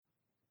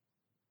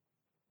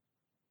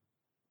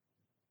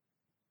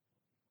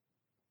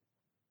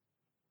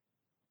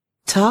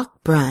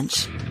Talk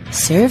Brunch.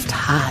 Served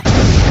hot.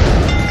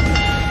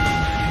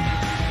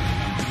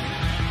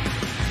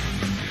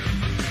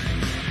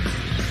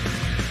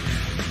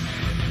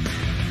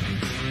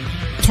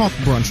 Talk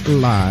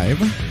Brunch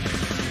Live.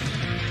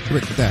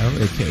 Rick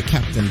Darrow, aka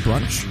Captain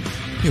Brunch,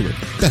 here with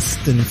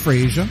Destin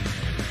Frazier.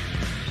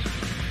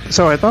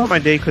 So I thought my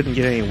day couldn't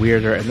get any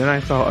weirder, and then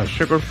I saw a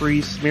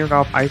sugar-free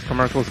Smirnoff Ice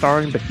commercial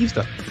starring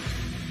Batista.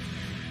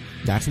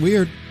 That's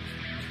weird.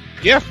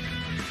 Yeah.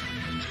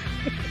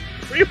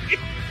 Really?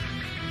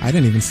 I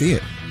didn't even see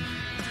it.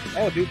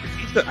 Oh, dude,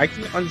 Batista! I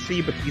can't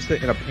unsee Batista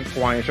in a pink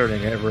Hawaiian shirt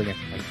ever again.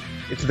 Like,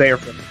 it's there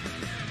for me.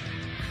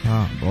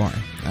 Oh boy,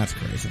 that's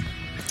crazy.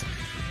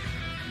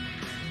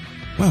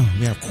 Well,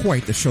 we have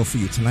quite the show for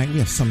you tonight. We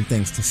have some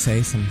things to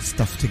say, some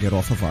stuff to get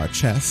off of our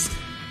chest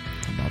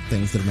about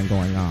things that have been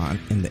going on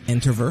in the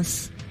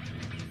Interverse,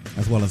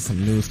 as well as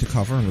some news to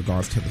cover in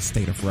regards to the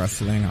state of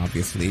wrestling.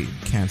 Obviously,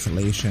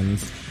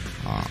 cancellations,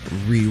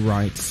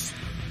 rewrites,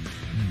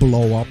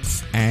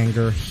 blow-ups,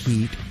 anger,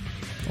 heat,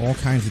 all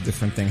kinds of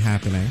different things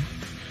happening.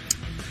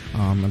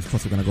 And of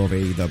course, we're going to go over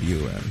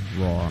AEW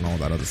and Raw and all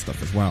that other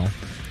stuff as well.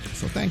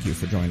 So thank you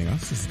for joining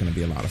us. This is going to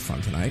be a lot of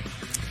fun tonight.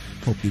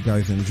 Hope you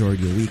guys enjoyed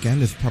your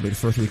weekend. This is probably the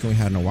first weekend we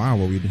had in a while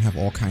where we didn't have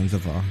all kinds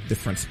of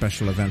different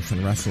special events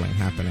in wrestling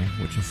happening,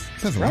 which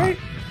says a lot,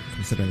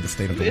 considering the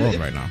state of the world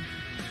right now.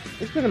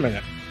 It's been a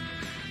minute.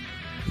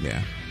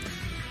 Yeah.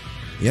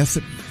 Yes,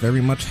 it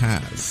very much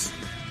has.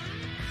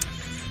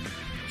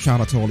 Shout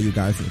out to all of you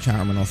guys in the chat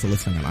room and also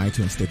listening on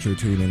iTunes, Stitcher,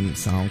 TuneIn,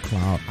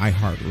 SoundCloud,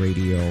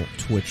 iHeartRadio,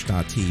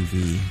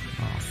 Twitch.tv,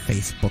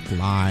 Facebook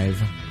Live,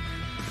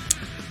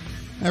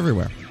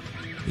 everywhere.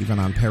 Even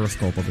on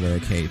Periscope over there,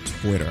 aka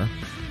Twitter.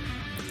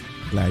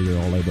 Glad you're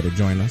all able to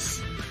join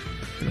us.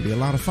 It's going to be a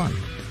lot of fun.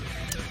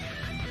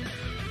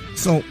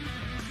 So,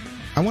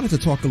 I wanted to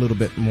talk a little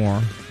bit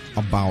more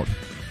about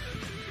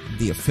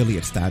the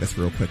affiliate status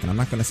real quick, and I'm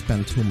not going to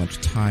spend too much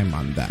time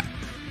on that,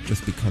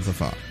 just because of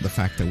the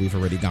fact that we've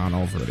already gone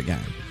over it again.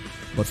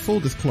 But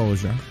full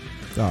disclosure,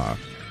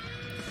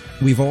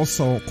 we've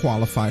also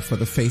qualified for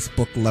the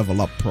Facebook Level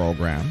Up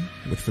program,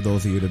 which for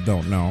those of you that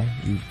don't know,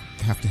 you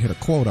have to hit a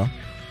quota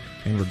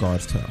in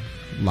regards to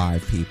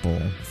live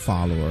people,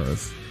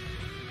 followers,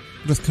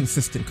 just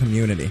consistent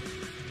community.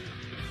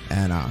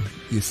 And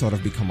you sort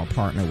of become a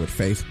partner with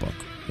Facebook,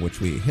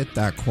 which we hit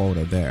that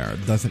quota there.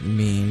 Doesn't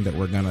mean that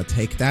we're going to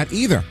take that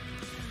either.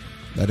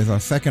 That is our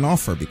second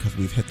offer because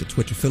we've hit the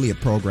Twitch affiliate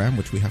program,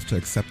 which we have to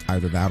accept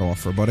either that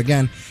offer. But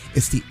again,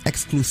 it's the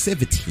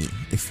exclusivity,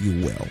 if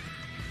you will,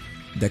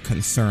 that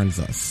concerns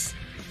us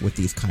with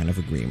these kind of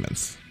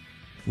agreements.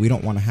 We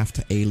don't want to have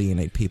to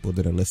alienate people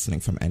that are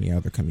listening from any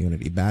other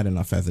community. Bad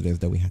enough as it is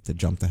that we had to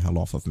jump the hell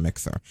off of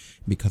Mixer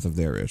because of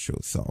their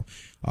issues. So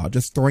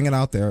just throwing it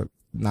out there,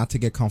 not to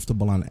get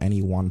comfortable on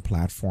any one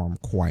platform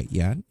quite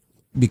yet,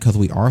 because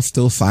we are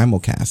still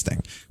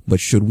simulcasting. But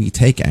should we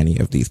take any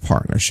of these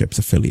partnerships,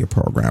 affiliate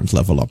programs,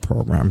 level up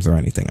programs, or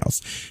anything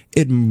else,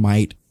 it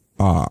might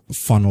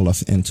funnel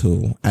us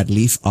into at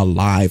least a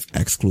live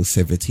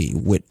exclusivity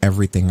with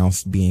everything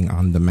else being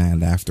on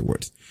demand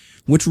afterwards.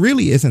 Which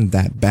really isn't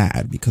that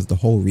bad, because the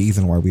whole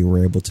reason why we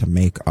were able to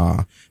make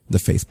the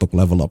Facebook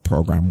Level Up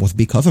program was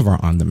because of our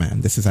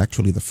on-demand. This is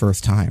actually the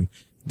first time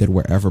that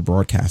we're ever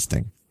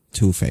broadcasting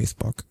to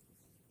Facebook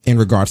in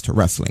regards to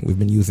wrestling. We've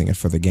been using it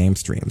for the game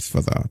streams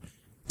for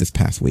this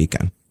past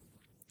weekend.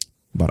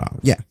 But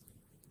yeah,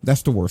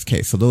 that's the worst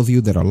case. So those of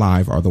you that are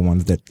live are the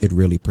ones that it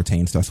really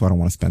pertains to. That's why I don't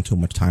want to spend too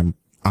much time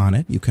on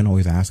it. You can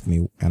always ask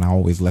me, and I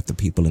always let the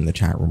people in the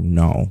chat room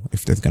know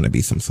if there's going to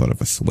be some sort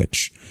of a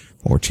switch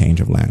or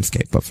change of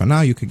landscape. But for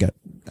now, you could get,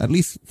 at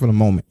least for the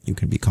moment, you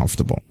can be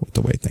comfortable with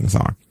the way things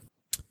are.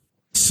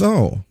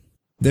 So,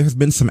 there's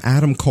been some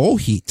Adam Cole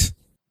heat.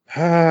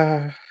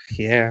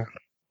 Yeah.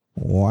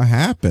 What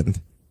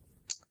happened?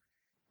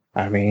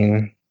 I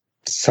mean,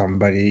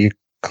 somebody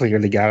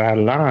clearly got out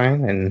of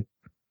line and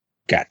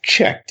got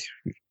checked.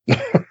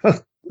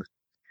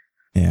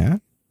 Yeah.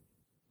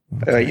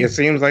 Okay. It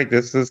seems like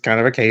this is kind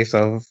of a case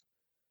of,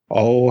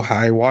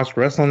 I watched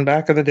wrestling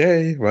back in the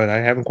day, but I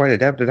haven't quite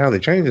adapted how the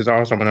changes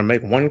are, so I'm going to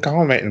make one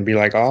comment and be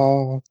like,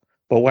 but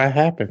what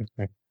happened?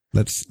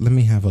 Let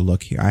me have a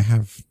look here.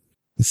 Let's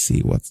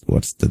see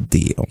what's the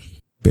deal.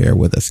 Bear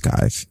with us,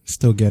 guys.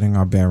 Still getting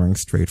our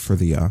bearings straight for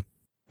the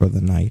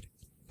night.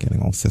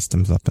 Getting all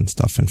systems up and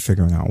stuff and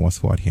figuring out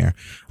what's what here.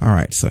 All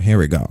right, so here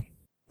we go.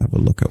 Have a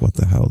look at what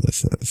the hell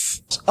this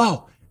is.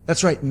 Oh,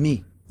 that's right,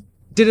 me.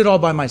 Did it all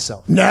by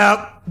myself.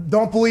 No,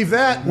 don't believe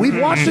that. We've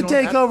watched the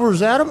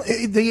takeovers, Adam.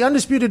 The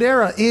Undisputed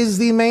Era is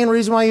the main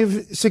reason why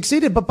you've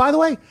succeeded. But by the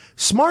way,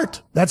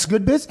 smart. That's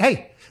good business.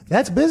 Hey,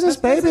 that's business,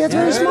 baby. That's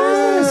very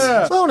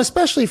smart. Well, and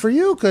especially for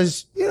you,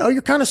 because,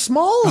 you're kind of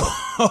small.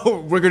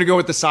 Oh, we're going to go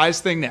with the size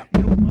thing now.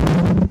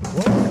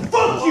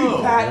 Fuck you,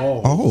 Pat.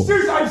 Oh.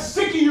 Seriously, I'm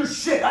sick of your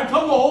shit. I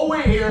come the whole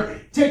way here,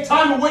 take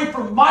time away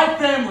from my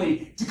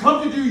family to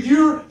come to do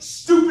your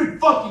stupid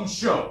fucking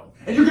show.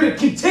 And you're going to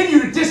continue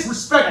to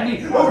disrespect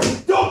me over...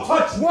 Don't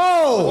touch me!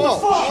 Whoa!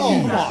 Fuck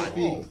you,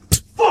 Pat.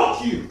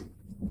 Fuck you!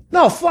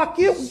 No, fuck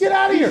you. Get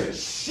out of here.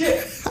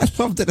 Shit. I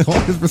love that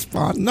his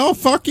response. No,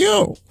 fuck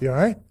you. You all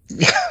right?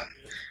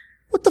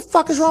 What the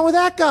fuck is wrong with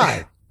that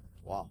guy?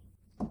 Wow.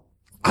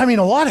 I mean,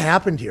 a lot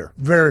happened here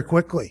very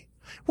quickly.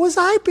 Was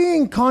I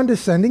being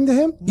condescending to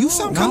him? You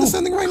sound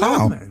condescending right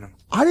now.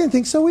 I didn't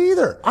think so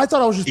either. I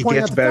thought I was just It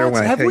pointing gets out the better facts.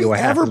 when I Have tell we you what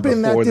ever happened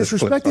been that before this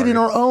clip disrespected in started.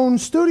 our own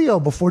studio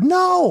before?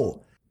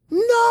 No.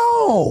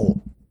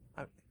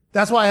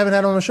 That's why I haven't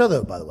had him on the show,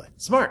 though, by the way.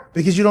 Smart.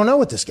 Because you don't know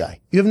what this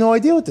guy. You have no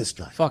idea what this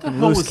guy. Fucking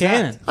hell loose was that?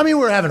 cannon. I mean,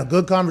 we're having a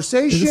good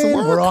conversation. Does it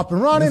work? We're up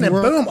and running, Does it and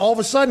work? boom, all of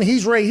a sudden,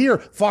 he's right here.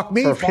 Fuck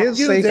me, For fuck his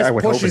you. sake, This I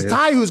would hope pushes it is.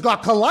 Ty, who's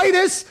got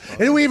colitis. And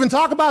then we even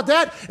talk about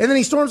that, and then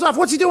he storms off.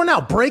 What's he doing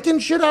now? Breaking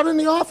shit out in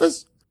the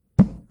office?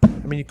 I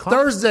mean, you can't.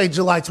 Thursday,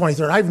 July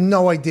 23rd. I have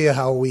no idea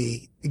how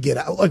we get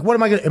out. Like, what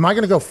am I going to, am I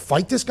going to go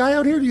fight this guy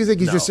out here? Do you think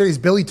he's just sitting, he's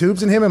Billy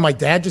Tubes and him and my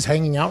dad just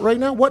hanging out right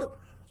now? What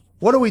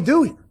do we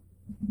do here?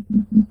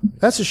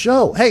 That's a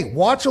show. Hey,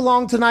 watch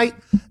along tonight.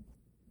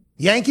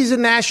 Yankees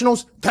and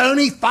Nationals.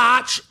 Tony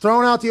Foch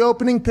throwing out the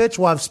opening pitch.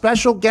 We'll have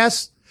special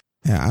guests.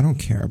 Yeah, I don't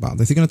care about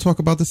this. Is he going to talk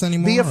about this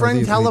anymore? Be a or friend,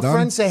 is he tell a done?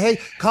 friend, say,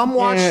 hey, come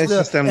watch Yeah, it's the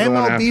just them going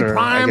MLB after, I guess,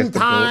 prime the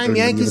time Gold-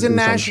 Yankees they're and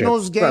gonna do some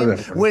Nationals shit. game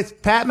Whatever.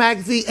 with Pat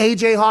McAfee,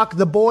 AJ Hawk,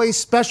 the boys,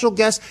 special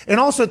guests,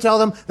 and also tell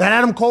them that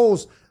Adam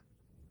Cole's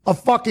a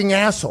fucking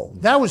asshole.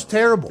 That was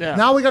terrible. Yeah.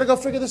 Now we got to go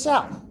figure this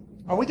out.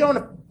 Are we going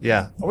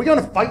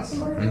to fight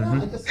somebody right now?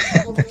 I guess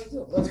that's what we're gonna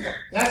do. Let's go.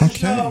 That's the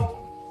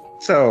show.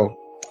 So,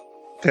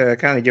 to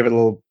kind of give it a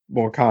little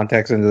more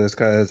context into this,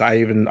 because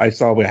I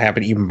saw what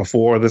happened even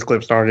before this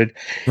clip started.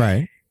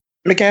 Right.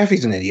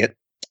 McAfee's an idiot.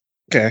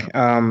 Okay.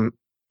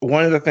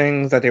 One of the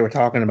things that they were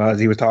talking about is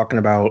he was talking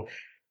about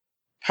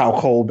how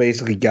Cole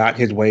basically got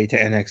his way to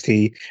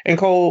NXT, and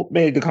Cole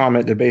made the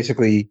comment that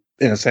basically,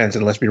 in a sense,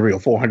 and let's be real,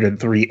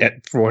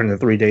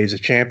 403 days as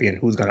champion.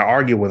 Who's going to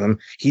argue with him?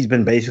 He's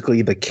been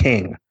basically the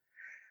king.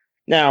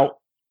 Now,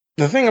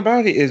 the thing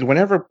about it is,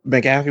 whenever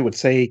McAfee would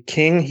say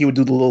king, he would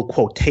do the little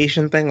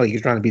quotation thing, like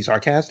he's trying to be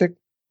sarcastic.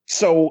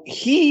 So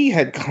he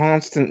had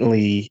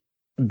constantly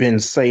been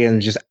saying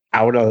just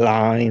out of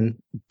line,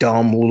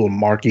 dumb little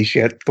marky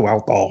shit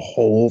throughout the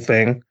whole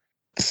thing.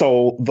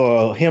 So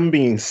him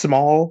being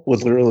small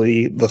was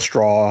literally the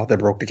straw that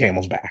broke the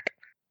camel's back.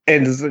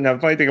 And the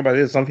funny thing about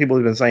it is, some people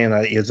have been saying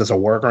that is this a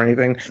work or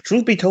anything.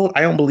 Truth be told,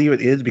 I don't believe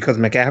it is, because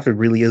McAfee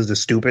really is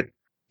this stupid.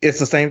 It's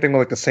the same thing with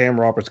like the Sam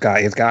Roberts guy.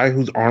 It's guys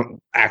who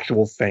aren't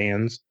actual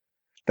fans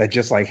that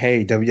just like,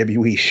 hey,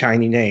 WWE,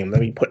 shiny name.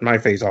 Let me put my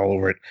face all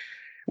over it.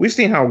 We've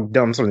seen how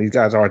dumb some of these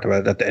guys are at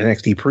the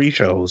NXT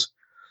pre-shows.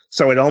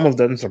 So it almost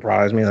doesn't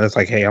surprise me that it's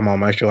like, hey, I'm on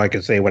my show. I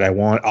can say what I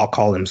want. I'll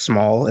call him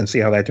small and see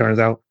how that turns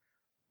out.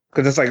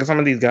 Because it's like some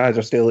of these guys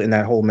are still in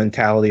that whole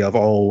mentality of,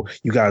 oh,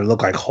 you got to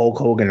look like Hulk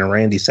Hogan and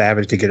Randy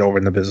Savage to get over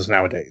in the business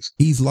nowadays.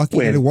 He's lucky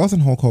that it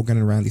wasn't Hulk Hogan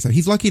and Randy Savage.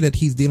 He's lucky that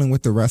he's dealing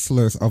with the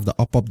wrestlers of the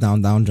up,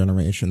 down, down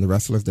generation, the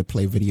wrestlers that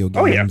play video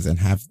games and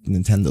have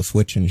Nintendo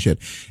Switch and shit.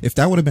 If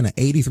that would have been an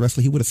 80s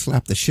wrestler, he would have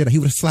slapped the shit. He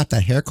would have slapped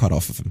that haircut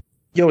off of him.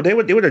 Yo, they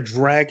would have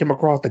dragged him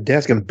across the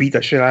desk and beat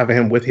the shit out of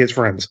him with his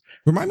friends.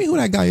 Remind me who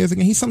that guy is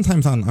again. He's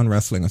sometimes on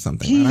wrestling or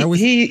something.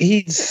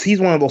 He's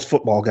one of those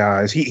football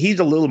guys. He's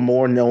a little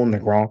more known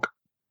than Gronk.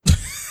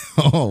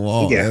 Oh,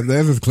 wow. Yeah.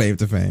 There's his claim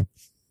to fame.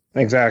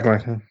 Exactly.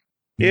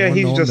 Yeah, More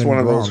he's known just than one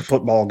of those Gronk.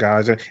 football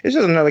guys. It's just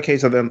another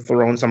case of them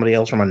throwing somebody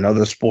else from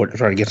another sport to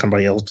try to get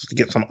somebody else to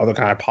get some other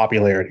kind of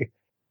popularity.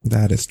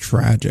 That is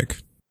tragic.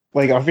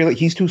 Like, I feel like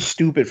he's too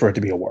stupid for it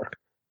to be a work.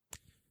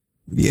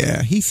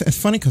 Yeah, it's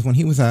funny because when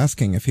he was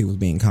asking if he was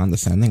being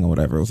condescending or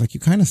whatever, it was like you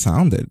kind of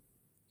sounded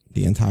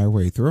the entire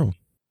way through.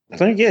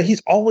 So, yeah, he's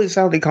always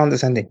sounded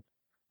condescending.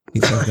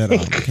 He says that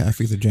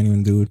McAfee's a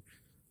genuine dude.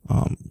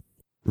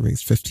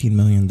 Raised $15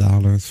 million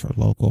for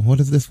local. What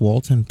is this?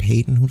 Walton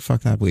Payton? Who the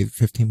fuck that believe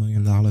 $15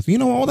 million? You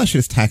know, all that shit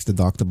is tax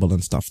deductible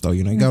and stuff though.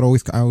 You know, you gotta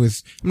I'm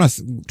not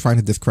trying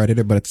to discredit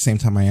it, but at the same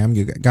time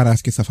you gotta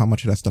ask yourself how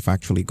much of that stuff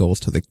actually goes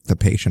to the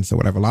patients or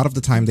whatever. A lot of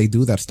the time they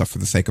do that stuff for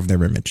the sake of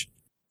their image.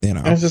 You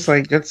know, And it's just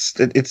like, it's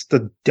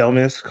the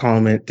dumbest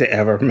comment to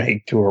ever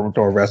make to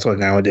a wrestler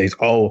nowadays.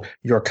 Oh,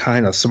 you're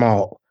kind of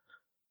small.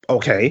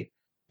 Okay.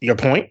 Your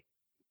point?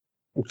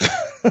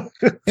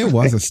 it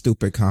was a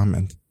stupid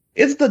comment.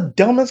 It's the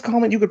dumbest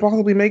comment you could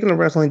possibly make in the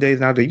wrestling days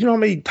nowadays. You know how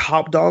many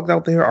top dogs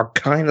out there are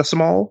kind of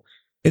small?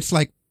 It's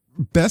like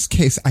best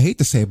case, I hate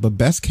to say it, but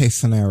best case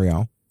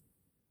scenario,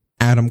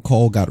 Adam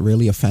Cole got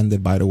really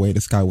offended by the way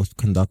this guy was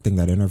conducting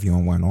that interview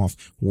and went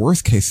off.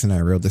 Worst case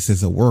scenario, this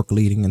is a work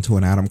leading into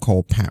an Adam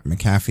Cole Pat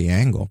McAfee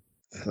angle.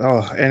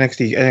 Oh,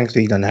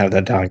 NXT doesn't have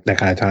that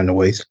kind of time to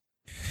waste.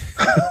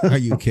 Are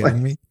you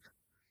kidding me?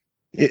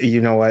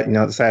 You know what? You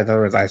know, the sad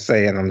thing is I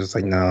say, and I'm just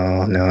like,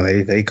 no,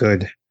 they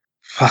could.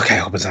 Fuck, I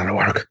hope it's not a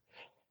work.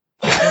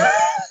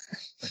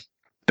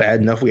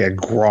 Bad enough we had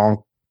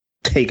Gronk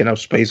taking up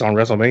space on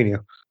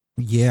WrestleMania.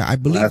 Yeah, I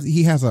believe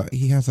he has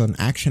an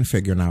action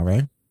figure now,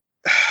 right?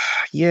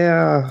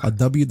 Yeah. A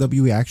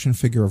WWE action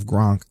figure of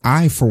Gronk.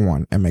 I, for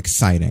one, am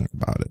excited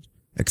about it.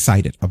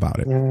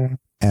 Yeah.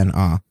 And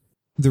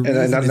the reason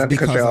And not is to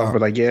cut you off, because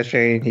but like, yeah,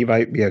 Shane, he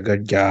might be a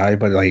good guy,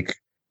 but like,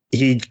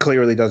 he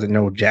clearly doesn't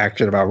know jack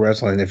shit about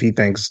wrestling if he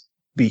thinks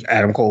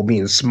Adam Cole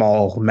being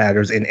small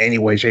matters in any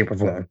way, shape, or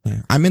form.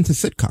 Yeah. I'm into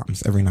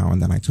sitcoms every now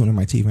and then. I tune in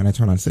my TV and I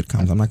turn on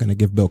sitcoms. I'm not going to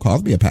give Bill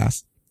Cosby a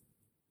pass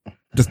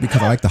just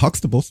because I like the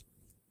Huxtables.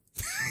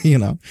 You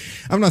know,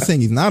 I'm not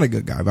saying he's not a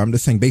good guy, but I'm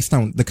just saying based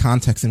on the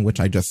context in which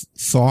I just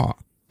saw,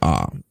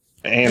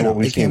 and what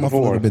we came off a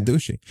little bit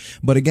douchey.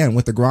 But again,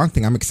 with the Gronk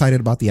thing, I'm excited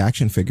about the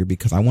action figure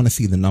because I want to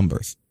see the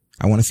numbers.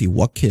 I want to see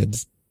what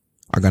kids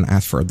are going to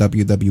ask for a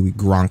WWE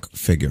Gronk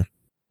figure.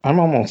 I'm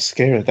almost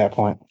scared at that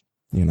point.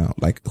 You know,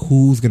 like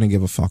who's going to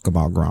give a fuck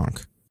about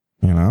Gronk?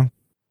 You know,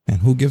 and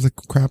who gives a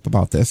crap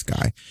about this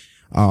guy?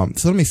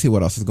 So let me see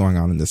what else is going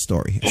on in this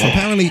story. So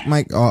apparently,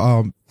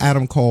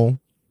 Adam Cole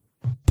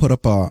put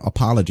up a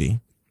apology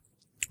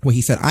where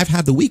he said, "I've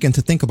had the weekend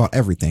to think about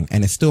everything,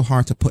 and it's still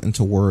hard to put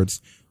into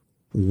words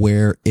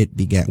where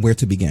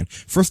to begin.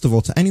 First of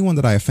all, to anyone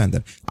that I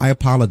offended, I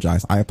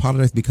apologize. I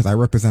apologize because I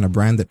represent a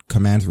brand that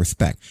commands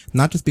respect,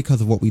 not just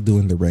because of what we do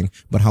in the ring,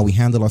 but how we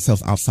handle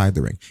ourselves outside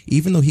the ring.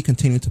 Even though he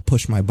continued to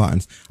push my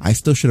buttons, I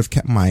still should have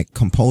kept my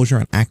composure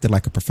and acted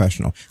like a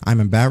professional.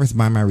 I'm embarrassed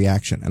by my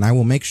reaction, and I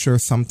will make sure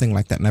something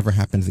like that never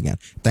happens again.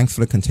 Thanks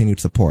for the continued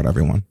support,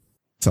 everyone."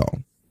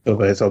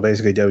 Okay, so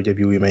basically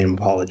WWE made him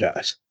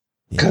apologize.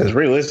 Because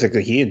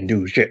realistically, he didn't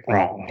do shit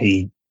wrong.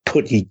 He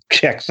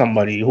checked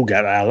somebody who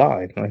got out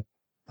of line.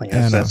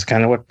 That's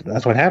kind of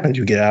what happens.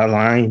 You get out of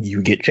line,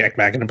 you get checked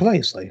back into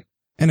place.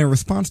 And in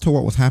response to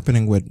what was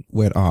happening with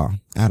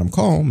Adam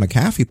Cole,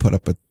 McAfee put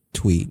up a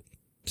tweet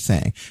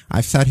saying,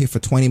 "I've sat here for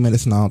 20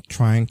 minutes now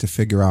trying to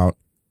figure out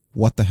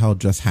what the hell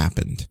just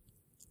happened.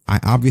 I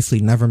obviously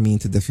never mean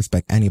to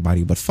disrespect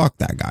anybody, but fuck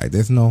that guy.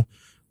 There's no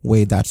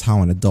way that's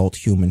how an adult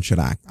human should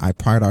act. I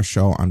pride our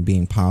show on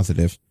being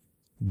positive,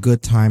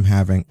 good time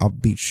having,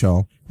 upbeat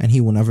show, and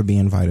he will never be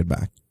invited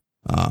back."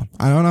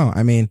 I don't know.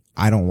 I mean,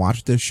 I don't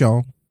watch this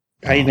show.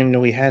 I didn't even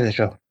know he had a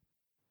show.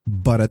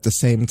 But at the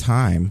same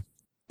time,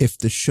 if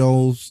the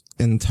show's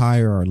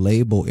entire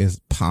label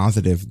is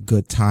positive,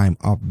 good time,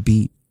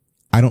 upbeat,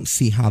 I don't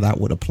see how that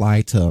would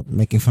apply to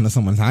making fun of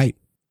someone's height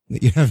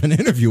that you have an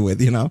interview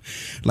with, you know?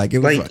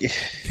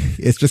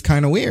 It's just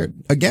kind of weird.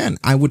 Again,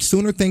 I would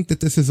sooner think that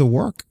this is a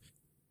work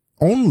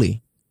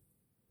only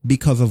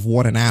because of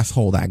what an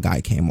asshole that guy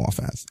came off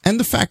as. And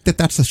the fact that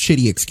that's a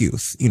shitty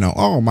excuse, you know,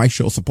 "Oh, my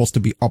show's supposed to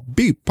be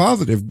upbeat,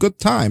 positive, good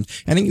times,"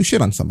 and then you shit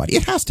on somebody.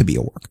 It has to be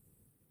a work.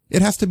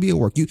 It has to be a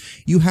work.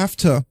 You'd have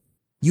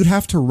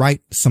to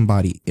write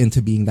somebody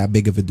into being that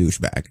big of a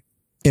douchebag,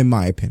 in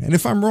my opinion. And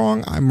if I'm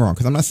wrong, I'm wrong,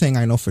 because I'm not saying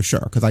I know for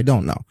sure, because I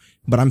don't know.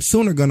 But I'm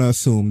sooner going to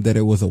assume that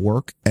it was a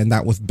work and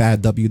that was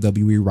bad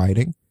WWE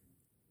writing,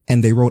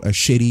 and they wrote a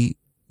shitty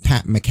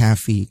Pat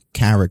McAfee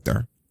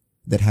character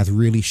that has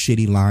really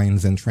shitty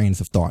lines and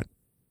trains of thought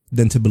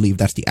than to believe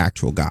that's the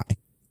actual guy.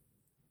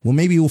 Well,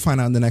 maybe we'll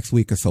find out in the next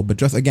week or so. But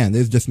just again,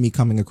 this is just me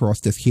coming across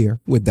this here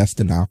with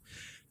Destin now.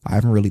 I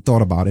haven't really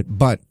thought about it,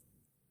 but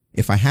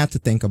if I had to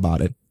think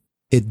about it,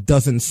 it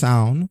doesn't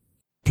sound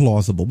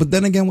plausible. But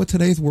then again, with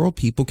today's world,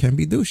 people can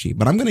be douchey.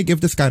 But I'm going to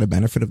give this guy the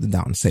benefit of the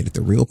doubt and say that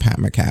the real Pat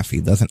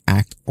McAfee doesn't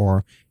act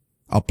or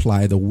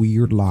apply the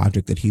weird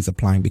logic that he's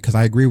applying, because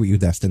I agree with you,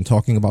 Destin,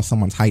 talking about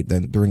someone's height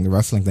then during the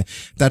wrestling thing.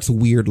 That's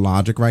weird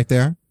logic right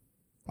there.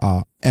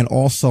 And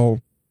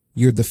also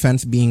your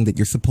defense being that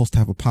you're supposed to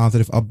have a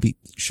positive, upbeat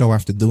show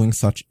after doing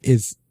such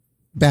is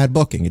bad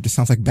booking. It just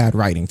sounds like bad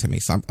writing to me.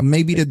 So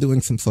maybe they're doing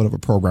some sort of a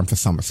program for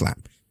SummerSlam.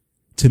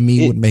 To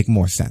me, would make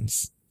more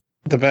sense.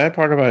 The bad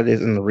part about it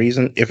is, and the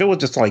reason, if it was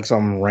just like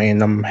some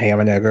random ham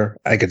and egger,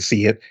 I could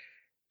see it.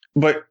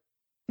 But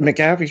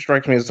McAfee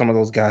strikes me as some of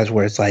those guys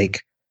where it's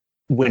like,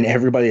 when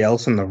everybody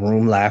else in the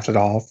room laughed it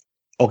off,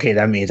 okay,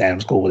 that means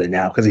Adam's cool with it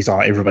now because he saw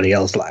everybody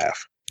else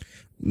laugh.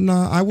 No,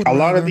 I would. A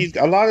lot of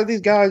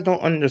these guys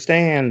don't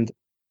understand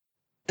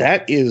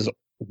that is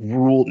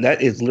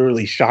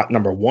literally shot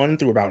number 1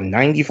 through about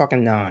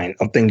 99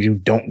 of things you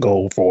don't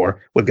go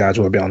for with guys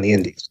who have been on the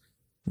indies.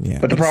 Yeah,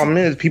 but the problem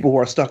is people who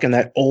are stuck in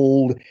that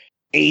old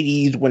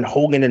 80s when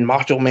Hogan and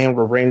Macho Man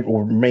were main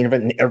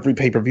eventing every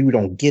pay-per-view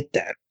don't get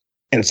that.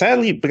 And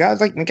sadly, guys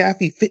like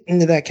McAfee fit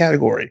into that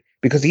category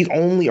because he's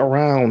only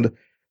around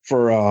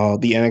for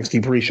the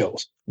NXT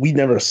pre-shows. We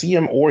never see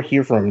him or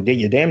hear from him.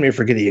 You damn near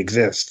forget he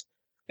exists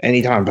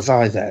anytime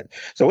besides that.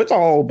 So it's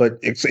all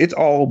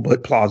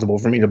but plausible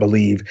for me to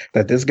believe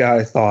that this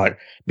guy thought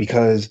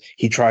because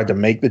he tried to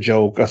make the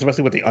joke,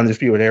 especially with the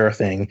Undisputed Era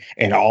thing,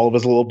 and all of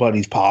his little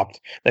buddies popped,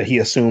 that he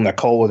assumed that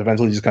Cole was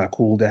eventually just going to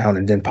cool down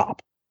and then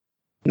pop.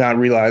 Not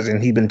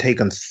realizing he'd been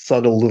taking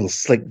subtle little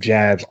slick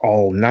jabs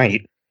all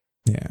night.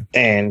 Yeah.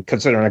 And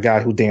considering a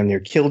guy who damn near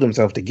killed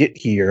himself to get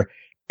here,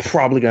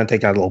 probably going to take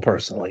that a little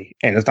personally.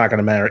 And it's not going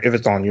to matter if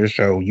it's on your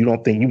show. You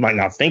might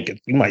think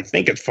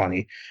it's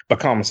funny, but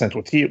common sense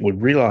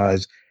would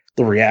realize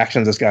the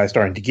reactions this guy's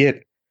starting to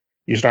get.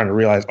 You're starting to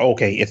realize,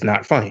 okay, it's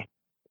not funny.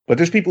 But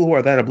there's people who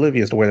are that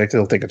oblivious to where they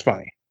still think it's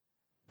funny.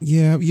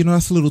 Yeah,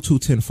 that's a little too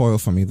tinfoil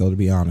for me, though, to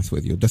be honest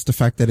with you. Just the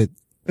fact that it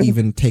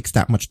even takes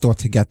that much thought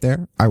to get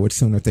there, I would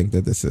sooner think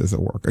that this is a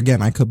work.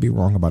 Again, I could be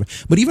wrong about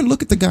it. But even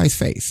look at the guy's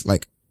face.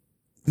 Like,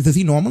 Does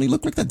he normally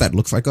look like that? That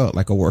looks like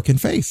a working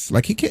face.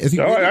 Like he can't. Is he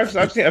really,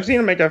 I've seen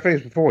him make that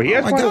face before. He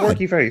has quite a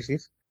worky face.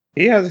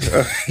 He has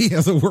he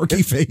has a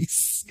worky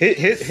face.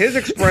 His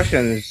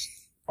expressions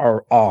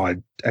are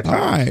odd at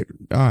times.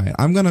 All right.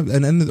 I'm gonna,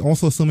 and then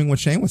also assuming what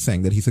Shane was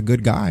saying, that he's a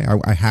good guy.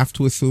 I have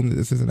to assume that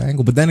this is an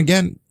angle. But then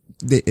again,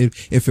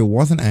 if it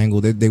was an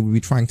angle, they would be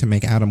trying to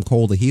make Adam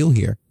Cole the heel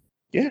here.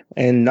 Yeah,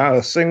 and not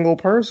a single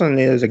person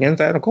is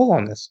against Adam Cole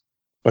on this,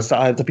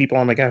 besides the people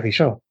on the McAfee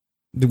show.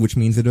 Which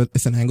means that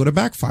it's an angle that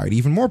backfired.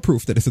 Even more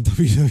proof that it's a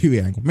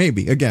WWE angle.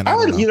 Maybe again.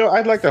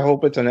 I'd like to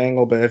hope it's an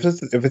angle, but if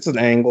it's an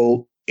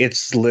angle,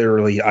 it's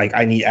literally like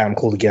I need Adam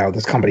Cole to get out of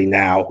this company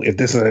now. If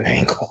this is an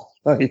angle,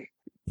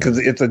 because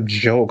it's a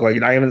joke.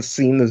 Like I haven't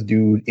seen this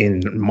dude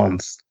in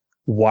months.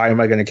 Why am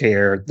I going to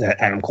care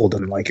that Adam Cole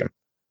doesn't like him?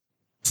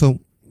 So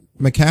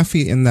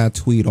McAfee in that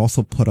tweet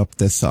also put up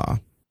this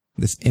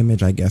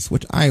image, I guess,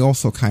 which I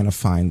also kind of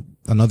find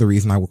another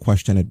reason I would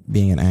question it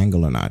being an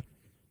angle or not.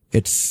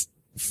 It's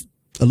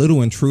a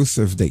little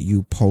intrusive that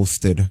you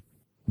posted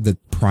the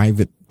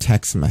private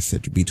text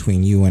message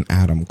between you and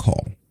Adam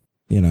Cole,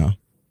 you know?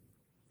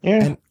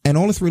 Yeah. And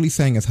all it's really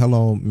saying is,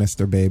 hello,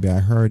 Mr. Baby. I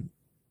heard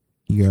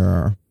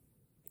you're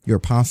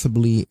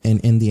possibly in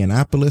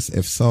Indianapolis.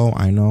 If so,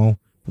 I know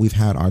we've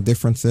had our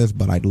differences,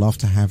 but I'd love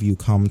to have you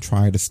come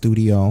try the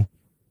studio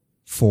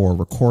for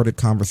recorded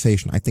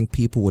conversation. I think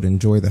people would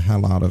enjoy the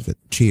hell out of it.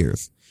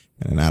 Cheers.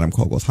 And then Adam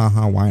Cole goes,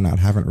 haha, why not?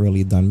 Haven't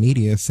really done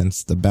media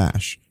since the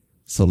Bash.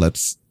 So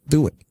let's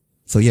do it.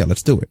 So yeah,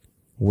 let's do it.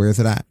 Where's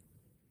it at?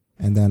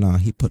 And then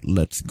he put,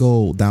 let's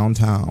go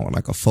downtown,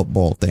 like a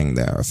football thing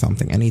there or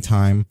something.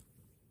 Anytime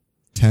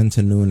 10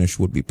 to noonish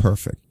would be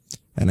perfect.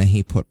 And then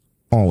he put,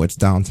 oh, it's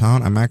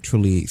downtown. I'm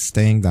actually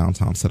staying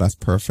downtown, so that's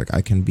perfect.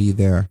 I can be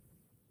there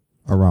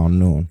around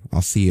noon.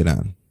 I'll see you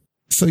then.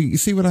 So you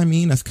see what I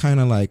mean? That's kind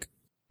of like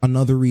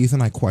another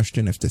reason I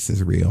question if this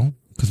is real.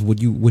 Because would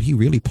he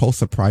really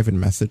post a private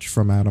message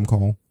from Adam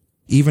Cole?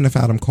 Even if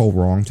Adam Cole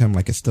wronged him,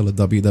 like it's still a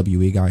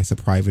WWE guy, it's a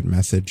private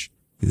message.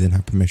 He didn't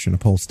have permission to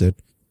post it.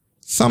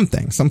 Some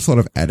sort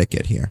of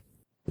etiquette here.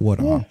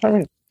 What? Yeah, I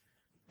mean,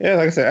 yeah,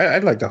 like I said,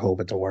 I'd like to hope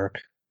it's a work.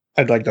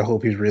 I'd like to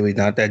hope he's really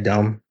not that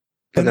dumb.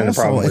 But then the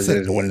problem is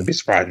it wouldn't be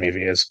surprised me if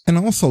he is. And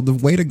also, the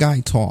way the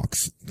guy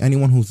talks,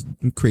 anyone who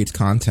creates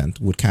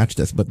content would catch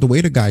this, but the way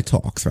the guy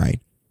talks,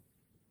 right?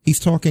 He's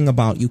talking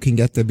about you can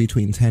get there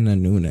between 10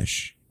 and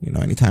noonish, you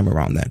know, anytime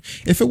around then.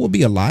 If it would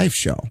be a live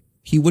show,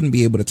 he wouldn't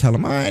be able to tell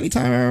him,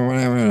 anytime,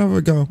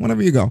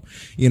 whenever you go,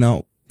 you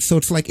know. So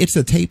it's like, it's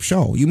a tape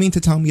show. You mean to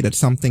tell me that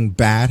something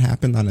bad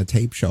happened on a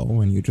tape show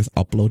and you just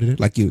uploaded it?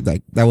 Like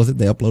that was it?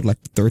 They uploaded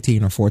like the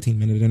 13 or 14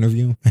 minute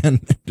interview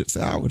and just,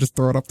 we'll just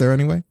throw it up there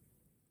anyway.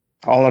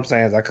 All I'm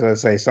saying is I could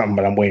say something,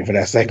 but I'm waiting for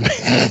that segment.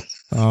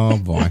 Oh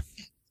boy.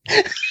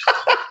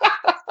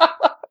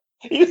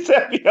 You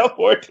set me up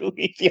for it too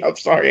easy. I'm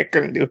sorry I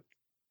couldn't do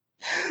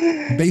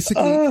it.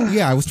 Basically,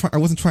 yeah, I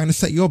wasn't trying to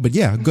set you up, but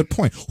yeah, good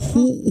point.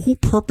 Who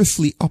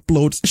purposely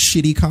uploads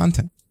shitty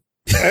content?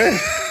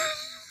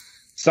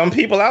 Some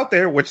people out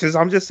there, which is,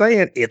 I'm just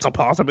saying, it's a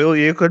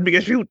possibility it could be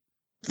a shoot.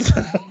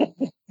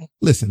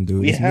 Listen,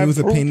 dude, it's news,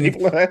 opinions.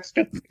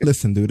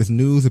 Listen, dude, it's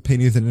news,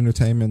 opinions, and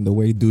entertainment the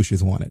way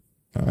douches want it.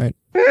 All right.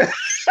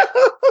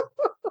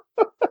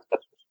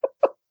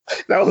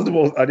 That was the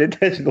most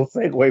unintentional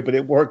segue, but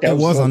it worked out.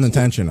 It was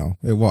unintentional.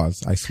 It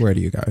was. I swear to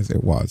you guys,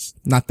 it was.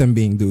 Not them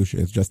being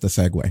douches, just a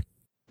segue.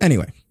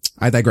 Anyway,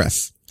 I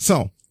digress.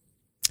 So,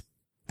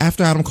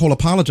 after Adam Cole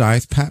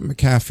apologized, Pat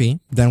McAfee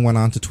then went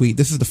on to tweet,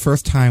 this is the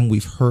first time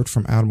we've heard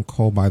from Adam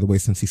Cole, by the way,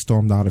 since he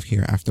stormed out of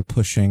here after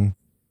pushing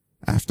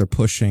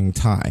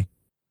Ty.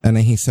 And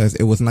then he says,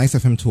 it was nice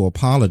of him to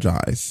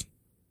apologize.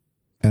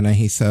 And then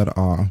he said,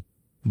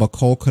 but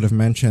Cole could have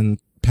mentioned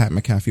Pat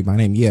McAfee by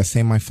name. Yeah,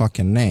 say my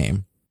fucking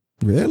name.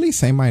 Really?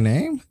 Say my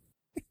name?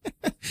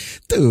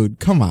 Dude,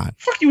 come on.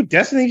 Fuck you,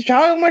 Destiny's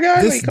Child, my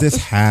guy.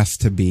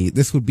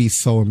 This would be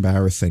so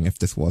embarrassing if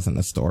this wasn't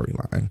a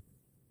storyline.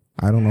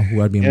 I don't know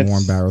who I'd be more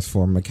embarrassed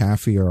for,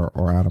 McAfee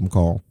or Adam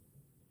Cole.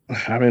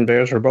 I'm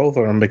embarrassed for both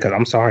of them because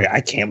I'm sorry,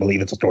 I can't believe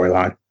it's a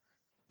storyline.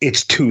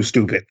 It's too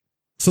stupid.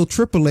 So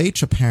Triple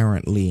H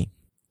apparently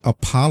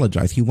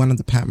apologized. He went on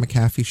the Pat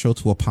McAfee show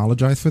to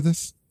apologize for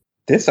this?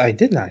 This I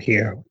did not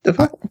hear. What the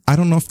fuck? I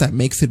don't know if that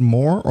makes it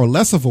more or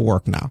less of a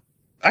work now.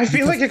 I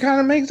feel like it kind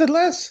of makes it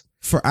less.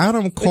 For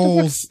Adam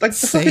Cole's the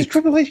fuck is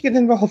Triple H getting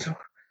involved?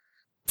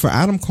 For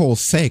Adam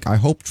Cole's sake, I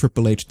hope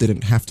Triple H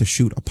didn't have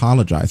to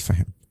apologize for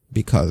him,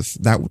 because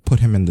that would put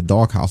him in the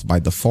doghouse by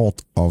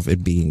default of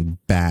it being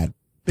bad.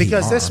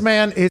 Because PR. this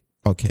man is...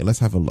 Okay, let's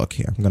have a look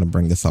here. I'm going to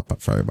bring this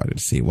up for everybody to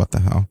see what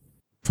the hell.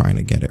 Trying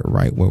to get it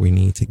right where we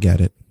need to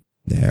get it.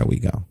 There we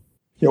go.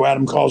 Yo,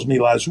 Adam calls me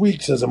last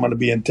week, says I'm going to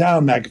be in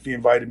town. McAfee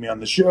invited me on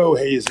the show.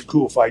 Hey, is it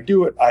cool if I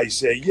do it? I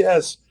say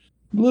yes.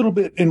 A little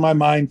bit in my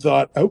mind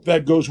thought, I hope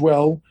that goes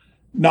well,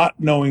 not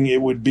knowing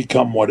it would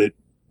become what it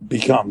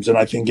becomes. And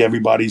I think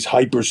everybody's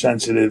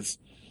hypersensitive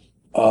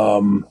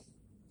in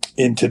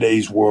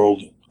today's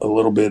world a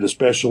little bit,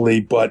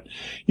 especially. But,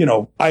 you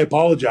know, I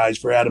apologize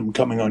for Adam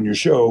coming on your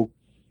show.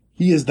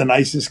 He is the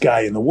nicest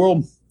guy in the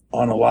world.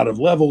 on a lot of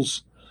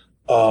levels,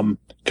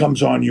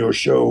 comes on your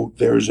show.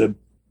 There's a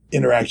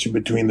interaction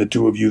between the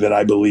two of you that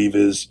I believe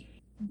is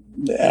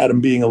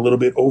Adam being a little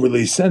bit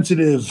overly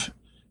sensitive.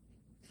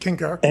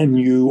 Concur. And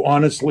you,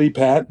 honestly,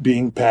 Pat,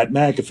 being Pat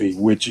McAfee,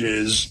 which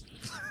is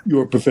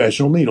you're a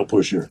professional needle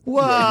pusher.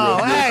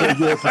 Whoa,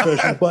 you're a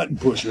professional button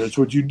pusher. That's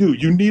what you do.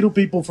 You needle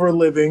people for a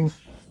living.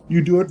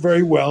 You do it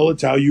very well.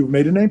 It's how you've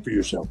made a name for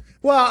yourself.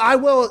 Well, I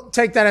will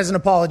take that as an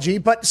apology,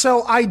 but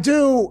I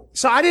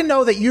didn't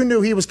know that you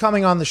knew he was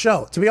coming on the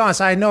show. To be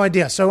honest, I had no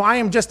idea. So I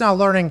am just now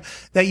learning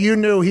that you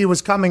knew he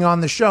was coming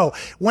on the show.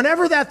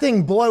 Whenever that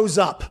thing blows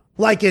up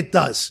like it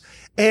does,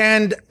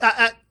 and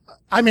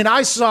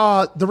I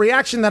saw the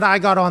reaction that I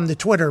got on the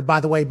Twitter, by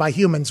the way, by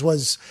humans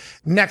was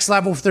next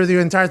level through the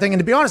entire thing.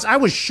 And to be honest, I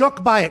was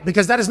shook by it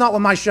because that is not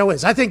what my show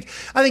is. I think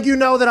you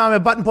know that I'm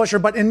a button pusher,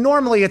 but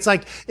normally it's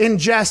like in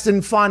jest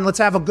and fun. Let's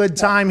have a good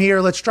time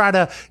here. Let's try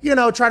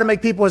to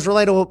make people as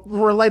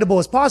relatable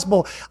as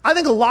possible. I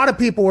think a lot of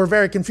people were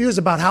very confused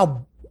about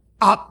how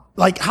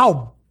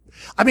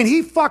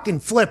he fucking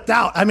flipped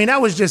out.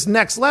 That was just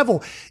next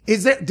level.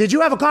 Did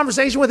you have a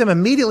conversation with him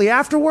immediately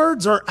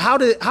afterwards, or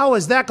how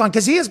has that gone?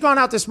 Because he has gone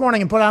out this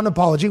morning and put out an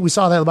apology. We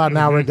saw that about an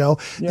hour ago.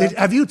 Yeah.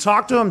 Have you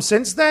talked to him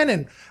since then?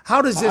 And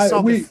how does this?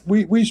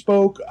 We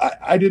spoke.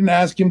 I didn't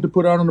ask him to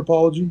put out an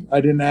apology. I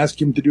didn't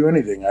ask him to do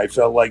anything. I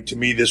felt like, to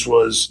me, this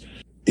was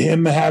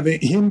him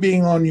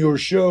being on your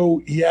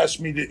show. He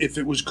asked me if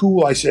it was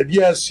cool. I said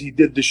yes. He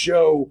did the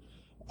show.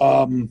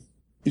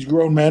 He's a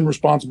grown man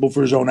responsible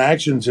for his own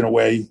actions in a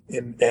way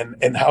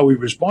and how he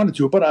responded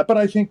to it. But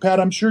I think, Pat,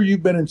 I'm sure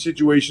you've been in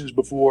situations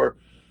before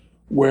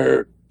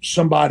where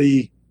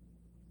somebody,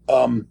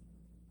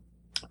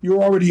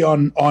 you're already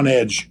on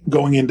edge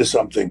going into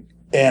something.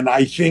 And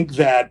I think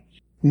that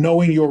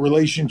knowing your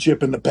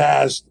relationship in the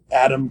past,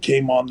 Adam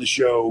came on the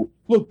show.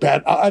 Look,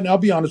 Pat, I'll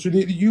be honest with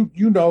you.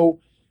 You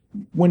know,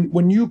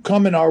 when you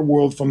come in our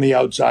world from the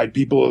outside,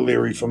 people are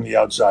leery from the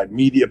outside,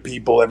 media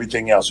people,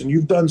 everything else. And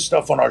you've done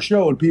stuff on our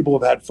show and people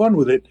have had fun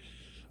with it.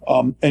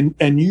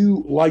 And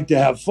you like to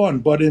have fun,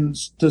 but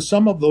to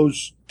some of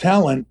those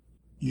talent,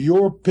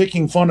 you're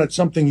picking fun at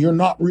something you're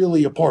not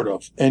really a part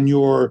of. And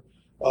you're,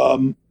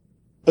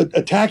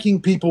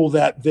 attacking people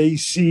that they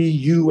see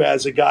you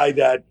as a guy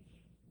that,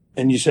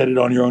 and you said it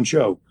on your own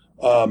show,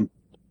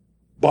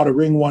 bought a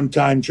ring one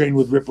time, trained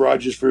with Rip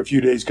Rogers for a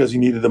few days because he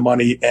needed the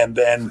money, and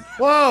then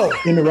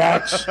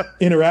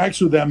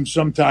interacts with them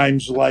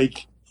sometimes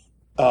like,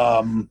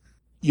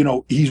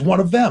 he's one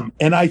of them.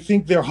 And I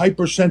think they're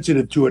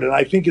hypersensitive to it. And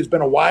I think it's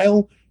been a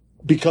while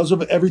because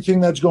of everything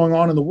that's going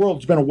on in the world.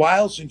 It's been a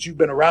while since you've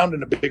been around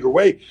in a bigger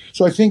way.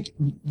 So I think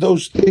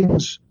those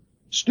things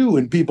stew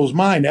in people's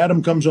mind.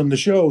 Adam comes on the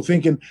show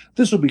thinking,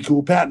 this will be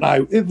cool. Pat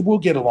and we'll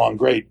get along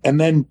great. And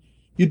then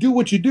you do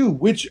what you do,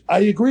 which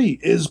I agree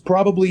is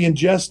probably in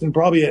jest, and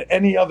probably at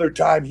any other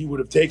time he would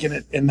have taken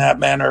it in that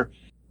manner,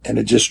 and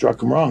it just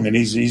struck him wrong. And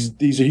he's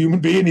a human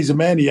being. He's a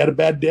man. He had a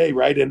bad day,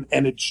 right? And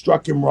it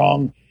struck him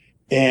wrong,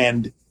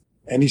 and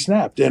he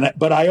snapped.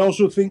 But I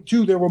also think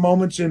too, there were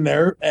moments in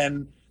there,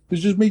 and this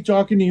is just me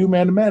talking to you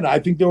man to man. I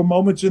think there were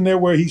moments in there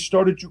where he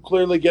started to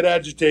clearly get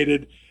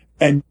agitated,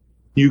 and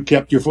you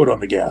kept your foot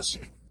on the gas.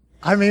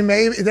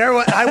 Maybe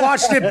I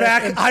watched it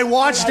back.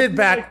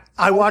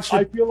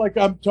 I feel like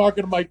I'm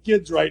talking to my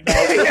kids right now.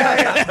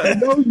 I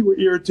know you were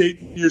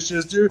irritating your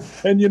sister,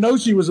 and you know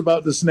she was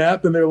about to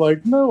snap, and they're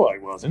like, "No, I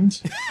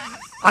wasn't."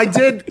 I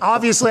did.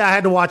 Obviously, I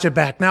had to watch it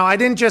back. Now, I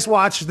didn't just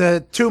watch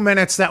the 2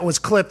 minutes that was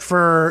clipped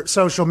for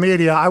social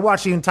media. I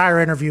watched the entire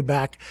interview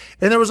back,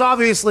 and there was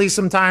obviously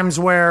some times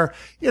where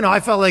I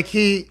felt like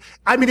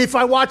if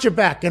I watch it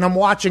back and I'm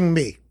watching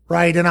me,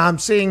 right, and I'm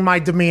seeing my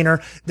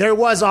demeanor, there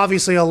was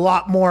obviously a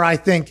lot more, I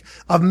think,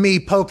 of me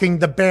poking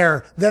the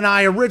bear than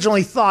I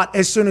originally thought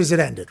as soon as it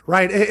ended,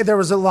 right? There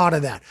was a lot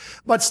of that.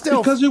 But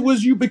still. Because it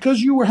was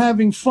because you were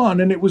having fun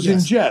and it was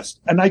in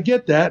jest. And I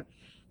get that.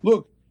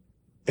 Look,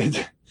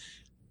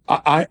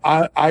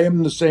 I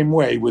am the same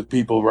way with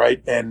people,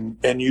 right? And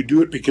you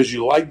do it because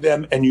you like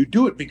them, and you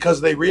do it because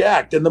they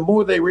react. And the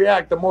more they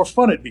react, the more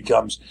fun it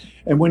becomes.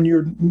 And when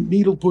you're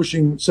needle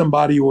pushing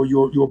somebody or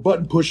you're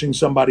button pushing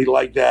somebody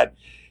like that,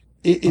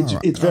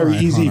 it's very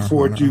easy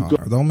for it to go.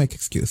 Don't make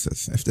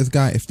excuses.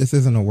 If this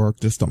isn't a work,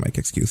 just don't make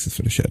excuses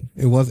for the shit.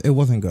 It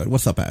wasn't good.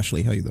 What's up,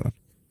 Ashley? How you doing?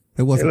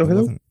 It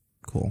wasn't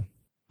cool.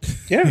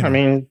 Yeah,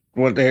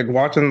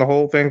 watching the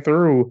whole thing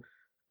through,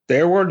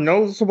 there were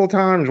noticeable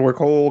times where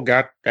Cole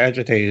got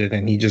agitated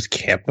and he just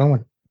kept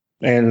going.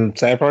 And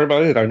sad part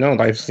about it, I know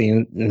I've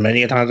seen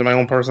many times in my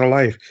own personal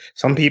life.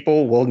 Some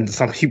people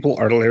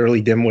are literally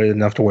dim-witted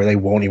enough to where they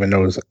won't even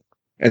notice it.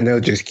 And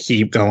they'll just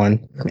keep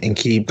going and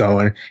keep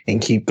going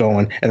and keep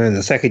going. And then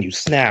the second you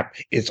snap,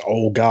 it's,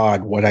 oh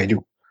God, what'd I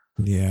do?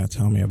 Yeah,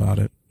 tell me about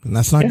it. And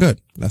that's not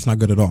good. That's not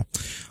good at all.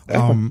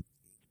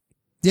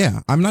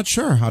 Yeah, I'm not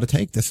sure how to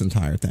take this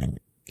entire thing.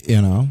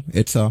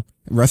 It's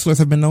wrestlers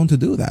have been known to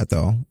do that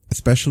though,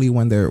 especially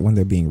when they're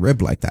being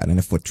ribbed like that. And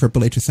if what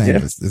Triple H is saying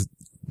is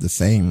the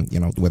same,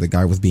 where the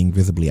guy was being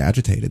visibly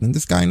agitated, and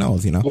this guy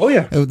knows, Well,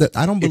 yeah.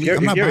 I don't believe,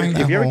 I'm not buying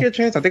that. If you ever get a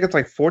chance, I think it's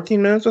like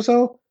 14 minutes or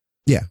so.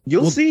 Yeah.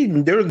 You'll see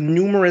there's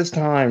numerous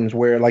times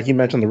where, like you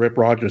mentioned, the Rip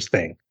Rogers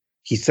thing.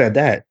 He said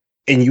that,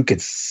 and you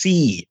could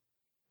see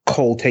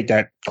Cole take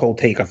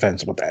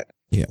offense with that.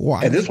 Yeah.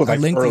 Well, and this was like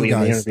early in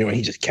the interview, and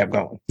he just kept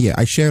going. Yeah,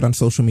 I shared on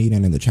social media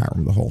and in the chat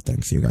room the whole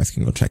thing, so you guys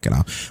can go check it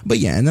out. But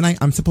yeah, and then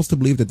I'm supposed to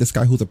believe that this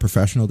guy who's a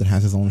professional that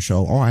has his own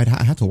show. Oh, I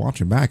had to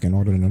watch it back in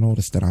order to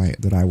notice that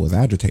I was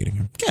agitating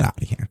him. Get out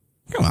of here!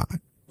 Come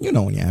on, you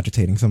know when you're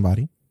agitating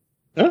somebody.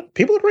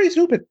 People are pretty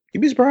stupid.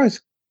 You'd be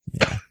surprised.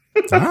 Yeah.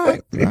 All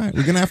right.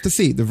 We're gonna have to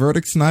see. The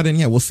verdict's not in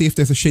yet. We'll see if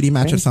there's a shitty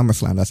match at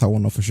SummerSlam. That's how we'll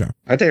know for sure.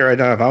 I tell you right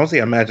now, if I don't see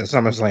a match at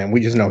SummerSlam, we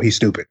just know he's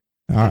stupid.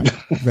 All right,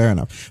 fair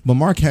enough. But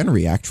Mark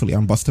Henry, actually,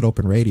 on Busted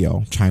Open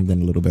Radio, chimed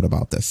in a little bit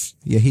about this.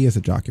 Yeah, he is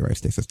a jockey, right,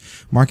 Stasis?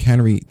 Mark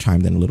Henry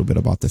chimed in a little bit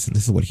about this, and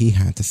this is what he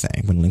had to say.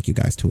 I'm going to link you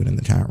guys to it in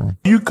the chat room.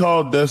 You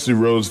called Dusty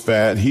Rhodes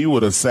fat, he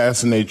would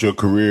assassinate your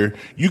career.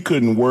 You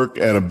couldn't work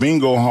at a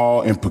bingo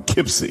hall in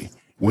Poughkeepsie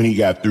when he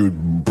got through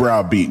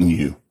browbeating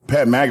you.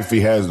 Pat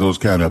McAfee has those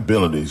kind of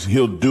abilities.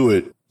 He'll do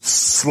it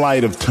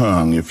sleight of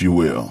tongue, if you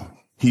will.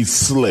 He's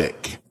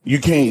slick. You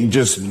can't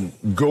just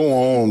go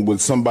on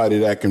with somebody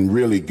that can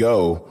really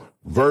go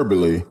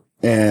verbally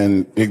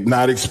and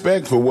not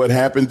expect for what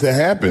happened to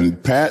happen.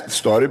 Pat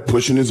started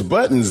pushing his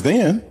buttons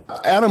then.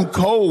 Adam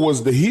Cole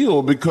was the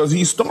heel because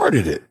he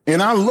started it.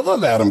 And I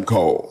love Adam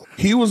Cole.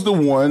 He was the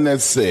one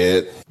that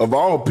said, of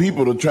all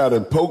people to try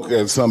to poke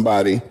at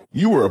somebody,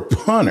 you were a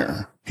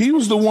punter. He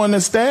was the one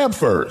that stabbed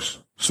first.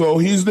 So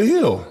he's the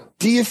heel.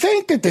 Do you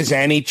think that there's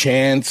any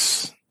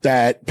chance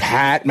that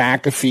Pat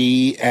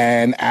McAfee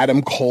and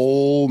Adam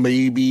Cole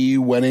maybe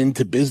went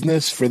into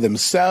business for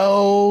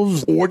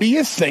themselves? Or do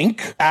you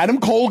think Adam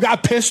Cole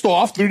got pissed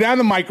off, threw down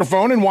the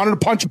microphone, and wanted to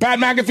punch Pat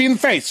McAfee in the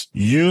face?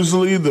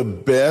 Usually the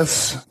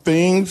best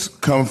things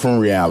come from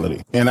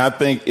reality. And I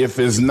think if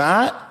it's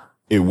not,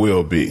 it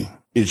will be.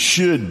 It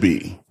should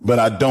be. But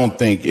I don't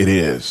think it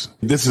is.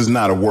 This is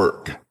not a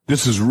work.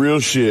 This is real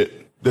shit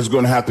that's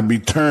going to have to be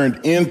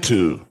turned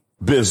into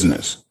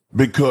business.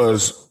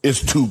 Because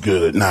it's too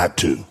good not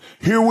to.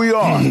 Here we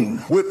are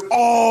with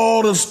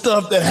all the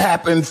stuff that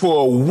happened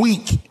for a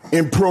week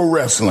in pro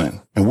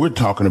wrestling. And we're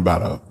talking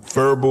about a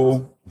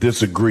verbal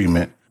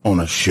disagreement on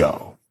a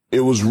show.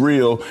 It was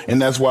real,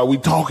 and that's why we're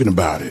talking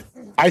about it.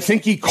 I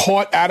think he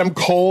caught Adam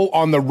Cole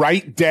on the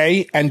right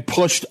day and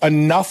pushed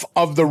enough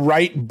of the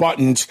right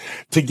buttons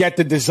to get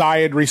the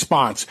desired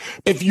response.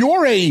 If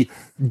you're a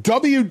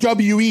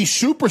WWE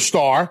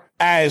superstar,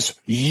 as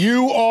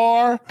you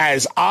are,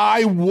 as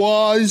I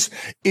was,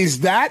 is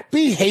that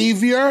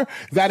behavior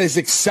that is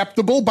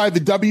acceptable by the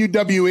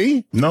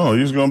WWE? No,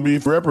 he's going to be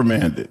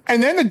reprimanded.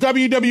 And then the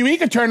WWE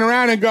could turn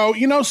around and go,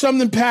 you know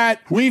something, Pat?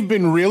 We've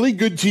been really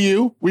good to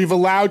you. We've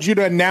allowed you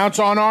to announce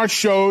on our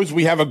shows.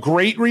 We have a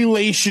great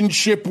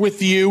relationship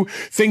with you.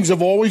 Things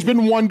have always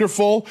been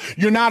wonderful.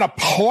 You're not a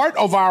part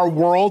of our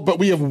world, but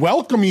we have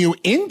welcomed you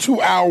into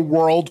our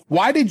world.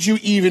 Why did you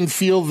even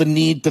feel the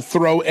need to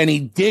throw any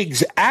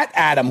digs at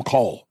Adam Cole?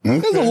 Okay.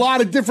 There's a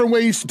lot of different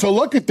ways to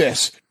look at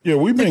this. Yeah,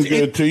 we've been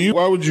good to you.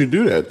 Why would you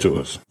do that to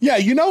us? Yeah,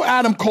 you know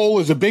Adam Cole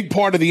is a big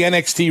part of the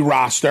NXT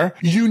roster.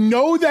 You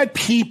know that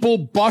people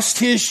bust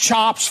his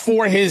chops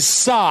for his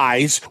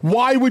size.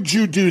 Why would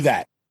you do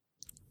that?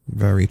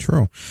 Very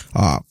true.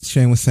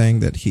 Shane was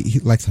saying that he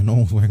likes to know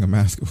one's wearing a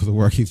mask for the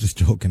work. He's just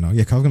joking.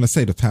 Yeah, 'cause I was going to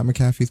say, do Pat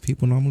McAfee's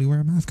people normally wear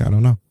a mask? I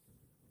don't know.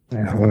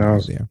 Yeah, who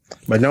knows? Yeah.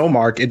 But no,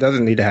 Mark, it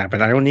doesn't need to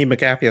happen. I don't need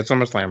McAfee at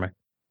SummerSlam.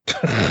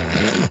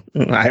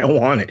 I don't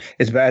want it.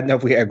 It's bad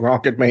enough we had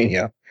Gronk at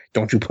Mania.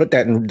 Don't put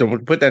that in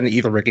the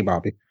either Ricky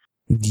Bobby.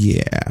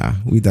 Yeah,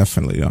 we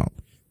definitely don't.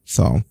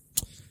 So,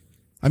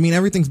 I mean,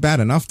 everything's bad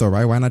enough though,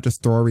 right? Why not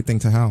just throw everything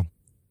to hell?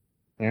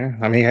 Yeah,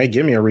 I mean, hey,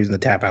 give me a reason to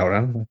tap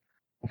out.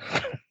 Huh?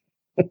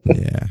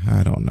 Yeah,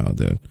 I don't know,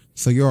 dude.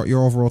 So your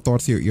overall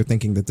thoughts here? You're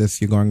thinking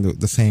that you're going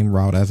the same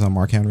route as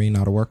Mark Henry,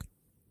 not a work?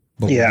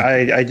 But yeah,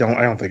 I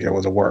don't think it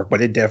was a work,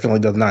 but it definitely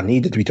does not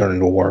need it to be turned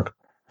into a work.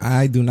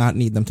 I do not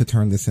need them to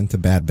turn this into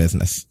bad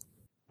business.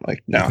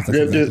 Like, no.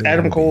 Exactly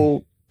Adam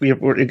Cole, we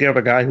have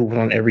a guy who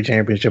won every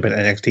championship in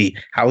NXT.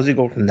 How does he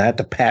go from that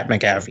to Pat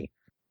McAfee?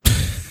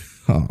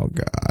 Oh,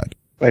 God.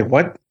 Like,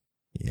 what?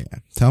 Yeah.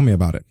 Tell me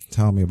about it.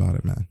 Tell me about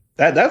it, man.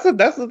 That's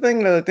the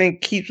thing that I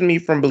think keeps me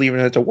from believing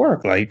it to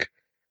work. Like,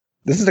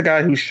 this is the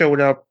guy who showed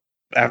up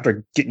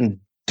after getting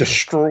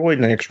destroyed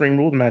in an Extreme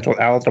Rules match with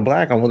Aleister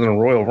Black and was in a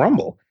Royal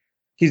Rumble.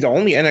 He's the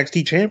only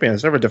NXT champion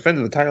that's ever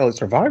defended the title at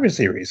Survivor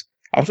Series.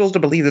 I'm supposed to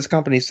believe this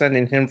company's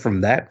sending him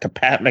from that to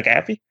Pat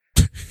McAfee?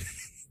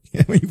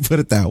 Yeah, when you put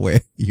it that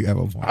way, you have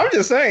a point. I'm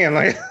just saying,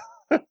 like.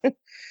 All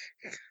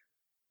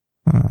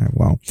right,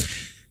 well,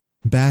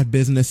 bad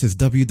business is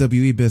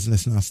WWE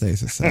business now,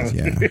 Stasis says.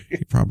 Yeah, you're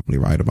probably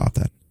right about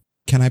that.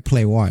 Can I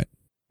play what?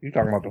 You're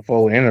talking about the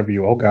full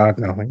interview. Oh, God,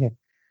 no.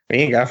 He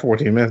ain't got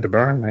 14 minutes to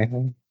burn,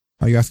 man.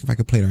 Are you asking if I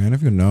could play their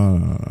interview?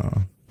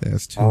 No.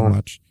 There's too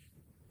much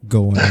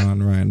going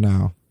on right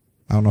now.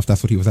 I don't know if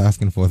that's what he was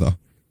asking for, though.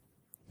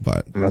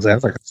 But that's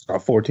like a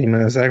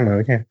 14-minute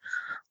segment. Okay.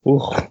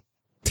 Ooh.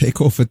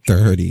 Takeover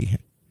 30.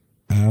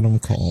 Adam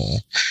Cole.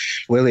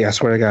 Willie, I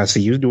swear to God, see,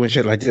 you doing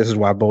shit like this is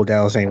why Bo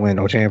Dallas ain't winning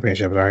no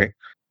championships, right?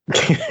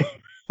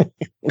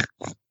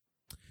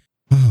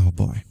 Oh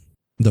boy,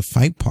 the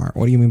fight part.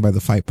 What do you mean by the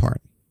fight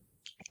part?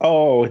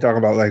 Oh, we're talking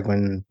about like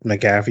when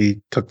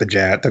McAfee took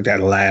that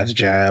last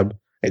jab,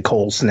 and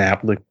Cole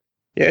snapped. Like,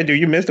 yeah, dude,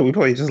 you missed it. We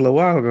played just a little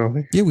while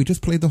ago. Yeah, we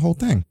just played the whole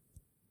thing.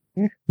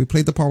 Yeah. We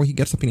played the part where he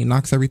gets up and he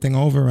knocks everything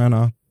over, and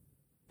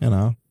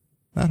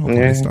that whole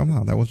part stuff.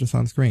 No, that was just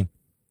on screen.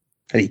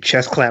 And he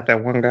chest clapped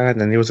that one guy,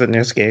 and then he was sitting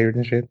there scared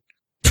and shit.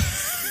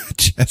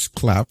 Chest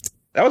clapped.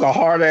 That was a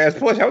hard ass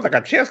push. That was like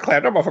a chest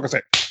clap. That motherfucker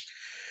said,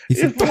 He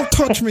said, "Don't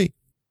touch me."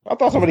 I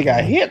thought somebody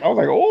got hit. I was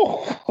like,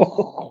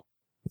 oh.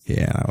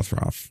 Yeah, that was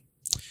rough.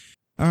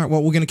 All right,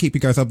 well, we're going to keep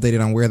you guys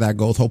updated on where that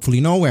goes.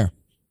 Hopefully nowhere.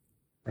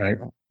 Right.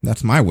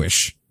 That's my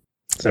wish.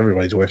 It's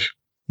everybody's wish.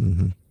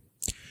 Mm-hmm.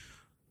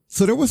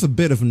 So there was a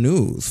bit of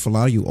news for a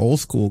lot of you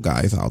old school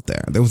guys out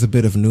there. There was a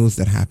bit of news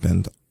that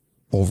happened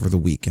over the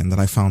weekend that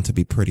I found to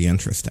be pretty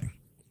interesting.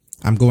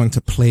 I'm going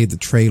to play the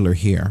trailer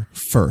here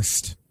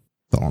first.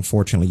 So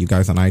unfortunately, you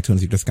guys on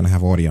iTunes, you're just going to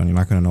have audio and you're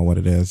not going to know what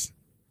it is.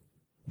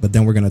 But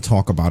then we're going to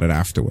talk about it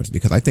afterwards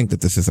because I think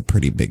that this is a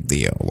pretty big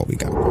deal, what we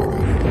got going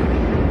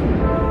on.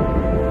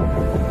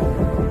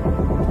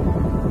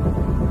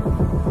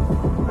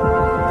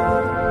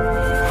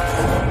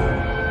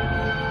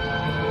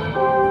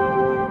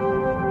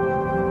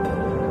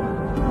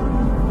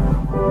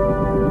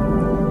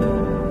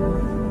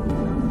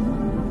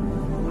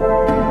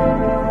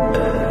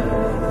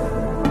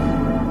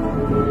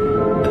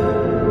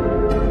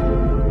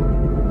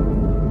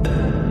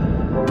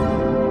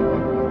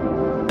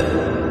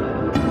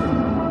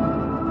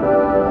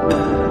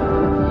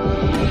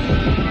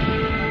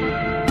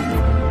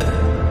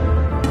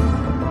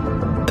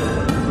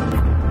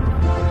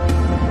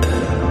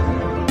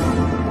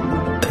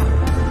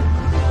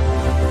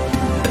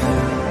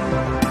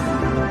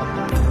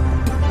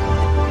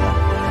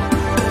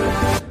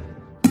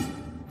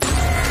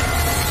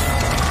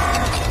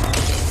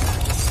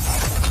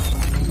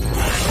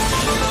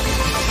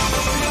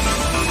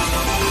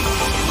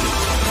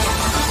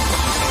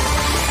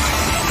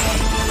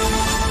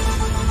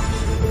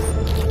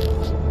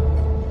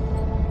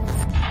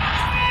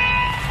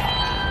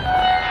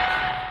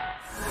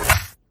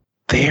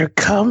 They're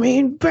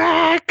coming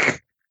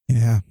back.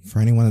 Yeah, for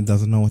anyone that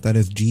doesn't know what that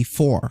is,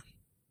 G4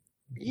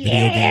 video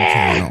game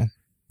channel.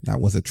 That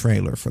was a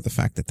trailer for the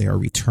fact that they are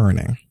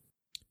returning.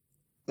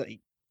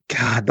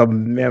 God, the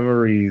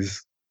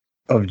memories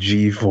of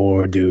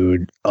G4,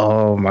 dude.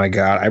 Oh my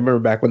God. I remember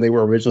back when they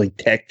were originally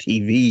Tech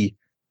TV.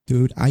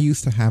 Dude, I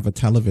used to have a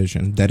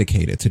television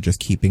dedicated to just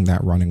keeping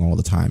that running all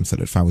the time so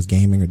that if I was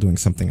gaming or doing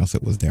something else,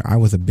 it was there. I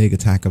was a big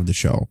Attack of the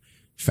Show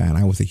fan.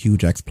 I was a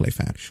huge X-Play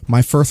fan.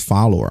 My first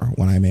follower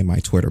when I made my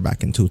Twitter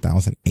back in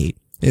 2008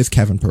 is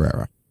Kevin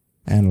Pereira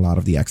and a lot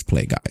of the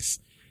X-Play guys.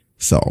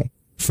 So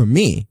for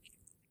me,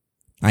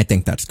 I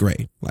think that's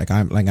great.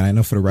 I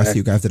know for the rest of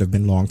you guys that have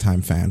been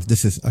longtime fans,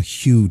 this is a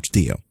huge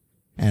deal.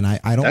 And I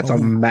don't know. That's a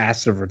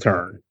massive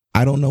return.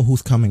 I don't know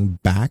who's coming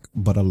back,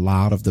 but a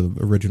lot of the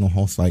original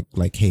hosts like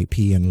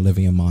KP and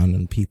Olivia Munn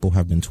and people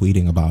have been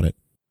tweeting about it.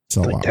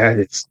 So that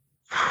is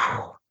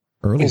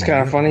early. It's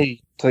kind of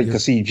funny to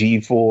see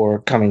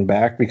G4 coming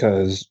back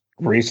because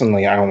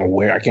recently, I don't know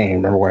where, I can't even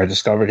remember where I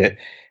discovered it.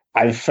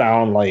 I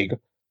found like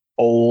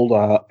old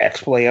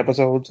X-Play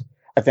episodes.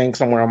 I think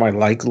somewhere on my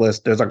like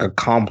list, there's like a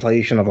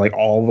compilation of like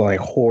all the like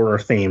horror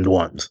themed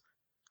ones.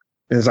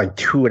 It's like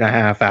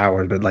 2.5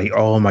 hours, but like,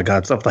 oh my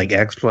God, stuff like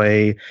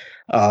X-Play.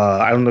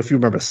 I don't know if you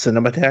remember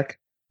Cinematech.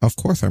 Of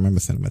course I remember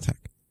Cinematech.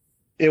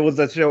 It was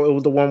the show. It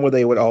was the one where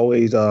they would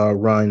always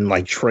run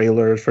like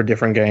trailers for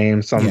different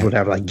games. Some would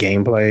have like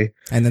gameplay.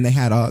 And then they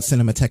had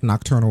Cinematech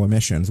Nocturnal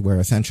Emissions, where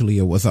essentially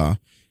it was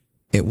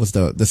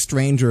the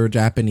stranger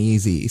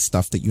Japanesey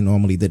stuff that you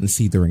normally didn't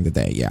see during the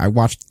day. Yeah, I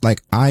watched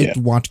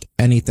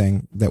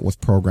anything that was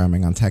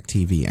programming on Tech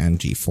TV and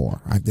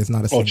G4. There's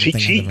not a single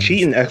thing.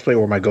 Cheat and X-Play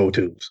were my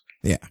go-tos.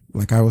 Yeah,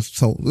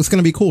 so it's going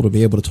to be cool to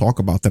be able to talk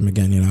about them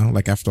again, you know,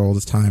 like after all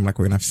this time, like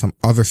we're going to have some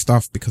other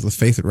stuff because let's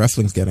face it,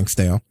 wrestling's getting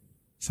stale.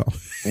 So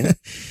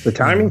the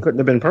timing couldn't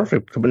have been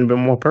perfect. Couldn't have been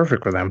more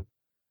perfect for them.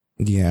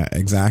 Yeah,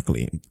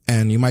 exactly.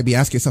 And you might be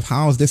asking yourself,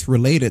 how is this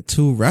related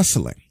to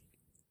wrestling?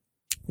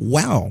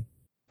 Well,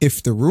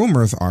 if the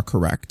rumors are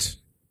correct,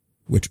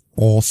 which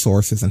all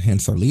sources and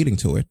hints are leading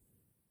to it,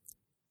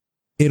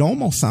 it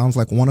almost sounds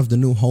like one of the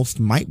new hosts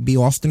might be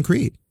Austin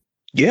Creed.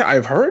 Yeah,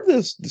 I've heard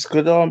this. This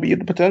could be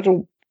the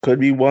potential. Could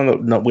be one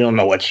of, no, we don't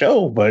know what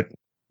show, but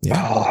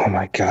oh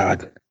my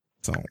God.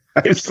 So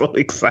I'm so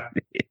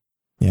excited.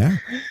 Yeah.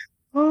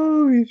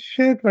 Holy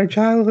shit, my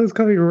childhood's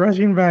coming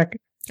rushing back.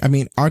 I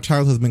mean, our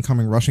childhood has been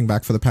coming rushing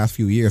back for the past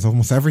few years.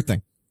 Almost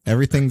everything.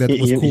 Everything that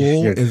was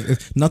cool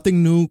is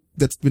nothing new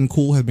that's been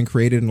cool has been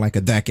created in like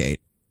a decade,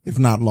 if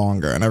not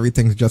longer. And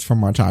everything's just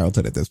from our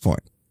childhood at this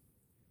point.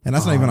 And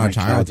that's not even our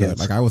childhood. God, yes.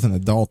 Like I was an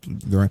adult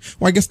during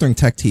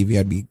Tech TV,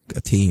 I'd be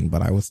a teen,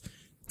 but I was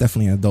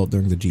definitely an adult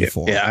during the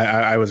G4. Yeah,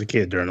 I was a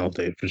kid during old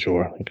days for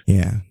sure.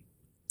 Yeah.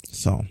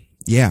 So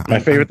Yeah. My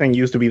favorite thing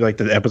used to be like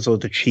the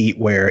episode to cheat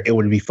where it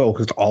would be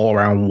focused all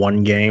around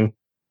one game.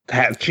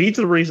 Cheat's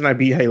the reason I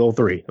beat Halo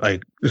 3.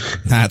 Like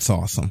that's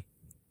awesome.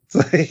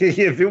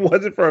 if it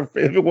wasn't for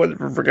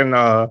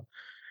freaking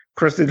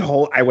Kristen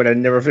Holt, I would have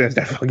never finished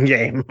that fucking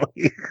game.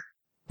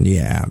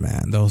 Yeah,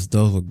 man. Those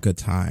were good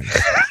times.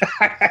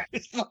 I'm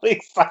so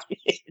excited.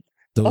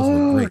 Those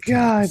were great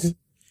times.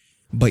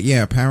 But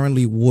yeah,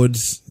 apparently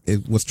Woods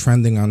was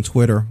trending on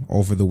Twitter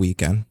over the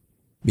weekend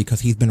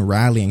because he's been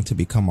rallying to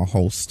become a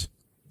host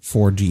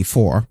for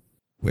G4,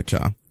 which,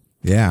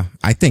 yeah,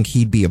 I think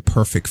he'd be a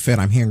perfect fit.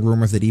 I'm hearing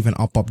rumors that even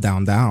Up, Up,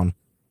 Down, Down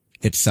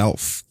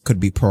itself could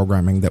be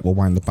programming that will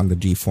wind up on the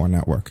G4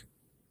 network.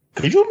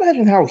 Could you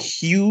imagine how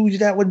huge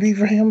that would be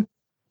for him?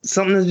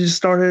 Something that just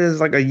started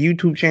as like a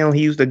YouTube channel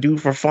he used to do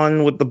for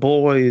fun with the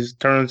boys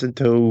turns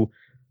into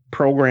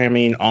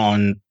programming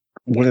on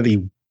one of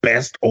the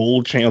best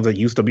old channels that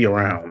used to be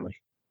around.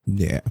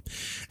 Yeah.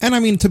 And I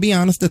mean, to be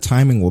honest, the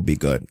timing will be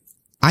good.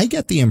 I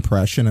get the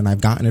impression, and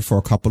I've gotten it for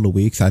a couple of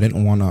weeks. I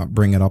didn't want to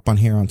bring it up on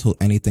here until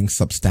anything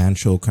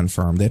substantial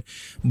confirmed it.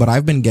 But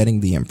I've been getting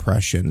the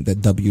impression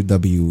that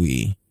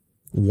WWE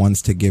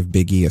wants to give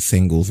Big E a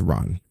singles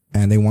run,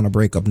 and they want to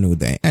break up New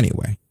Day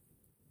anyway.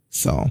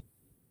 So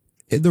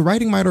the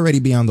writing might already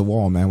be on the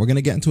wall, man. We're going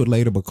to get into it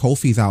later, but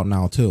Kofi's out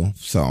now too.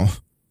 So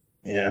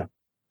yeah,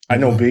 I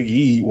know Big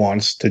E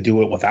wants to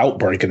do it without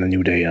breaking the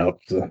New Day up.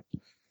 So.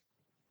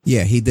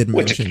 Yeah, he did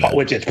mention that.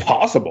 Which is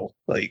possible.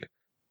 Like,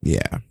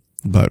 yeah,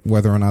 but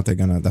whether or not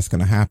that's going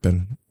to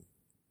happen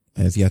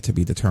is yet to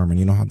be determined.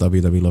 You know how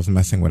WWE loves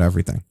messing with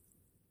everything.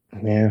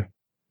 Yeah.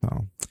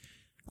 So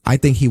I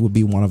think he would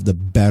be one of the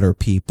better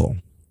people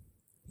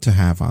to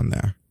have on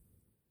there.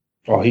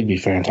 Oh, he'd be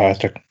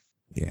fantastic.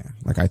 Yeah,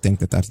 like I think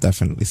that's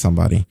definitely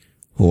somebody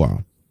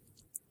who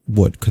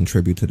would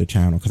contribute to the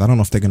channel, because I don't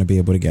know if they're going to be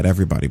able to get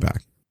everybody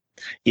back.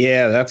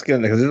 Yeah, that's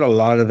good, because there's a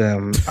lot of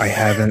them I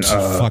haven't.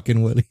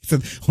 Fucking Willie.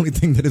 The only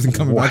thing that isn't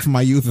coming back from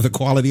my youth is a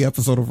quality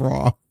episode of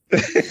Raw.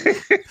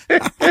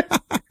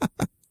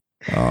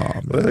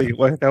 Oh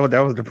man,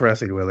 that was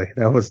depressing, Willie.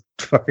 That was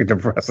fucking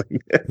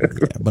depressing. Yeah,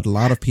 but a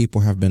lot of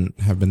people have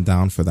been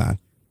down for that,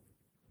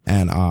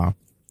 and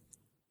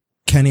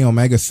Kenny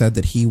Omega said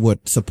that he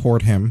would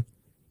support him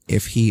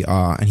if he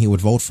and he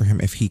would vote for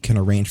him if he can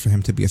arrange for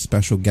him to be a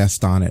special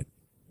guest on it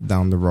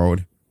down the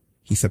road.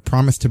 He said,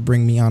 promise to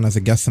bring me on as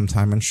a guest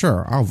sometime, and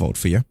sure, I'll vote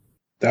for you.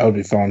 That would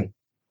be fun.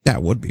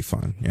 That would be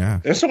fun.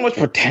 Yeah. There's so much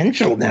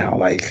potential now.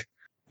 Like,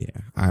 yeah,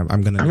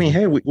 I'm gonna. I mean,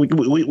 hey, we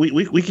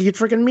could get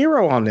freaking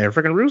Miro on there,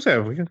 freaking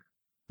Rusev.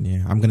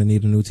 Yeah, I'm gonna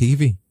need a new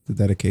TV to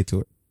dedicate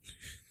to it.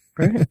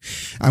 Right.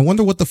 I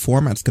wonder what the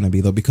format's gonna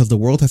be though, because the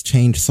world has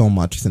changed so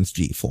much since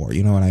G4.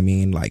 You know what I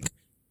mean? Like,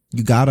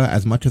 you gotta,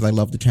 as much as I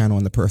love the channel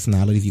and the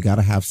personalities, you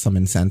gotta have some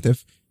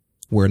incentive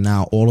where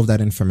now all of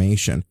that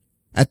information,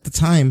 at the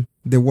time,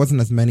 there wasn't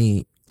as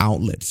many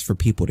outlets for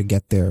people to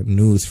get their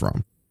news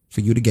from.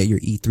 For you to get your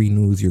E3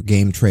 news, your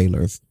game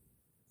trailers,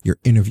 your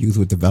interviews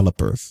with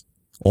developers,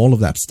 all of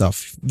that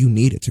stuff, you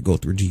needed to go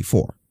through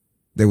G4.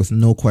 There was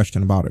no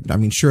question about it. I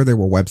mean, sure, there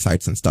were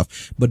websites and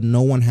stuff, but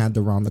no one had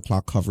the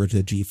round-the-clock coverage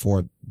that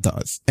G4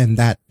 does. And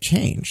that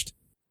changed.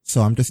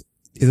 So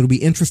it'll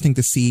be interesting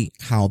to see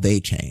how they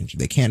change.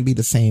 They can't be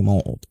the same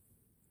old,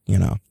 you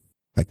know,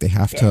 like they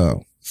have to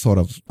sort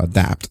of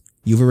adapt.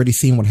 You've already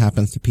seen what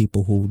happens to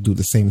people who do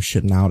the same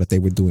shit now that they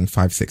were doing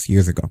 5-6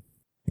 years ago,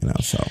 you know,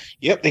 so.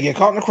 Yep. They get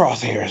caught in the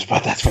crosshairs,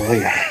 but that's for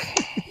later.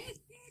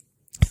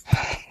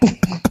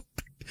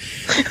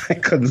 I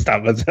couldn't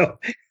stop myself.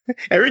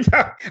 Every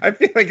time I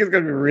feel like it's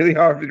going to be really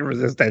hard for me to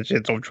resist that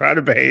shit. So I'm trying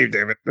to behave,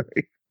 damn it.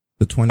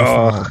 The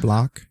 24-hour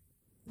block.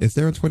 Is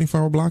there a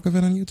 24-hour block of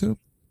it on YouTube?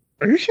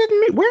 Are you shitting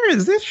me? Where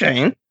is this,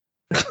 Shane?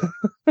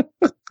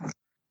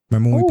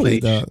 Remember when we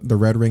played the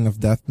Red Ring of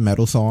Death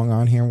metal song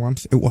on here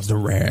once? It was the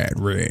Red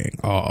Ring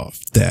of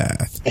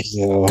Death.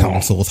 Oh.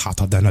 Council's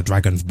hotter than a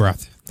dragon's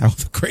breath. That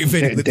was a great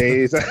video.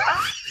 Days.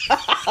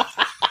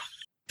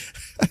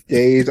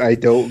 Days I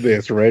don't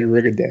miss. Red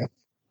Ring of Death.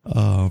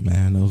 Oh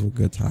man, those were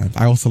good times.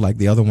 I also like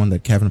the other one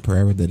that Kevin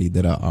Pereira did. He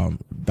did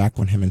back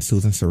when him and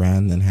Susan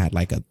Sarandon had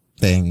like a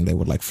thing. They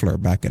would like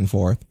flirt back and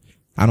forth.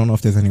 I don't know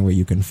if there's anywhere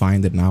you can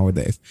find it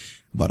nowadays,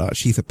 but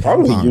she's a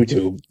ping pong.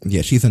 YouTube.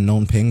 Yeah, she's a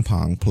known ping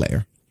pong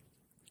player.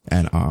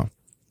 And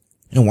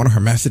in one of her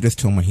messages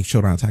to him when he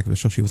showed on Attack of the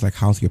Show, she was like,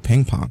 "How's your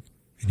ping pong?"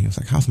 And he was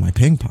like, "How's my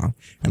ping pong?"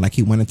 And like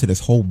he went into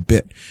this whole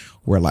bit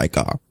where like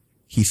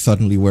he's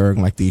suddenly wearing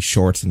like these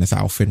shorts and this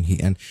outfit,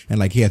 and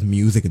like he has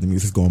music, and the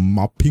music's going,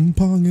 "My ping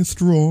pong is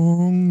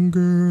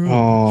stronger."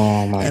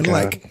 Oh my and god!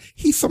 And like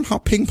he's somehow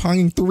ping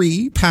ponging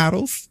 3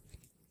 paddles.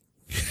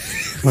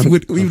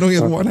 Even though he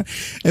has one,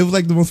 it was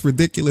like the most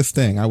ridiculous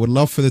thing. I would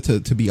love for it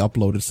to be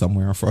uploaded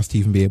somewhere, for us to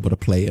even be able to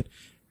play it.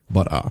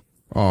 But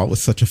it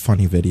was such a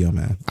funny video,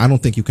 man. I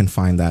don't think you can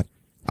find that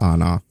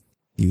on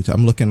YouTube.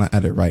 I'm looking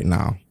at it right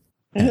now.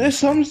 And there's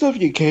some stuff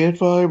you can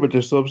find, but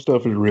there's some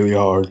stuff is really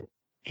hard.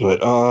 But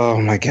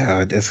oh my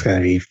god, it's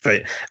gonna be.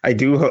 But I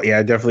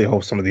definitely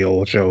hope some of the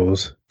old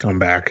shows come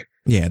back.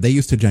 Yeah, they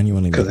used to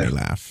genuinely make me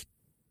laugh.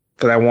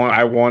 Because I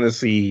want to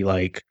see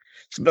like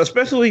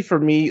especially for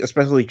me,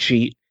 especially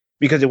cheat,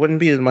 because it wouldn't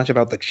be as much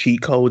about the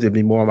cheat codes. It'd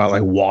be more about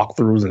like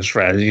walkthroughs and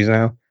strategies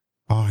now.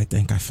 Oh, I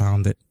think I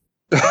found it.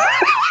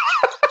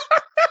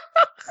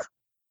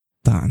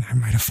 Don, I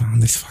might have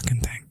found this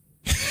fucking thing.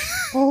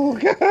 Oh,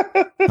 God.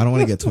 I don't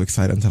want to get too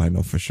excited until I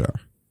know for sure.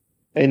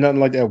 Ain't nothing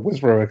like that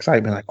whisper of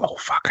excitement, like, oh,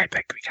 fuck, I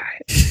think we got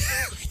it. I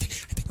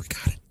think we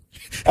got it.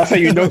 That's how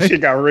you know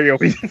shit got real.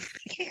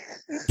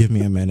 Give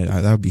me a minute.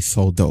 That would be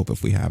so dope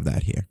if we have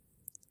that here.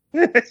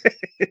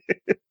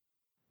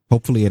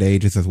 Hopefully it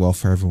ages as well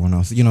for everyone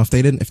else. You know, if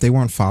they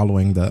weren't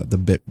following the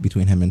bit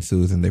between him and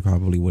Susan, they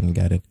probably wouldn't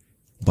get it.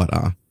 But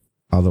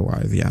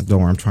otherwise, yeah,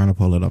 don't worry. I'm trying to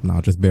pull it up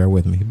now. Just bear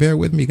with me. Bear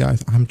with me,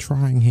 guys. I'm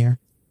trying here.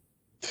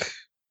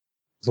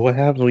 So what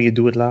happens when you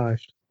do it live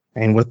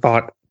and with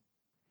thought?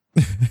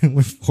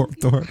 With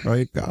forethought,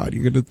 right? God,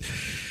 you're gonna.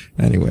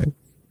 Anyway,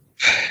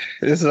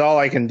 this is all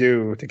I can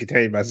do to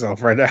contain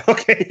myself right now.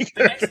 Okay.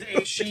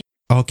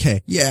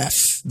 Okay.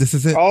 Yes, this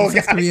is it. Oh,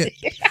 this God.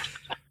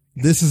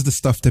 This is the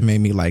stuff that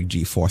made me like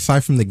G4.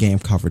 Aside from the game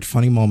coverage,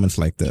 funny moments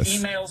like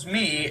this. Emails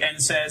me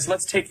and says,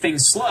 "Let's take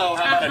things slow.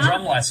 How about a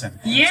drum lesson?"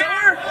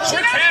 Yeah. So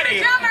we're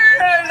catty.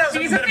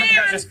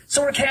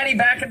 So we're catty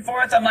back and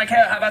forth. I'm like,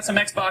 "Hey, how about some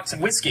Xbox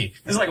and whiskey?"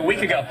 This is like a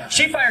week ago.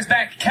 She fires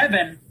back,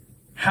 "Kevin,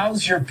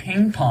 how's your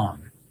ping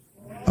pong?"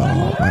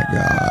 Oh my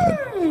God.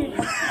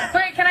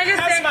 Wait, can I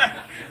just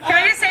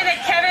say that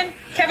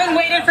Kevin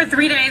waited for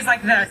 3 days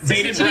like this.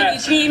 Bated She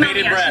breath.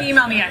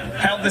 emailed me.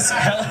 Held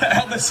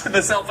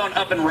the cell phone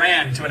up and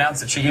ran to announce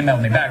that she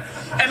emailed me back.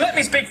 And let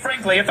me speak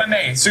frankly, if I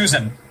may,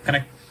 Susan. Can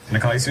I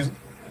call you Susan?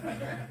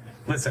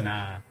 Listen,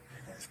 I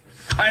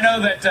know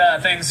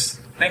that things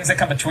that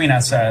come between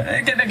us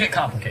they get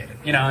complicated,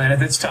 you know,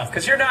 and it's tough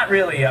because you're not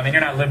really. I mean,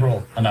 you're not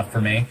liberal enough for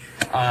me,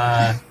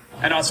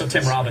 and also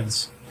Tim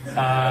Robbins.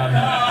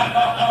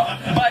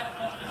 But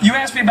you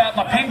asked me about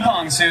my ping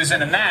pong,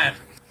 Susan, and that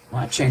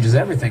changes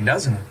everything,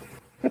 doesn't it?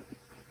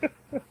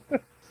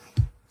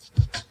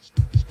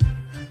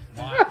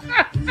 Why?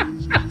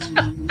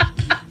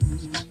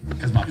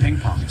 Because my ping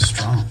pong is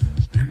strong.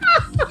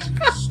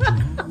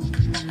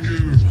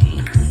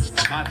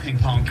 My ping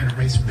pong can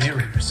erase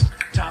barriers,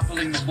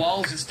 toppling the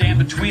walls that stand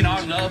between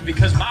our love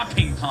because my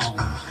ping pong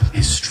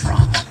is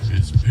strong.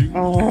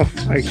 Oh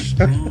my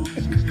God.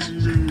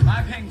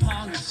 My ping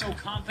pong is so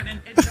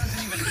confident it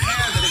doesn't even care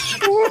that it's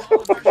just a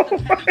small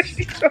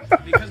version of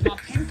tennis because my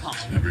ping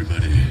pong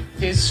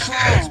is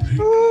strong.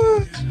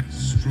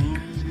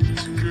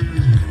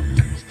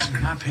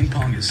 My ping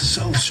pong is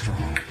so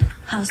strong.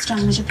 How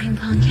strong is your ping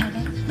pong,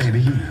 Kevin?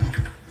 Baby, you know.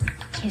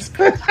 His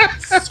ping pong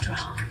is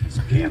strong.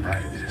 Yeah,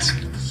 right it is.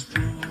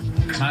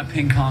 My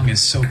ping pong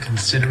is so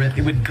considerate,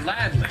 it would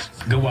gladly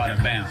go out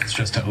of bounds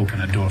just to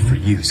open a door for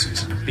you,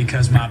 Susan.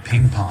 Because my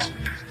ping pong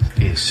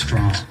is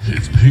strong.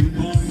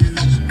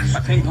 My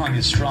ping pong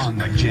is strong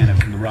like Janet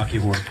from the Rocky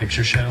Horror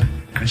Picture Show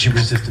when she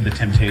resisted the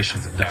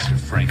temptations of Dr.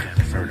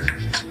 Frankenfurter.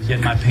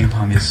 Yet my ping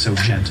pong is so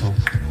gentle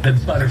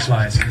that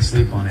butterflies can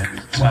sleep on it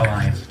while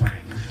I am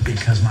playing.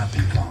 Because my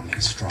ping pong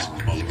is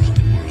strong. All around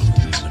the world,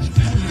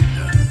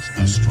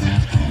 a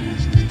strong pong.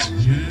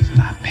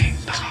 My ping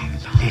pong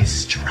is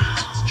strong.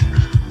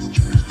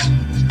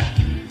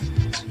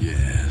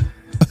 Yeah.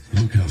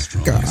 Look how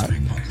strong his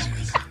ping pong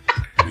is.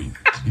 I mean,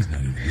 he's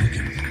not even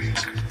looking.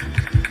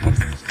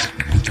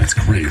 That's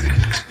crazy.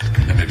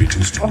 That may be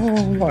too strong.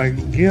 Oh my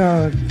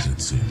God.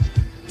 That's his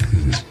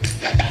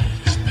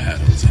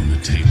paddles on the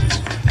table.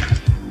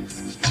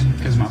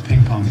 Because my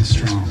ping pong is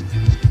strong.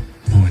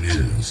 Point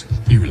is,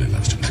 he really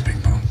loves to play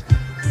ping pong.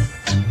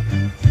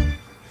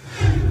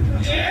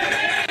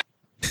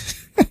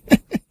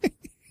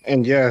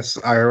 And yes,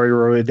 I already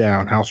wrote it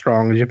down. How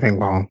strong is your ping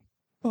pong?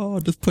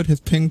 Oh, just put his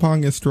ping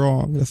pong is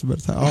strong. That's about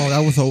to, oh, that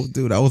was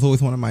dude. That was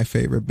always one of my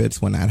favorite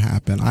bits when that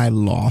happened. I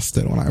lost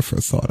it when I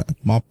first saw that.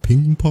 My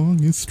ping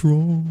pong is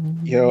strong.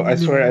 Yo, I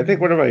swear, I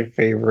think one of my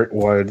favorite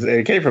ones.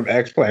 It came from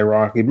X-Play,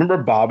 ironically. Remember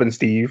Bob and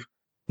Steve?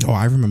 Oh,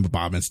 I remember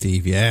Bob and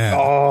Steve. Yeah.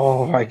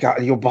 Oh my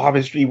God, yo, Bob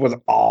and Steve was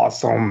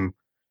awesome.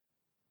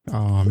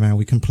 Oh man,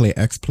 we can play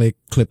X-Play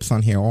clips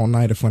on here all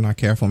night if we're not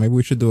careful. Maybe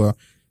we should do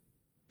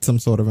some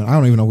sort of I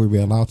don't even know if we'd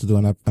be allowed to do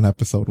an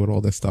episode with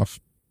all this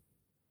stuff.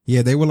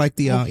 Yeah, they were like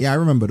the, yeah, I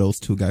remember those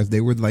two guys.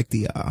 They were like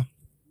the,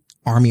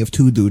 army of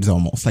two dudes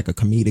almost, like a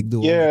comedic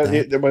duo. Yeah,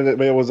 it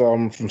was,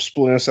 from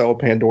Splinter Cell,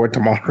 Pandora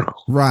Tomorrow.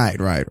 Right.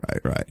 I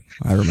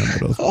remember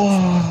those.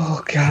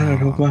 Oh,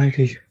 God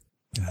almighty.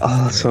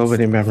 Oh, so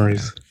many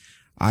memories.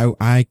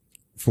 I,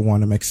 for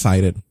one, am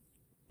excited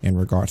in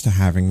regards to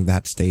having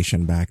that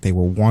station back. They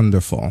were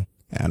wonderful.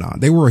 And,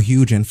 they were a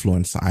huge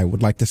influence. I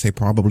would like to say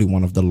probably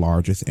one of the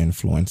largest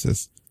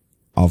influences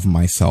of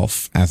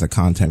myself as a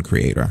content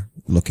creator.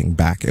 Looking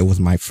back, it was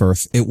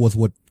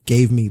what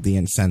gave me the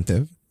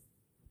incentive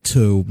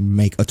to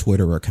make a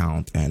Twitter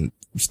account and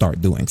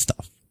start doing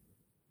stuff,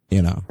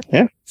 you know?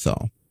 Yeah.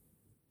 So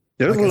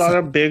There's a lot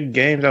of big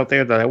games out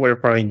there that I would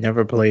have probably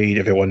never played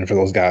if it wasn't for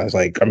those guys.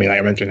 Like, I mean, I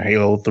mentioned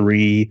Halo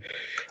 3,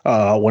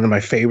 one of my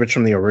favorites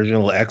from the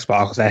original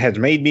Xbox that has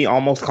made me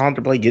almost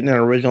contemplate getting an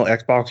original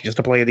Xbox just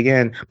to play it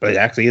again, but it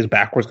actually is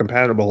backwards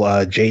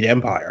compatible, Jade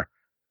Empire.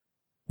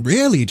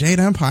 Really? Jade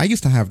Empire? I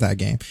used to have that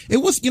game. It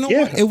was,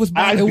 what? It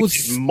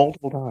was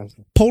multiple times.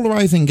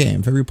 Polarizing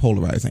game, very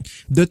polarizing.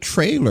 The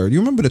trailer, you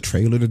remember the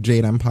trailer to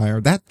Jade Empire?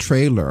 That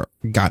trailer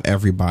got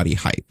everybody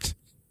hyped.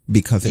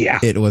 Because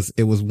it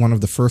was one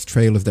of the first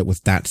trailers that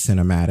was that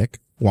cinematic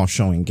while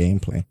showing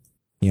gameplay,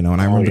 and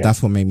I remember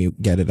that's what made me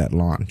get it at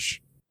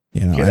launch.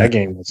 That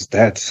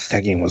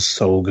game was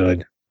so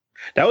good.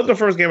 That was the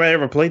first game I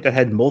ever played that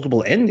had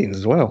multiple endings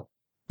as well.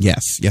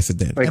 Yes, it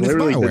did. Like, and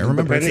literally,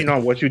 remember, depending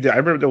on what you did, I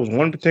remember there was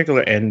one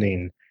particular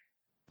ending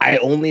I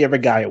only ever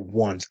got it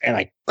once, and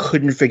I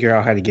couldn't figure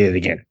out how to get it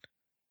again.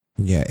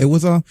 Yeah, it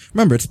was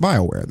remember, it's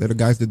BioWare. They're the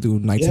guys that do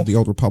Knights of the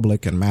Old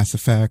Republic and Mass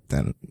Effect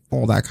and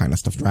all that kind of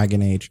stuff,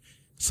 Dragon Age.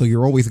 So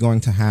you're always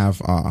going to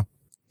have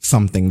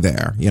something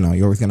there.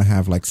 You're always going to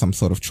have like some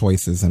sort of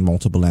choices and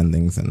multiple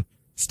endings and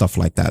stuff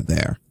like that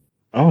there.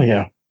 Oh,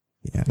 yeah.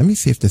 Yeah, let me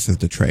see if this is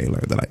the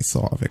trailer that I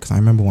saw of it, because I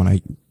remember when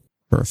I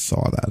first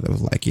saw that, it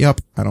was like, yep,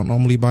 I don't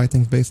normally buy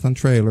things based on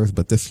trailers,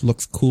 but this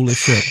looks cool as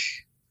shit.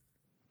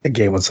 The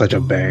game was such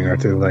a banger,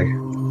 too. Like,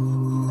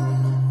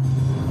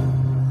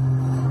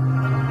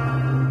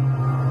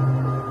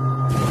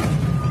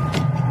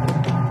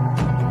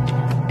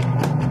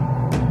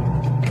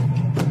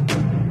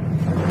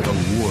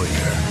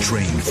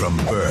 trained from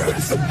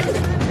birth,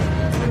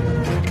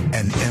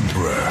 an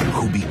emperor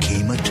who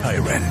became a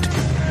tyrant,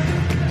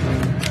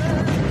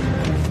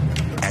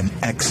 an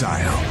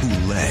exile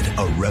who led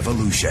a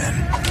revolution,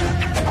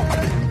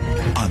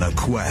 on a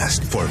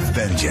quest for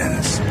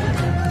vengeance.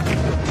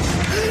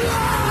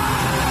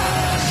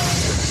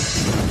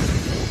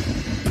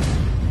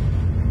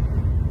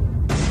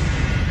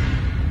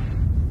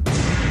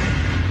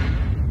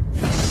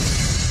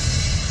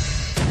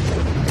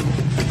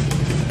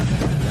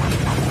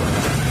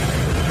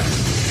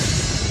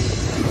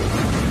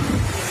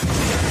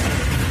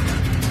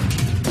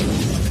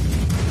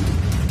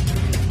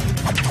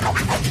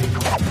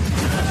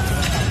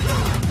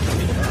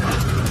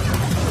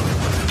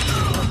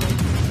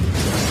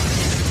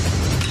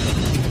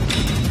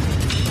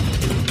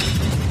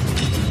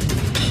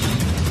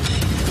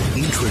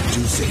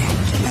 Introducing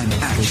an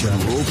action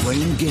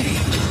role-playing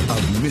game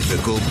of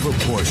mythical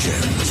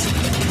proportions.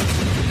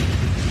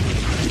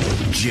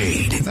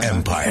 Jade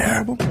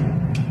Empire.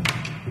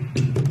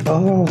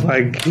 Oh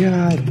my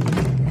god.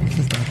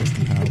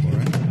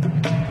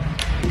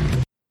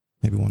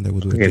 Maybe one day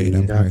we'll do a Jade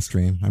Empire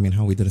stream. I mean,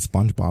 how we did a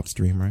SpongeBob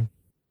stream, right?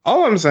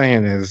 All I'm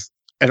saying is,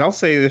 and I'll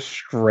say this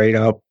straight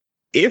up,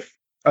 if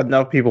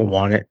enough people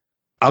want it,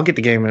 I'll get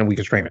the game and we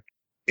can stream it.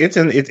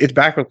 It's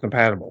backwards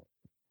compatible.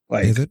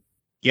 Like, is it?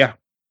 Yeah.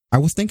 I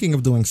was thinking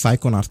of doing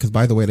Psychonauts, because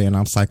by the way, they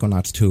announced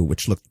Psychonauts 2,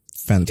 which looked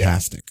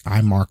fantastic. Yeah.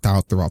 I marked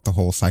out throughout the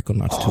whole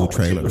Psychonauts 2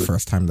 trailer the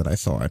first time that I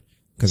saw it.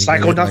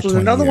 Psychonauts was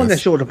another one that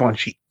showed up on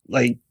sheet.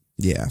 Like,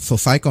 yeah, so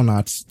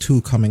Psychonauts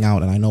 2 coming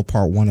out, and I know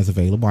part 1 is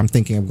available. I'm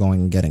thinking of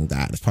going and getting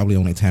that. It's probably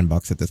only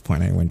 $10 at this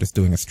point anyway, and just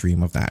doing a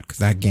stream of that, because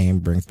that game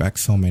brings back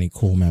so many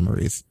cool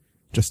memories.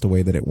 Just the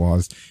way that it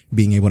was,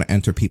 being able to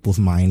enter people's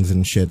minds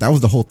and shit. That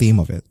was the whole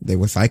theme of it. They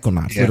were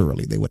Psychonauts,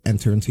 literally. They would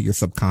enter into your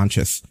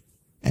subconscious,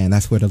 and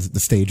that's where the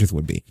stages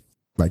would be.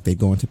 Like, they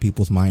go into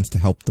people's minds to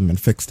help them and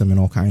fix them and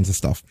all kinds of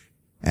stuff.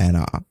 And,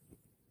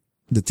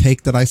 the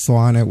take that I saw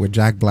on it with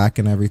Jack Black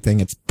and everything,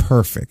 it's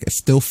perfect. It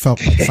still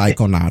felt like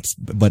Psychonauts,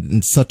 but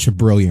in such a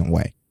brilliant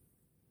way.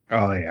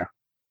 Oh, yeah.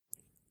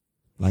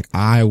 Like,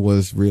 I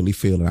was really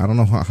feeling, I don't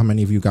know how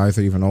many of you guys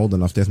are even old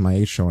enough. There's my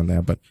age showing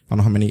there, but I don't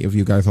know how many of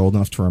you guys are old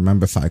enough to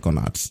remember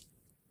Psychonauts.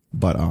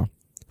 But,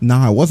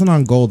 I wasn't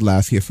on Gold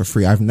last year for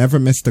free. I've never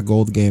missed a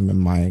Gold game in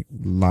my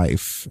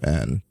life.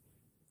 And,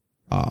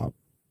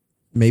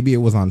 maybe it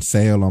was on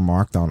sale or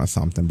markdown or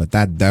something, but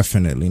that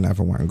definitely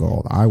never went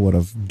Gold. I would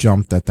have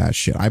jumped at that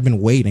shit. I've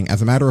been waiting.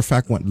 As a matter of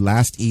fact, when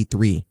last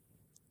E3,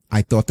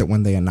 I thought that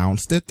when they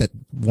announced it, that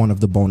one of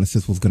the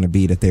bonuses was going to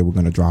be that they were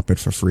going to drop it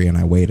for free, and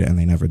I waited, and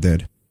they never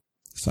did.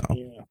 So.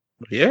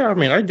 Yeah, I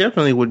mean, I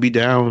definitely would be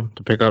down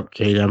to pick up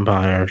Jade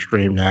Empire,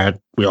 stream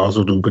that. We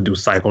also could do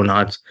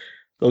Psychonauts.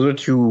 Those are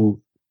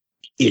two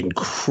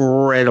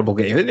incredible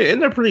games,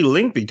 and they're pretty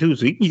lengthy too,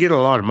 so you can get a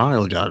lot of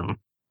mileage out of them.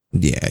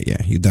 Yeah,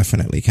 you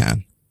definitely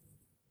can.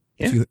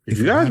 Yeah, if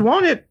you guys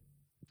want it,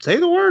 say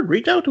the word,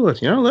 reach out to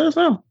us, let us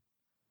know.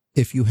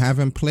 If you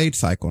haven't played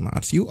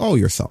Psychonauts, you owe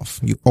yourself.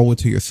 You owe it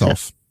to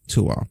yourself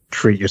to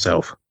treat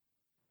yourself.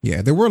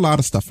 Yeah, there were a lot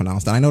of stuff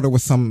announced. And I know there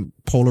was some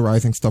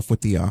polarizing stuff with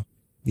the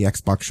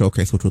Xbox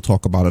showcase, which we'll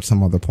talk about at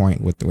some other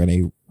point when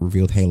they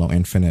revealed Halo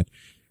Infinite.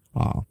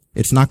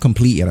 It's not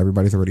complete yet.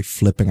 Everybody's already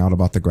flipping out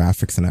about the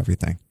graphics and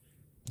everything.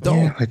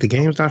 Don't. Like the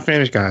game's not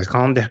finished, guys.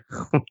 Calm down.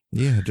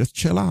 Yeah, just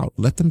chill out.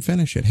 Let them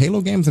finish it.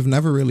 Halo games have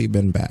never really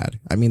been bad.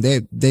 I mean,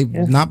 they've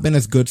not been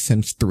as good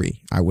since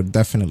 3. I would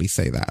definitely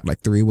say that.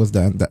 Like 3 was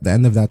the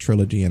end of that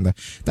trilogy, and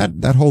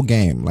that whole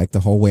game, like the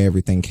whole way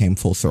everything came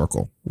full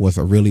circle, was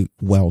a really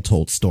well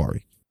told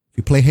story. If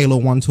you play Halo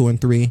 1, 2,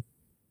 and 3,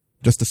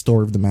 just the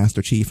story of the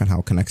Master Chief and how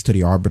it connects to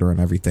the Arbiter and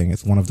everything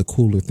is one of the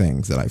cooler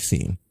things that I've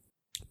seen.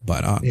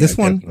 But this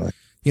one, definitely.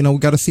 You know, we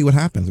got to see what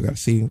happens. We got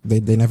to see.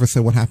 They never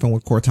said what happened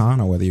with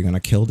Cortana, whether you're going to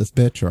kill this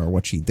bitch or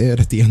what she did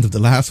at the end of the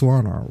last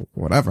one or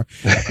whatever.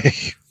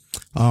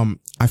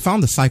 I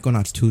found the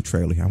Psychonauts 2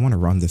 trailer here. I want to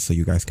run this so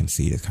you guys can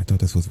see it. I thought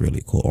this was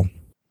really cool.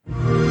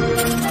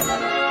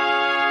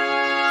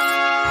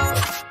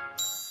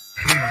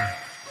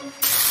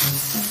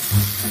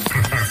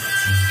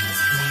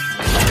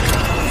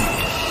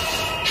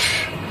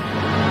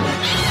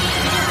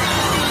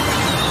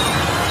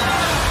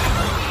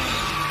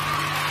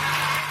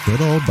 Good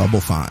old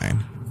Double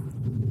Fine.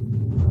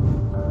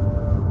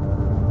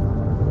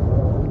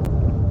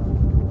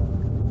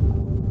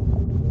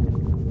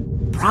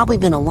 Probably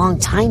been a long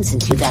time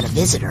since you got a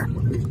visitor.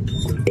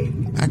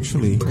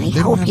 Actually, they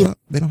don't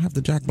have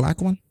the Jack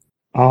Black one?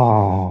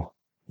 Oh.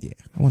 Yeah,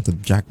 I want the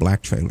Jack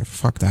Black trailer.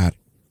 Fuck that.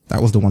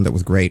 That was the one that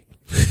was great.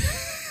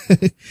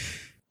 I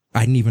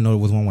didn't even know it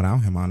was one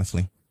without him,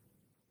 honestly.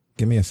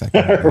 Give me a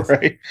second.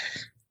 Right.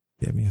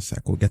 Give me a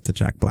sec. We'll get the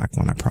Jack Black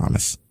one, I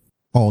promise.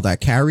 Oh,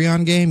 that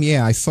Carry-On game?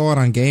 Yeah, I saw it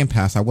on Game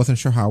Pass. I wasn't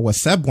sure how it was.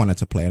 Seb wanted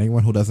to play it.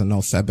 Anyone who doesn't know,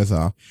 Seb is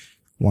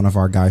one of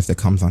our guys that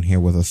comes on here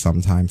with us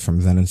sometimes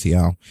from Zen and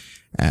CL.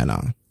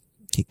 And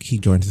he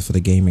joins us for the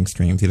gaming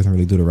streams. He doesn't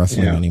really do the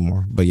wrestling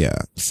anymore. But yeah,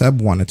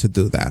 Seb wanted to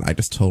do that. I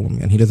just told him,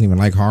 and he doesn't even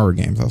like horror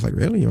games. I was like,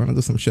 really? You want to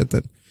do some shit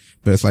that...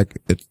 But it's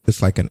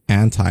like an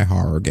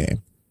anti-horror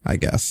game, I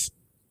guess.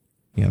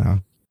 You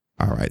know?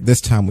 All right,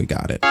 this time we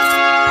got it.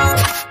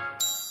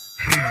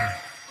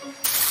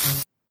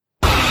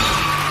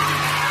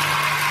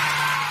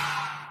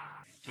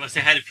 Want to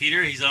say hi to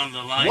Peter? He's on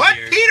the line what?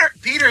 here.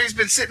 Peter, he's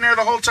been sitting there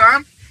the whole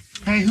time?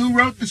 Hey, who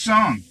wrote the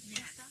song?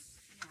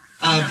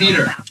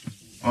 Peter.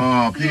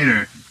 Oh,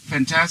 Peter.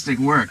 Fantastic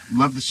work.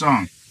 Love the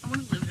song.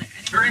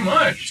 Very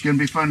much. It's going to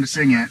be fun to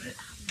sing it.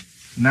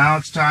 Now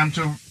it's time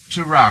to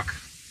rock.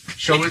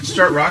 Shall we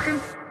start rocking?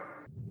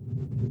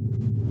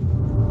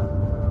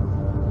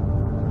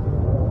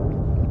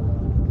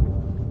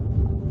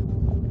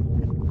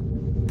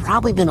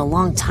 Probably been a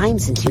long time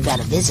since you got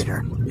a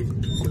visitor.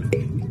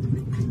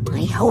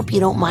 I hope you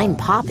don't mind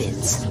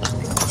pop-ins.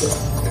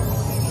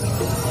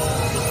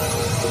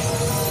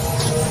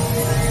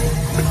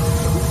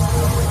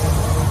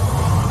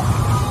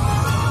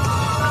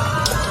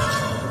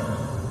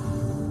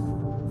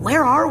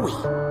 Where are we? I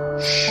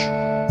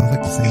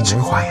like the same It's a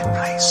voice quiet actor.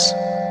 place.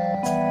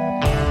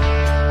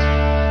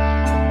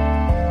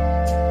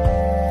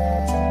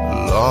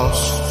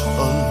 Lost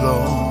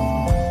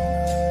alone,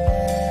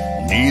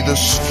 neither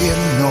skin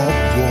nor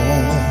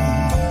bone.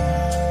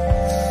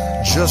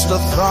 Just a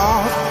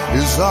thought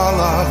is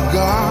all I've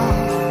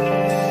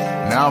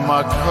got. Now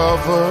my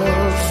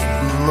cover's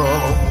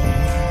blown.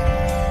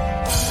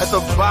 At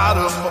the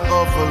bottom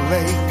of a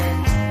lake,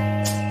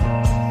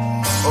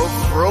 a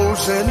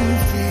frozen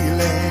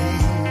feeling.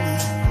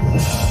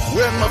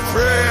 When my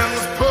friends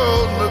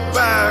pulled me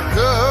back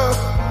up,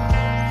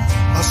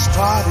 I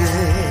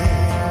started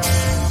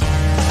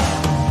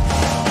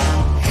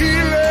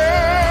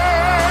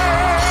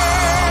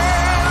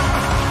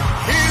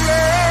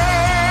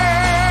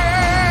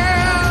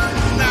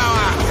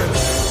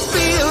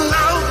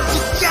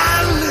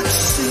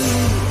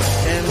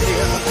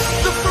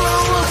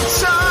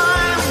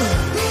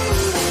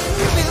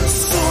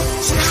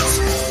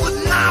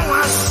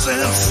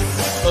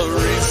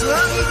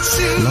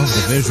Love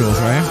the visuals,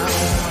 right?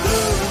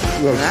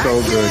 Looks so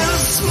good.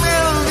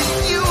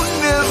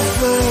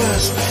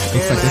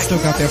 Looks like they still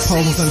got their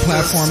puzzles and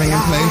platforming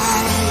in place.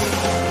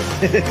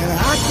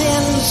 I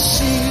can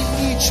see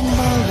each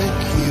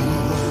molecule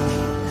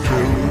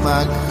through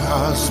my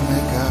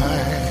cosmic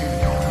eye.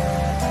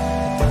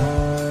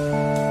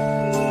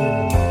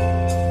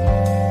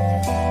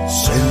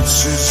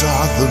 Senses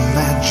are the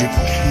magic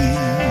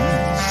keys.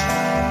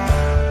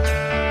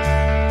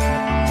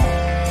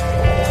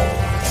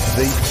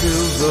 They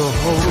fill the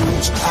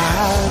holes I've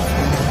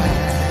had,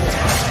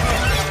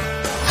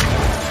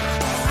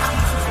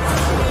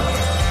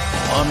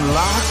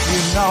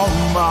 unlocking all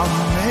my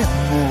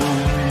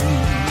memories.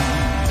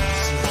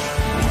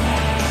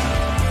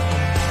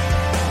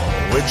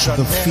 Which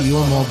The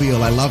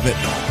Feel-Mobile, I love it.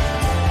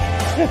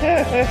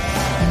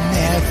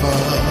 never.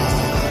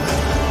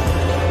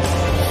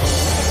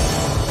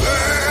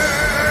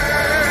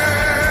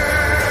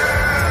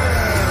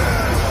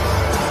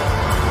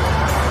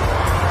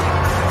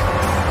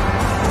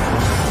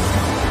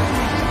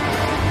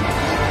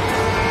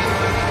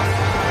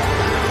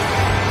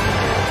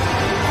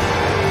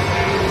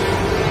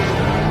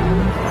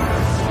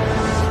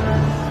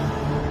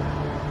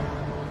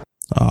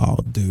 Oh,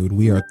 dude,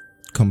 we are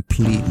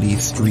completely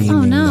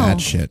streaming that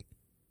shit.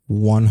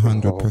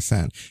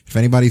 100%. If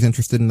anybody's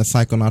interested in the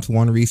Psychonauts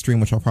 1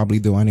 restream, which I'll probably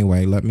do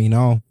anyway, let me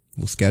know.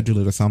 We'll schedule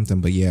it or something.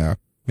 But yeah,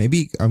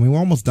 maybe, I mean, we're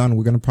almost done.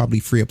 We're going to probably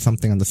free up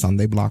something on the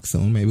Sunday block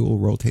soon. Maybe we'll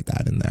rotate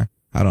that in there.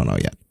 I don't know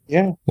yet.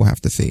 Yeah. We'll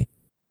have to see.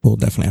 We'll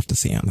definitely have to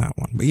see on that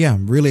one. But yeah,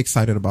 I'm really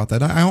excited about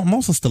that. I'm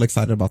also still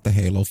excited about the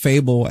Halo.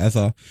 Fable, as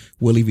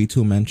Willie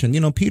V2 mentioned,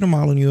 you know, Peter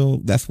Molyneux,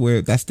 that's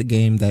the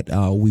game that,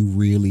 we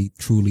really,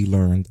 truly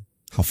learned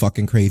how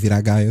fucking crazy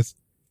that guy is.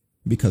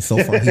 Because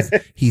so far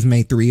he's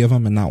made 3 of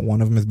them and not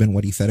one of them has been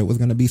what he said it was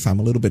going to be. So I'm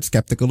a little bit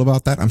skeptical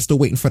about that. I'm still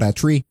waiting for that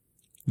tree.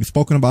 We've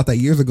spoken about that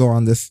years ago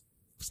on this.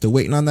 Still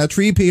waiting on that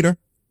tree, Peter.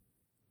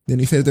 Then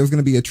he said there was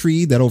going to be a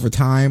tree that over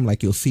time,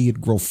 like you'll see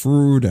it grow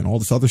fruit and all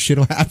this other shit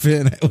will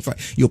happen. It was like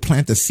you'll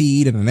plant a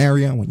seed in an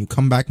area. And when you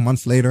come back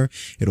months later,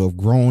 it'll have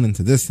grown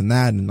into this and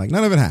that. And like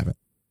none of it happened.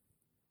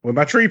 Where's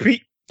my tree,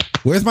 Pete?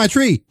 Where's my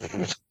tree?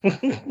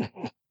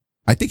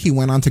 I think he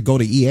went on to go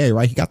to EA,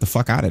 right? He got the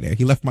fuck out of there.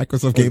 He left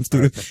Microsoft Game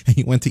Studios and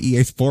he went to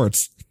EA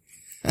Sports.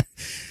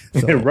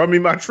 So, run me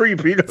my tree,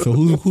 Peter. So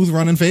who's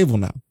running Fable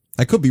now?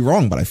 I could be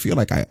wrong, but I feel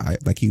like I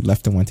like he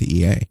left and went to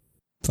EA.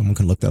 Someone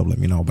can look that up, let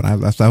me know. But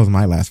that was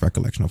my last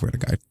recollection of where the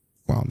guy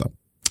wound up.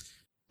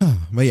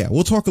 But yeah,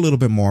 we'll talk a little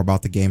bit more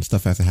about the game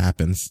stuff as it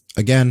happens.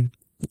 Again,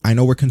 I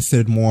know we're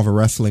considered more of a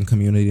wrestling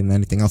community than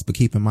anything else, but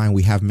keep in mind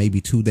we have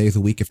maybe 2 days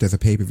a week if there's a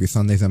pay-per-view,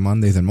 Sundays and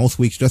Mondays, and most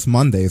weeks just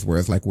Mondays,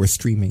 whereas like we're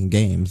streaming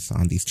games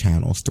on these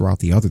channels throughout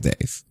the other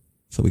days.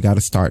 So we got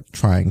to start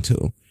trying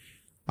to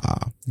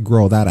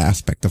grow that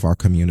aspect of our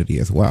community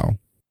as well.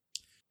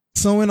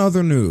 So in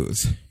other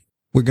news,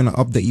 we're going to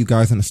update you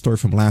guys on a story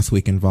from last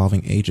week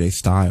involving AJ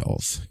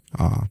Styles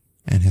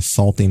and his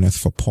saltiness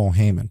for Paul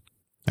Heyman.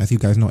 As you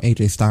guys know,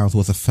 AJ Styles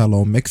was a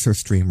fellow Mixer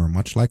streamer,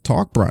 much like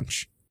Talk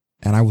Brunch.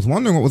 And I was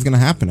wondering what was going to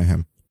happen to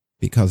him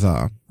because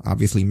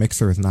obviously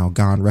Mixer is now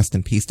gone. Rest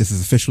in peace. This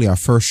is officially our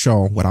first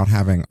show without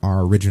having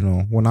our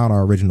original, well, not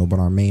our original, but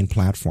our main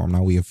platform.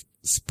 Now we have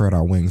spread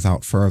our wings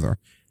out further.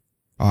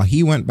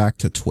 He went back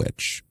to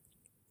Twitch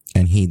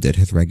and he did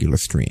his regular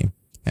stream.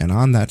 And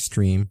on that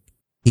stream,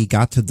 he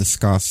got to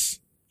discuss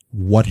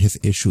what his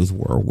issues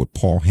were with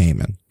Paul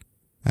Heyman.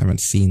 I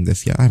haven't seen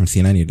this yet. I haven't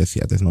seen any of this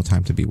yet. There's no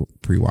time to be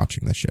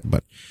pre-watching this shit,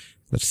 but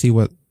let's see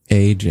what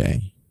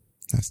AJ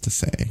has to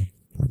say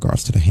in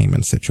regards to the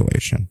Heyman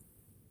situation.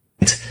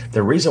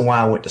 The reason why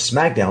I went to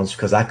SmackDown is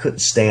because I couldn't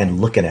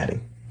stand looking at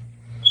him.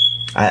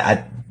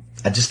 I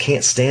just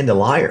can't stand a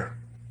liar.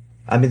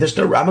 I mean,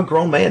 I'm a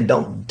grown man.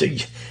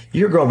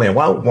 You're a grown man.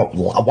 Why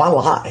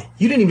lie?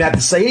 You didn't even have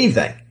to say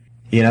anything,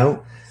 you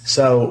know?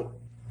 So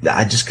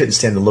I just couldn't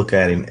stand to look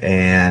at him.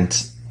 And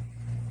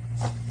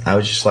I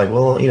was just like,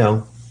 well, you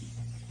know,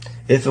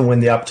 if and when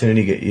the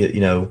opportunity,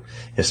 if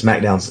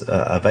SmackDown's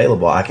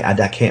available, I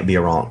can't be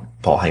around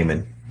Paul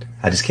Heyman.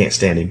 I just can't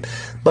stand him.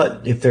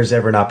 But if there's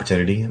ever an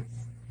opportunity,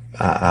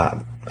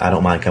 I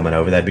don't mind coming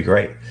over. That'd be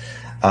great.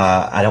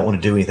 I don't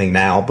want to do anything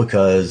now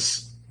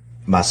because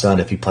my son,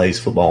 if he plays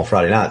football on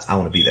Friday nights, I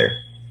want to be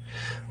there.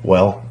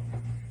 Well,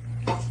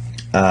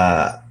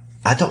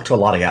 I talked to a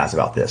lot of guys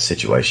about this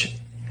situation.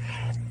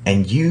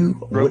 And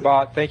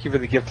Robot, thank you for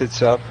the gifted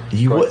sub.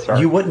 You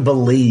wouldn't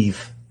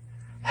believe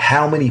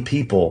how many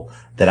people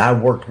that I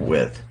worked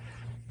with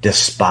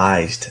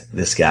despised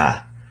this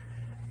guy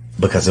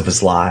because of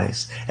his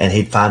lies, and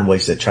he'd find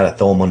ways to try to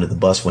throw him under the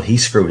bus when he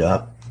screwed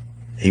up.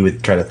 He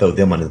would try to throw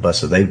them under the bus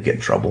so they would get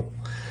in trouble.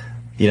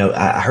 You know,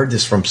 I heard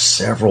this from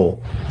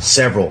several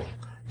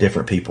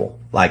different people.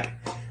 Like,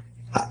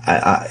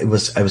 it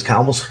was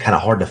almost kind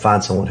of hard to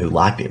find someone who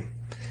liked him,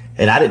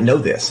 and I didn't know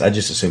this. I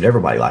just assumed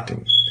everybody liked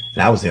him,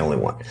 and I was the only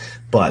one.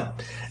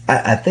 But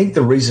I think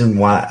the reason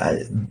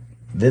why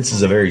Vince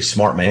is a very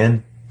smart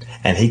man,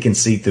 and he can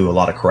see through a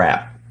lot of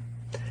crap,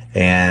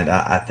 and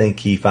I think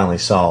he finally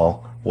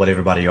saw what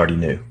everybody already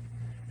knew,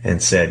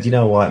 and said, "You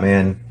know what,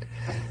 man?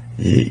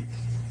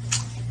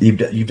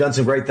 You've done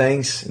some great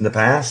things in the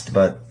past,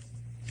 but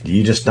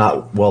you're just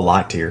not well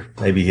liked here.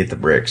 Maybe hit the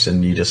bricks,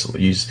 and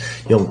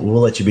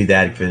we'll let you be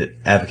the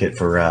advocate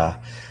for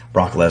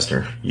Brock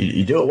Lesnar.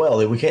 You do it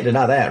well. We can't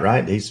deny that,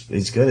 right?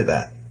 He's good at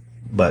that.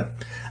 But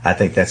I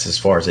think that's as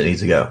far as it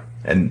needs to go.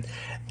 And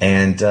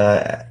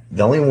the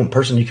only one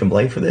person you can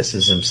blame for this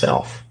is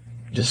himself.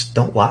 Just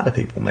don't lie to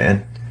people,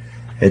 man.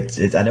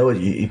 I know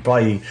you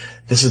probably,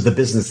 this is the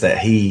business that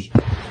he,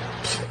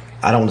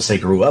 I don't want to say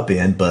grew up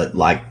in, but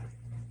like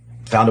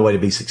found a way to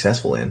be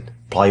successful in,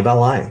 probably by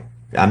lying.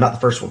 I'm not the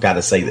first guy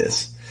to say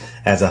this,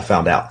 as I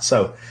found out.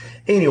 So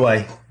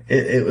anyway,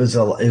 it was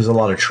a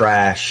lot of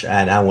trash,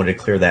 and I wanted to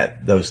clear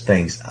those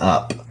things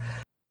up.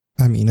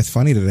 I mean, it's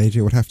funny that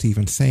AJ would have to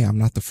even say I'm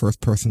not the first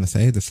person to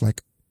say this.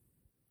 Like,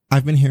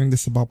 I've been hearing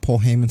this about Paul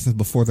Heyman since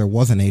before there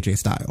was an AJ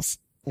Styles.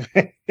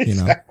 Exactly. You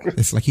know,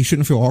 it's like he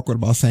shouldn't feel awkward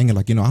about saying it.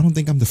 Like, you know, I don't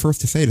think I'm the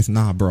first to say this.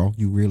 Nah, bro,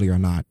 you really are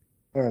not.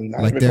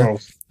 Like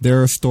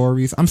there are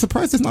stories. I'm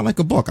surprised it's not like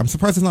a book. I'm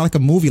surprised it's not like a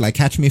movie like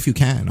Catch Me If You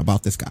Can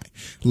about this guy.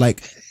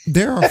 Like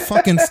there are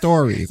fucking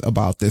stories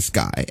about this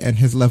guy and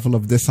his level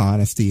of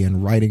dishonesty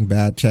and writing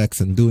bad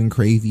checks and doing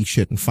crazy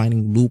shit and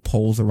finding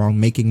loopholes around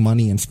making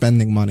money and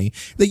spending money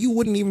that you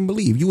wouldn't even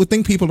believe. You would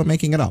think people are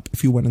making it up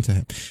if you went into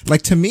him.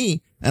 Like to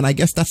me, and I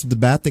guess that's the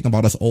bad thing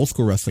about us old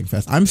school wrestling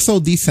fans. I'm so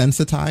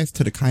desensitized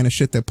to the kind of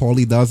shit that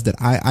Paulie does that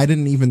I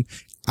didn't even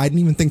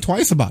think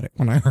twice about it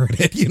when I heard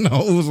it. You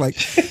know, it was like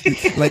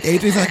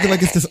AJ's acting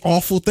like it's this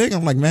awful thing.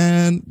 I'm like,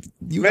 man,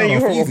 you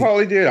heard what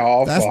Paulie did.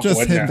 That's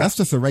just him. That's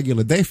just a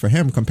regular day for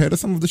him compared to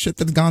some of the shit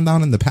that's gone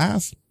down in the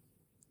past.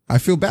 I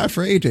feel bad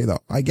for AJ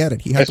though. I get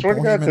it. I swear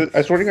to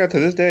God, to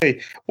this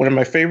day, one of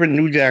my favorite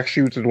New Jack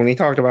shoots is when he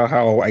talked about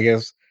how I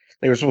guess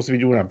they were supposed to be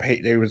doing a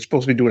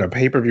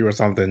pay-per-view or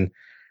something,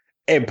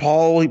 and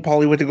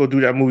Paulie went to go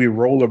do that movie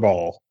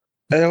Rollerball,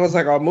 and I was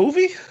like, a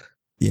movie.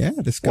 Yeah,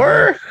 this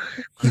guy,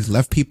 he's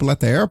left people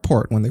at the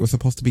airport when they were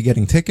supposed to be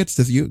getting tickets.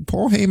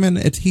 Paul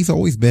Heyman, he's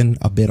always been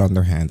a bit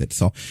underhanded.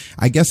 So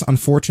I guess,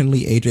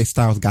 unfortunately, AJ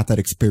Styles got that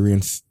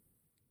experience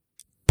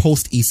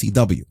post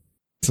ECW.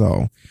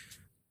 So,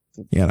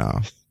 you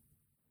know.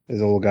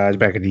 His old guys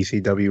back at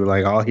ECW were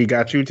like, oh, he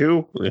got you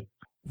too?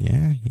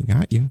 Yeah, he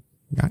got you.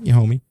 Got you,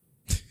 homie.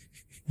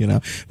 You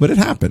know, but it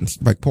happens.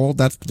 Like Paul,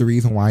 that's the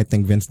reason why I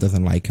think Vince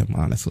doesn't like him,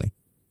 honestly.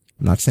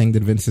 I'm not saying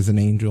that Vince is an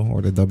angel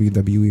or that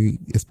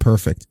WWE is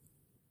perfect,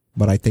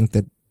 but I think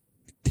that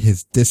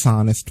his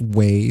dishonest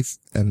ways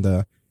and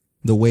the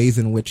ways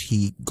in which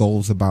he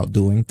goes about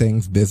doing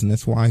things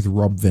business wise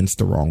rub Vince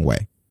the wrong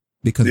way.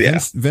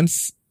 Because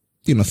Vince,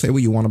 you know, say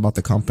what you want about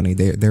the company.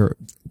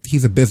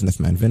 He's a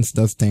businessman. Vince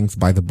does things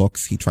by the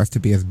books. He tries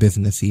to be as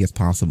businessy as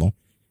possible.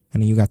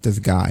 And then you got this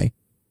guy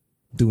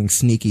doing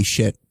sneaky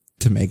shit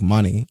to make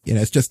money. You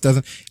know, it just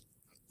doesn't.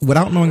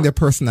 Without knowing their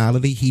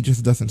personality, he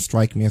just doesn't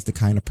strike me as the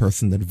kind of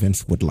person that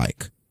Vince would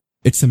like.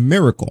 It's a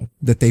miracle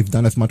that they've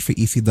done as much for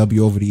ECW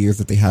over the years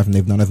that they have, and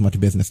they've done as much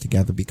business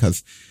together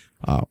because,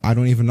 I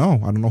don't even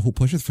know. I don't know who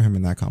pushes for him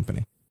in that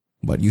company.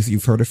 But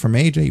you've heard it from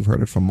AJ. You've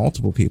heard it from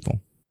multiple people.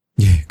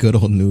 Yeah, good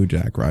old New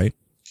Jack, right?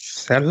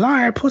 That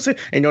liar pussy.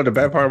 And you know the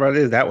bad part about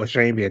it is that was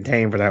Shane being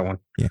tame for that one.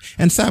 Yeah.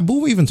 And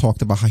Sabu even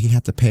talked about how he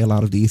had to pay a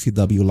lot of the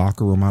ECW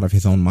locker room out of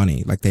his own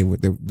money. Like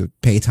the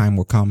pay time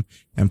would come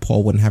and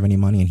Paul wouldn't have any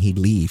money and he'd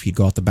leave. He'd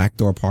go out the back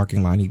door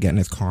parking lot, he'd get in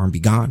his car and be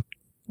gone.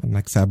 And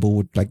like Sabu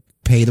would like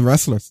pay the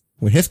wrestlers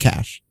with his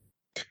cash.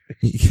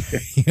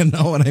 You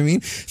know what I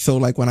mean? So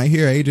like when I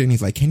hear AJ and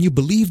he's like, can you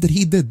believe that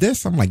he did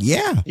this? I'm like,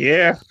 yeah.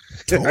 Yeah.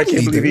 Totally, I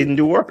can't believe he didn't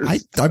do worse.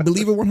 I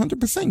believe it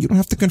 100%. You don't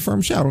have to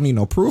confirm shit. I don't need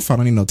no proof. I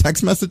don't need no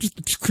text messages,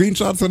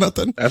 screenshots or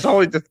nothing. That's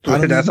all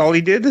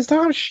he did this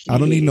time? I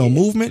don't need no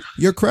movement.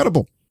 You're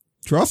credible.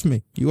 Trust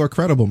me. You are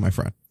credible, my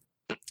friend.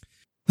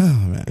 Oh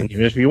man. And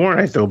even if you weren't,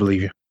 I still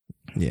believe you.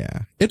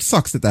 Yeah. It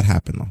sucks that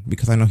happened though,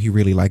 because I know he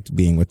really liked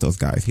being with those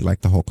guys. He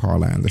liked the whole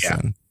Carl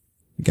Anderson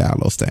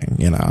Gallows thing,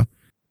 you know.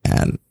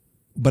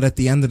 But at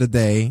the end of the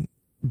day,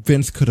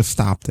 Vince could have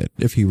stopped it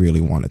if he really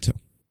wanted to.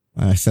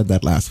 I said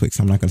that last week,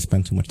 so I'm not going to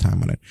spend too much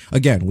time on it.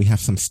 Again, we have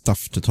some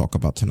stuff to talk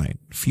about tonight.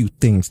 A few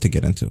things to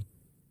get into.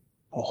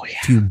 Oh, yeah.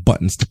 A few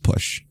buttons to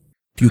push.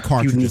 A few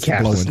cartridges to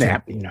blow into.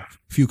 Snap, you know.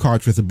 A few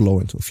cartridges to blow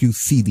into. A few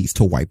CDs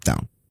to wipe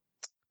down.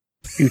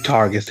 A few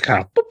targets to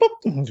kind of boop,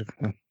 boop.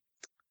 A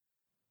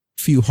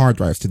few hard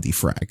drives to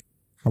defrag.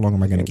 How long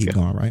am I going to keep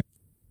going, right?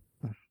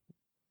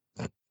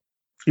 A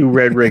few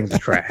red rings to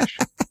trash.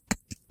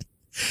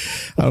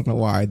 I don't know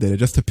why I did it.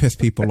 Just to piss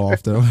people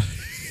off, though.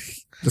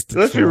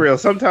 Let's be real.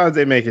 Sometimes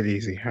they make it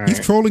easy. All He's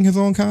right. trolling his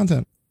own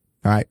content.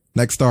 All right.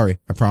 Next story.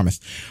 I promise.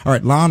 All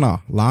right.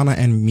 Lana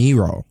and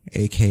Miro,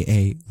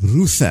 aka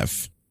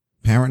Rusev,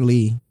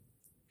 apparently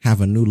have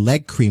a new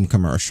leg cream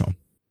commercial.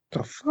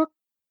 The fuck?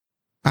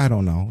 I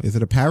don't know. Is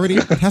it a parody?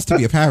 It has to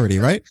be a parody,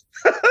 right?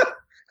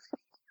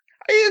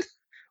 Wait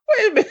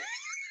a minute.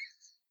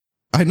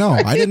 I know.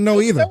 I didn't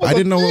know either. I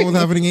didn't know what was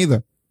happening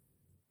either.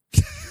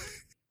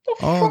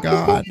 Oh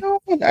God.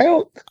 I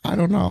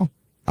don't know.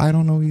 I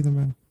don't know either,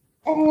 man.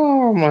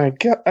 Oh my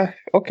God.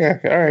 Okay.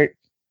 All right.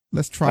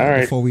 Let's try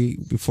it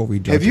before we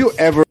judge. Have you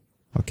ever?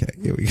 Okay,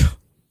 here we go.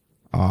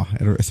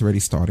 It's already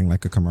starting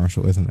like a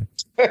commercial, isn't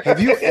it? Have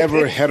you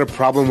ever had a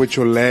problem with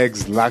your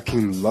legs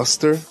lacking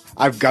luster?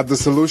 I've got the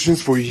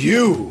solutions for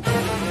you.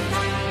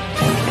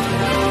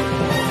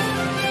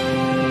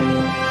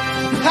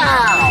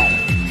 Pow!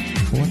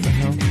 What the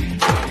hell?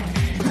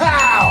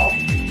 Pow!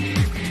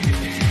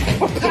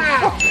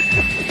 Pow!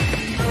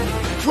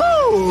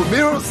 Woo!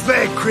 Miro's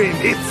leg cream.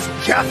 It's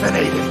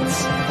caffeinated.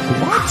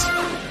 What?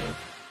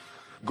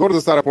 Go to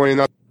the startup point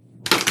now.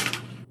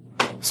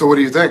 So what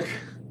do you think?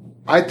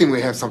 I think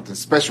we have something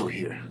special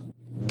here.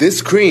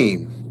 This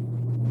cream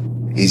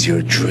is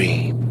your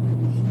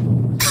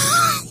dream.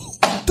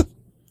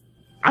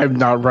 I'm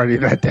not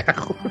writing that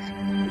down.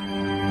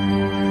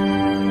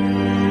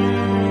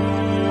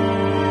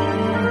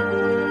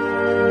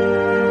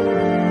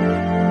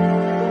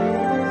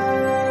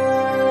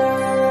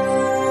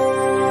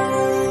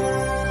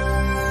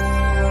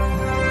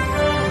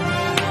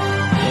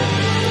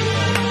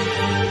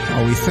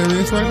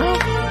 serious right now?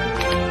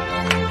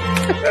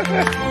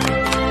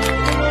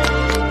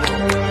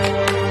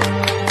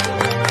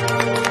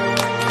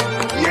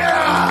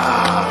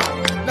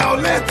 Yeah! Now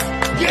let's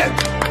get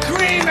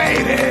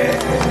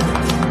cremated!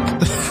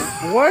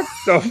 What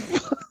the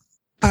fuck?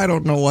 I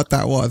don't know what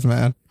that was,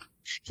 man.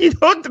 You know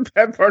what the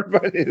bad part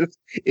about it is?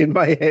 In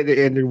my head, it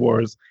ended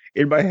worse.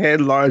 In my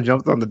head, Laura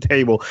jumped on the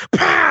table.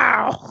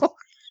 Pow!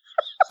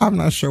 I'm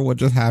not sure what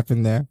just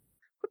happened there.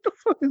 What the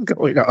fuck is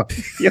going on?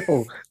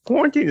 Yo,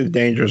 quarantine is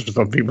dangerous for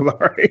some people, all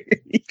right?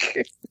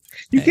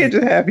 You can't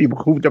just have people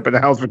cooped up in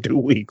the house for 2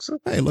 weeks.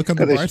 Hey, look at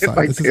the bright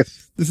side.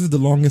 This is the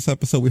longest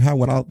episode we've had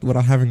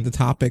without having the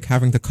topic,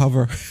 having to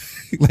cover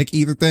like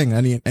either thing,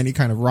 any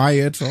kind of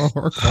riots or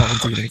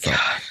quarantining.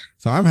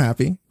 So I'm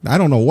happy. I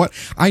don't know what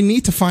I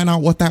need to find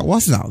out what that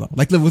was now though.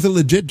 Like, was it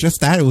legit just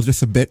that? It was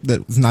just a bit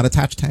that was not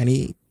attached to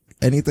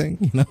anything.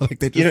 You know, like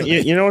they just.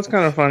 You know what's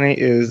kind of funny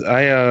is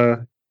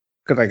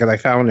because I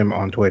found him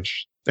on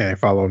Twitch and I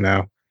follow him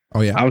now.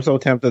 Oh yeah. I'm so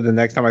tempted the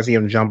next time I see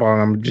him jump on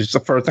him, just the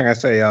first thing I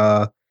say,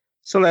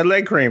 so that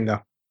leg cream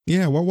though.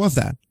 Yeah, what was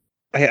that?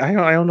 I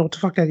don't know what the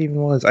fuck that even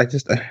was. I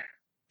just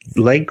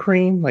leg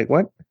cream, like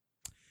what?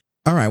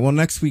 All right. Well,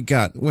 next we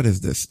got, what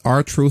is this?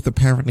 R-Truth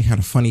apparently had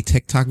a funny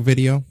TikTok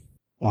video.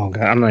 Oh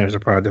god, I'm not even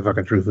surprised the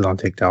fucking truth is on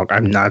TikTok.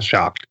 I'm not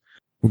shocked.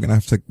 We're gonna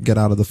have to get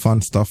out of the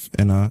fun stuff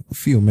in a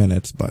few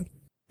minutes, but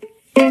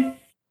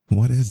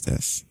what is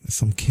this? There's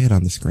some kid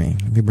on the screen.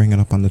 Let me bring it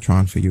up on the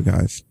Tron for you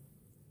guys.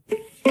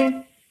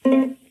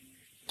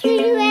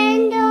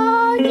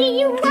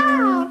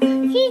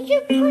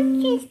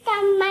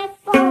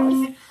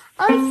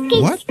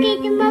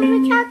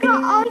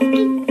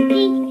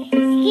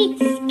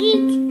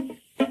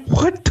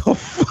 What the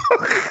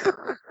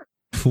fuck?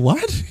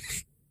 What?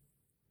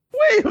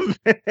 Wait a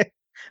minute.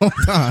 Hold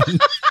on.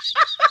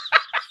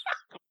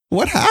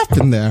 What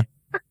happened there?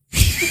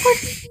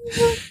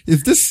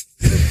 Is this...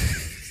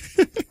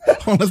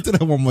 Hold on, let's do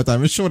that one more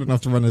time. It's short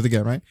enough to run it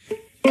again, right?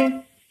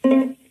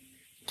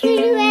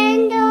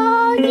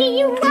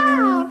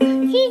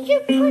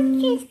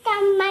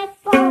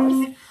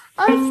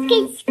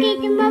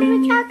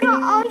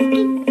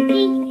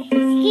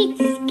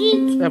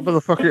 That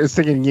motherfucker is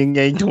singing Yin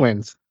Yang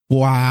Twins.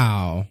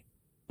 Wow.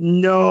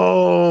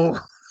 No.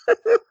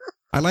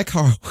 I like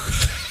how...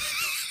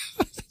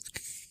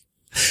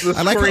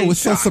 I like how it was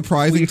so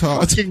surprising to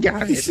us.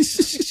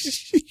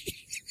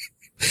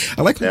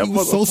 I like how he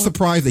was so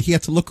surprised that he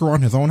had to look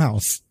around his own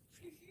house.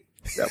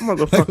 That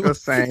motherfucker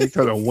sang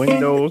to the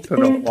windows, to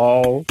the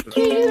walls.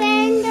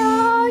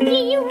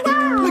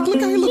 Like, look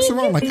how he looks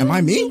around. Like, am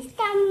I me?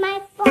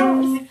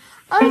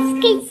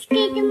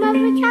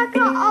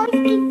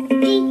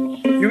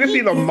 You can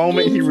see the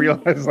moment he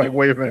realizes, like,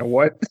 wait a minute,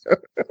 what?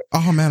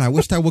 Oh man, I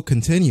wish that would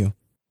continue.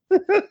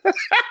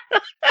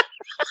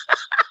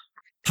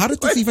 How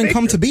did this even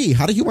come to be?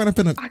 How did you wind up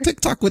in a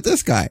TikTok with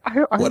this guy?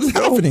 What is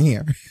happening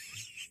here?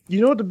 You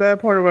know what the bad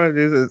part about it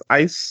is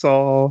I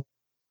saw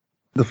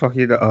the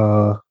fucking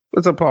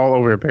what's up, Paul,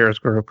 over at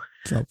Periscope?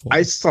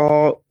 I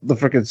saw the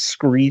freaking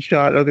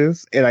screenshot of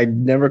this and I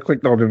never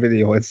clicked on the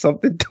video and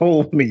something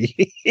told me.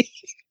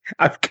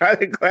 I'm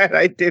kind of glad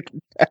I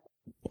didn't.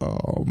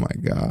 Oh my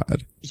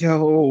god.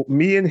 Yo,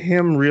 me and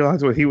him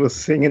realized what he was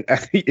singing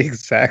at the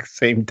exact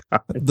same time.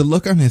 The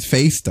look on his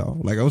face though,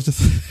 like I was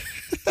just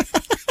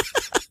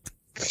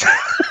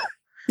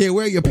yeah,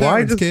 where are your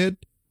parents, kid?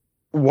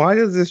 Why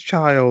does this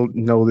child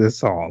know this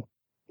song?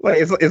 Like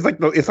it's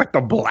like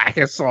the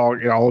blackest song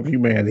in all of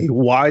humanity.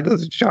 Why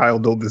does a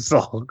child know this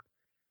song?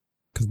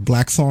 Because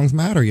black songs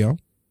matter, yo.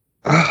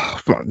 Oh,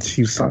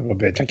 you son of a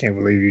bitch! I can't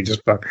believe you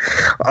just fuck.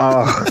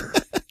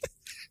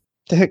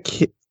 That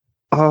kid.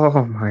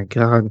 Oh my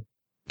god,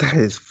 that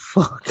is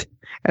fucked.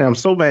 And I'm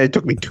so mad it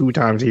took me 2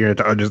 times here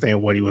to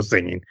understand what he was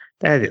singing.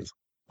 That is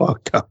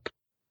fucked up.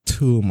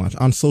 Too much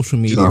on social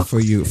media for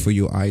you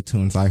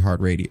iTunes,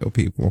 iHeartRadio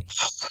people.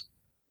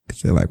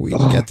 They're like, we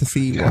didn't get to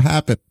see what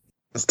happened.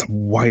 It's the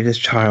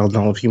whitest child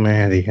known of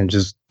humanity, and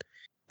just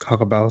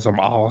talk about some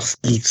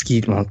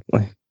skeet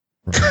monthly.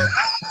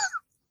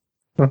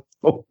 Right.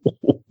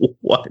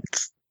 What?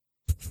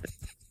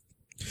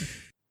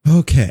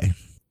 Okay.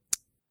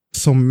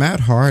 So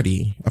Matt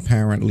Hardy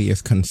apparently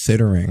is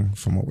considering,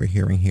 from what we're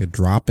hearing here,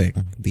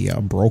 dropping the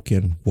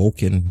broken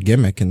woken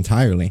gimmick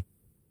entirely,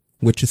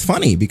 which is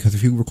funny because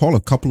if you recall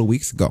a couple of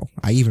weeks ago,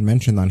 I even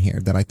mentioned on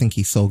here that I think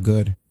he's so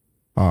good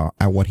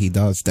at what he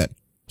does that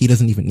he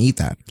doesn't even need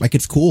that. Like,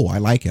 it's cool. I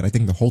like it. I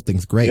think the whole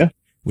thing's great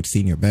with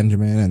Senior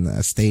Benjamin and the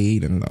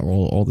estate and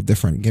all the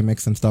different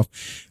gimmicks and stuff.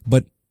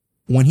 But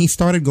when he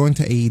started going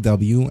to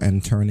AEW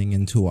and turning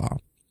into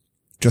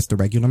just the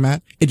regular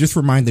Matt, it just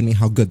reminded me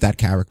how good that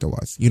character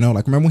was. You know,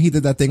 like, remember when he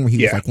did that thing where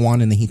he was like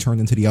one and then he turned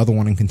into the other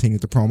one and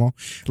continued the promo?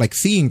 Like,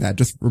 seeing that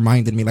just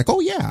reminded me, like, oh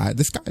yeah,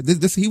 this guy,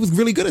 he was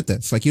really good at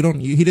this. Like, he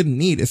didn't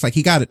need, it's like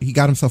he got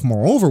himself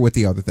more over with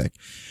the other thing.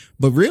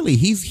 But really,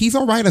 he's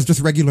all right as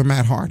just regular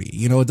Matt Hardy.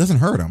 You know, it doesn't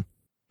hurt him.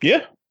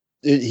 Yeah.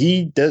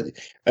 He does.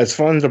 As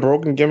fun as the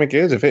broken gimmick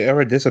is, if it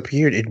ever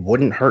disappeared, it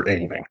wouldn't hurt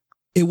anything.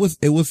 It was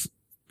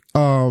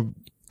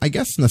I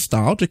guess,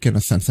 nostalgic in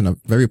a sense, in a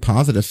very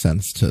positive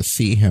sense, to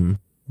see him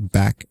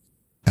back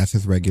as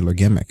his regular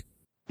gimmick.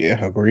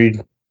 Yeah,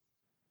 agreed.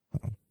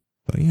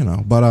 But, you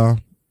know,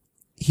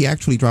 he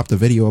actually dropped a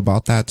video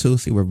about that too.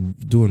 See, we're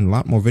doing a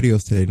lot more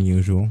videos today than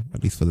usual,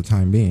 at least for the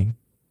time being.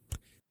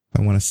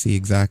 I want to see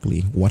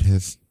exactly what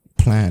his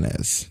plan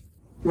is.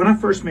 When I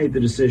first made the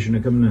decision to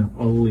come to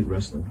All Elite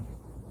Wrestling,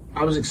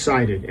 I was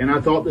excited, and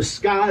I thought the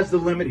sky's the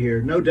limit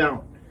here, no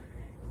doubt.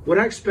 What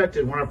I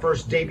expected when I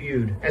first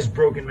debuted as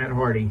Broken Matt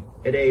Hardy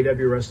at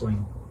AEW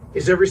Wrestling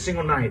is every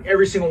single night,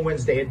 every single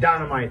Wednesday at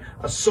Dynamite,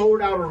 a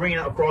sold-out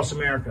arena across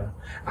America.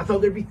 I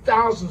thought there'd be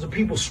thousands of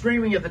people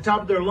screaming at the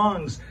top of their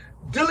lungs,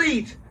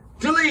 delete,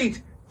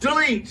 delete,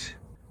 delete.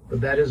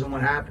 But that isn't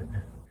what happened.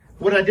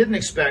 What I didn't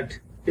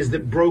expect is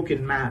that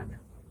Broken Matt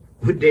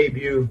would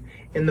debut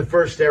in the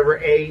first ever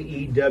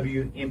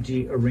AEW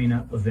Empty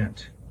Arena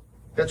event.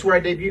 That's where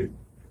I debuted.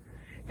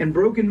 And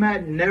Broken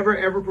Matt never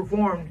ever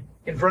performed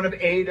in front of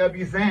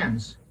AEW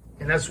fans.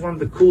 And that's one of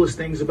the coolest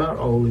things about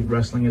All Elite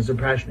Wrestling is a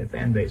passionate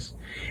fan base.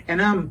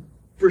 And I'm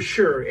for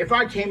sure, if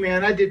I came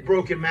in, I did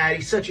Broken Matt.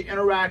 He's such an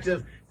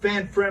interactive,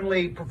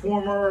 fan-friendly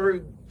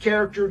performer,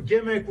 character,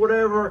 gimmick,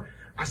 whatever.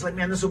 I was like,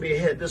 man, this will be a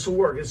hit. This will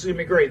work. This is going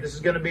to be great. This is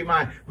going to be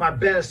my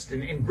best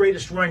and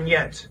greatest run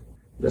yet.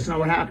 That's not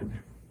what happened.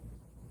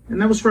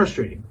 And that was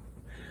frustrating.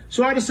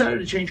 So I decided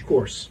to change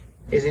course,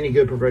 as any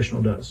good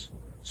professional does.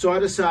 So I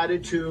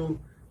decided to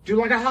do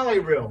like a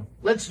highlight reel.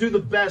 Let's do the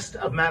best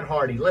of Matt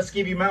Hardy. Let's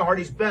give you Matt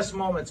Hardy's best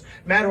moments,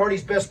 Matt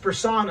Hardy's best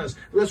personas.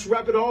 Let's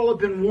wrap it all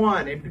up in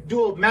one and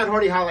do a Matt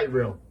Hardy highlight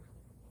reel.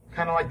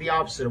 Kind of like the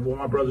opposite of what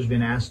my brother's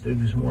been asked to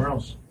do somewhere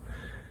else.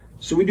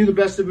 So we do the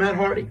best of Matt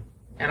Hardy.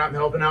 And I'm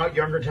helping out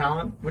younger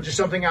talent, which is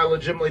something I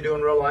legitimately do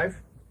in real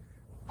life.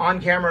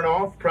 On camera and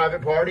off,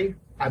 private party,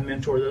 I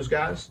mentor those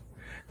guys.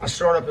 I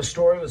start up a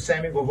story with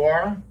Sammy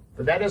Guevara,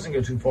 but that doesn't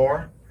go too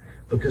far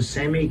because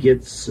Sammy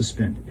gets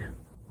suspended.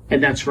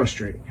 And that's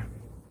frustrating.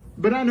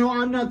 But I know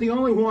I'm not the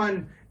only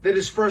one that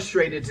is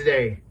frustrated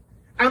today.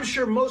 I'm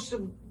sure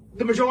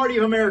the majority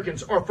of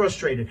Americans are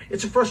frustrated.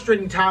 It's a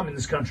frustrating time in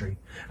this country.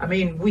 I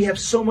mean, we have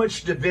so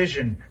much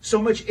division,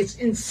 so much, it's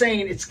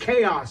insane, it's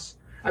chaos.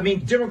 I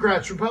mean,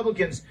 Democrats,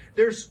 Republicans,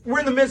 we're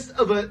in the midst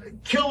of a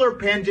killer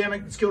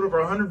pandemic that's killed over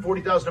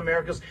 140,000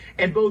 Americans,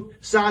 and both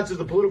sides of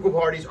the political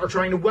parties are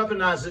trying to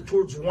weaponize it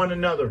towards one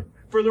another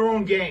for their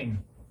own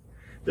gain.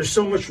 There's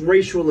so much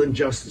racial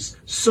injustice,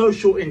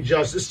 social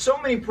injustice,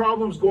 so many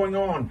problems going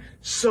on,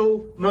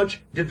 so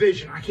much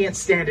division. I can't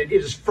stand it.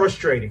 It is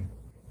frustrating.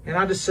 And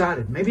I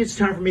decided maybe it's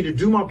time for me to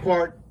do my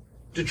part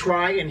to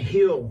try and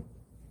heal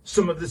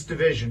some of this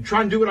division.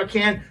 Try and do what I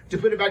can to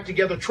put it back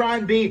together. Try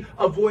and be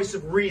a voice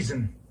of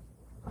reason.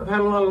 I've had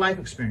a lot of life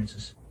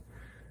experiences.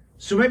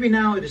 So maybe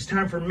now it is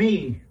time for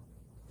me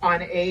on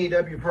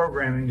AEW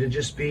programming to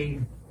just be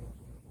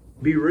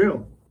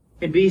real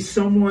and be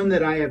someone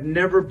that I have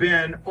never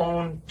been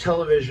on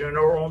television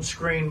or on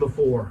screen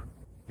before.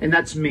 And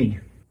that's me.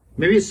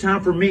 Maybe it's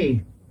time for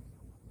me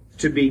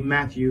to be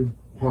Matthew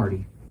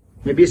Hardy.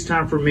 Maybe it's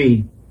time for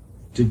me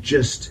to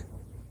just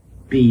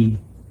be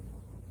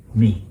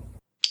me.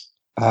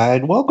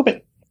 I'd welcome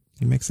it.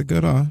 He makes a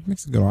good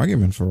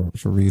argument for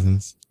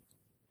reasons.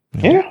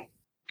 Yeah.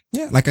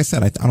 Yeah, like I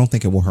said, I don't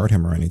think it will hurt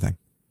him or anything.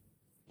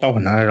 Oh,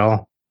 not at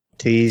all.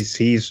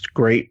 He's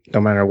great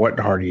no matter what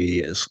Hardy he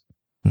is.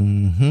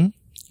 Mm-hmm.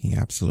 He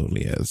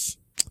absolutely is.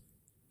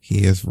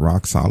 He is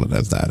rock solid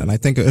as that. And I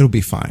think it'll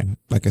be fine.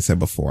 Like I said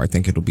before, I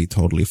think it'll be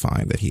totally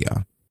fine that he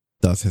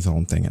does his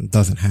own thing and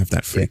doesn't have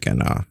that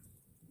freaking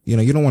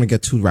you don't want to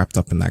get too wrapped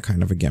up in that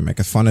kind of a gimmick.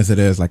 As fun as it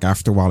is, like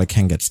after a while it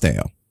can get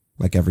stale.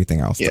 Like everything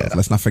else does.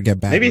 Let's not forget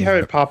Bad News. Maybe have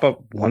it pop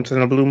up once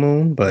in a blue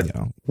moon, but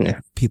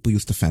people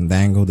used to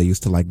Fandango. They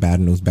used to like Bad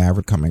News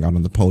Barrett coming out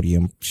on the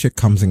podium. Shit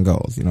comes and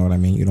goes. You know what I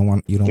mean? You don't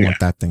want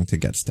that thing to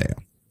get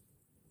stale.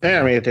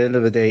 Yeah, I mean, at the end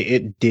of the day,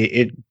 it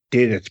did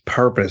its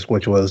purpose,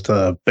 which was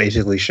to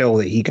basically show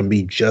that he can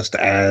be just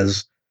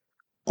as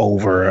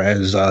over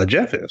as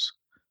Jeff is.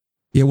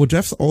 Yeah, well,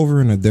 Jeff's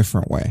over in a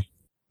different way.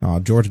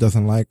 George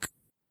doesn't like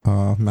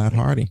Matt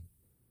Hardy.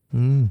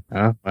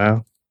 Oh,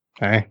 well,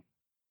 hey.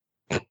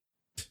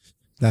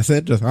 That's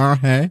it? Just,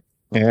 hey?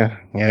 Yeah.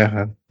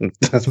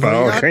 That's about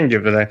all I can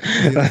give to that.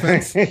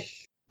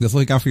 That's what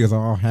he got for you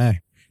is, hey.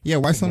 Yeah,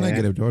 why so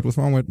negative, George? What's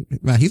wrong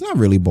with Matt? He's not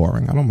really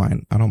boring. I don't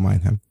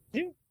mind him.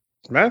 Yeah.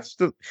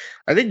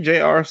 I think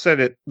JR said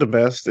it the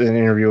best in an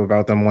interview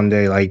about them one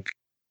day. Like,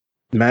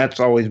 Matt's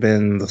always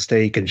been the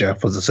steak and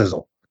Jeff was the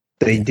sizzle.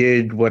 They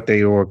did what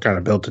they were kind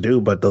of built to do,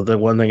 but the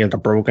one thing that the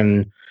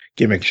Broken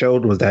gimmick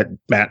showed was that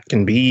Matt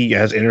can be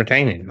as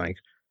entertaining, like,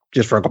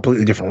 just for a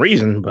completely different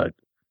reason, but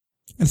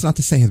it's not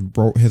to say his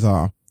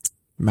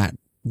Matt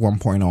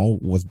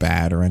 1.0 was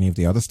bad or any of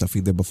the other stuff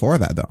he did before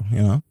that,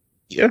 though,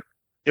 Yeah.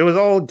 It was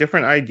all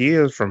different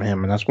ideas from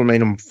him, and that's what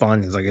made him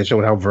fun, is like it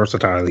showed how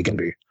versatile he can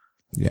be.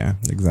 Yeah,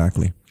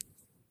 exactly.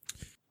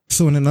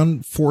 So in an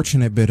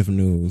unfortunate bit of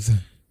news,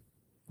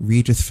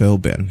 Regis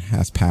Philbin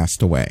has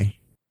passed away.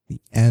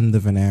 The end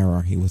of an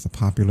era. He was a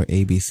popular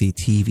ABC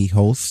TV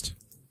host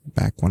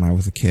back when I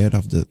was a kid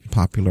of the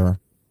popular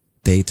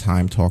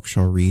daytime talk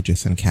show,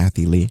 Regis and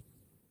Kathy Lee.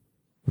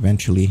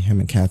 Eventually, him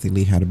and Kathy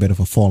Lee had a bit of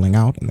a falling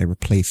out, and they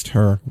replaced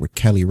her with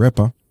Kelly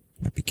Ripa.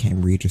 That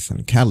became Regis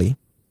and Kelly.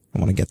 I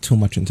don't want to get too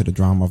much into the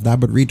drama of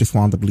that, but Regis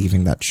wound up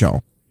leaving that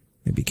show.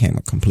 It became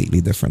a completely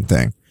different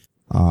thing.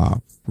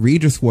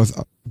 Regis was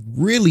a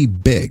really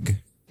big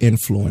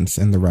influence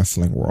in the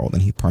wrestling world,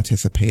 and he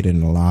participated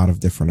in a lot of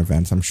different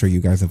events. I'm sure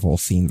you guys have all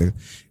seen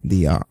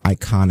the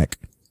iconic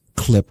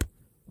clip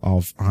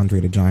of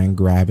Andre the Giant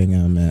grabbing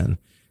him, and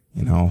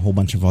you know, a whole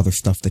bunch of other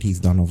stuff that he's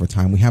done over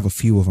time. We have a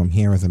few of them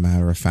here, as a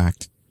matter of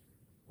fact,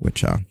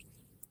 which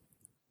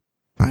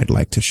I'd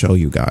like to show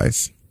you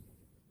guys.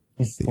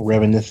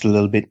 Reminisce a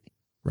little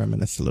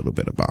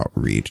bit about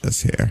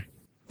Regis here.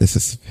 This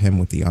is him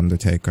with The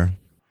Undertaker.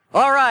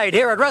 All right,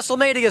 here at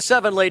WrestleMania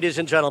 7, ladies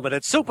and gentlemen,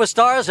 it's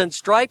Superstars and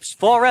Stripes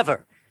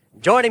Forever.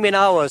 Joining me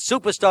now, a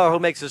superstar who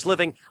makes his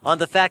living on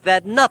the fact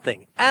that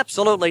nothing,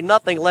 absolutely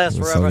nothing lasts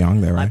forever. So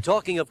young there, right? I'm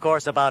talking, of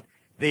course, about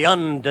The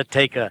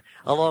Undertaker,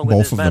 along with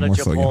his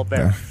manager, Paul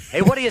Bearer. Yeah.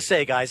 Hey, what do you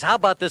say, guys? How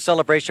about this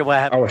celebration we're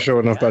having? I was sure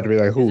enough about to be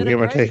like, who?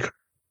 Him or Taker?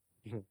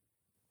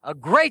 A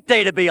great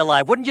day to be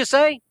alive, wouldn't you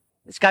say?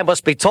 This guy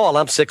must be tall.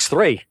 I'm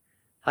 6'3".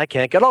 I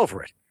can't get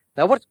over it.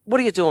 Now, what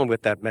are you doing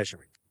with that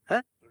measurement?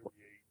 Huh?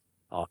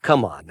 Oh,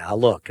 come on now.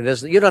 Look, you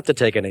don't have to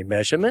take any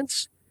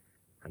measurements.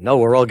 I know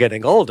we're all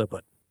getting older,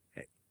 but,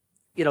 hey,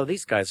 you know,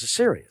 these guys are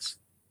serious.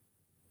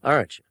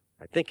 Aren't you?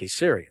 I think he's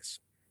serious.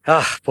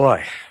 Ah,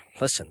 boy.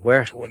 Listen,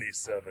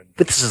 27.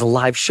 But this is a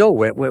live show.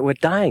 We're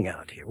dying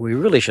out here. We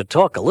really should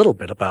talk a little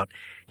bit about,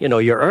 you know,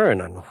 your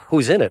urn and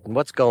who's in it and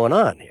what's going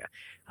on here.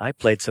 I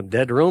played some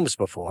dead rooms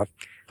before.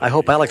 I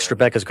hope Alex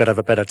Trebek's going to have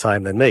a better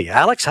time than me.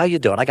 Alex, how you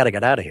doing? I got to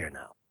get out of here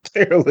now.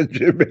 They're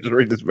legit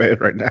misery this man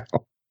right now.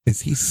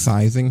 Is he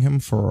sizing him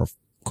for a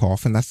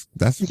coffin? That's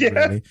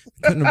really,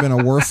 couldn't have been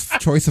a worse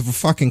choice of a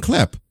fucking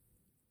clip.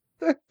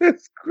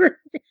 That's great.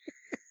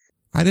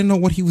 I didn't know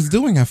what he was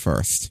doing at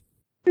first.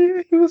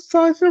 Yeah, he was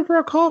sizing for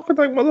a coffin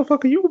like,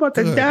 motherfucker, you about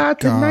to die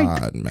tonight.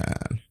 God,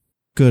 man.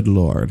 Good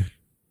Lord.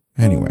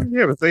 Anyway.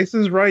 Yeah, but Ace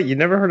is right. You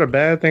never heard a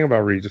bad thing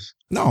about Regis.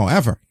 No,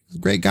 ever. He's a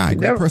great guy.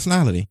 Great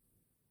personality.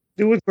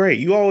 It was great.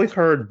 You always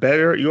heard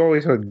better. You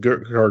always heard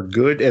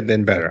good and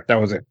then better.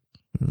 That was it.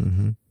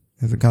 Mm-hmm.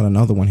 There's got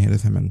another one here.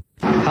 There's him and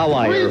How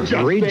are you?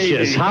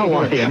 Regis, how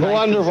are you?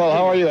 Wonderful.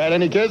 How are you? Had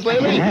any kids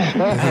lately?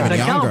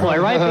 The cowboy,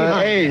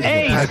 right?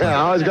 Ace. I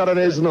always got an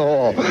ace in the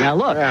hole. Now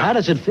look, how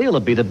does it feel to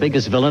be the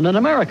biggest villain in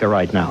America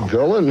right now?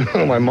 Villain?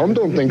 My mom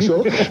don't think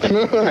so.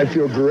 I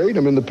feel great.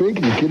 I'm in the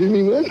pink. Are you kidding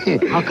me,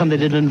 man? How come they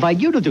didn't invite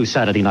you to do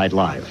Saturday Night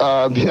Live?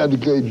 Yeah,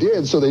 they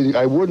did. So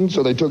I wouldn't.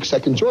 So they took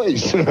second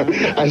choice.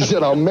 I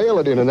said I'll mail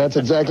it in, and that's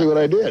exactly what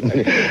I did.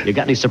 You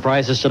got any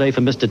surprises today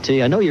for Mr.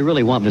 T? I know you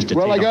really want Mr. T.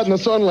 Well, I got in the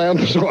sun lamp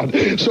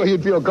so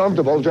you'd feel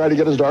comfortable. Tried to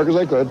get as dark as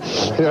I could.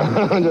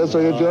 Yeah, just so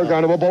you'd feel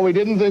comfortable. But we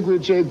didn't think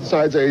we'd shade the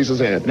sides of Ace's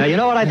hand. Now, you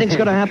know what I think's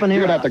going to happen here?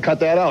 You're going to have to cut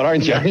that out,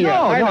 aren't you?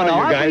 No,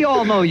 we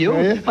all know you.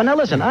 Yeah. But now,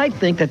 listen, I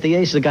think that the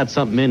Ace has got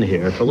something in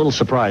here for a little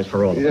surprise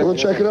for all of us. Yeah, we'll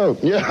check it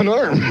out. Yeah, an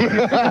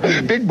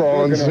arm. Big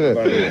bones.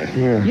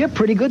 Yeah. You have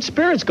pretty good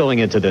spirits going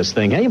into this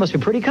thing, eh? You must be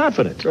pretty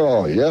confident.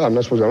 Oh, yeah. I'm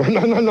not supposed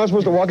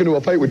to walk into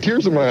a fight with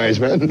tears in my eyes,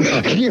 man.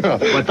 Yeah.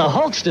 But the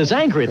Hulkster's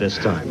angry this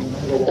time.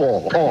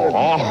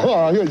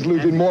 Oh, he's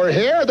losing more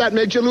hair. That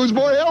makes you lose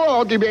more hair,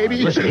 Hulky, baby.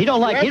 Listen, he don't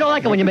like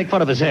it when you make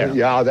fun of his hair.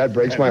 Yeah, that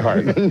breaks my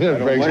heart. That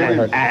breaks my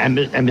heart. And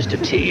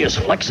Mr. T is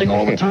flexing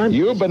all the time.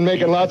 You've been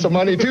making lots of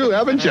money, too,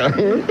 haven't you?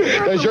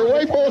 Does your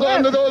wife hold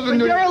on to those?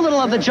 You're a little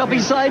on the chubby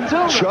side,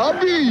 too.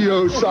 Chubby,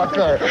 you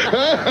sucker.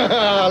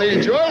 I'll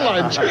eat your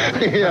lunch.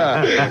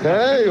 Yeah.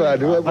 Hey,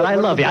 but I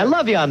love you. I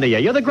love you on the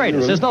air. You're the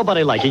greatest. There's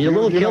nobody like you. Your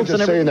little kilts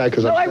and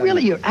everything. No, I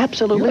really, you're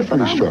absolutely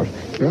phenomenal.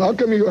 How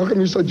come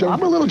you're so jumpy?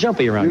 I'm a little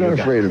jumpy around you. You're not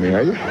afraid of me,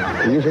 are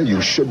you?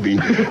 You should be.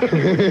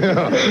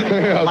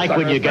 Yeah, like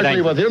when you get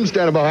angry. With him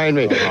standing behind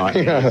me.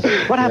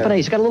 What happened?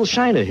 He's got a little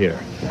shiner here.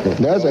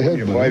 That's a head.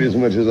 You fight as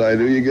much as I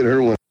do, you get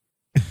her one.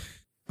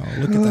 Oh,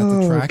 look at that,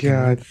 the tracking.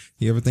 God.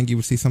 You ever think you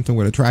would see something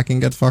where the tracking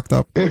gets fucked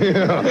up?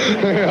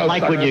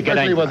 Like when you get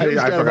angry.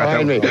 I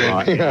forgot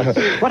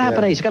that. What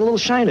happened? He's got a little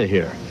shiner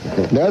here.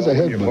 That's a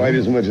head. You fight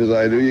as much as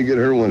I do, you get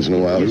her once in a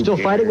while. You still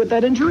fighting with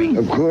that injury?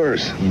 Of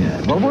course.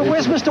 Yeah. Well,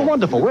 where's Mr.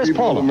 Wonderful? Where's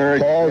Paula?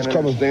 Paul's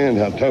coming. Understand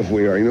how tough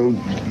we are. You know,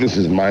 this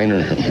is minor.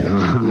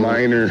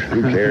 Minor.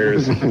 Who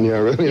cares? Yeah,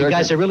 really. You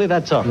guys are really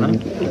that tough, huh?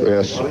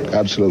 Yes,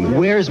 absolutely.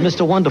 Where's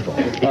Mr. Wonderful?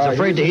 He's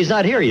afraid he's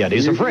not here yet.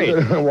 He's afraid.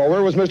 Well,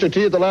 where was Mr.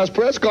 T at the last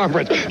press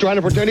conference? Trying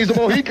to pretend he's a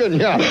Mohican.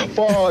 Yeah.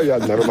 Oh, yeah,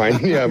 never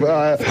mind. Yeah,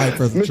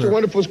 Mr.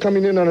 Wonderful's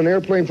coming in on an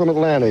airplane from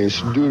Atlanta.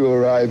 He's due to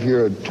arrive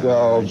here at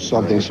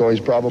 12-something, so he's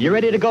probably... You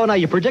ready to go now?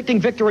 You're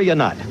predicting victory or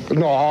not?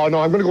 No, I'm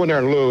going to go in there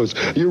and lose.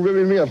 You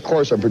really me? Of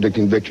course I'm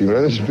predicting victory.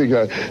 Man. This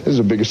is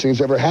the biggest thing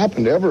that's ever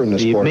happened ever in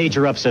this sport.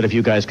 Major upset if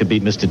you guys could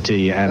beat Mr.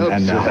 T. And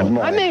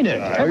I mean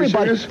it.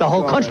 Everybody, the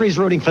whole country's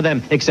rooting for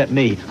them except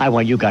me. I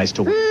want you guys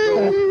to win.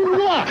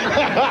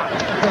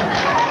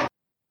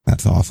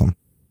 That's awesome.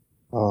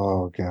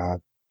 Oh,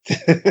 God.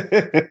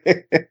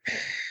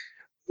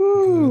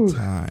 Good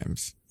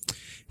times.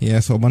 Yeah,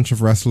 so a bunch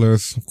of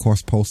wrestlers, of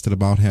course, posted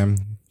about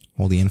him,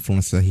 all the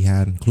influence that he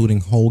had,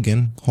 including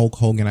Hogan. Hulk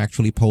Hogan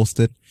actually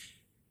posted.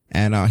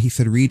 And he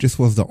said Regis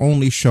was the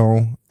only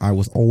show I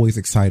was always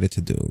excited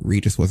to do.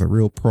 Regis was a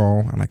real pro,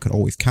 and I could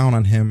always count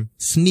on him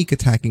sneak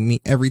attacking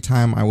me every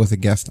time I was a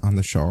guest on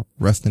the show.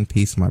 Rest in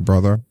peace, my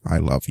brother. I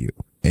love you.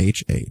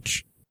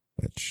 HH.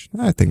 Which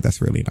I think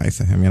that's really nice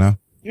of him, you know?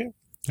 Yeah.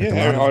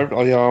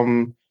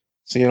 I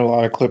seeing a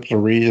lot of clips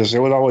of Regis.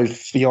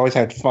 He always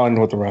had fun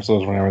with the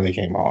wrestlers whenever they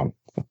came on.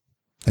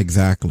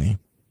 Exactly.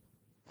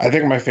 I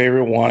think my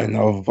favorite one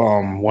of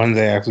one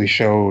they actually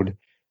showed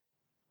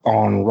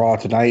on Raw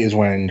tonight is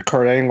when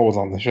Kurt Angle was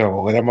on the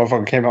show. Like, that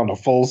motherfucker came out in a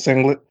full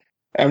singlet.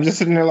 I'm just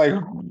sitting there like,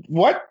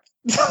 what?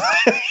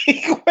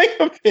 Wait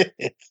a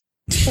minute.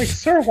 Like,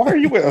 sir, why are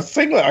you with a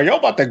singlet? Are y'all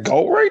about to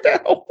go right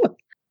now?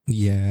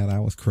 Yeah,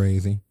 that was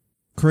crazy.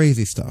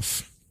 Crazy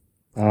stuff.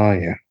 Oh,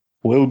 yeah.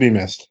 Will be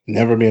missed.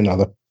 Never be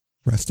another.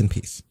 Rest in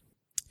peace.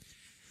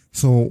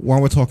 So while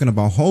we're talking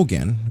about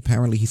Hogan,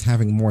 apparently he's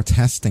having more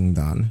testing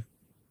done.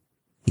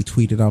 He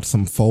tweeted out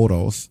some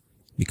photos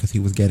because he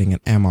was getting an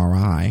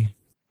MRI.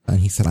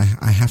 And he said,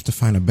 I have to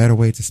find a better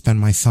way to spend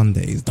my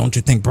Sundays. Don't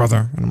you think,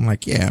 brother? And I'm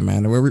like, yeah,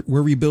 man, we're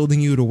rebuilding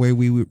you the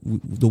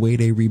way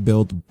they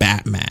rebuild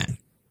Batman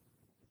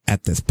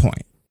at this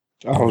point.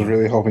 I was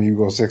really hoping you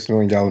go $6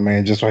 Million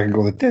Man just so I could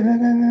go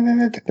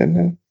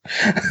the.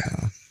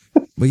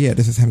 But yeah,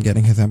 this is him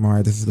getting his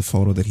MRI. This is the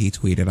photo that he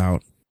tweeted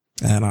out.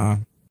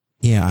 And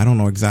yeah, I don't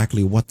know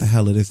exactly what the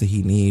hell it is that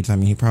he needs. I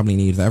mean, he probably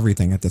needs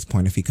everything at this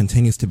point. If he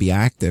continues to be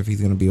active, he's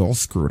going to be all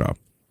screwed up,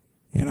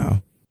 you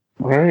know?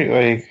 Right,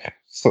 like,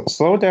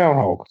 slow down,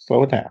 Hulk.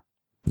 Slow down.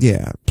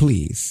 Yeah,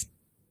 please.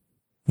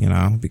 You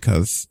know,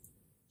 because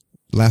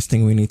last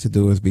thing we need to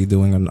do is be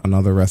doing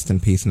another rest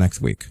in peace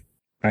next week.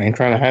 I ain't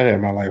trying to have that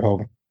in my life,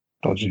 Hogan.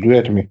 Don't you do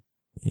that to me.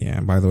 Yeah,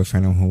 and by the way, for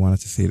anyone who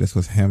wanted to see, this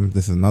was him.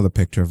 This is another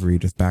picture of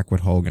Regis back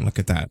with Hogan. Look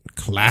at that.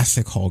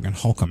 Classic Hogan.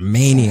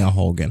 Hulkamania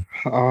Hogan.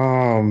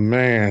 Oh,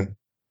 man.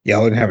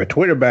 Y'all didn't have a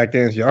Twitter back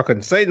then, so y'all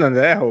couldn't say none of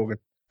that, Hogan.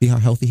 See how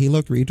healthy he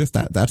looked, Regis?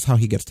 That's how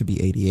he gets to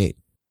be 88.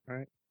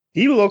 Right.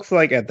 He looks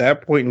like at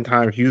that point in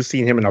time, if you've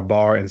seen him in a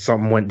bar and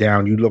something went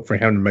down, you look for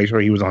him to make sure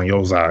he was on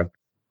your side.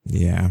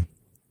 Yeah.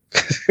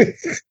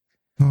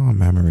 Oh,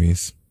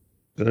 memories.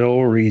 Good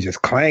old Regis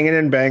clanging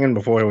and banging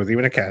before it was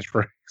even a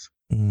catchphrase.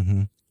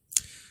 Mm-hmm.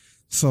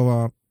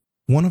 So,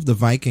 one of the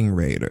Viking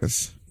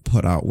Raiders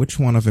put out, which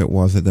one of it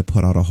was it that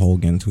put out a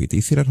Hogan tweet? Do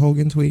you see that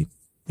Hogan tweet?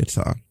 It's,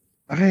 I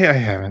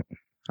haven't.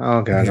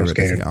 Oh, God, I'm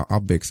scared.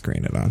 I'll big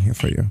screen it on here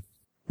for you.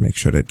 Make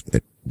sure that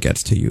it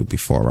gets to you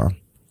before,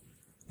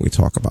 we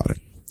talk about it.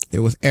 It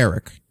was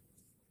Eric.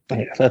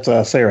 Yeah, that's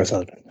Sarah's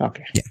husband.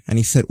 Okay. Yeah, and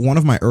he said, one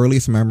of my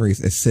earliest memories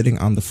is sitting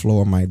on the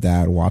floor of my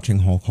dad watching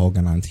Hulk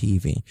Hogan on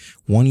TV.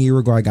 1 year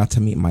ago, I got to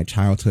meet my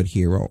childhood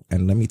hero,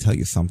 and let me tell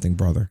you something,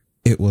 brother.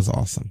 It was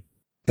awesome.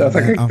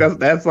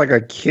 That's like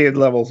a kid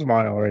level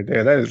smile right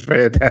there. That is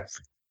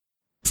fantastic.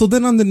 So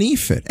then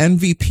underneath it,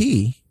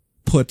 MVP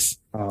puts,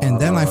 and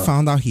then I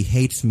found out he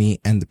hates me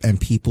and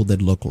people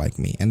that look like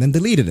me, and then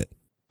deleted it.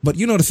 But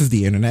you know this is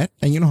the internet,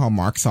 and you know how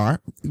marks are.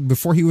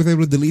 Before he was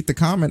able to delete the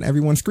comment,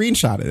 everyone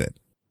screenshotted it.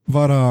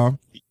 But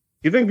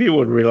you think people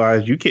would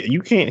realize you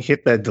can't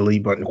hit that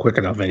delete button quick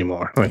enough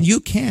anymore? Right? You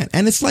can't,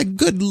 and it's like,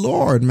 good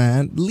Lord,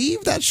 man,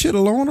 leave that shit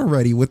alone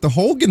already with the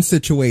Hogan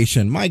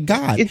situation. My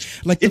God,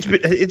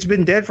 it's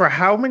been dead for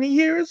how many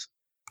years?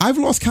 I've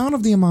lost count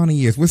of the amount of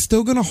years. We're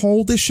still gonna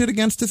hold this shit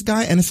against this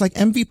guy, and it's like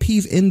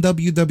MVP's in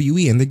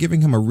WWE, and they're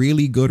giving him a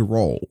really good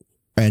role.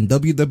 And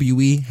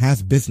WWE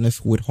has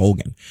business with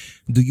Hogan.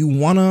 Do you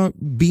want to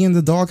be in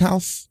the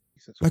doghouse?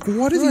 Like,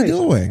 what is he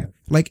doing?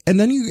 Like, and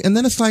then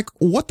it's like,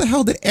 what the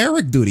hell did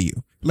Eric do to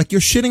you? Like,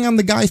 you're shitting on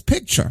the guy's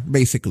picture,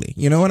 basically.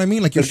 You know what I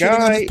mean? Like, you're shitting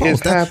on his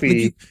post. The guy is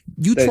happy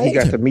you that he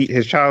got him. to meet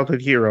his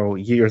childhood hero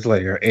years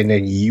later, and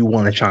then you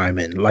want to chime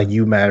in like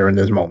you matter in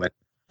this moment.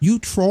 You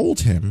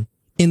trolled him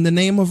in the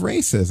name of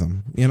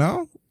racism. You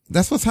know,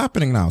 that's what's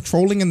happening now.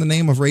 Trolling in the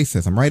name of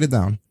racism. Write it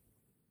down.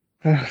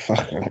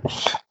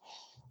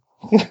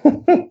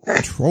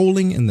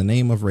 Trolling in the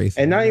name of racism,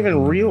 and not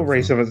even real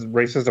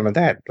racism at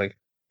that. Like,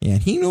 yeah,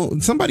 he knew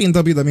somebody in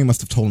WWE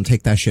must have told him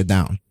take that shit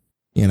down.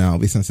 You know,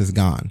 since it's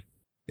gone.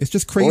 It's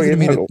just crazy to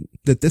me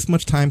that this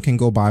much time can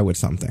go by with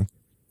something,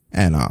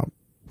 and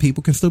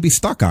people can still be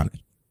stuck on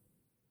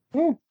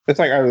it. It's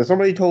like either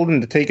somebody told him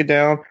to take it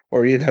down,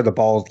 or he didn't have the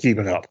balls to keep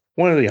it up.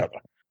 One or the other.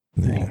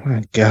 Yeah. Oh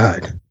my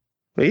God!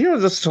 But you know,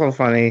 this is so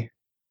funny.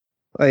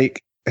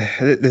 Like,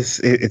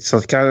 it's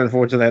so kind of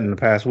unfortunate that in the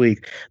past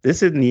week,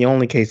 this isn't the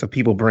only case of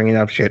people bringing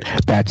up shit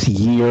that's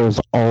years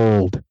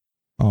old.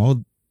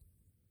 Oh,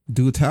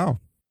 do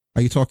tell.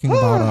 Are you talking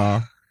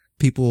about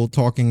people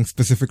talking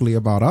specifically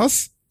about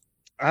us?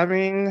 I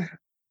mean,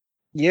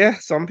 yeah,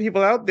 some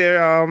people out there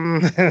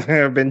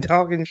have been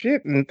talking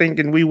shit and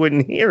thinking we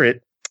wouldn't hear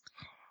it.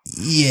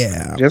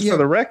 Yeah. Just for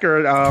the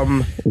record,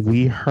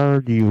 we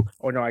heard you.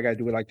 Oh no, I gotta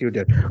do it like you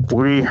did.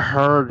 We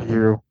heard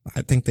you.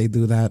 I think they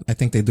do that. I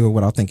think they do it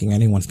without thinking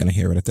anyone's gonna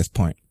hear it at this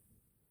point.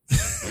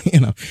 You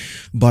know.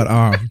 But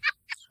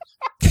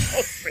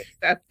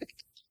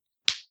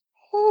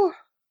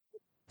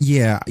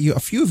Yeah, a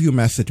few of you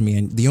messaged me,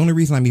 and the only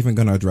reason I'm even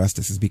going to address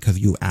this is because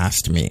you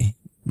asked me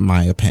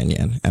my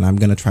opinion, and I'm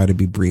going to try to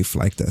be brief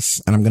like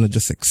this, and I'm going to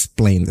just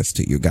explain this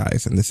to you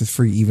guys, and this is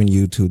for even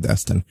you too,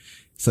 Destin,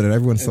 so that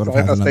everyone sort of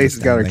has an understanding.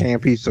 Stacey's got her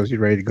canned peach, so she's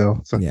ready to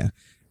go. So. Yeah,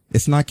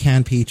 it's not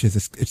canned peaches;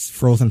 it's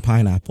frozen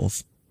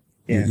pineapples.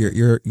 Yeah,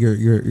 you're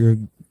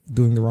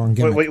doing the wrong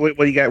gimmick. What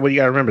do you got? What do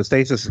you got to remember?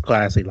 Stacey's is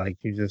classy. Like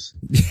you just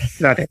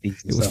not that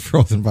decent. It was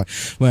frozen by.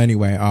 Well,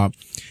 anyway,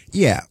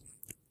 yeah.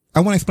 I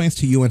want to explain this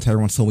to you and to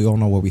everyone so we all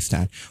know where we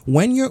stand.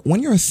 When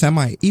you're a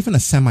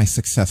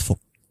semi-successful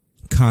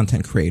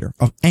content creator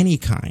of any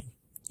kind,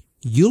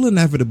 you'll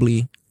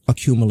inevitably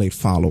accumulate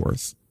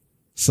followers,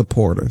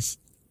 supporters,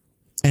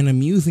 and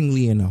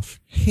amusingly enough,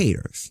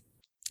 haters.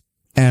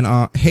 And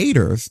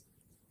haters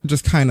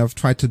just kind of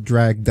tried to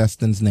drag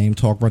Destin's name,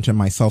 Talk Brunch, and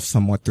myself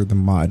somewhat through the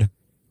mud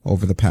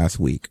over the past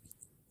week,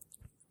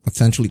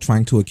 essentially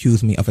trying to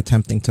accuse me of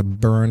attempting to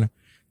burn,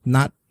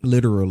 not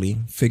literally,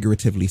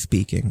 figuratively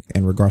speaking,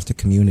 in regards to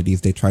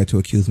communities. They tried to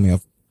accuse me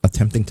of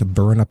attempting to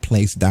burn a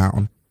place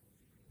down.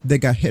 They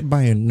got hit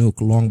by a nuke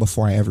long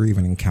before I ever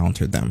even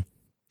encountered them.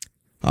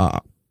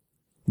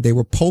 They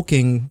were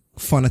poking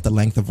fun at the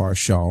length of our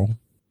show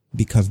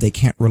because they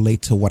can't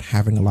relate to what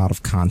having a lot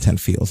of content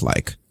feels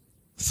like.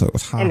 So it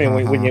was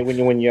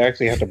when you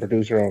actually have to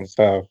produce your own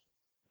stuff.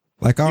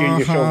 Like,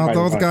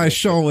 those guys'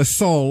 show is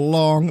so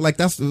long. Like,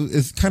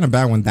 it's kind of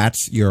bad when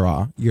that's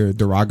your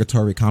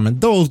derogatory comment.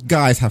 Those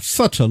guys have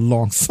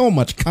so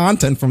much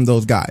content from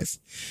those guys.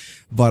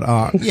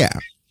 But, yeah.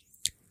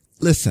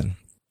 Listen,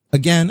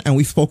 again, and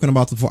we've spoken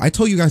about this before. I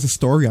told you guys a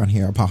story on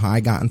here about how I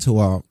got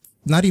into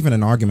not even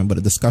an argument, but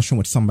a discussion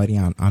with somebody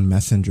on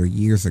Messenger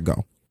years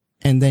ago.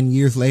 And then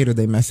years later,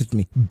 they messaged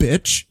me,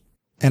 bitch.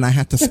 And I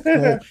had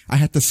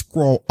to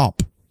scroll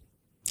up.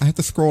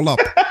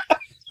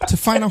 To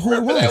find out who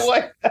it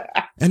was.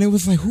 And it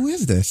was like, who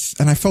is this?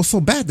 And I felt so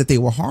bad that they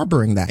were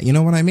harboring that. You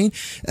know what I mean?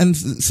 And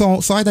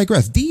so I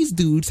digress. These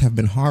dudes have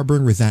been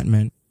harboring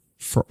resentment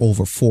for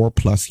over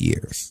 4+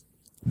 years.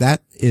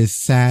 That is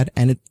sad,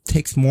 and it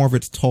takes more of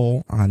its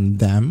toll on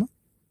them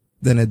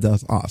than it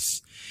does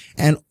us.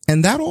 And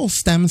that all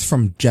stems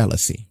from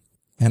jealousy.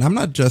 And I'm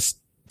not just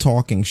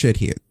talking shit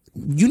here.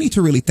 You need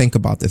to really think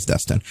about this,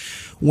 Destin.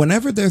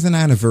 Whenever there's an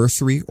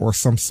anniversary or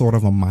some sort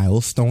of a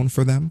milestone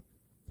for them,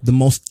 the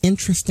most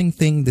interesting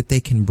thing that they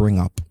can bring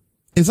up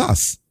is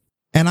us.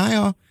 And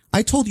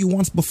I told you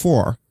once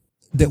before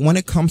that when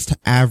it comes to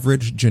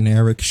average,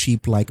 generic,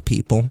 sheep-like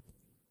people,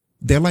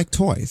 they're like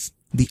toys.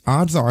 The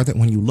odds are that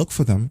when you look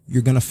for them,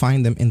 you're going to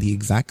find them in the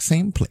exact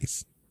same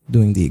place,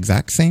 doing the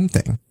exact same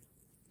thing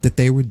that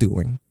they were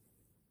doing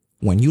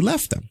when you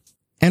left them.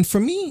 And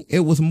for me, it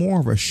was more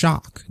of a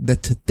shock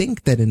that to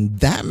think that in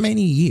that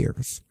many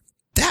years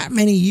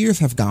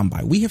have gone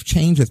by. We have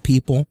changed as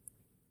people.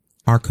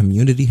 Our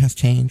community has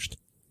changed.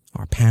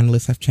 Our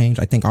panelists have changed.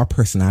 I think our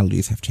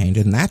personalities have changed.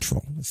 It's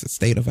natural. It's a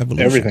state of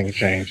evolution. Everything has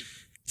changed.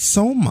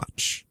 So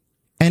much.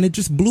 And it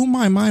just blew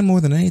my mind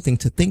more than anything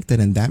to think that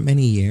in that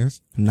many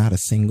years, not a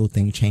single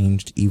thing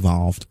changed,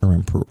 evolved, or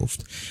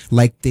improved.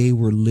 Like they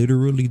were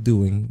literally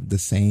doing the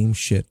same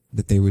shit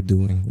that they were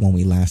doing when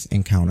we last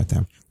encountered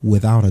them,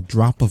 without a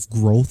drop of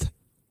growth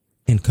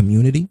in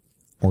community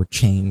or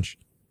change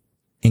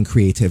in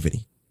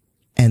creativity.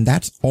 And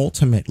that's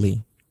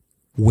ultimately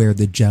where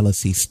the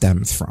jealousy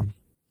stems from.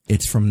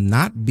 It's from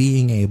not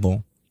being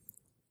able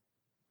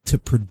to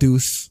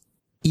produce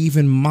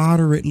even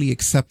moderately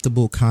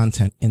acceptable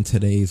content in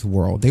today's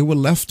world. They were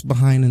left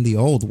behind in the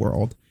old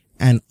world.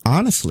 And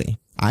honestly,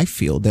 I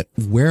feel that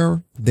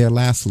we're their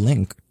last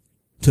link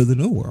to the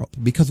new world.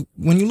 Because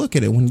when you look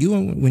at it, when you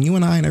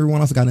and I and everyone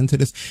else got into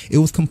this, it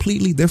was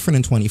completely different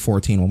in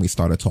 2014 when we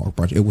started Talk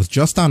Brunch. It was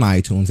just on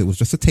iTunes. It was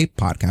just a tape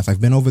podcast. I've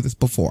been over this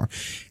before.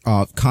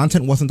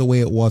 Content wasn't the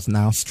way it was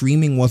now.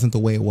 Streaming wasn't the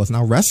way it was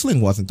now.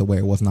 Wrestling wasn't the way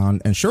it was now.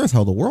 And sure as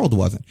hell the world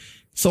wasn't.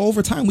 So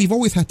over time, we've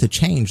always had to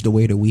change the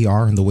way that we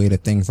are and the way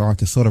that things are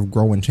to sort of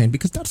grow and change,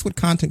 because that's what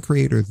content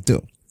creators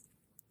do.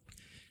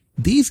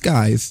 These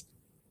guys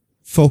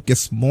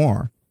focus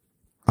more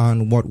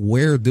on what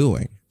we're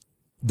doing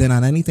than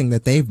on anything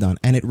that they've done.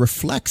 And it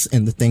reflects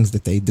in the things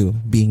that they do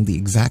being the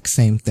exact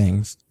same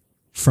things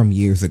from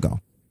years ago.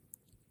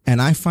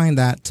 And I find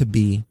that to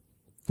be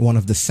one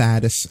of the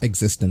saddest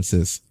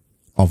existences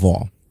of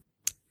all.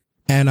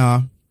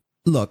 And,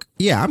 look,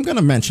 yeah, I'm going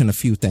to mention a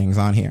few things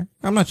on here.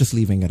 I'm not just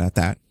leaving it at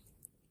that.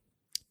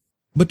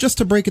 But just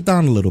to break it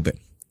down a little bit,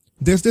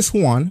 there's this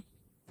one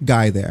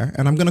guy there,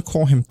 and I'm going to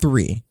call him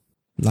 3.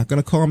 I'm not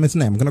going to call him his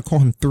name. I'm going to call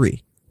him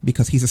 3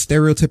 because he's a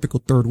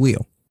stereotypical third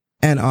wheel.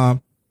 And,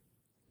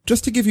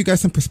 just to give you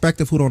guys some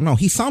perspective who don't know,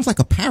 he sounds like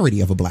a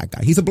parody of a black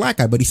guy. He's a black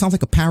guy, but he sounds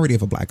like a parody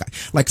of a black guy.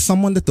 Like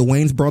someone that the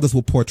Wayans brothers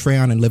will portray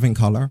on In Living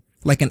Color.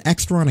 Like an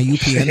extra on a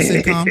UPN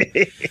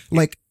sitcom.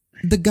 Like,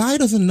 the guy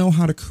doesn't know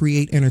how to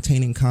create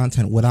entertaining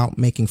content without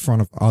making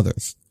fun of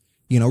others.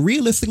 You know,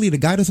 realistically, the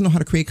guy doesn't know how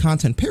to create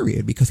content,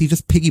 period, because he's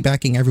just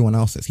piggybacking everyone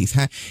else's.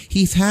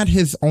 He's had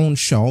his own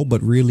show,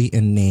 but really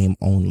in name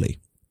only.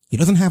 He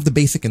doesn't have the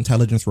basic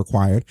intelligence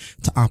required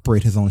to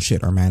operate his own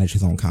shit or manage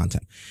his own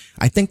content.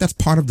 I think that's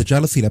part of the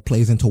jealousy that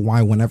plays into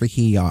why whenever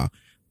he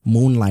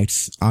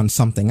moonlights on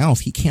something else,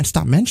 he can't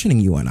stop mentioning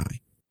you and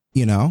I.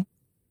 You know?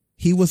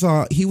 He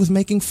was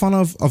making fun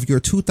of your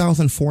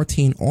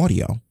 2014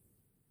 audio.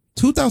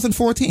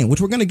 2014, which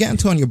we're going to get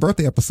into on your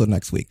birthday episode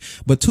next week.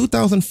 But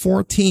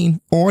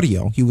 2014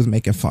 audio he was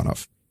making fun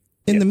of.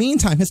 In the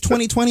meantime, his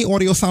 2020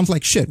 audio sounds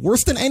like shit.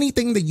 Worse than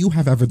anything that you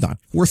have ever done.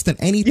 Worse than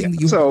anything that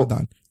you've ever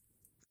done.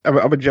 I'm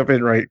going to jump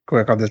in right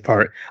quick on this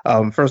part.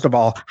 First of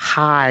all,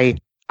 hi.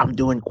 I'm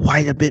doing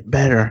quite a bit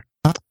better.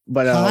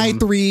 But hi,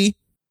 3.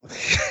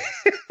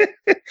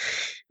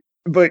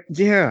 But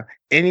yeah,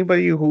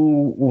 anybody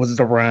who was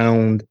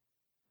around,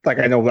 like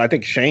I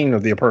think Shane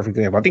was the perfect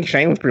example. I think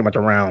Shane was pretty much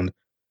around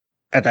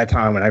at that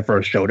time when I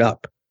first showed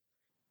up.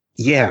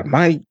 Yeah,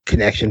 my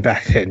connection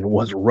back then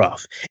was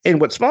rough.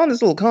 And what spawned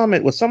this little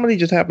comment was somebody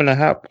just happened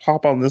to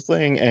hop on this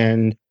thing,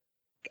 and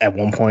at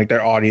one point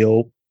their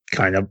audio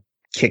kind of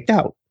kicked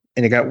out.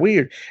 And it got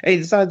weird. And he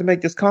decided to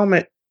make this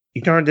comment.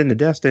 You turned into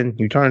Destin.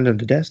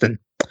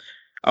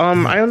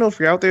 I don't know if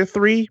you're out there,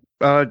 3.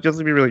 Just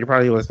to be real, you're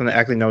probably listening.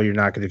 Actually, no, you're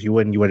not. Because if you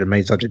wouldn't, you would have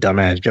made such a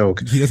dumbass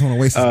joke. He doesn't want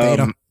to waste his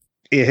data.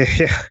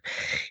 Yeah.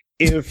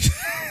 If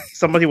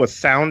somebody was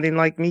sounding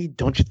like me,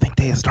 don't you think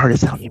they had started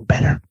sounding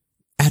better?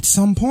 At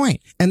some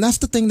point. And that's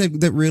the thing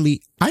that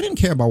really, I didn't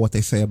care about what they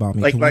say about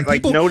me.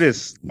 Like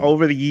notice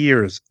over the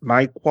years,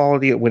 my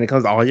quality, when it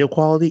comes to audio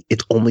quality,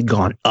 it's only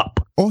gone up.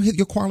 Oh,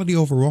 your quality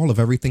overall of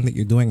everything that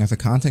you're doing as a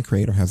content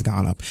creator has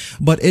gone up.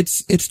 But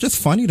it's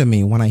just funny to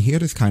me when I hear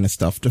this kind of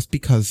stuff, just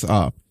because,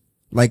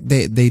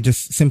 they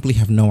just simply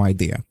have no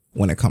idea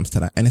when it comes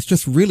to that. And it's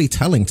just really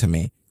telling to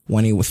me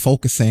when he was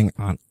focusing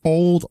on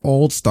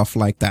old stuff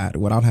like that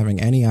without having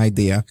any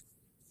idea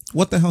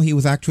what the hell he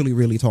was actually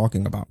really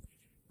talking about.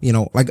 You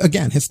know, like,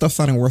 again, his stuff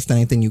sounding worse than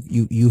anything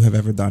you have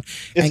ever done.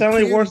 It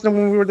sounded worse than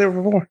when we were there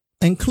before.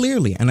 And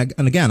clearly, and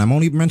again, I'm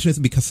only mentioning this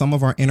because some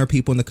of our inner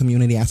people in the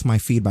community asked my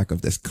feedback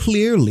of this.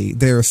 Clearly,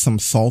 there is some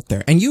salt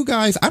there. And you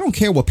guys, I don't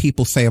care what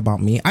people say about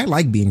me. I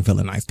like being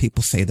villainized.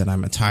 People say that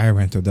I'm a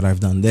tyrant or that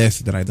I've done this,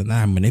 that I've done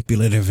that, I'm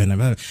manipulative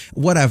and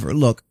whatever.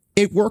 Look,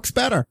 it works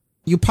better.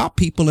 You pop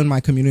people in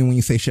my community when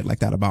you say shit like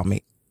that about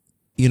me.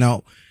 You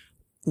know,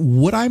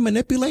 would I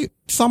manipulate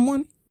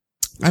someone?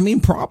 I mean,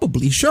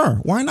 probably, sure.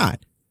 Why not?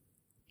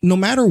 No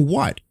matter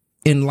what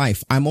in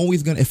life, I'm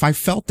always if I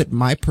felt that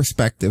my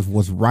perspective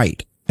was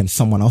right and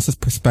someone else's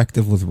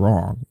perspective was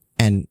wrong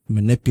and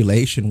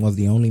manipulation was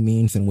the only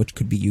means in which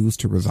could be used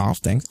to resolve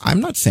things, I'm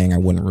not saying I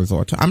wouldn't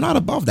resort to. I'm not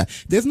above that.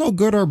 There's no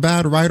good or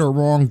bad, right or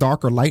wrong,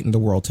 dark or light in the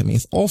world to me.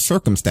 It's all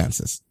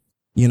circumstances,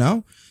 you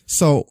know?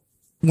 So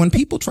when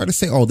people try to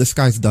say, oh, this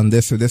guy's done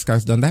this or this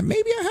guy's done that,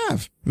 maybe I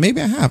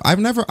have.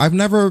 I've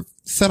never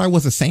said I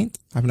was a saint.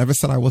 I've never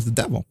said I was the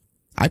devil.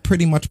 I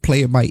pretty much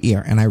play it by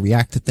ear and I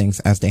react to things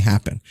as they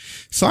happen.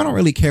 So I don't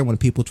really care when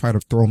people try to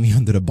throw me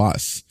under the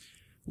bus.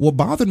 What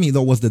bothered me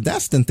though was the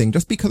Destin thing,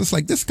 just because it's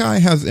like this guy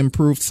has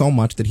improved so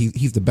much that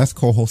he's the best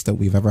co-host that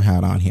we've ever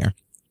had on here.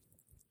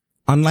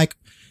 Unlike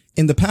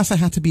in the past, I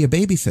had to be a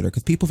babysitter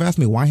because people have asked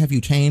me, why have you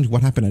changed?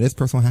 What happened to this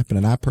person? What happened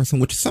to that person?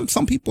 Which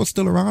some people are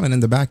still around and in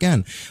the back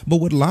end.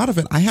 But with a lot of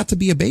it, I had to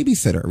be a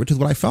babysitter, which is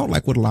what I felt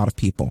like with a lot of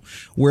people.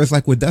 Whereas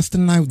like with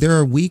Destin and I, there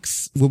are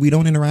weeks where we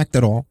don't interact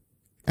at all.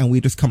 And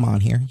we just come on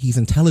here. He's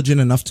intelligent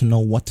enough to know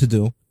what to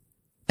do.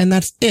 And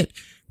that's it.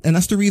 And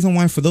that's the reason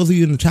why, for those of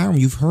you in the chat room,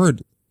 you've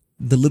heard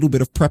the little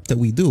bit of prep that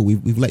we do.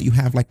 We've let you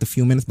have like the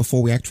few minutes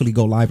before we actually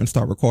go live and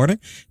start recording.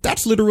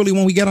 That's literally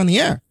when we get on the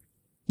air.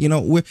 You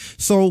know,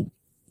 so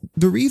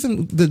the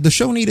reason the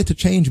show needed to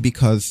change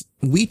because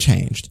we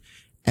changed.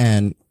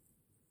 And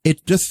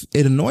it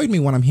annoyed me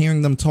when I'm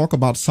hearing them talk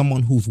about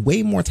someone who's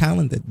way more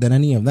talented than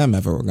any of them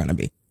ever were going to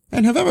be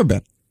and have ever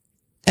been.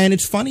 And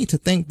it's funny to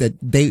think that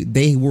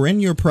they were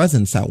in your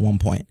presence at one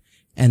point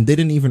and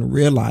didn't even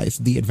realize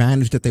the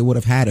advantage that they would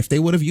have had if they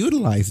would have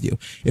utilized you,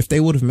 if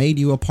they would have made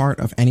you a part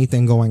of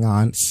anything going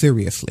on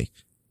seriously.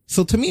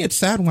 So to me, it's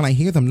sad when I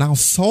hear them now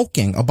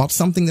sulking about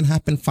something that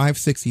happened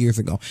 5-6 years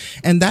ago.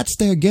 And that's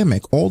their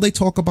gimmick. All they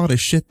talk about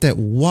is shit that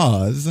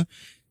was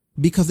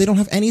because they don't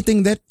have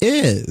anything that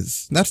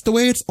is. That's the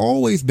way it's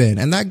always been.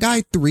 And that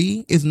guy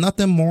 3 is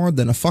nothing more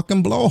than a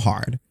fucking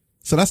blowhard.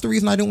 So that's the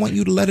reason I didn't want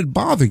you to let it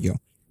bother you.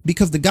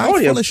 Because the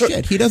guy's full of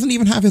shit. He doesn't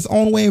even have his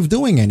own way of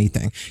doing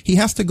anything. He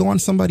has to go on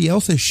somebody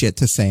else's shit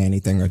to say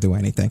anything or do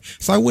anything.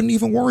 So I wouldn't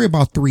even worry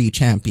about 3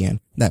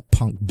 champion, that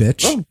punk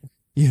bitch.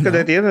 Because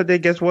at the end of the day,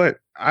 guess what?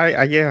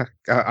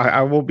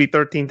 I will be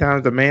 13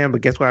 times the man,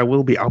 but guess what I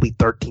will be? I'll be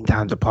 13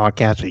 times the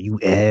podcaster you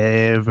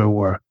ever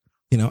were.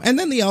 You know, and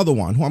then the other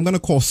one, who I'm going to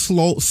call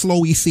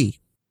Slowy C.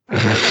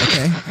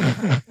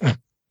 Okay?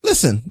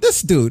 Listen,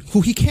 this dude,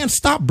 who he can't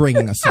stop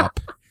bringing us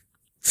up.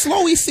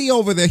 Slowy C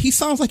over there, he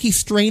sounds like he's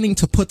straining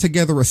to put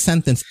together a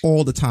sentence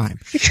all the time.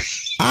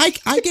 I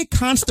get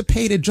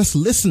constipated just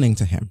listening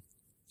to him.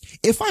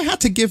 If I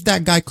had to give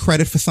that guy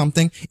credit for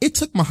something, it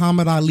took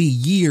Muhammad Ali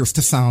years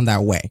to sound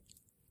that way.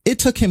 It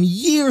took him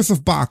years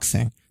of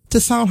boxing to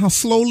sound how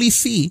Slowly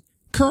C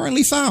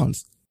currently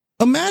sounds.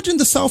 Imagine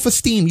the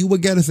self-esteem you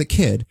would get as a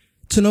kid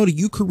to know that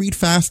you could read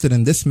faster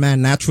than this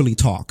man naturally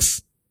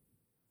talks.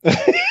 That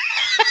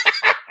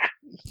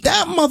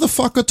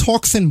motherfucker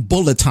talks in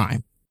bullet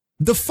time.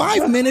 The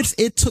 5 minutes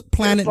it took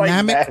Planet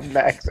Namek. Mad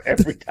Max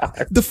every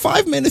time. The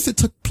 5 minutes it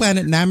took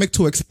Planet Namek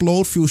to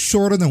explode feels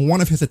shorter than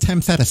one of his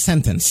attempts at a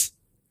sentence.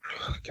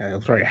 Okay,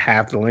 that's like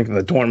half the length of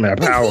the Tournament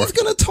of Power. He's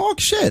gonna talk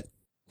shit.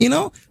 You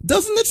know,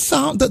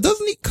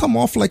 doesn't he come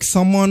off like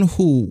someone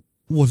who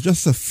was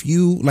just a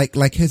few,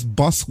 like his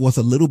bus was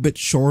a little bit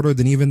shorter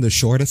than even the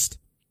shortest?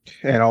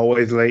 And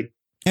always late.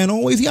 And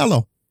always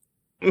yellow.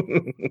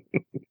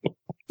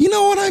 You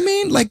know what I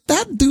mean? Like,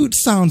 that dude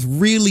sounds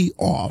really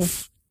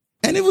off.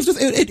 And it was just,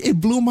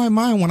 it blew my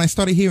mind when I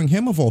started hearing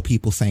him, of all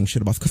people, saying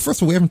shit about, because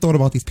first of all, we haven't thought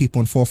about these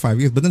people in 4 or 5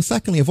 years, but then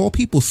secondly, of all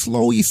people,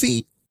 Slow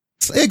EC.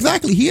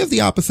 Exactly. He is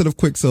the opposite of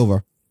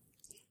Quicksilver.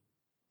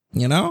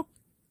 You know?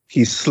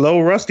 He's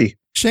slow, rusty.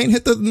 Shane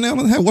hit the nail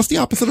on the head. What's the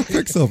opposite of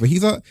Quicksilver?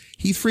 He's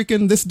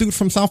freaking this dude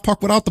from South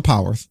Park without the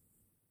powers.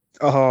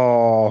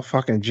 Oh,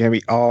 fucking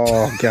Jimmy.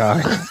 Oh,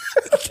 God.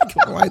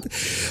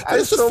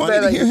 It's just funny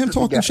to hear him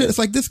talking shit. It's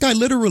like, this guy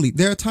literally,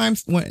 there are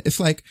times when it's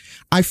like,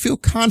 I feel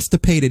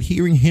constipated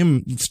hearing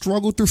him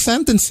struggle through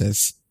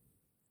sentences.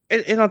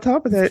 And on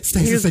top of that,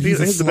 here's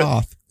the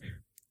best.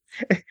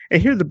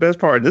 And here's the best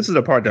part. This is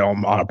the part that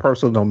on a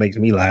personal note makes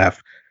me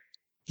laugh.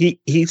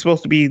 He's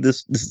supposed to be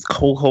this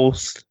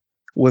co-host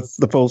with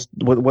the post.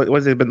 What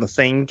has it been the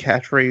same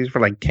catchphrase for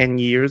like 10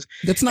 years?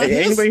 That's not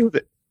anybody who.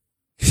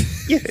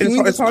 Yeah,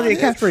 it's hardly a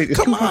catchphrase. It's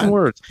Come 2 on.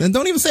 words. Then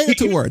don't even say the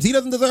 2 words. He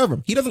doesn't deserve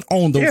them. He doesn't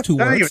own those 2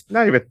 words.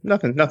 Not even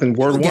nothing.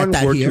 Word 1,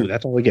 word 2.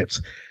 That's all he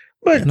gets.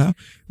 But,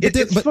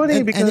 it's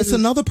funny because it's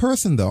another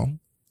person though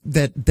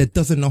that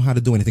doesn't know how to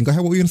do anything. Go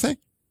ahead. What were you gonna say?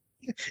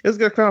 It's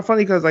kind of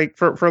funny because, like,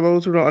 for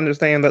those who don't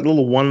understand that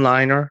little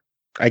one-liner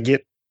I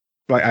get,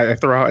 like, I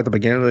throw out at the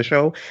beginning of the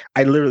show,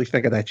 I literally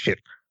think of that shit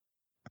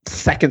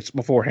seconds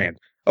beforehand.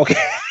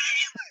 Okay.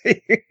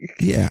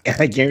 Yeah. And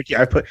I guarantee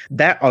I put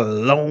that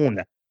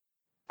alone.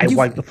 I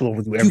wipe the floor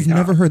with you every time. You've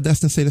never heard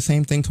Destin say the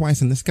same thing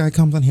twice, and this guy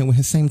comes on here with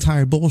his same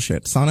tired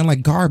bullshit, sounding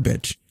like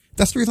garbage.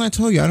 That's the reason I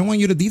told you I don't want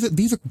you to.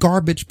 These are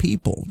garbage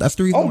people. That's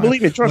the reason. Oh,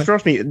 believe me,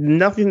 trust me.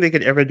 Nothing they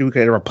could ever do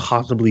could ever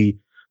possibly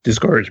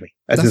discourage me.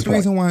 That's the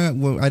reason why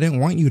I didn't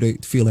want you to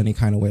feel any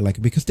kind of way like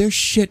it, because they're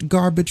shit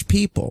garbage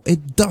people.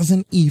 It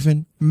doesn't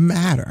even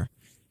matter,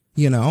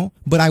 you know.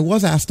 But I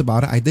was asked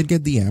about it. I did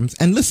get DMs,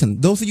 and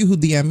listen, those of you who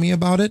DM me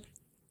about it,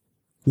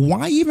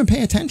 why even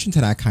pay attention to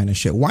that kind of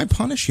shit? Why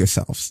punish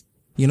yourselves?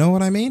 You know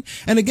what I mean?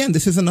 And again,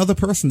 this is another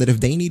person that if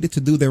they needed to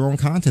do their own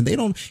content,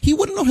 he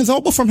wouldn't know his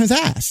elbow from his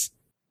ass.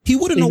 He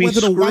wouldn't know whether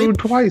to wipe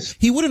twice.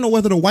 He wouldn't know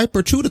whether to wipe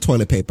or chew the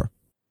toilet paper.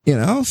 You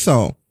know?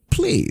 So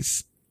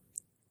please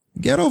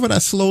get over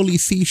that slowly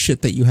see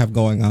shit that you have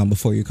going on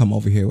before you come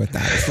over here with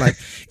that. It's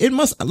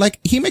like,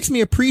 he makes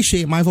me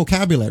appreciate my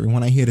vocabulary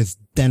when I hear this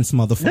dense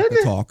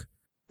motherfucker talk.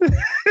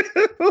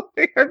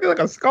 I feel like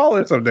a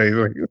scholar some days.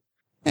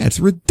 Yeah,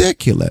 it's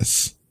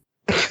ridiculous.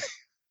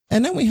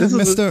 And then we have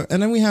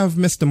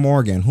Mr.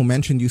 Morgan, who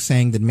mentioned you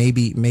saying that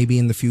maybe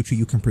in the future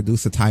you can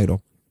produce a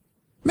title.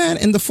 Man,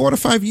 in the 4 to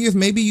 5 years,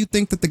 maybe you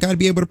think that the guy would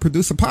be able to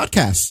produce a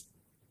podcast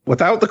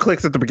without the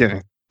clicks at the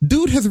beginning.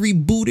 Dude has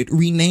rebooted,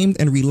 renamed,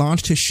 and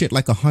relaunched his shit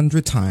like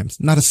 100 times.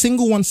 Not a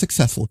single one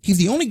successful. He's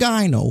the only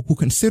guy I know who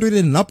considered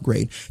it an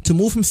upgrade to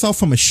move himself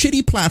from a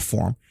shitty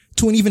platform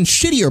to an even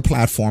shittier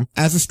platform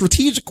as a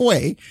strategic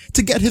way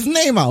to get his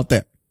name out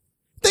there.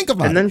 Think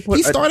about it.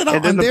 He started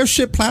out on their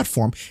shit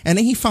platform, and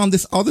then he found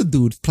this other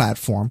dude's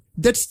platform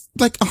that's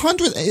like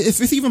 100,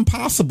 if it's even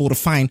possible to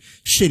find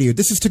shittier.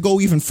 This is to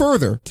go even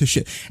further to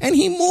shit. And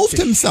he moved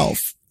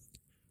himself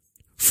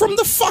from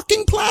the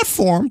fucking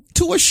platform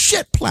to a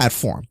shit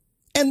platform.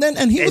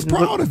 And he was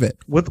proud of it.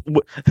 With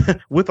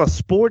a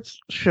sports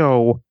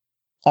show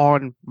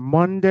on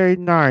Monday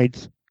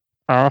nights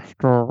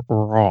after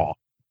Raw.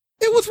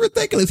 It was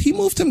ridiculous. He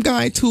moved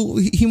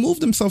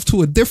himself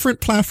to a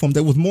different platform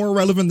that was more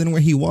relevant than where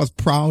he was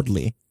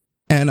proudly.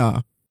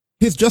 And,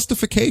 his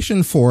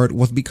justification for it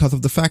was because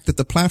of the fact that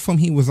the platform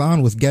he was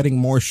on was getting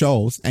more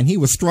shows and he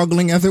was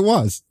struggling as it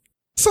was.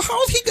 So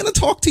how is he going to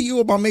talk to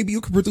you about maybe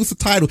you could produce a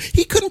title?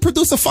 He couldn't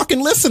produce a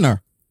fucking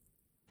listener.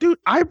 Dude,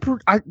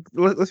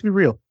 let's be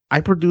real.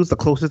 I produced the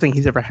closest thing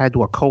he's ever had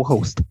to a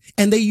co-host.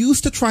 And they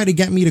used to try to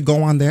get me to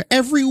go on there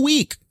every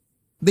week.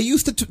 They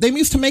used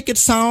to make it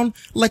sound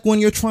like when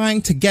you're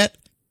trying to get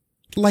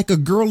like a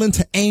girl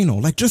into anal,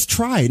 like just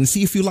try it and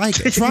see if you like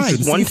it. Try it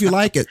and see if you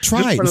like it.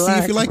 Try it and see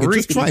if you like it.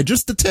 Just try it.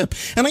 Just the tip.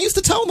 And I used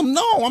to tell them,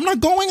 no, I'm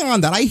not going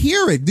on that. I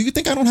hear it. Do you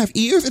think I don't have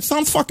ears? It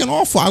sounds fucking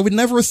awful. I would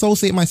never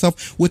associate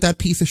myself with that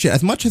piece of shit.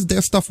 As much as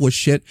their stuff was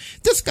shit,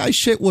 this guy's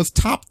shit was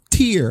top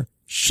tier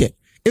shit.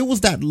 It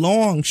was that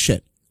long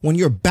shit when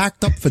you're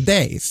backed up for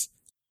days.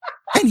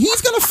 And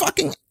he's gonna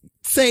fucking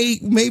say,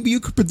 maybe you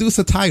could produce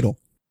a title.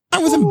 I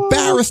was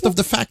embarrassed of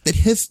the fact that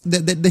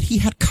that he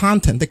had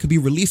content that could be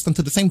released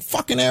onto the same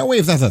fucking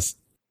airwaves as us.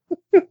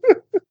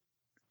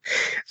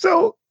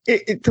 So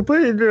to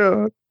put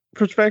it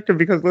perspective,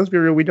 because let's be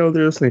real, we know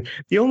they're listening.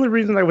 The only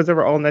reason I was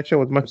ever on that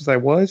show as much as I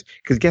was,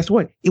 because guess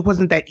what? It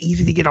wasn't that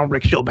easy to get on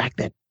Rick's show back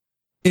then.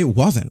 It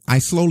wasn't. I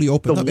slowly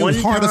opened up. It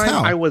was hard as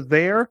hell. I was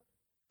there,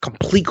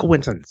 complete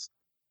coincidence.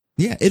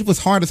 Yeah, it was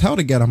hard as hell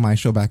to get on my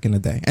show back in the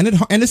day. And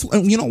it's,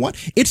 you know what?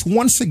 It's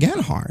once again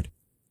hard.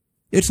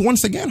 It's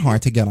once again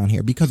hard to get on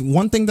here, because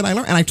one thing that I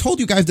learned, and I told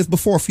you guys this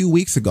before a few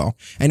weeks ago,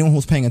 anyone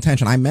who's paying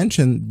attention, I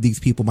mentioned these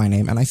people by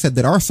name, and I said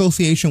that our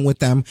association with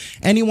them,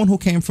 anyone who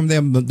came from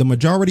them, the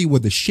majority were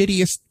the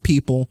shittiest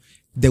people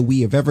that we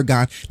have ever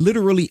got.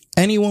 Literally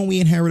anyone we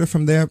inherited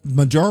from there,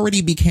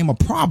 majority became a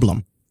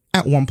problem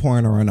at one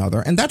point or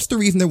another. And that's the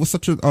reason there was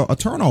such a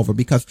turnover,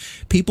 because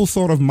people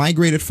sort of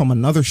migrated from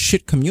another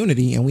shit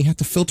community and we had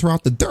to filter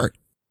out the dirt.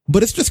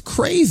 But it's just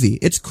crazy.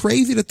 It's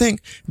crazy to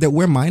think that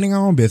we're minding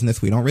our own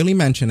business. We don't really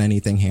mention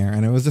anything here.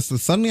 And it was just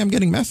suddenly I'm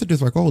getting messages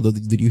like, oh,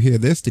 did you hear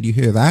this? Did you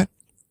hear that?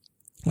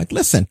 Like,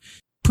 listen,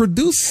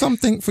 produce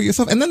something for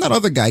yourself. And then that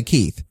other guy,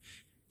 Keith,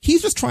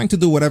 he's just trying to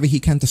do whatever he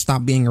can to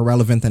stop being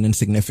irrelevant and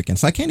insignificant.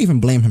 So I can't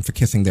even blame him for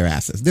kissing their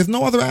asses. There's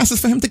no other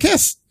asses for him to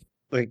kiss.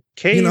 Like,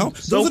 you know,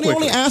 those are the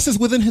only asses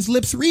within his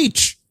lips'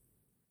 reach.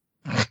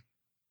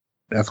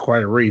 That's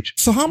quite a reach.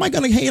 So how am I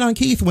going to hate on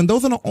Keith when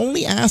those are the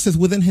only asses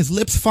within his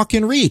lips'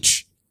 fucking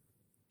reach?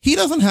 He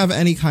doesn't have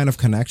any kind of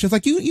connections.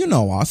 Like, you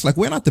know us. Like,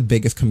 we're not the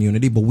biggest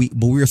community, but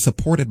we are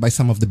supported by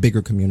some of the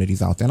bigger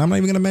communities out there. And I'm not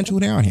even going to mention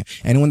who they are on here.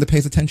 Anyone that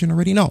pays attention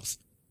already knows.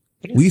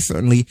 Yeah. We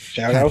certainly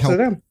had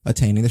help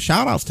attaining the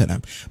shout outs to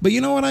them. But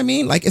you know what I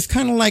mean? Like, it's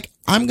kind of like,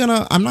 I'm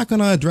not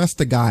going to address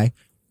the guy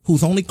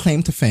whose only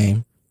claim to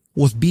fame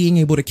was being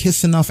able to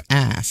kiss enough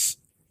ass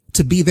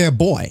to be their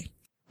boy,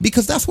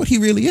 because that's what he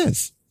really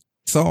is.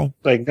 So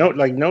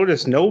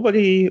notice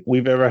nobody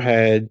we've ever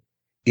had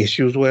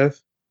issues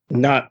with,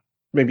 not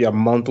maybe a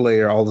month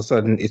later, all of a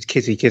sudden it's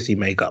kissy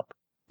makeup.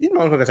 These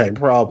motherfuckers had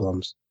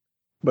problems,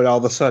 but all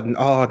of a sudden,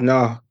 oh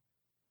no,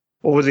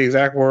 what was the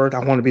exact word? I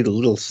want to be the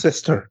little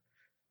sister.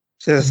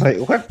 So it's like,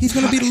 what? He's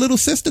going to be the little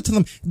sister to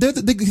them.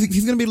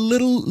 He's going to be the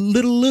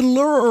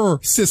littler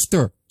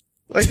sister.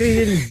 Like,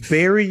 they didn't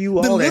bury you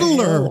all the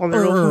littler on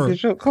their own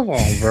show. Come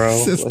on, bro.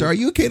 Sister, are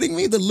you kidding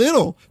me? The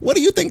little. What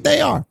do you think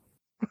they are?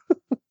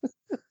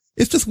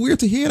 It's just weird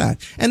to hear that.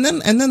 And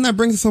then that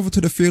brings us over to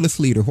the fearless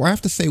leader, who I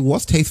have to say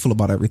was tasteful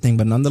about everything,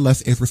 but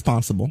nonetheless is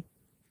responsible.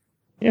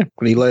 Yeah,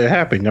 but he let it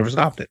happen. Never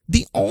stopped it.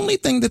 The only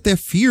thing that their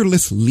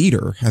fearless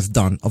leader has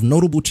done of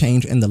notable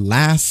change in the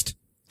last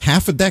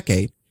half a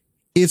decade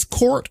is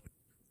court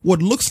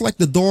what looks like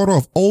the daughter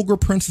of Olga,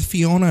 Princess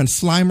Fiona, and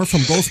Slimer from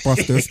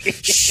Ghostbusters.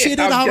 Shit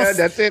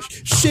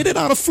it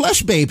out of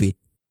flesh, baby.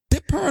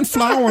 Dip her in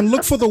flour and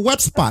look for the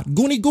wet spot.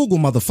 Goonie Google,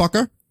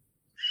 motherfucker.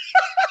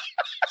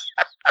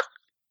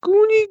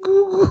 Goonie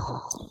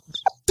Google.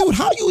 Dude,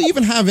 how do you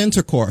even have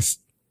intercourse?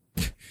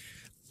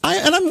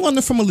 I'm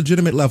wondering from a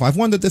legitimate level. I've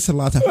wondered this a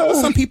lot of times. How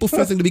are some people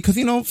physically, because,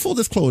 you know, full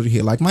disclosure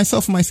here, like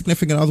myself and my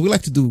significant other, we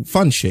like to do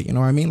fun shit, you know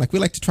what I mean? Like, we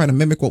like to try to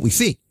mimic what we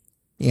see,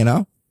 you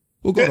know?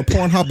 We'll go to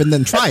Pornhub and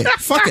then try it.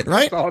 Fuck it,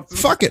 right? Awesome.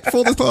 Fuck it.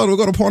 Full disclosure, we'll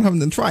go to Pornhub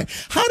and then try it.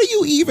 How do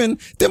you even,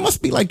 there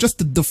must be like just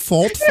the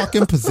default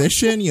fucking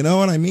position, you know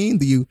what I mean?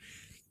 Do you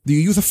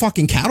use a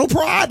fucking cattle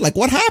prod? Like,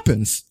 what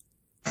happens?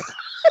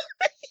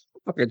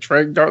 Fucking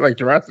train dart like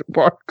Jurassic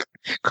Park.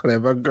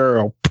 Clever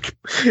girl.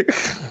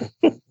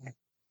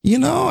 You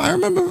know, I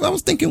remember I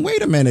was thinking,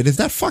 wait a minute, is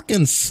that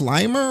fucking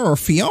Slimer or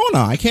Fiona?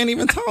 I can't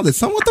even tell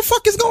this. What the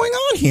fuck is going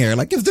on here?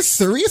 Like, is this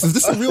serious? Is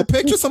this a real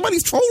picture?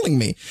 Somebody's trolling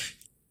me.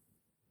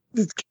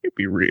 This can't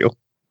be real.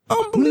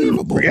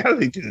 Unbelievable.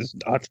 Reality is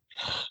not.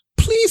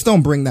 Please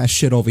don't bring that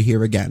shit over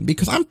here again,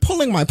 because I'm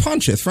pulling my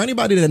punches. For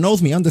anybody that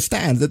knows me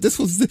understands that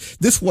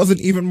this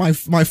wasn't even my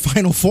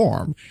final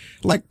form.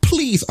 Like,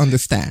 please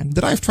understand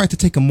that I've tried to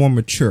take a more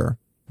mature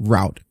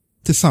route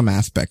to some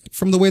aspect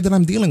from the way that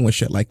I'm dealing with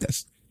shit like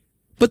this.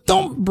 But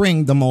don't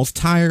bring the most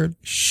tired,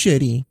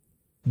 shitty,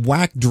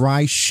 whack,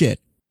 dry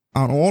shit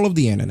on all of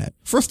the internet.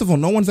 First of all,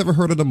 no one's ever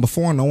heard of them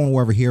before. No one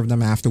will ever hear of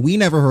them after. We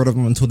never heard of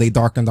them until they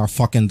darkened our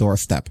fucking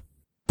doorstep.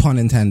 Pun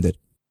intended.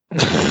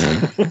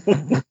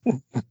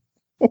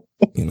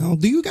 You know,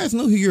 do you guys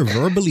know who you're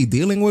verbally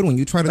dealing with when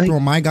you try to throw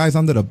my guys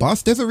under the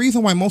bus? There's a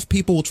reason why most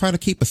people will try to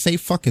keep a safe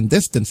fucking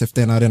distance if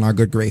they're not in our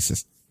good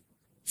graces.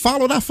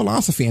 Follow that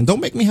philosophy and don't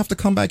make me have to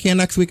come back here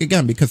next week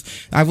again, because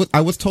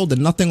I was told that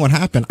nothing would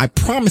happen. I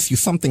promise you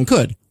something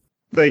could.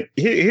 Like,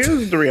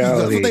 here's the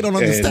reality. That's what they don't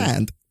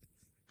understand.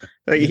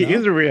 Like,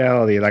 here's the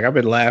reality. Like, I've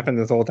been laughing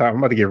this whole time. I'm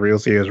about to get real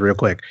serious real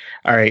quick.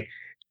 All right.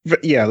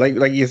 But yeah,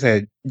 like you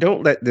said,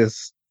 don't let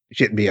this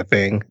shit be a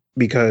thing,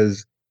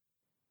 because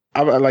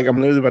I'm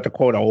literally about to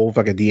quote an old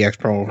fucking DX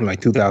promo from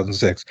like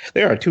 2006.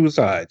 There are two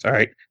sides. All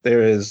right.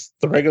 There is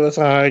the regular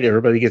side.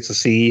 Everybody gets to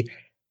see.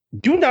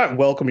 Do not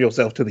welcome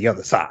yourself to the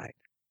other side.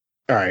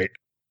 All right.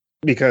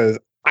 Because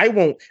I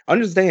won't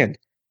understand.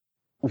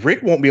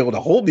 Rick won't be able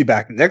to hold me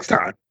back next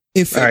time.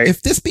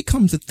 If this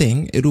becomes a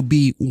thing, it'll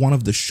be one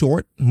of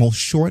the most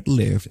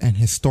short-lived and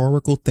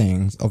historical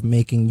things of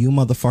making you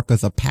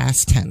motherfuckers a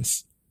past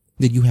tense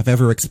that you have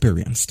ever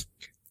experienced.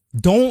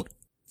 Don't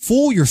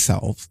fool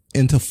yourself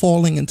into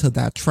falling into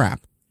that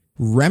trap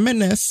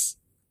reminisce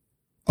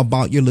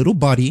about your little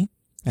buddy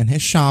and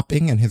his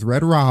shopping and his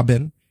Red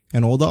Robin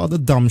and all the other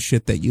dumb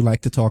shit that you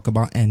like to talk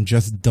about, and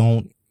just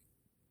don't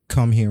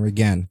come here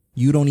again.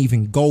 You don't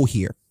even go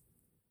here.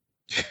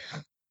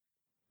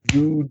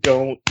 You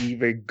don't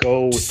even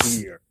go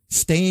here.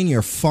 Stay in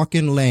your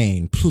fucking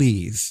lane,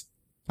 please.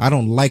 I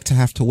don't like to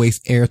have to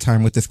waste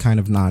airtime with this kind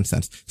of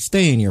nonsense.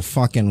 Stay in your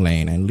fucking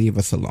lane and leave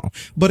us alone.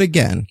 But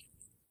again,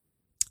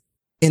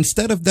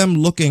 instead of them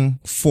looking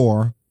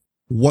for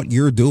what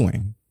you're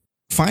doing,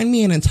 find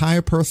me an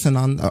entire person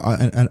on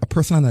a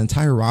person on the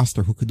entire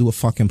roster who could do a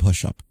fucking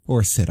push-up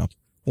or a sit-up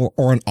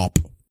or an up.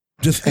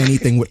 Just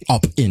anything with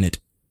up in it.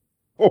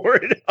 Or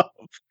an up.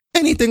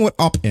 Anything with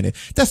up in it.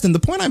 Destin, the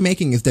point I'm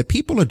making is that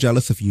people are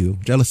jealous of you,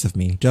 jealous of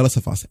me, jealous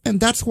of us.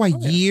 And that's why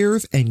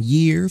years and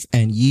years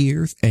and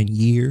years and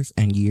years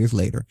and years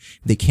later,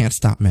 they can't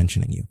stop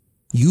mentioning you.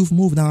 You've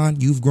moved on,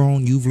 you've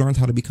grown, you've learned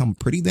how to become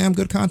a pretty damn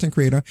good content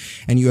creator,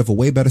 and you have a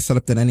way better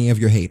setup than any of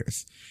your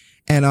haters.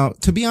 And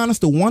to be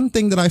honest, the one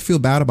thing that I feel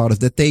bad about is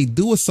that they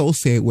do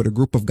associate with a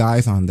group of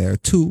guys on there,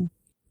 2,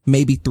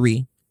 maybe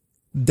 3,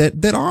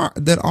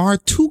 that are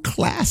too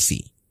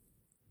classy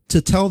to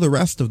tell the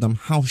rest of them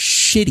how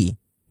shitty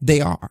they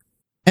are.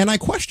 And I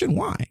question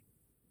why.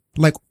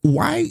 Like,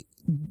 why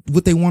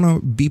would they want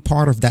to be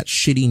part of that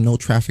shitty no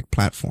traffic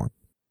platform?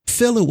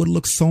 Phil, it would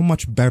look so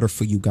much better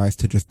for you guys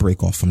to just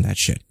break off from that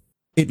shit.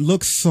 It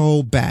looks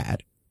so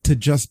bad to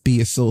just be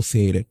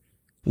associated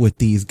with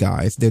these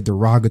guys. They're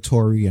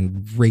derogatory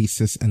and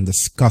racist and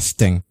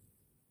disgusting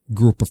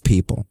group of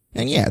people.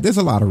 And yeah, there's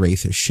a lot of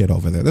racist shit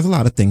over there. There's a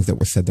lot of things that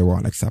were said that were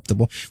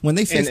unacceptable. When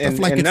they say stuff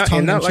like it's tongue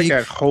in cheek, not like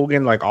that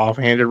Hogan, like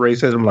offhanded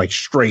racism, like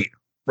straight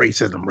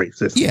racism,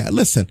 racist. Yeah,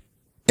 listen.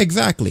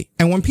 Exactly.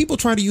 And when people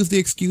try to use the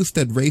excuse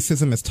that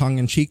racism is tongue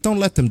in cheek, don't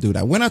let them do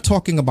that. We're not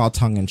talking about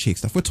tongue in cheek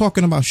stuff. We're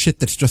talking about shit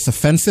that's just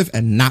offensive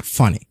and not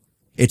funny.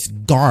 It's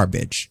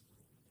garbage.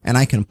 And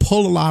I can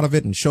pull a lot of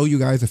it and show you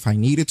guys if I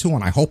needed to,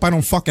 and I hope I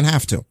don't fucking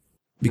have to.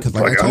 Because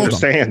like I told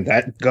understand, them,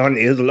 that gun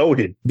is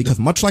loaded. Because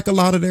much like a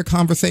lot of their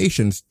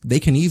conversations, they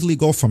can easily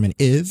go from an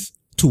is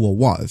to a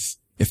was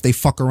if they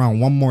fuck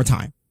around one more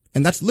time.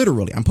 And that's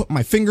literally, I'm putting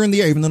my finger in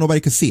the air even though nobody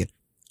can see it.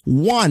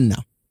 One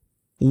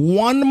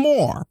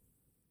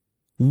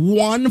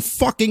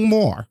fucking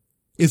more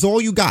is all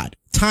you got.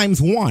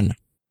 Times 1.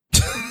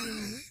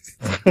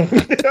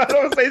 I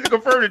don't say to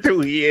confirm it too.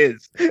 He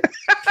is.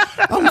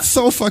 I'm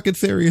so fucking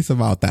serious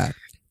about that.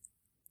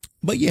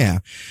 But yeah,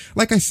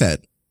 like I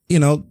said, you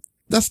know,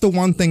 that's the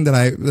one thing that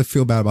I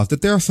feel bad about,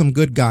 that there are some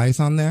good guys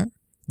on there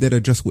that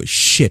are just with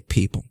shit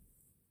people.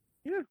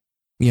 Yeah.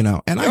 You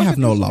know, and I have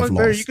no love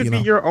lost. You could be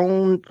your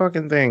own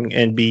fucking thing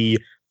and be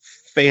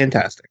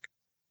fantastic.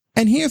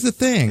 And here's the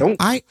thing. Don't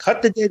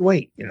cut the dead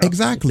weight. You know?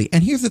 Exactly.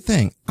 And here's the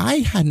thing. I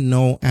had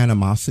no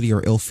animosity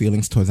or ill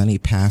feelings towards any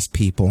past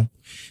people,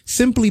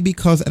 simply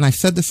because, and I've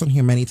said this on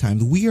here many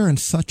times, we are in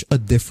such a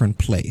different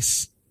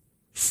place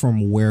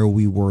from where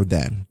we were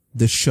then.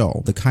 The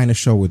show, the kind of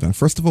show we're doing.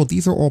 First of all,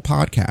 these are all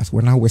podcasts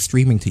where now we're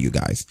streaming to you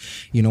guys.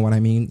 You know what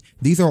I mean?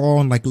 These are all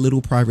in like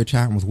little private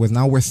chat rooms where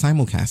now we're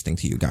simulcasting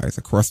to you guys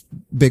across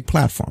big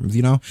platforms,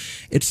 you know?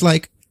 It's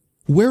like,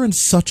 we're in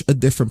such a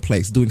different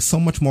place, doing so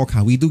much more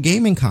content. We do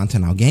gaming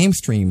content now, game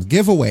streams,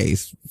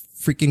 giveaways,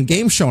 freaking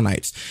game show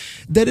nights,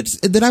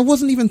 that I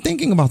wasn't even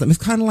thinking about them. It's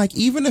kind of like,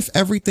 even if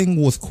everything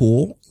was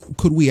cool,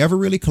 could we ever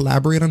really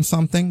collaborate on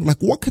something? Like,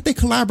 what could they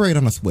collaborate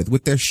on us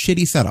with their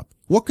shitty setup?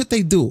 What could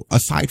they do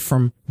aside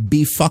from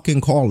be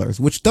fucking callers,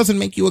 which doesn't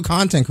make you a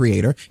content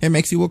creator. It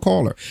makes you a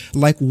caller.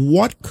 Like,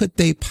 what could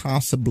they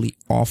possibly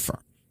offer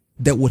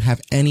that would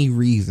have any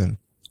reason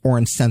or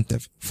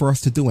incentive for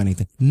us to do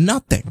anything?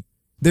 Nothing.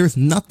 There's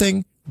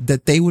nothing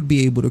that they would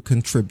be able to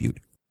contribute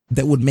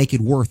that would make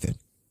it worth it.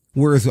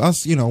 Whereas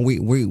us, you know,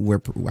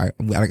 we're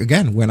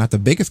again, we're not the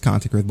biggest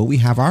content creators, but we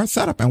have our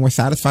setup and we're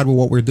satisfied with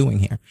what we're doing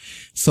here.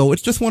 So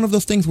it's just one of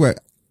those things where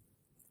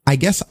I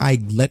guess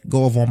I let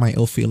go of all my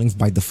ill feelings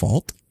by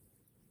default,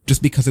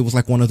 just because it was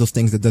like one of those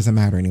things that doesn't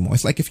matter anymore.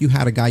 It's like if you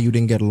had a guy you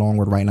didn't get along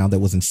with right now that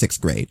was in 6th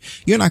grade,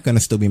 you're not going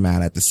to still be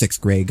mad at the 6th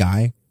grade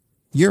guy.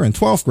 You're in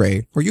 12th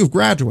grade, or you've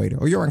graduated,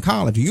 or you're in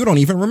college. You don't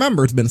even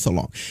remember it's been so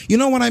long. You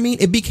know what I mean?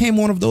 It became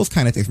one of those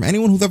kind of things.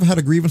 Anyone who's ever had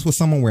a grievance with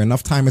someone where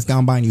enough time has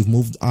gone by and you've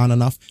moved on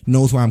enough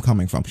knows where I'm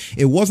coming from.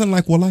 It wasn't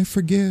like, well, I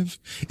forgive.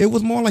 It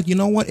was more like, you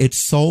know what?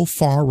 It's so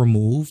far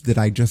removed that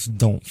I just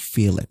don't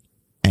feel it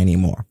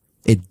anymore.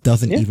 It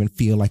doesn't even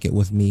feel like it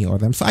was me or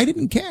them. So I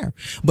didn't care.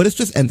 But it's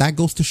just, and that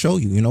goes to show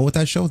you, you know what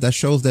that shows? That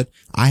shows that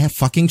I have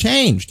fucking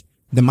changed.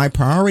 That my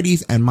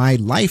priorities and my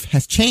life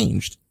has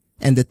changed.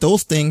 And that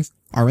those things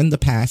are in the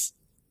past,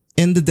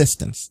 in the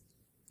distance.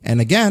 And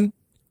again,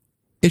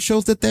 it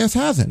shows that theirs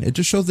hasn't. It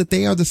just shows that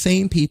they are the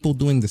same people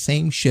doing the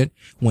same shit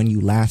when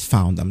you last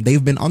found them.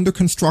 They've been under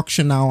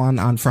construction now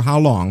on for how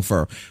long?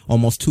 For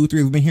almost 2-3.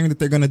 We've been hearing that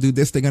they're going to do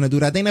this, they're going to do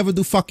that. They never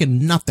do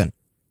fucking nothing.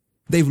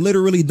 They've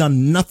literally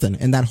done nothing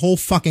in that whole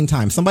fucking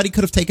time. Somebody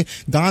could have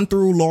gone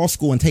through law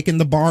school and taken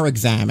the bar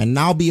exam and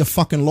now be a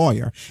fucking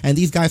lawyer. And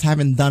these guys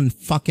haven't done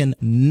fucking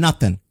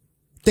nothing.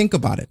 Think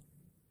about it.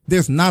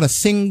 There's not a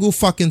single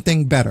fucking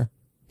thing better,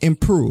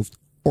 improved,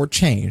 or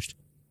changed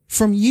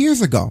from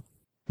years ago.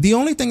 The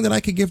only thing that I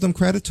could give them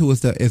credit to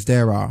is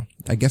their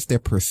I guess their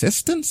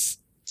persistence.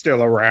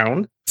 Still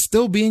around.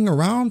 Still being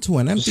around to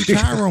an empty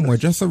chat room where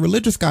just a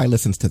religious guy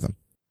listens to them.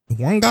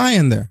 One guy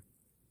in there.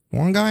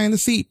 One guy in the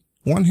seat.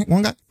 One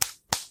guy.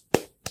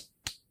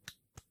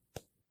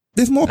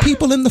 There's more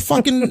people in the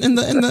fucking, in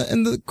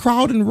the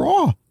crowd in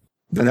Raw.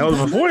 And that was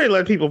before they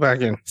let people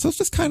back in. So it's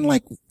just kind of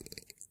like,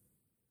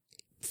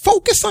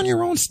 focus on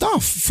your own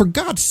stuff, for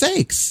God's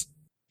sakes.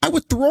 I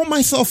would throw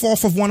myself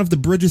off of one of the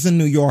bridges in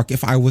New York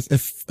if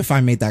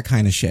I made that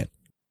kind of shit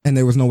and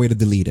there was no way to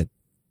delete it.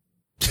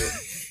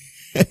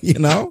 You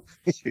know?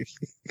 But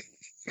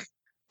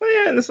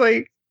yeah, and it's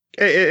like,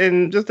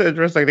 and just to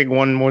address, I think,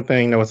 one more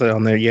thing that was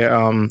on there.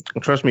 Yeah,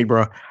 trust me,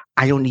 bro,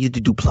 I don't need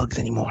to do plugs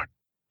anymore.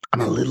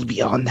 I'm a little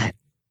beyond that.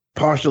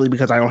 Partially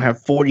because I don't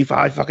have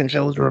 45 fucking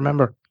shows to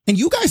remember. And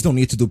you guys don't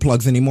need to do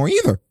plugs anymore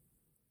either.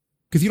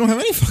 Because you don't have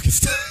any fucking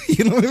stuff.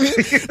 You know what I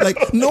mean?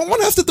 Like, no one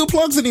has to do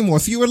plugs anymore.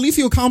 So at least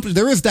you accomplish.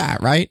 There is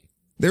that, right?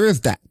 There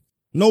is that.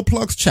 No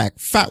plugs, check.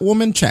 Fat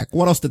woman, check.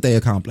 What else did they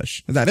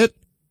accomplish? Is that it?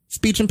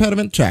 Speech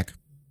impediment, check.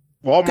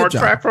 Walmart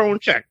track phone,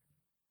 check.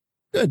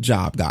 Good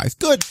job, guys.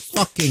 Good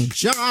fucking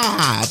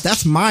job.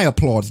 That's my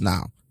applause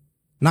now.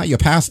 Not your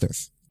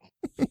pastor's.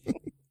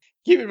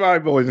 Keep in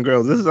mind, boys and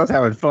girls, this is us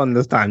having fun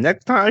this time.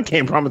 Next time,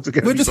 can't promise to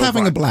get. We're just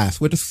having a blast.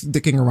 We're just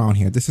dicking around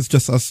here. This is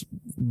just us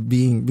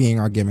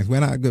being our gimmicks. We're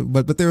not good,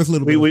 but there's a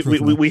little bit.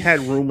 We had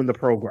room in the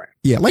program.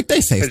 Yeah, like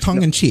they say, it's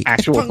tongue in cheek.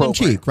 Actual tongue in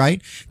cheek,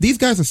 right? These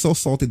guys are so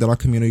salty that our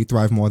community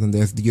thrived more than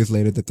there's years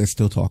later that they're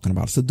still talking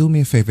about. So do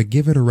me a favor,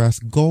 give it a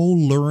rest. Go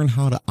learn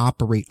how to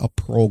operate a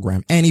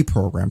program, any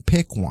program.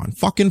 Pick one.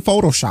 Fucking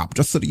Photoshop,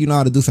 just so that you know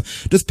how to do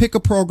something. Just pick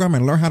a program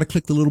and learn how to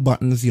click the little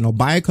buttons. You know,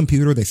 buy a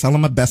computer. They sell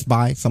them at Best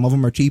Buy. Some of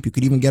them are cheap. You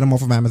could even get them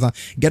off of Amazon.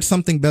 Get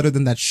something better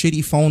than that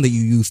shitty phone that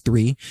you use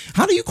 3.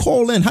 How do you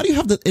call in? How do you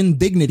have the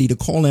indignity to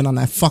call in on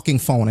that fucking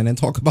phone and then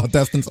talk about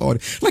Destin's audio?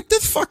 Like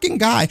this fucking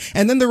guy.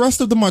 And then the rest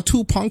of them are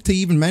too punk to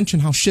even mention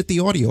how shit the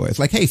audio is.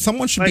 Like, hey,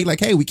 someone should be like,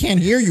 hey, we can't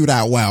hear you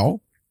that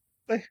well.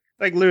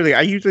 Like literally,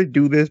 I usually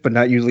do this, but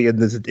not usually in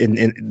this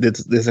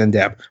in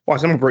depth.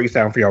 Watch, I'm gonna break this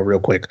down for y'all real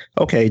quick.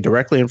 Okay,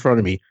 directly in front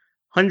of me,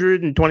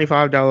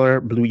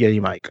 $125 Blue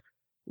Yeti mic.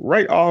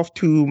 Right off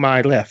to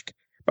my left,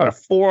 about a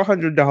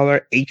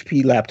 $400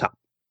 HP laptop.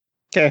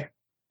 Okay.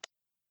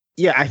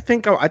 Yeah, I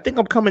think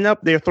I'm coming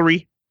up there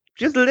 3.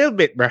 Just a little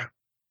bit, bro.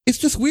 It's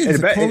just weird.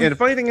 And the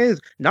funny thing is,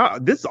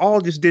 this all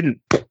just didn't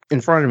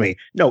in front of me.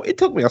 No, it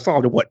took me a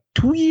solid,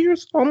 2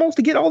 years almost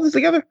to get all this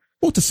together?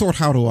 Well, to sort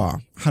how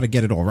to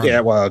get it all right. Yeah,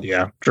 well,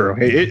 yeah, true.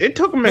 It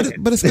took a minute.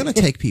 But it's going to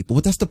take people.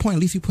 But that's the point.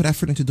 At least you put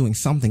effort into doing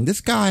something.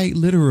 This guy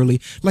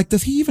literally, like,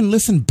 does he even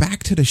listen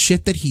back to the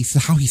shit that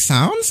how he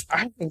sounds?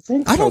 I don't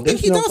think so. I don't think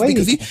he does,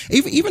 because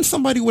even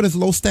somebody with as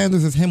low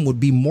standards as him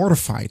would be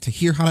mortified to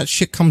hear how that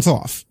shit comes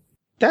off.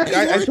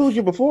 I told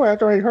you before,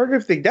 after I heard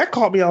everything, that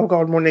caught me off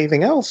guard more than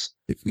anything else.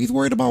 If he's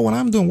worried about what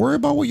I'm doing, worry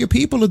about what your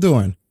people are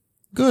doing.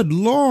 Good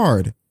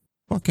Lord.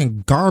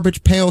 Fucking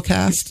garbage pale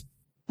cast.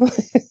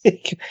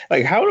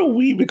 Like, how do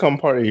we become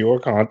part of your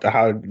content?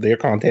 How their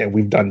content?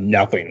 We've done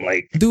nothing.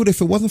 Like, dude,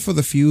 if it wasn't for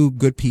the few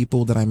good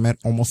people that I met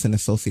almost in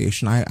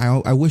association,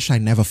 I wish I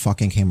never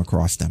fucking came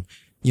across them.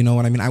 You know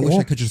what I mean? I wish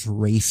I could just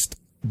erase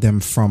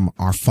them from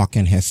our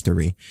fucking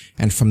history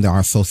and from our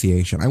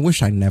association. I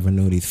wish I never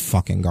knew these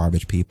fucking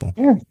garbage people.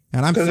 Yeah.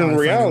 And I'm because in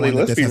reality,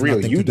 let's be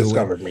real, you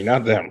discovered me,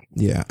 not them.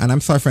 Yeah, and I'm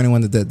sorry for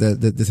anyone that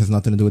this has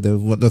nothing to do with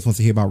that wants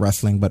to hear about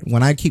wrestling. But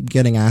when I keep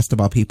getting asked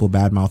about people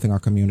bad mouthing our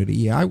community,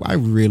 yeah, I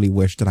really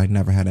wish that I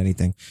never had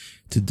anything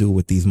to do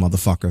with these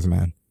motherfuckers,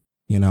 man.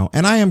 You know,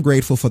 and I am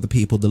grateful for the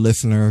people, the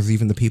listeners,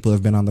 even the people who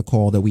have been on the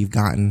call that we've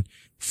gotten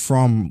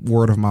from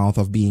word of mouth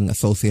of being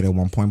associated at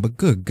one point. But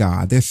good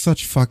God, they're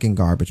such fucking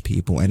garbage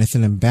people, and it's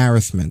an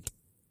embarrassment.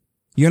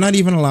 You're not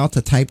even allowed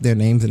to type their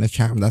names in the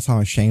chat room. That's how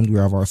ashamed we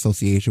are of our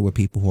association with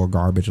people who are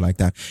garbage like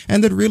that.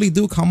 And that really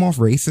do come off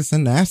racist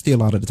and nasty a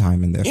lot of the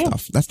time in their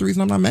stuff. That's the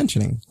reason I'm not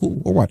mentioning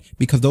who or what.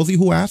 Because those of you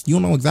who asked, you'll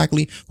know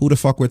exactly who the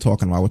fuck we're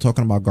talking about. We're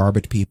talking about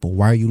garbage people.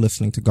 Why are you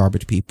listening to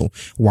garbage people?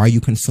 Why are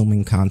you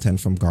consuming content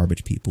from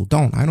garbage people?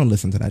 I don't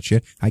listen to that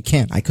shit. I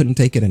can't. I couldn't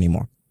take it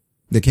anymore.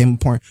 There came a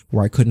point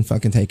where I couldn't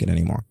fucking take it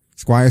anymore.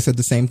 Squire said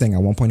the same thing.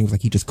 At one point, he was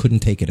like, he just couldn't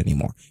take it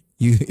anyme.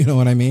 You know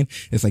what I mean?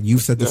 It's like you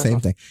said the same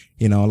thing.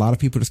 You know, a lot of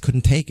people just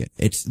couldn't take it.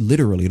 It's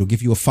literally, it'll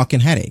give you a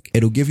fucking headache.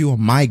 It'll give you a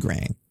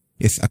migraine.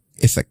 It's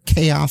a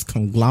chaos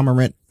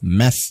conglomerate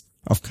mess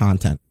of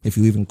content, if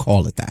you even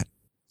call it that.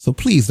 So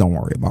please don't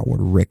worry about what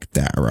Rick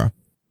Dara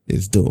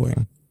is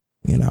doing.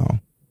 You know,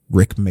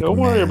 Rick McMahon.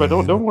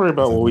 Don't worry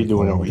about what we're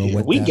doing over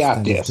here. We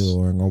got this.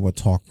 Doing, or what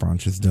Talk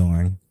Brunch is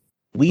doing.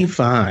 We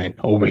fine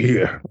over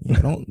here.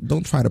 Yeah,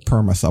 don't try to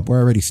perm us up. We're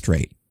already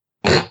straight.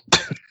 You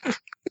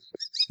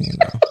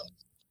know,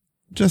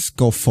 just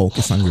go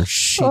focus on your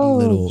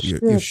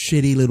shitty your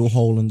shitty little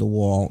hole in the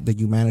wall that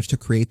you managed to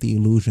create the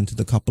illusion to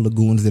the couple of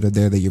goons that are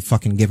there that you're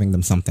fucking giving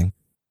them something.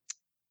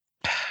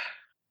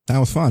 That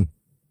was fun.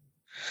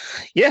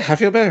 Yeah, I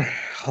feel better.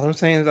 All I'm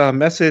saying is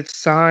message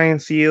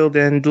signed, sealed,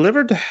 and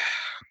delivered.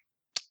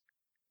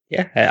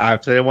 Yeah,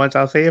 I've said it once,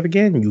 I'll say it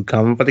again. You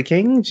come for the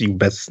Kings, you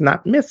best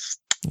not miss,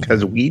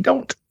 because we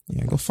don't.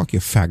 Yeah, go fuck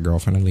your fat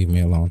girlfriend and leave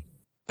me alone.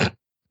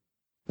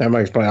 That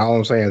might explain, all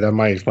I'm saying, that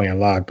might explain a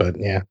lot, but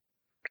yeah.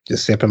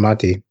 Just sipping my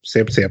tea.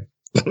 Sip.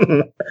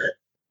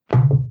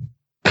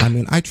 I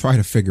mean, I try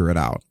to figure it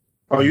out.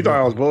 Oh, you thought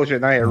I was bullshit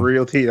and I had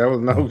real tea. That was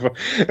no.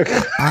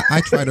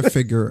 I try to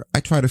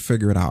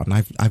figure it out, and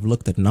I've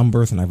looked at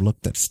numbers and I've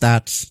looked at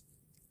stats.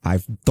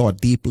 I've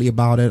thought deeply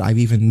about it. I've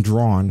even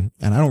drawn,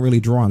 and I don't really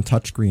draw on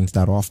touchscreens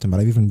that often,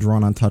 but I've even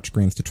drawn on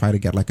touchscreens to try to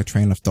get like a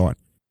train of thought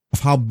of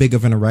how big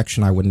of an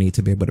erection I would need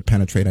to be able to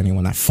penetrate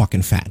anyone that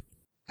fucking fat.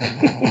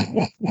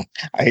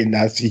 I did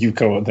not see you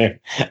going there.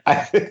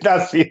 I did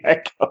not see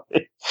that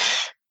coming.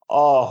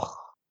 Oh.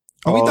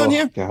 Are we done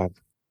here? God.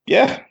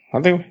 Yeah.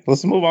 I think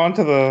let's move on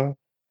to the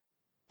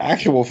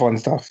actual fun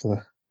stuff.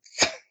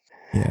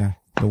 Yeah.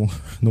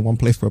 The one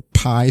place where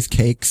pies,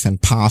 cakes, and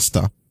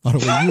pasta are the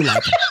way you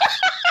like it.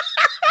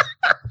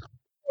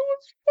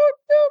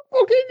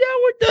 Okay, now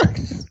we're done.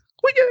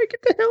 We gotta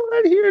get the hell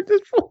out of here at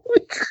this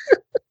point.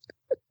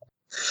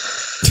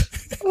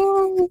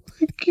 Oh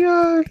my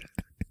god.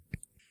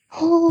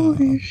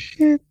 Holy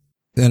shit.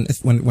 Then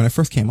when it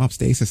first came up,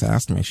 Stasis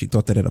asked me, she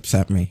thought that it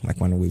upset me, like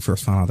when we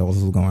first found out that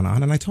was going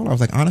on. And I told her, I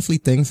was like, honestly,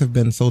 things have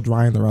been so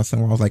dry in the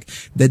wrestling world. I was like,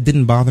 that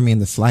didn't bother me in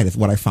the slightest.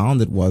 What I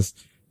found it was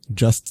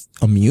just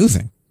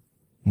amusing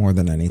more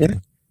than anything. Yeah.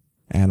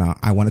 And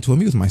I wanted to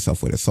amuse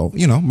myself with it. So,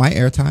 my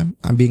airtime,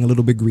 I'm being a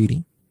little bit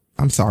greedy.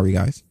 I'm sorry,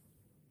 guys.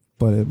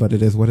 But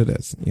it is what it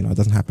is. It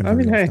doesn't happen. I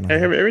mean, hey,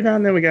 every now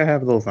and then we gotta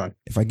have a little fun.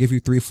 If I give you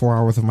 3-4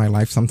 hours of my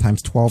life,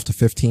 sometimes 12 to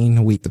 15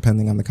 a week,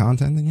 depending on the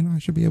content, then, I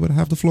should be able to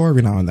have the floor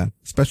every now and then,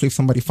 especially if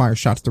somebody fires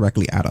shots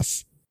directly at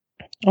us.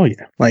 Oh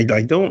yeah. Like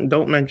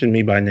don't mention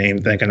me by name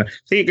thinking,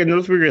 see,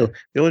 let's be real.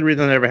 The only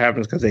reason it ever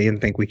happens is because they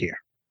didn't think we care.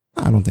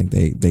 I don't think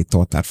they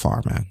thought that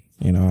far, man.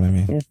 You know what I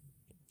mean? Yeah.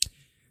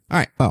 All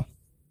right. Well,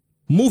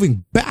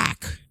 moving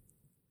back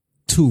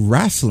to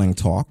wrestling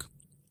talk,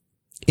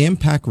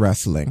 Impact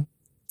Wrestling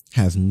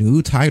has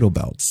new title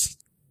belts.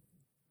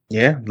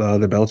 Yeah,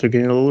 the belts are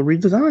getting a little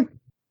redesigned.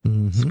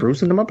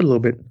 Sprucing them up a little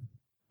bit.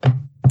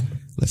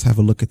 Let's have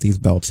a look at these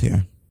belts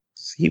here.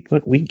 See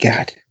what we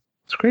got.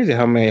 It's crazy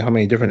how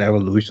many different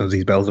evolutions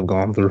these belts have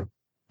gone through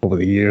over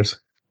the years.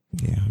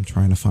 Yeah, I'm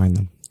trying to find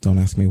them. Don't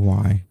ask me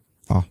why.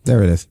 Oh,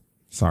 there it is.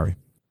 Sorry.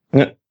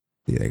 Yeah.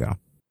 There you go.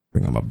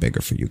 Bring them up bigger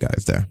for you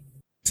guys there.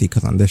 See,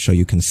 because on this show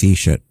you can see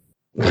shit.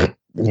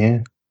 Yeah.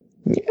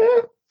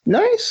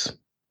 Nice.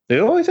 They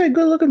always had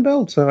good looking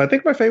belts. So I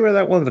think my favorite of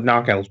that one's the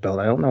Knockouts belt.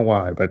 I don't know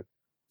why, but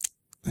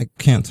I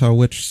can't tell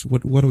what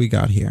do we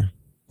got here?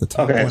 The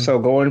top one? So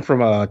going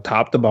from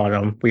top to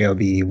bottom, we have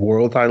the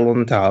world title on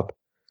the top,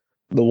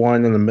 the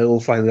one in the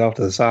middle slightly off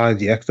to the side,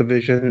 the X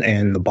Division,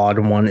 and the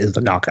bottom one is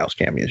the Knockouts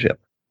Championship.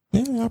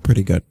 Yeah, they're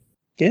pretty good.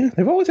 Yeah,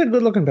 they've always had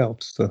good looking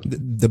belts. So.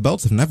 The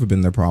belts have never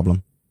been their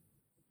problem.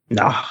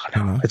 No,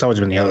 it's always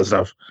been the other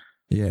stuff.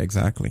 Yeah,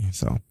 exactly.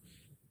 So,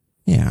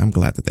 yeah, I'm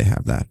glad that they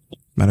have that.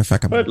 Matter of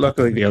fact, but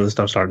luckily the other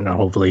stuff's starting to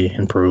hopefully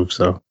improve.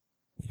 So,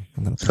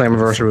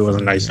 Slammiversary was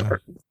a nice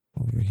start.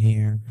 Over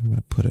here, I'm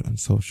gonna put it on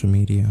social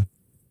media.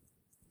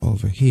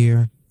 Over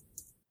here.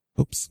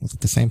 Oops, was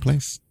it the same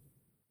place?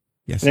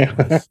 Yes.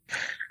 Yeah.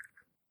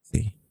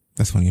 See,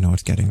 that's when you know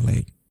it's getting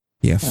late.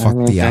 Yeah,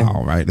 fuck the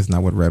owl, right? Isn't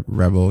that what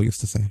Rebel used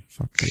to say?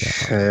 Fuck the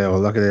owl. Yeah, well,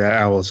 luckily that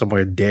owl is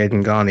somewhere dead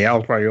and gone. The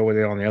owl's probably over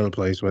there on the other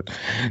place, but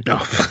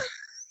no.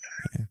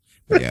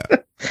 Yeah.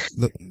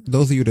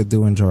 Those of you that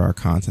do enjoy our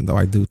content, though,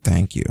 I do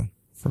thank you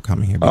for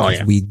coming here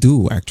because we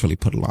do actually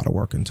put a lot of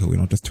work into it. We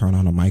don't just turn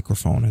on a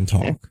microphone and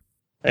talk. Yeah.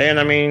 And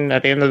I mean,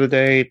 at the end of the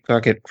day,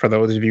 fuck it, for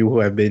those of you who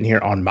have been here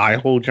on my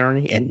whole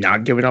journey and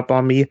not giving up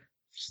on me,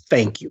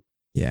 thank you.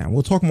 Yeah,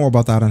 we'll talk more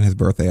about that on his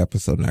birthday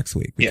episode next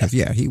week. Because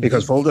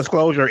because full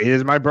disclosure, it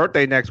is my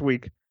birthday next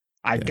week.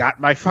 I got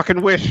my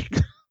fucking wish.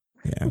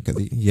 Yeah, because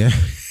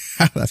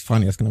that's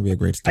funny. That's going to be a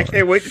great story. I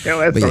can't wait to tell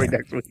that story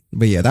next week.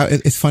 But yeah,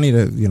 it's funny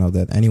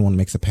that anyone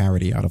makes a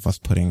parody out of us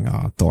putting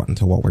thought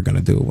into what we're going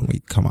to do when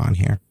we come on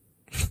here.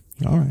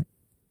 All right,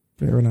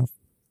 fair enough.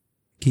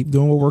 Keep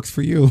doing what works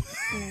for you.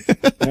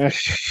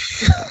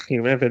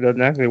 Even if it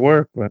doesn't actually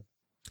work, but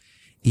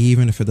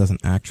even if it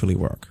doesn't actually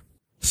work.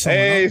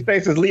 Hey,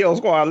 Spaces Leo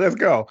Squad, let's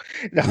go.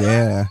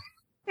 Yeah.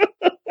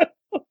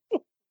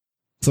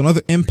 So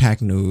another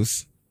Impact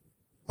news.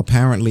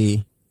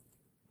 Apparently,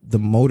 the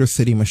Motor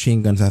City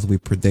Machine Guns, as we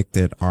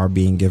predicted, are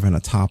being given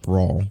a top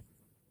role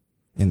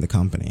in the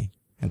company.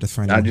 And just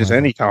for not just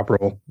any top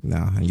role.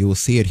 No, and you will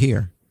see it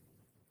here.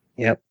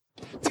 Yep.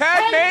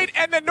 Tag made,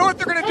 and the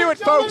North are going to do it,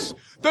 folks.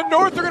 The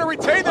North are going to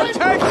retain their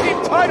tag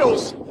team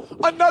titles.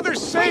 Another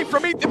save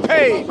from Ethan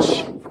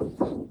Page.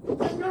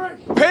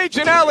 Page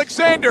and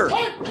Alexander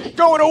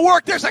going to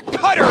work. There's a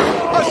cutter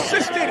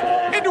assisted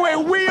into a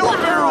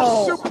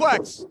wheelbarrow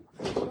suplex.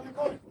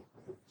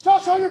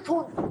 Josh on your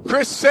corner.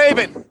 Chris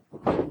Sabin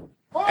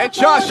and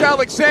Josh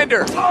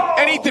Alexander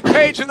and Ethan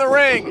Page in the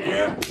ring.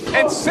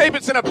 And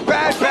Sabin's in a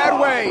bad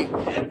way.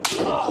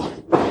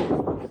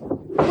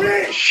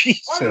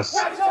 Jesus.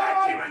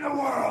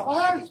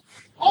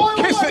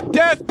 Kiss of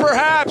death,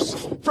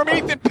 perhaps, from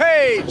Ethan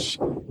Page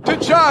to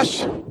Josh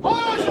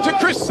to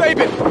Chris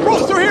Sabin.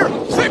 Rolls through here.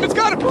 Sabin's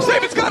got him.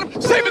 Sabin's got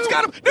him. Sabin's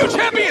got him. New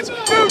champions.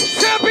 New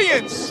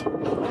champions.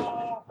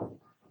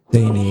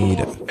 They need.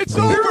 It's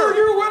over.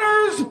 Your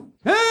winners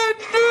and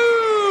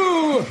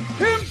new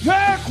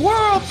Impact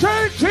World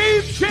Tag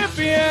Team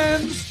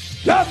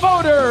Champions, the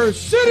Motor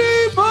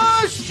City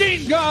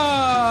Machine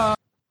Gun.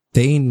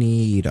 They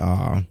need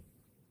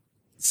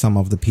some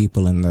of the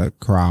people in the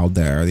crowd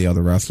there, the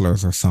other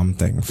wrestlers or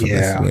something, for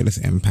this way this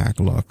Impact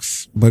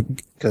looks. But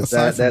because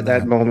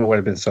that moment would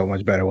have been so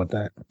much better with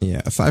that.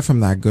 Yeah. Aside from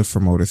that, good for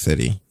Motor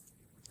City.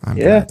 I'm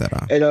glad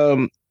that.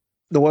 And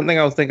the one thing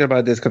I was thinking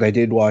about this, because I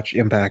did watch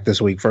Impact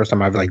this week, first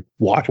time I've like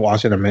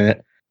watched in a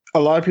minute. A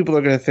lot of people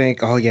are going to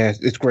think, oh yeah,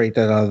 it's great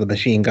that the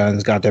Machine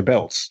Guns got their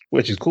belts,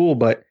 which is cool.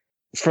 But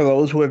for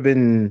those who have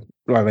been,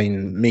 I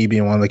mean, me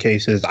being one of the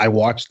cases, I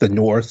watched the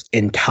North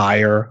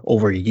entire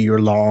over a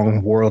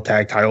year-long World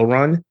Tag Title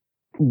run.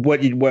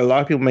 What a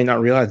lot of people may not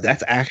realize,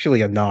 that's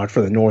actually a nod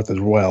for the North as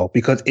well,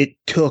 because it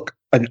took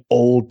an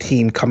old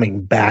team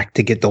coming back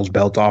to get those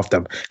belts off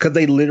them, because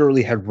they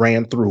literally had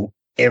ran through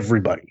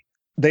everybody.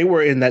 They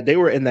were in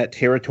that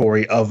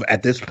territory of,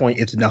 at this point,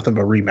 it's nothing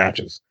but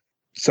rematches.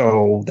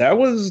 So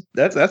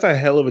that's a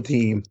hell of a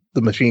team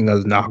the Machine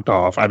Guns knocked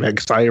off. I'm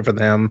excited for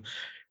them.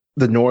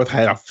 The North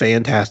had a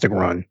fantastic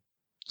run.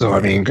 So, I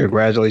mean,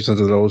 congratulations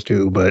to those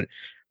two. But,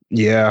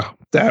 yeah,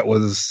 that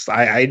was...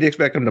 I didn't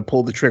expect them to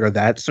pull the trigger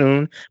that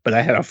soon, but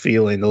I had a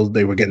feeling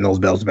they were getting those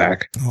belts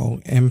back. Oh,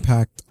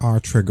 Impact are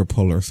trigger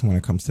pullers when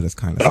it comes to this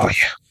kind of stuff. Oh,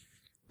 yeah.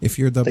 If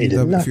you're a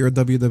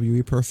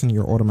WWE person,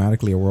 you're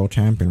automatically a world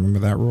champion. Remember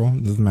that rule?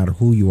 It doesn't matter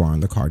who you are on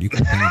the card. You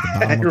could have been at the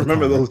bottom I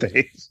remember those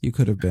days. You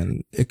could have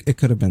been... It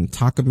could have been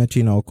Taka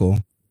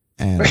Michinoku.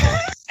 And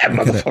that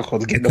motherfucker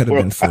was getting the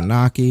world. It could have been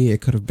Funaki. It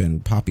could have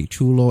been Papi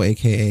Chulo,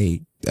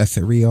 a.k.a. Ese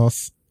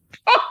Rios.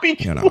 Papi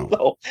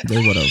Chulo.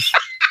 They would have...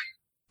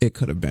 It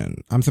could have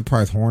been... I'm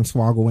surprised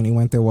Hornswoggle, when he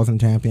went there,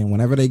 wasn't champion.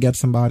 Whenever they get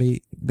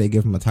somebody, they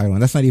give him a title.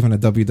 And that's not even a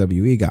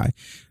WWE guy.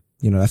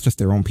 You know, that's just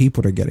their own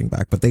people they're getting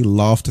back. But they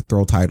love to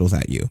throw titles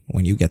at you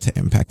when you get to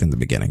Impact in the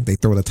beginning. They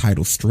throw the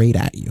title straight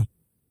at you.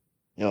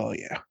 Oh,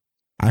 yeah.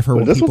 I've heard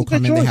when people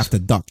come in, they have to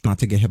duck not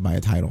to get hit by a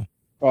title.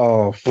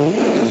 Oh.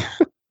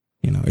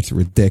 You know, it's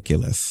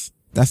ridiculous.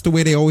 That's the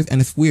way they always...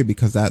 And it's weird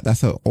because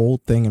that's an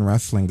old thing in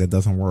wrestling that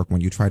doesn't work when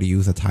you try to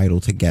use a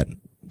title to get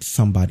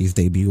somebody's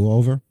debut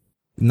over.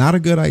 Not a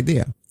good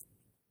idea.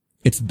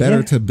 It's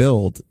better to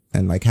build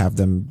and like have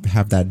them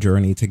have that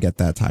journey to get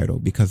that title,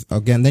 because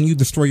again, then you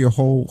destroy your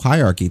whole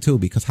hierarchy too,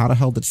 because how the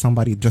hell did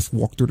somebody just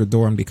walk through the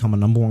door and become a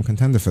 #1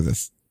 contender for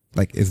this?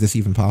 Like, is this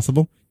even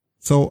possible?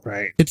 So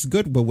It's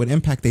good, but with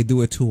Impact, they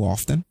do it too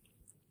often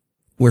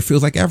where it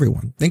feels like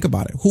everyone. Think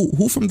about it.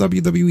 Who from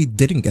WWE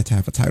didn't get to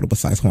have a title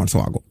besides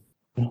Hornswoggle?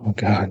 Oh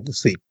God,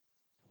 let's see.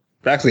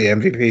 Actually,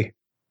 MVP.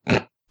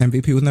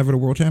 MVP was never the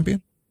world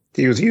champion?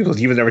 He was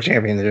never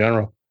champion in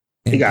general.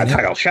 He got a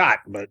title shot,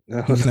 but he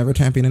was never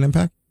champion in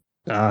Impact?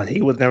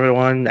 He was never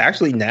one.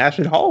 Actually, Nash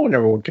and Hall were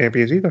never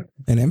champions either.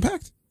 In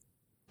Impact?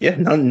 Yeah,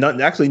 none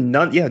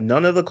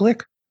of the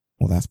Clique.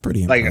 Well, that's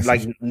pretty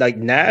impressive. Like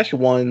Nash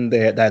won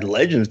that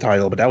Legends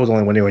title, but that was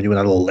only when they were doing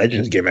that little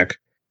Legends gimmick.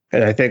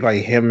 And I think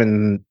like him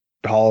and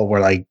Hall were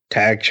like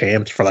tag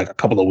champs for like a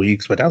couple of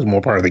weeks, but that was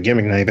more part of the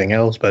gimmick than anything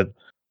else. But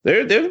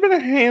there's been a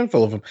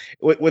handful of them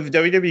with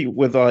WWE,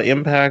 with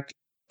Impact.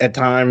 At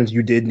times,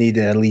 you did need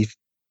to at least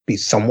be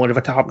somewhat of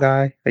a top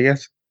guy, I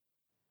guess.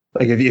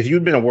 Like if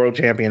you'd been a world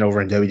champion over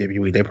in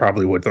WWE, they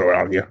probably would throw it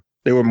on you.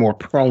 They were more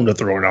prone to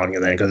throw it on you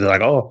then, because they're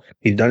like, oh,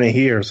 he's done it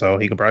here, so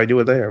he could probably do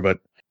it there. But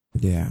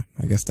yeah,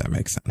 I guess that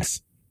makes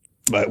sense.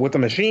 But with the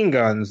Machine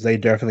Guns, they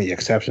definitely the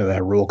exception to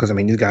that rule, because I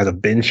mean, these guys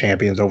have been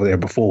champions over there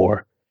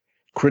before.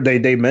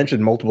 They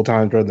mentioned multiple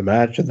times during the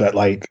match that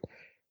like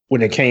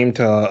when it came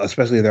to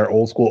especially their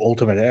old school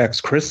Ultimate X,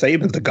 Chris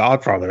Sabin's the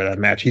godfather of that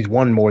match. He's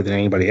won more than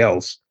anybody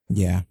else.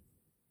 Yeah.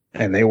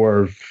 And they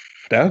were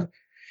that.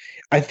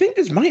 I think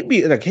this might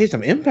be in a case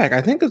of Impact.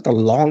 I think it's the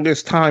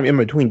longest time in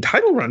between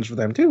title runs for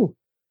them too,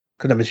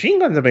 because the Machine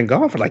Guns have been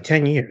gone for like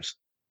 10 years.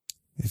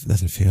 It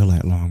doesn't feel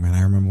that long, man.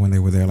 I remember when they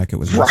were there like it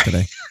was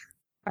yesterday.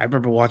 I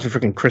remember watching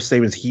freaking Chris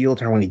Sabin's heel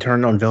turn when he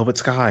turned on Velvet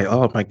Sky.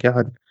 Oh my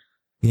God.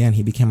 Yeah, and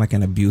he became like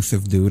an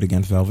abusive dude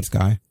against Velvet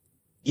Sky.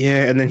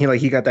 Yeah, and then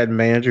he got that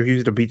manager who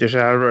used to beat the shit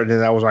out of her, and then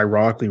that was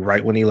ironically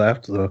right when he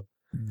left. So.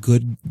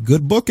 Good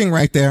booking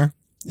right there,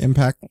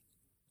 Impact.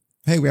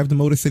 Hey, we have the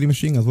Motor City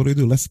Machine Guns. What do we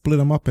do? Let's split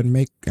them up and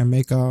make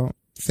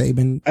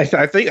Sabin. I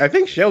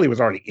think Shelley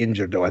was already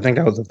injured though. I think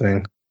that was the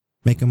thing.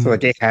 Make him so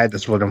like they had to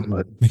split them,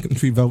 but make him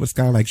treat Velvet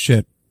Sky like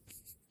shit.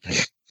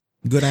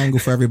 Good angle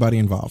for everybody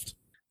involved.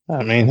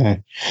 I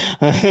mean,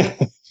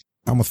 I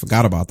almost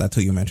forgot about that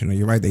till you mentioned it.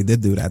 You're right. They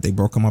did do that. They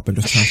broke him up and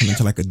just turned him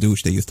into like a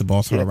douche. They used to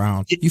boss her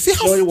around. You see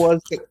how it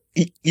was?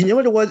 You know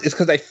what it was? It's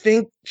because I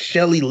think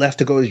Shelley left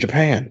to go to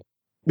Japan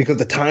because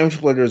the time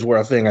splitters were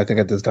a thing. I think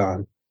at this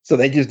time. So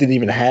they just didn't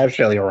even have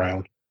Shelley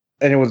around.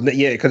 And it was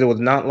because it was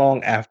not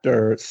long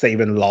after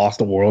Saban lost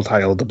the world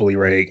title to Bully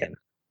Ray again.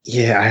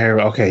 Yeah, I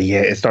heard. Okay, yeah,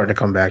 it's starting to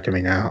come back to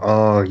me now.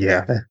 Oh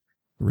yeah,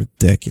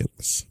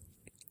 ridiculous.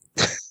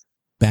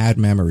 Bad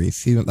memories.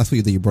 See, that's what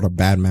you did. You brought up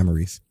bad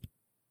memories.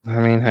 I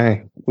mean,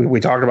 hey,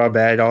 we talked about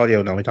bad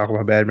audio. Now we talk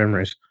about bad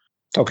memories.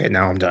 Okay,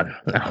 now I'm done.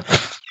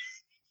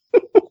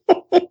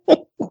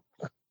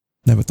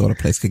 Never thought a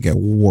place could get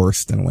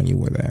worse than when you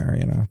were there.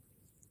 You know,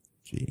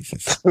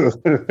 Jesus.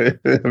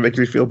 It makes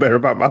me feel better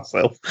about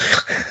myself.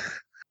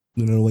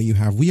 You know the way you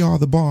have. We are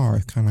the bar.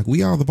 Kind of like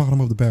we are the bottom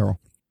of the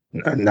barrel.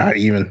 Not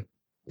even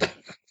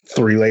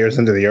 3 layers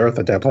into the earth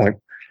at that point.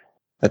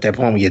 At that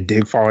point, when you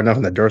dig far enough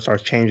and the dirt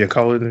starts changing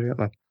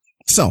color.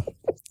 So,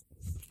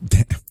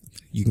 damn,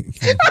 you can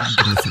get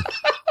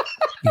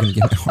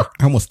me.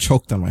 I almost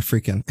choked on my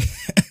freaking.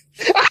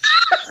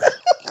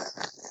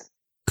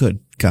 Good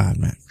God,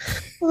 man!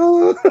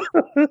 I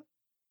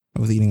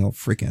was eating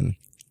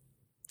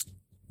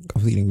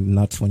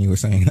nuts when you were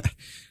saying that.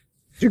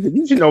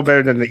 You should know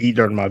better than to eat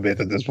during my bits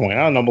at this point.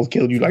 I almost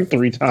killed you like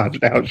 3 times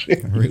now. I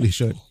really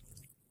should.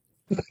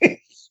 I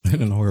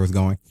didn't know where it was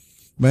going.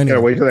 But anyway,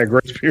 gotta wait for that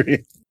grace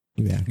period.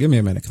 Yeah, give me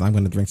a minute because I'm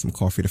going to drink some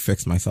coffee to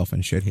fix myself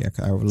and shit here.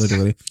 I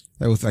literally,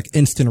 that was like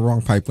instant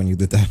wrong pipe when you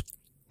did that.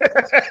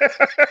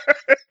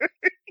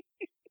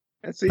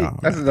 And see,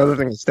 that's another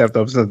thing that stepped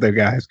up since the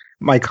guys.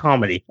 My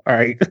comedy, all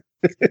right?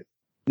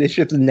 This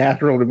shit's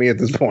natural to me at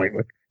this point.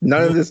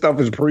 None of this stuff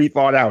is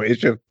pre-thought out. It's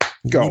just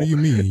go. What do you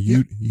mean?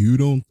 You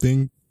don't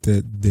think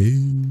that they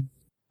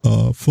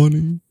are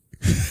funny?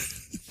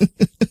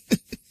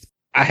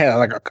 I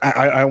had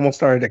I almost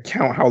started to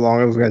count how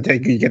long it was going to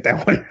take you to get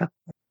that one out.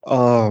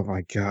 Oh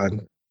my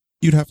God.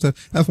 You'd have to.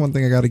 That's one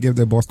thing I got to give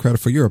their boss credit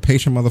for. You're a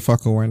patient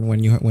motherfucker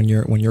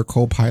when you're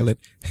co-pilot.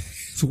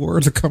 His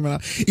words are coming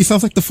out. He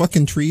sounds like the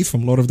fucking trees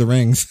from Lord of the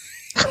Rings.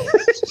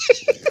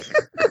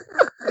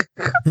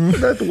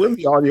 That's when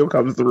the audio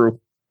comes through.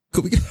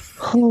 Could we get...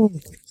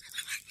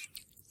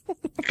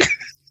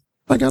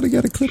 I gotta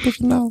get a clip of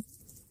it now.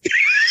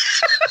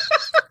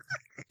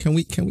 Can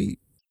we?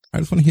 I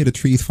just want to hear the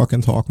trees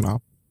fucking talk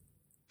now.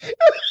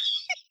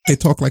 They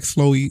talk like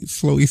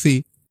Slowy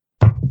C.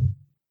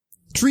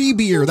 Tree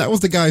Beer. That was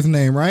the guy's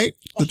name, right?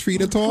 The tree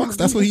that talks.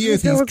 That's what he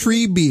is. He's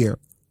Tree Beer.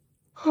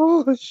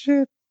 Oh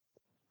shit.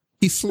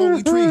 He's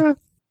Slowly Tree.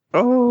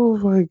 Oh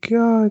my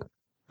God.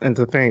 And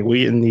to think,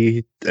 we didn't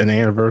need an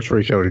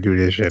anniversary show to do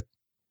this shit.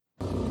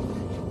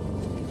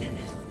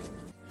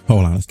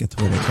 Hold on, let's get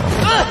to where they're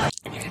talking.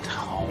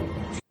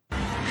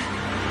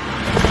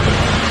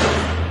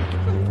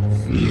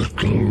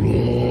 Little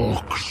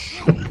orcs.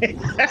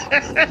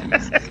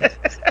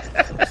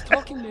 It's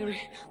talking,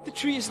 Mary. The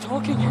tree is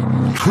talking.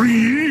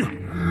 Tree?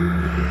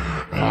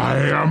 I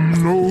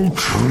am no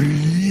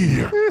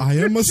tree. I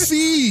am a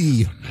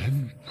sea.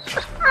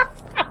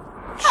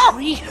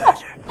 Tree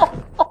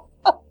herder.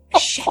 A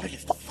shepherd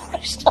of the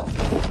forest.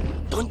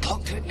 Don't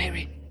talk to it,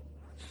 Mary.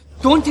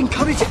 Don't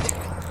encourage it.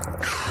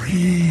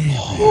 Tree.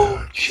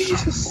 Oh,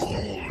 Jesus.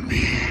 Call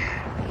me.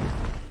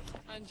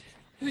 And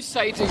whose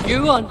side are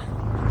you on?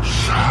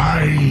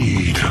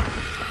 Side.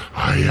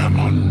 I am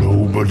on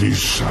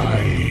nobody's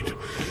side.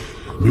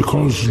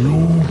 Because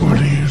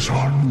nobody is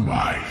on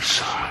my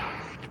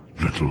side,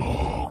 little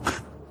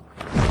orc.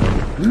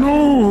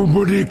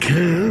 Nobody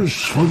cares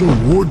for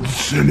the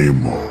woods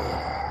anymore.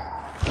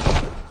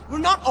 We're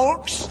not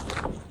orcs.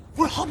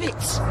 We're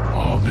hobbits.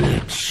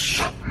 Hobbits.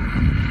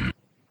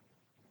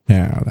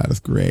 Yeah, that is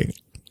great.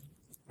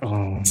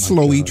 Oh,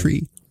 Slowy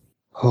Tree.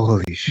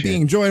 Holy shit.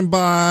 Being joined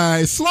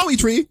by Slowy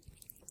Tree.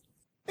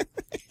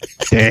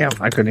 Damn,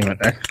 I couldn't even.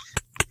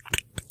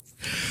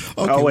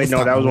 Okay, oh wait,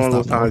 no, that was one of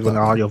those times when the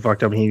audio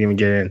fucked up and he didn't even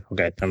get in.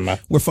 Okay, never mind.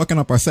 We're fucking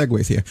up our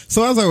segues here.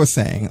 So as I was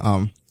saying,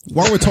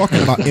 while we're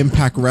talking about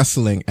Impact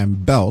Wrestling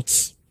and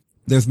belts,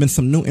 there's been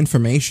some new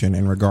information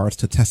in regards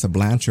to Tessa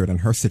Blanchard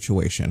and her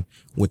situation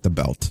with the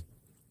belt.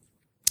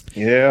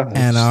 Yeah.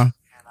 And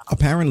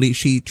apparently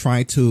she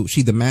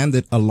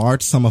demanded a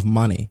large sum of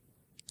money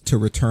to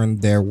return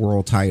their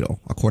world title,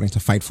 according to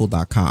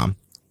Fightful.com.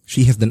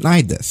 She has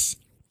denied this,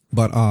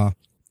 but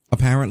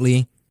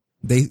apparently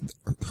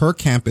her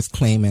camp is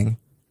claiming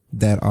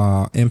that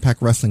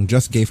Impact Wrestling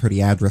just gave her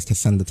the address to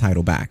send the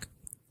title back.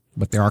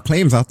 But there are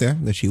claims out there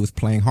that she was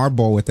playing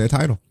hardball with their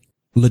title.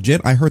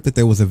 Legit, I heard that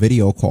there was a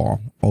video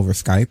call over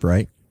Skype,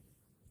 right?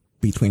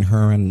 Between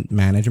her and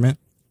management,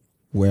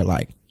 where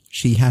like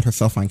she had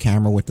herself on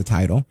camera with the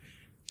title,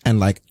 and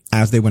like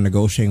as they were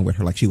negotiating with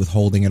her, like she was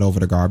holding it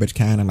over the garbage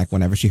can, and like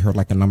whenever she heard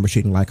like a number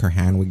she didn't like, her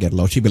hand would get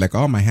low. She'd be like,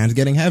 "Oh, my hand's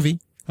getting heavy.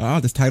 Oh,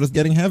 this title's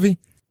getting heavy."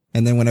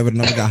 And then whenever the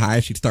number got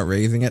high, she'd start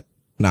raising it.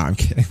 No, I'm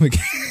kidding.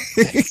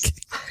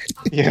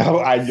 Yeah,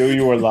 I knew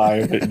you were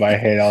lying in my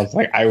head. I was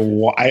like,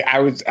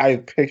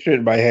 I pictured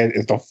in my head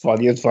it's the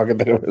funniest fucking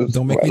thing.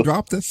 Don't make me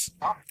drop this.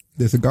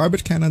 There's a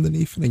garbage can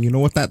underneath, and you know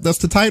what that does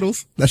to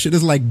titles? That shit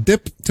is like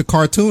dip to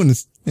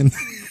cartoons. And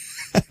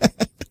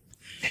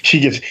she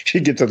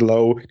gets it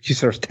low. She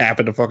starts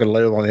tapping the fucking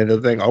lid on the end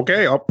of the thing.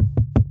 Okay, up.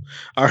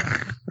 All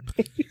right.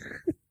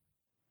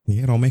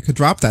 Yeah, don't make her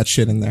drop that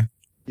shit in there.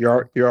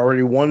 You're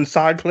already one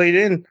side played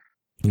in.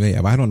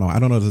 Yeah, but I don't know. I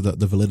don't know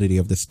the validity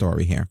of this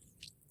story here.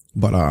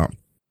 But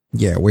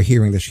yeah, we're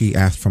hearing that she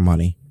asked for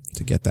money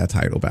to get that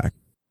title back.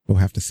 We'll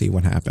have to see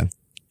what happened.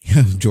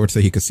 George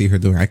said he could see her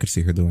doing it. I could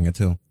see her doing it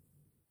too.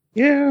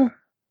 Yeah.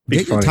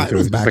 Get your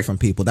titles back from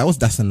people.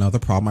 That's another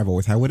problem I've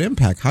always had with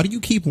Impact. How do you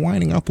keep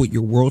winding up with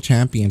your world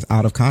champions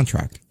out of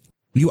contract?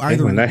 You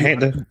either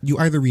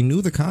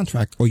renew the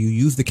contract or you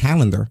use the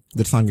calendar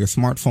that's on your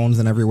smartphones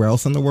and everywhere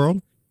else in the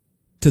world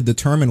to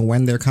determine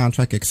when their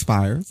contract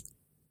expires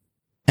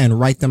and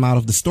write them out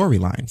of the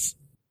storylines.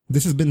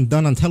 This has been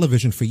done on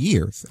television for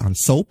years, on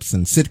soaps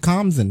and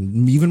sitcoms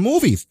and even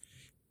movies.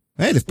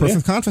 Hey, this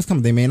person's contract's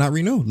coming. They may not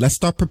renew. Let's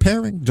start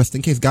preparing just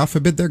in case, God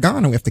forbid, they're gone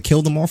and we have to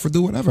kill them off or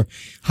do whatever.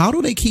 How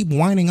do they keep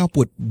winding up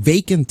with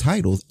vacant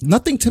titles?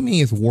 Nothing to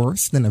me is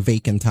worse than a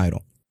vacant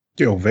title.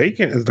 Yo,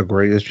 Vacant is the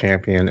greatest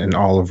champion in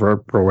all of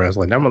pro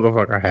wrestling. That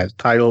motherfucker has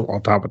title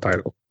on top of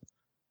title.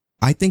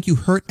 I think you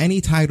hurt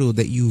any title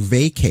that you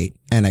vacate,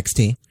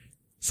 NXT.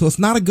 So it's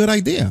not a good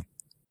idea.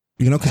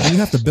 You know, because you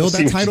have to build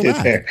that title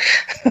back.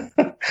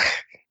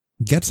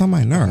 Gets on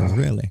my nerves,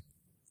 really.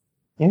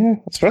 Yeah,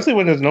 especially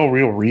when there's no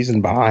real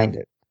reason behind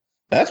it.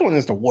 That's when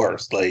it's the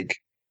worst.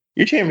 Like,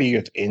 your champion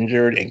gets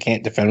injured and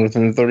can't defend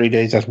within 30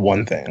 days, that's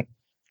one thing.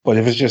 But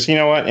if it's just, you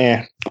know what,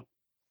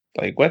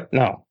 like, what?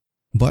 No.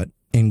 But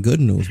in good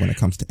news when it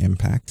comes to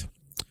Impact,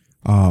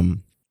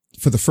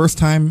 for the first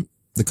time,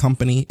 the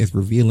company is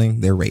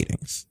revealing their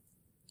ratings,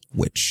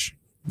 which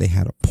they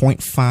had a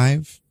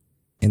 0.5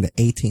 in the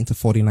 18 to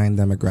 49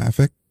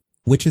 demographic,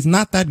 which is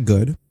not that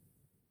good.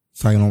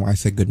 So I don't know why I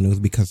said good news,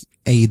 because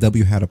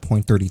AEW had a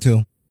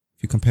 0.32.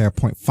 If you compare a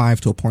 0.5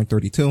 to a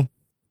 0.32,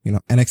 you know,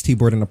 NXT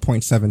brought in a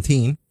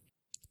 0.17,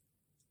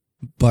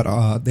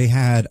 but they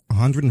had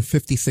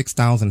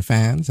 156,000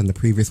 fans, and the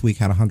previous week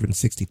had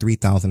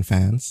 163,000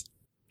 fans.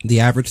 The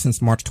average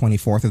since March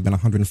 24th has been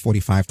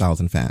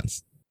 145,000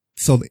 fans.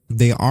 So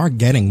they are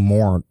getting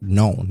more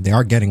known. They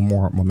are getting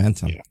more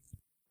momentum.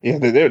 Yeah,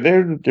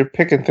 they're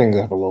picking things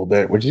up a little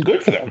bit, which is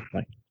good for them.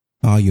 Like,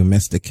 oh, you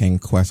missed the King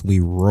Quest. We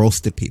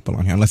roasted people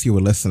on here, unless you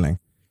were listening.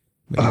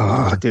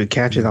 Oh, dude,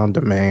 Catch It On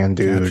Demand,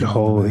 dude.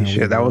 Holy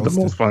shit. That was the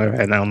most fun I've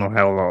had in I don't know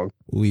how long.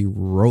 We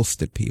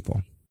roasted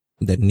people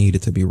that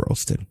needed to be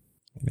roasted.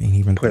 Ain't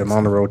even put them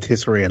on the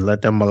rotisserie and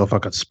let them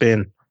motherfuckers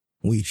spin.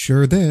 We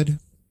sure did.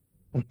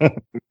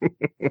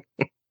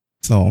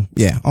 So,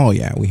 yeah. Oh,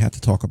 yeah. We had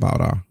to talk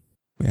about,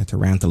 we had to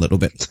rant a little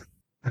bit.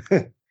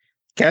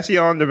 Cash You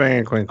On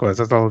Demand, King Quest.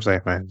 That's all I'm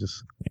saying, man.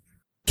 Just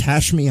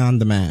cash me on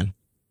demand.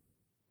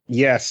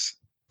 Yes.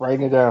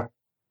 Writing it down.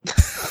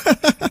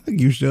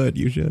 You should.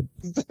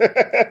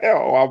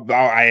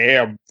 I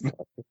am.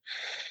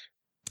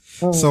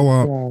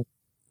 So,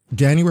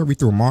 January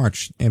through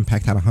March,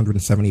 Impact had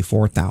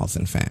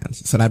 174,000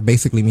 fans. So that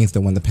basically means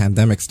that when the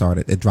pandemic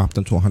started, it dropped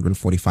them to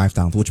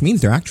 145,000, which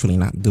means they're actually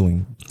not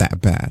doing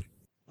that bad.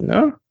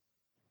 No,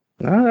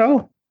 not at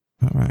all.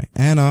 All right.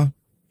 And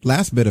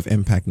last bit of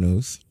Impact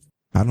news.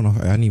 I don't know.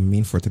 I didn't even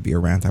mean for it to be a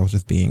rant. I was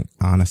just being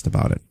honest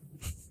about it.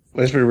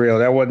 Let's be real.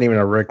 That wasn't even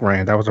a Rick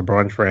rant. That was a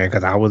brunch rant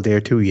because I was there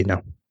too, you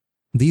know.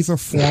 These are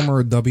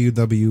former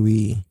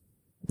WWE.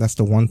 That's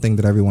the one thing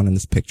that everyone in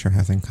this picture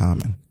has in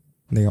common.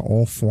 They are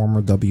all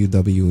former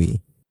WWE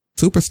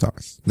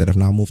superstars that have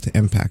now moved to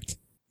Impact.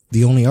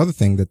 The only other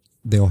thing that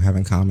they'll have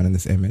in common in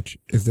this image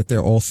is that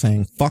they're all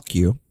saying fuck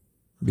you.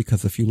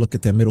 Because if you look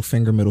at their middle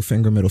finger,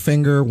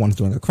 one's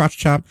doing a crotch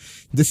chop.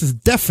 This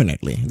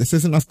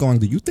isn't us going,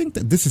 do you think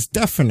that this is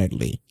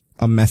definitely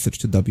a message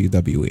to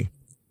WWE?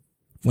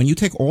 When you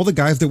take all the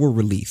guys that were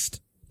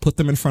released, put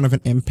them in front of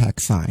an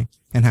Impact sign,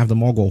 and have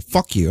them all go,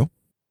 fuck you,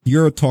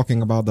 you're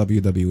talking about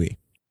WWE.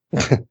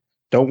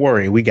 Don't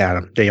worry, we got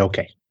them. They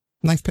okay.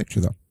 Nice picture,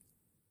 though.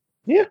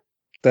 Yeah,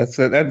 that's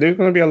it. There's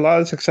going to be a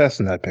lot of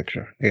success in that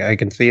picture. I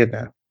can see it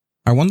now.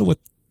 I wonder what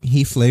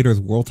Heath Slater's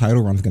world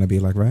title run is going to be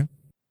like, right?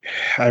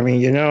 I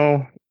mean, you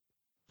know,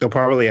 they'll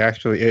probably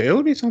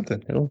it'll be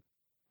something. It'll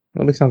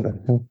be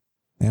something.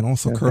 And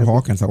also Kurt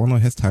Hawkins. I wonder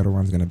what his title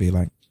run is going to be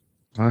like.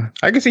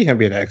 I can see him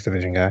being an X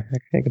Division guy.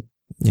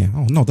 Yeah.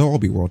 Oh, no, they'll all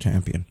be world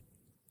champion.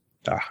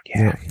 Oh,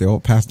 yeah. They're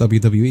all past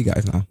WWE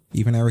guys now.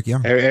 Even Eric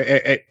Young.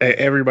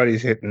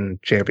 Everybody's hitting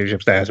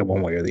championship status in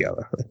one way or the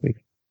other.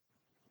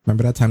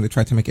 Remember that time they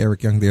tried to make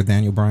Eric Young their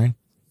Daniel Bryan?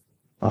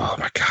 Oh,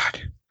 my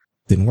God.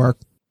 Didn't work.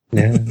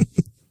 Yeah.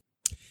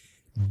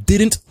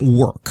 Didn't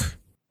work.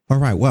 All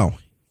right, well,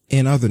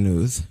 in other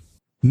news,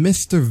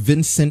 Mr.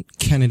 Vincent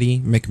Kennedy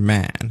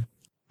McMahon.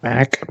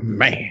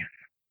 McMahon.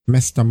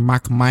 Mr.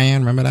 McMahon,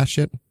 remember that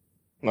shit?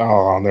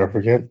 Oh, I'll never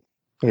forget.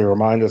 He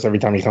reminds us every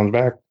time he comes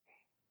back.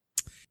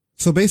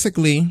 So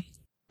basically,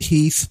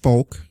 he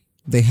spoke.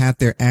 They had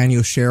their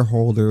annual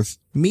shareholders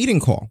meeting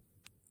call.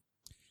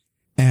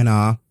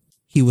 And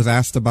he was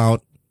asked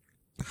about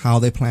how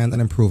they planned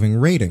on improving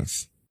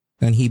ratings.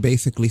 And he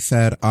basically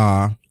said,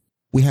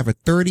 we have a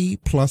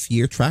 30-plus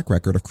year track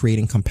record of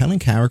creating compelling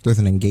characters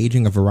and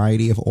engaging a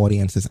variety of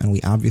audiences, and we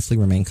obviously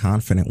remain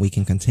confident we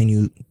can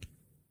continue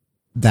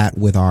that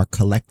with our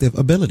collective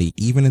ability,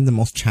 even in the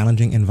most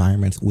challenging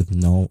environments with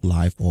no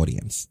live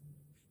audience.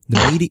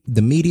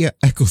 The media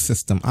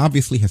ecosystem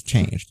obviously has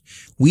changed.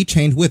 We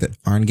change with it.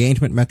 Our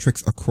engagement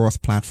metrics across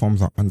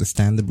platforms are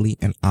understandably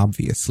and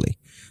obviously.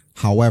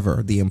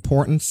 However, the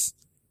importance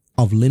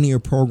of linear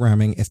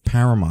programming is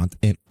paramount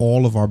in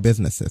all of our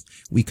businesses.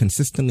 We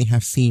consistently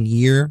have seen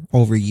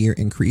year-over-year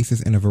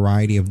increases in a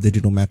variety of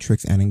digital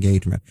metrics and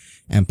engagement,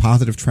 and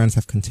positive trends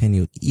have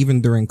continued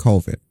even during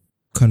COVID.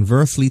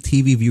 Conversely,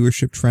 TV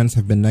viewership trends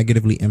have been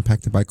negatively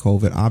impacted by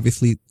COVID,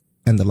 obviously,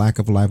 and the lack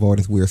of live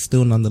audience. We are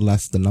still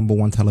nonetheless the number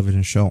one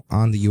television show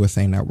on the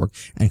USA Network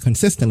and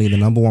consistently the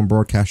number one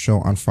broadcast show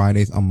on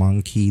Fridays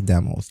among key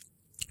demos.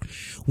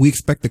 We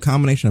expect the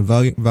combination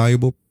of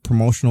valuable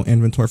promotional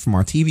inventory from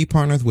our TV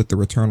partners with the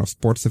return of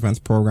sports events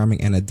programming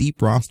and a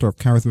deep roster of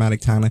charismatic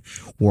talent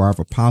will have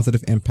a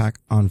positive impact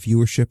on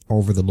viewership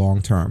over the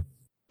long term.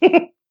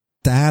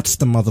 That's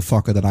the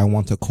motherfucker that I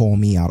want to call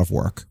me out of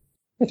work.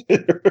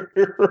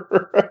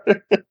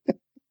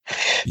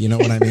 You know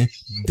what I mean?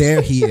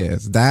 There he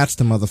is. That's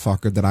the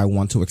motherfucker that I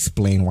want to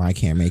explain why I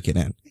can't make it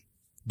in.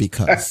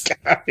 Because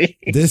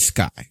this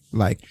guy,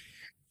 like,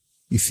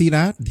 you see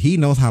that? He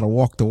knows how to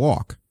walk the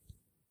walk.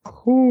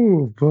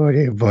 Ooh,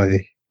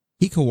 buddy.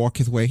 He could walk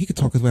his way. He could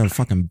talk his way out of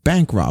fucking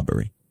bank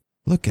robbery.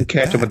 Look at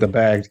catch him with the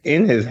bags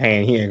in his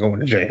hand. He ain't going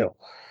to jail.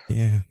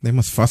 Yeah, they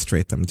must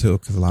frustrate them too,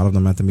 because a lot of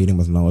them at the meeting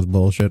must know it's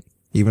bullshit,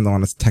 even though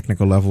on a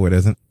technical level it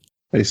isn't.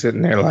 They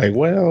sitting there like,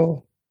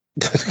 well,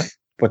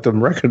 but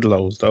them record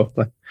lows though.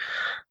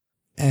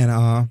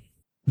 And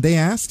they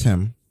asked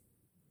him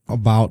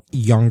about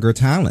younger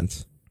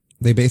talent.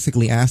 They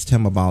basically asked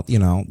him about, you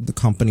know, the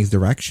company's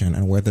direction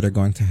and whether they're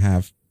going to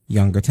have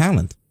younger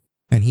talent.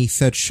 And he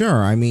said,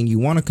 sure. I mean, you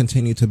want to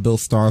continue to build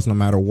stars no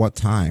matter what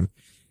time.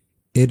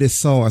 It is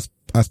so,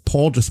 as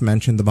Paul just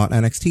mentioned about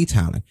NXT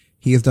talent.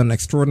 He has done an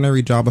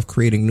extraordinary job of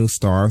creating new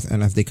stars,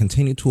 and as they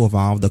continue to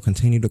evolve, they'll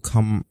continue to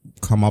come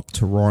up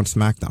to Raw and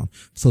SmackDown.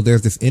 So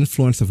there's this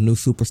influence of new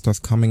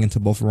superstars coming into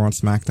both Raw and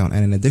SmackDown.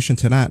 And in addition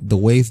to that, the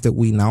ways that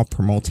we now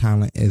promote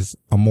talent is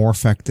a more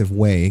effective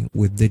way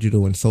with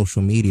digital and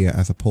social media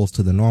as opposed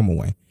to the normal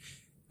way.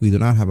 We do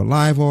not have a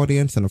live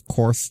audience, and of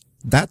course,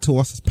 that to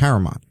us is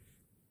paramount.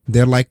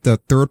 They're like the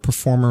third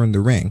performer in the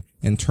ring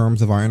in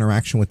terms of our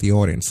interaction with the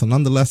audience. So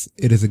nonetheless,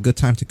 it is a good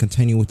time to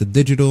continue with the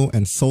digital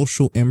and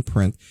social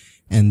imprint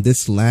and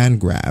this land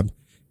grab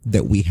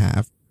that we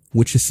have,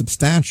 which is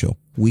substantial.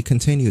 We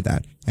continue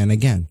that. And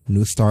again,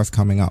 new stars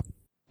coming up.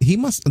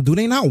 Do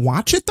they not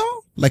watch it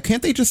though? Like,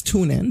 can't they just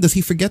tune in? Does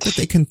he forget that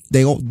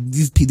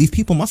these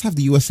people must have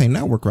the USA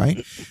Network,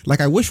 right?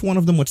 Like, I wish one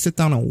of them would sit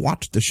down and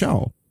watch the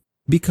show,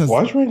 because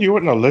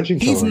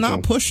he's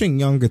not pushing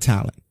younger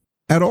talent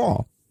at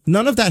all.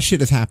 None of that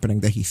shit is happening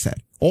that he said.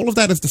 All of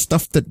that is the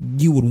stuff that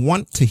you would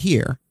want to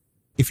hear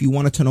if you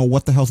wanted to know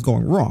what the hell's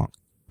going wrong.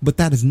 But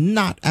that is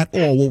not at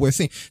all what we're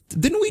seeing.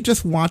 Didn't we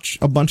just watch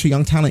a bunch of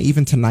young talent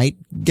even tonight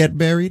get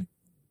buried?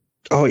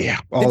 Oh, yeah.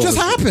 It just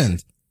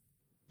happened.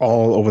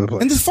 All over the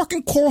place. And this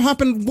fucking call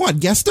happened,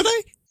 what, yesterday?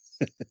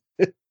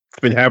 It's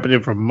been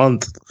happening for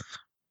months.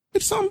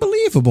 It's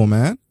unbelievable,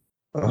 man.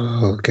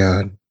 Oh,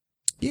 God.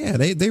 Yeah,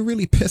 they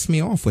really piss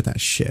me off with that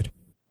shit.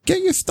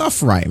 Get your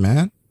stuff right,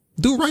 man.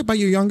 Do right by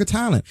your younger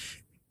talent.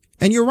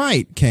 And you're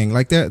right, King.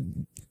 Like, the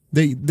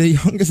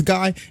youngest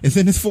guy is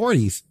in his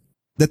 40s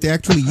that they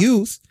actually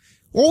use.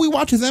 All we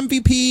watch is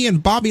MVP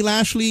and Bobby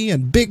Lashley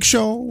and Big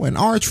Show and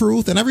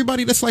R-Truth and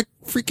everybody that's like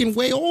freaking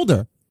way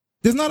older.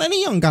 There's not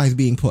any young guys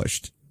being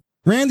pushed.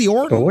 Randy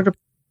Orton,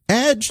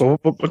 Edge. But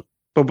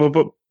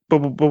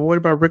what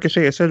about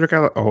Ricochet and Cedric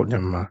Alexander? Oh,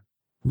 never mind.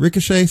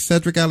 Ricochet,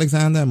 Cedric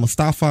Alexander, and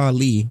Mustafa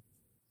Ali,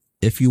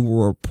 if you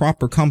were a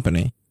proper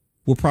company,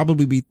 will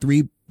probably be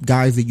three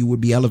guys that you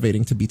would be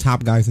elevating to be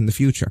top guys in the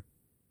future.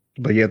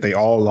 But yet they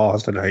all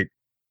lost tonight.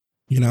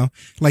 You know,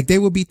 like they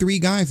would be three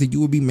guys that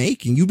you would be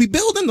making. You'd be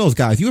building those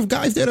guys. You have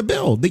guys there to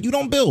build that you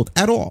don't build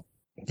at all.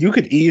 You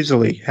could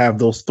easily have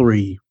those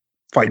three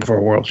fighting for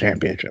a world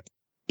championship.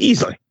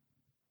 Easily.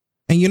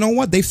 And you know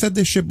what? They've said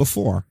this shit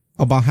before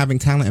about having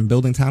talent and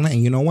building talent.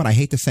 And you know what? I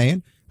hate to say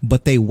it,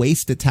 but they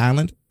wasted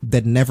talent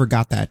that never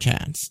got that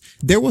chance.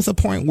 There was a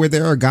point where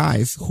there are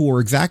guys who are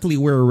exactly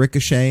where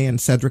Ricochet and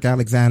Cedric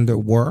Alexander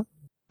were.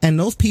 And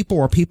those people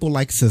are people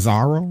like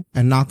Cesaro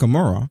and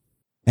Nakamura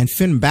and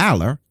Finn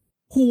Balor,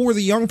 who were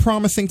the young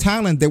promising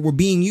talent that were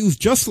being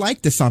used just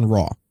like this on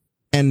Raw.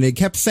 And they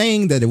kept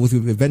saying that it was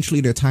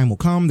eventually their time will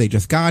come. They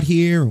just got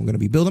here. We're going to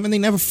be building them. And they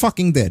never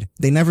fucking did.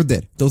 They never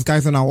did. Those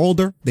guys are now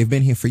older. They've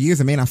been here for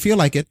years. It may not feel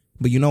like it,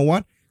 but you know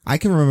what? I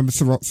can remember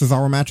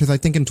Cesaro matches, I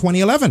think in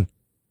 2011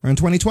 or in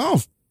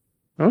 2012.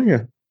 Oh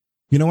yeah.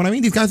 You know what I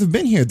mean? These guys have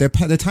been here. Their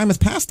time has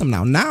passed them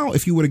now. Now,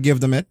 if you were to give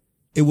them it,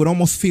 it would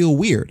almost feel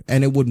weird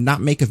and it would not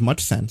make as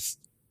much sense.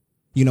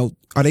 You know,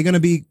 are they going to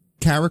be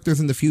characters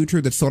in the future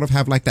that sort of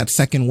have like that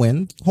second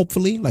wind,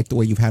 hopefully, like the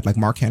way you've had like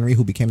Mark Henry,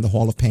 who became the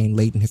Hall of Pain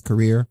late in his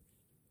career,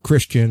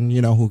 Christian,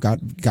 you know, who got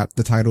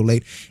the title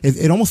late.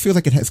 It almost feels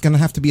like it's going to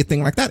have to be a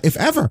thing like that, if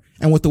ever.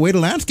 And with the way the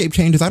landscape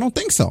changes, I don't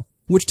think so,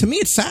 which to me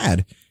it's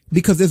sad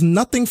because there's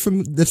nothing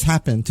that's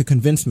happened to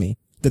convince me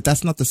that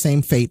that's not the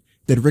same fate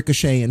that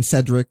Ricochet and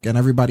Cedric and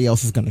everybody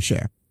else is going to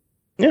share.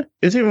 Yeah,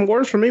 it's even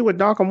worse for me with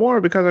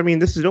Nakamura because, I mean,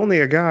 this is only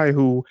a guy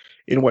who,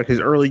 in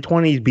his early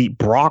 20s, beat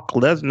Brock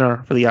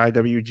Lesnar for the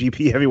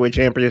IWGP Heavyweight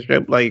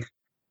Championship. Like,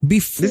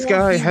 this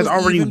guy has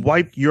already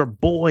wiped your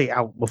boy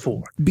out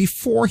before.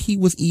 Before he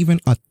was even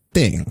a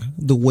thing,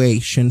 the way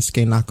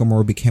Shinsuke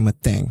Nakamura became a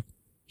thing.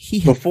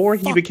 Before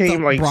he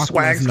became like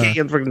Swag King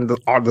and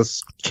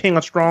the King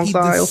of Strong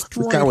Style,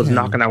 this guy was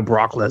knocking out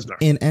Brock Lesnar.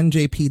 In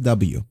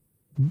NJPW.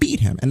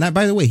 Beat him. And that,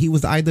 by the way, he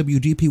was the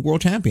IWGP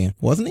World Champion,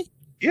 wasn't he?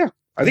 Yeah.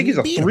 I think he's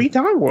a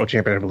 3-time world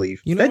champion, I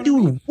believe. You know that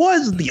dude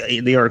was the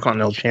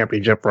Intercontinental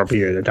Championship for a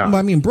period of time. Well,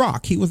 I mean,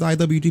 Brock, he was the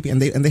IWGP,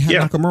 and they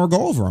had Nakamura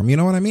go over him. You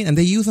know what I mean? And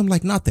they use him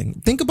like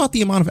nothing. Think about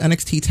the amount of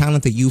NXT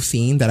talent that you've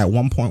seen that at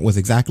one point was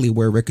exactly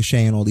where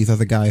Ricochet and all these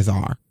other guys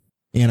are.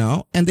 You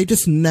know? And they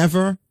just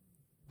never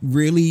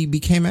really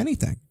became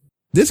anything.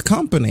 This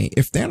company,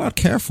 if they're not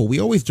careful, we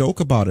always joke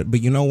about it,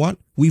 but you know what?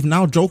 We've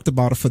now joked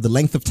about it for the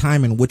length of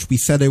time in which we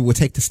said it would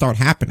take to start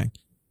happening.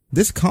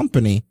 This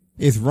company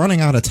is running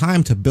out of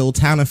time to build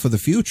talent for the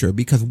future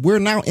because we're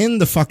now in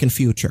the fucking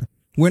future.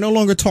 We're no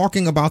longer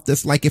talking about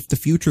this like if the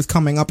future is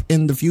coming up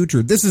in the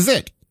future. This is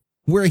it.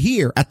 We're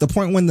here at the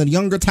point when the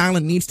younger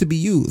talent needs to be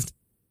used.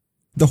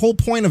 The whole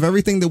point of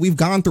everything that we've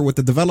gone through with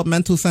the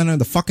developmental center,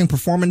 the fucking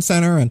performance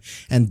center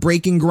and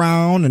breaking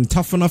ground and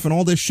tough enough and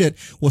all this shit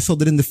was so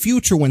that in the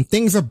future, when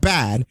things are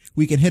bad,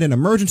 we can hit an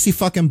emergency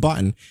fucking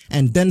button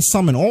and then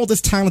summon all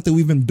this talent that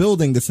we've been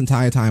building this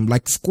entire time,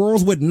 like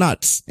squirrels with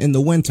nuts in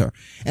the winter.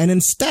 And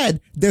instead,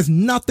 there's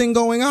nothing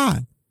going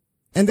on.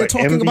 And they're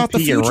talking MVP about the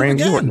future and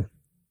again. Orton.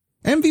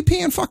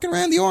 MVP and fucking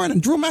Randy Orton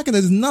and Drew McIntyre.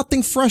 There's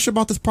nothing fresh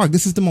about this product.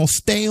 This is the most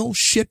stale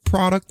shit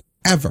product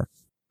ever.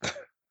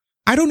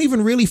 I don't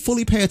even really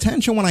fully pay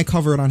attention when I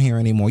cover it on here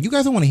anymore. You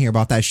guys don't want to hear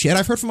about that shit.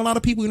 I've heard from a lot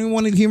of people who don't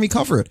want to hear me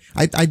cover it.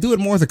 I do it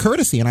more as a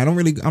courtesy, and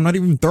I'm not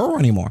even thorough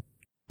anymore.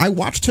 I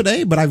watched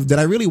today, but did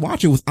I really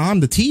watch it? It was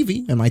on the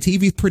TV, and my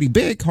TV is pretty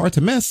big, hard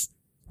to miss.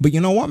 But you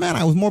know what, man?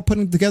 I was more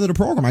putting together the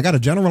program. I got a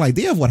general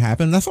idea of what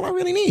happened. That's what I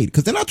really need,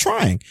 because they're not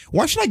trying.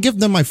 Why should I give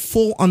them my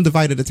full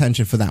undivided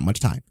attention for that much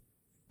time?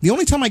 The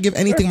only time I give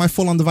anything my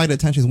full undivided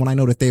attention is when I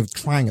know that they're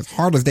trying as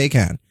hard as they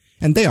can.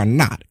 And they are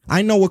not.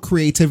 I know what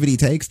creativity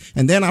takes,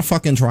 and they're not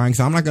fucking trying,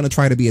 so I'm not going to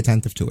try to be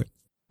attentive to it.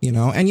 You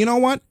know? And you know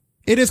what?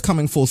 It is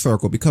coming full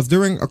circle, because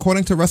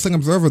according to Wrestling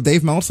Observer,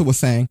 Dave Meltzer was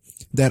saying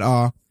that,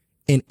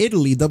 in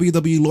Italy,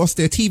 WWE lost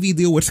their TV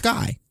deal with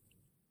Sky.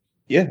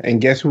 Yeah,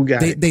 and guess who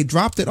got it? They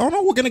dropped it. Oh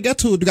no, we're going to get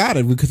to it. Got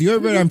it. Because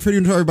I'm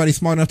pretty sure everybody's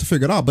smart enough to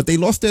figure it out, but they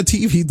lost their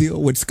TV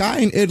deal with Sky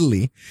in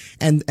Italy,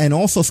 and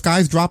also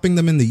Sky's dropping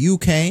them in the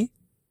UK.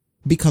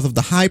 Because of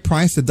the high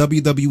price that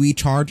WWE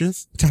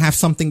charges to have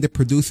something that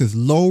produces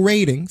low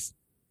ratings.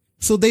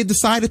 So they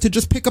decided to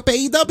just pick up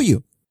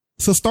AEW.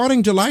 So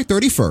starting July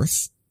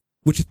 31st,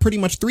 which is pretty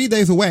much 3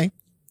 days away,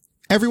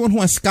 everyone who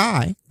has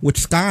Sky, which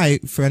Sky,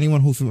 for anyone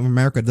who's from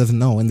America doesn't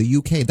know, in the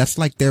UK, that's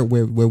like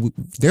where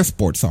their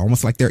sports are,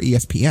 almost like their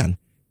ESPN.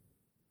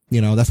 You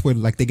know, that's where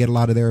like they get a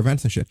lot of their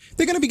events and shit.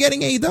 They're going to be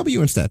getting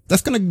AEW instead.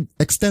 That's going to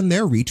extend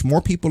their reach.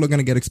 More people are going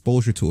to get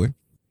exposure to it.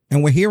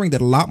 And we're hearing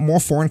that a lot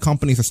more foreign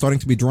companies are starting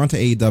to be drawn to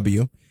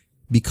AEW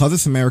because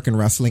it's American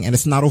wrestling and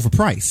it's not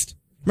overpriced.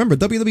 Remember,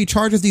 WWE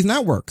charges these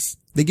networks.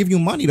 They give you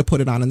money to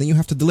put it on and then you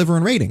have to deliver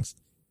in ratings.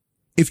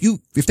 If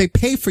they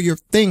pay for your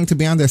thing to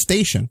be on their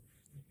station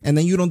and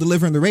then you don't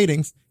deliver in the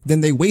ratings, then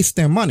they waste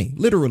their money.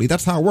 Literally,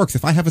 that's how it works.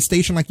 If I have a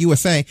station like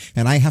USA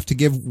and I have to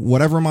give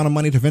whatever amount of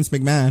money to Vince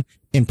McMahon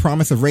in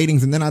promise of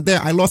ratings and they're not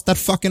there, I lost that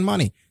fucking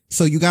money.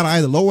 So you gotta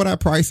either lower that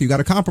price or you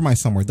gotta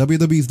compromise somewhere.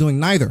 WWE is doing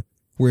neither.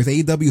 Whereas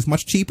AEW is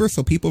much cheaper,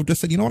 so people have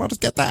just said, you know what, I'll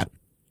just get that.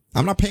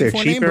 I'm not paying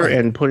for a name brand. They're cheaper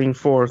and putting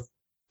forth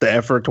the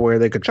effort to where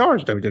they could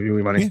charge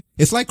WWE money. Yeah,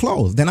 it's like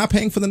clothes. They're not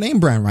paying for the name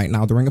brand right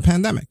now during a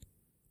pandemic.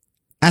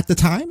 At the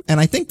time,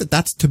 and I think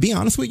that's, to be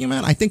honest with you,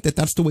 man, I think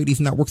that's the way these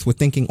networks were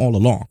thinking all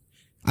along.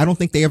 I don't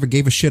think they ever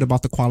gave a shit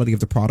about the quality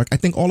of the product. I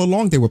think all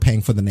along they were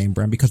paying for the name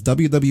brand because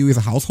WWE is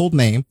a household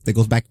name that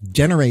goes back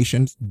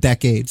generations,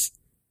 decades.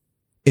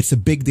 It's a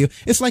big deal.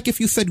 It's like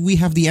if you said we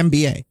have the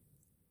NBA.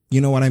 You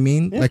know what I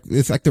mean? Yeah. Like,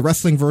 it's like the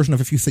wrestling version of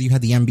if you said you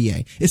had the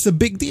NBA. It's a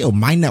big deal.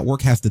 My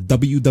network has the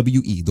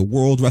WWE, the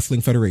World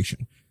Wrestling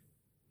Federation,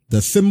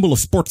 the symbol of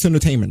sports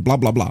entertainment, blah,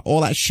 blah, blah, all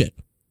that shit.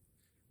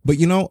 But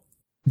you know,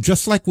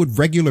 just like with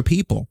regular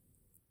people,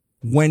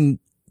 when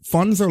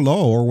funds are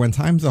low or when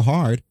times are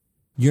hard,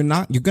 you're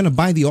going to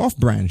buy the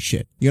off-brand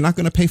shit. You're not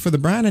going to pay for the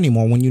brand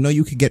anymore when you know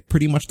you could get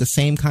pretty much the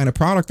same kind of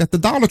product at the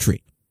Dollar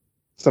Tree.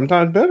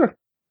 Sometimes better.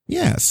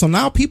 Yeah, so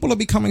now people are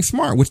becoming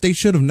smart, which they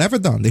should have never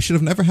done. They should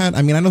have never had,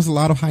 I mean, I know there's a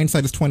lot of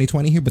hindsight is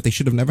 2020 here, but they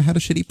should have never had a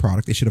shitty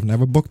product. They should have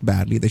never booked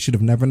badly. They should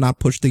have never not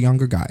pushed the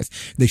younger guys.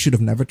 They should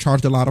have never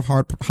charged a lot of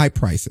high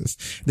prices.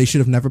 They should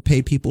have never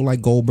paid people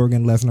like Goldberg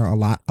and Lesnar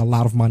a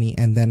lot of money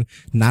and then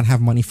not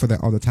have money for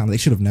their other talent. They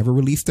should have never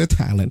released their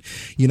talent.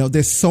 You know,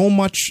 there's so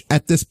much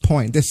at this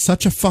point. There's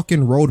such a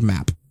fucking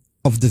roadmap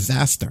of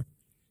disaster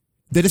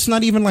that it's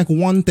not even like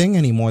one thing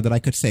anymore that I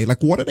could say.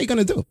 Like, what are they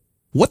going to do?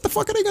 What the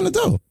fuck are they going to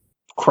do?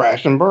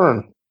 Crash and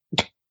burn.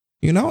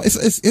 You know,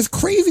 it's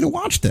crazy to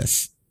watch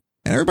this.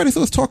 And everybody's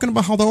always talking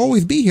about how they'll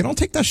always be here. Don't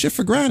take that shit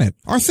for granted.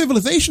 Our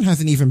civilization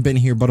hasn't even been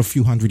here but a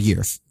few hundred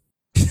years.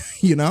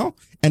 You know?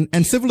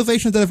 And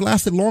civilizations that have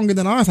lasted longer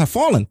than ours have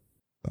fallen.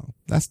 So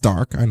that's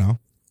dark, I know.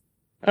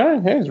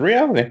 It's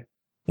reality.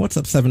 What's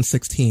up,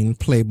 716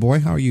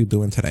 Playboy? How are you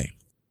doing today?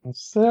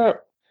 What's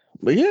up?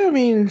 But yeah, I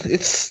mean,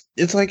 it's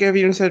like I've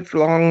even said for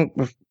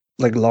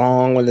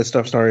long when this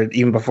stuff started,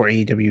 even before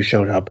AEW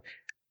showed up.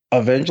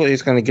 Eventually,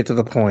 it's going to get to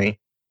the point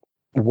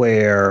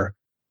where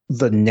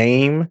the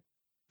name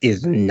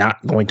is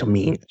not going to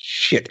mean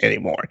shit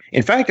anymore.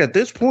 In fact, at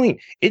this point,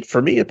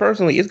 for me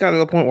personally, it's gotten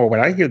to the point where when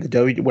I hear the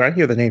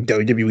name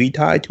WWE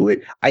tied to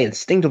it, I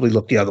instinctively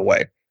look the other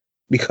way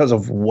because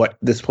of what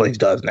this place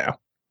does now.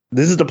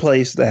 This is the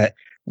place that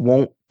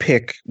won't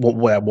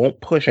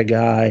push a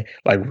guy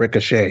like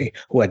Ricochet,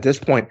 who at this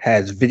point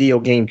has video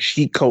game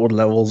cheat code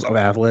levels of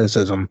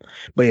athleticism,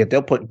 but yet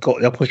they'll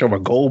push over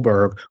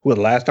Goldberg, who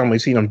the last time we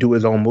seen him do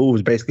his own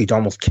moves basically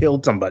almost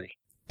killed somebody.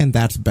 And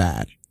that's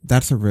bad.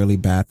 That's a really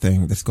bad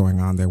thing that's going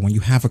on there. When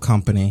you have a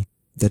company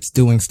that's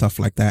doing stuff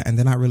like that and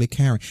they're not really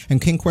caring.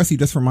 And King Quest, you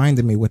just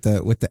reminded me with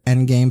the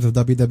end games of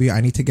WWE,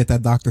 I need to get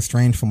that Doctor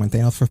Strange from when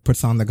Thanos first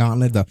puts on the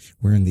gauntlet.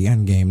 We're in the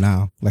end game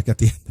now. Like at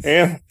the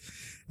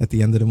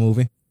end of the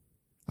movie.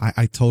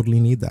 I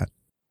totally need that,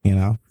 you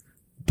know,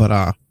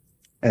 but,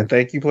 and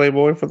thank you,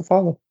 Playboy, for the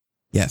follow.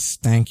 Yes.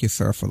 Thank you,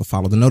 sir, for the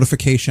follow. The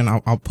notification,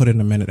 I'll put it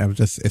in a minute.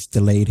 It's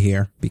delayed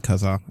here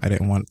because, I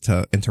didn't want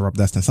to interrupt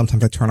Destin.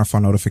 Sometimes I turn off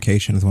our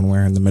notifications when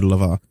we're in the middle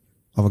of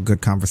a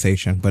good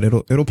conversation, but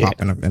it'll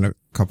pop in a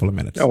couple of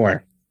minutes. Don't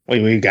worry.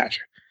 We got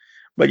you.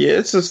 But yeah,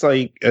 it's just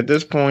like at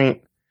this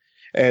point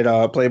at,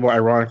 Playboy,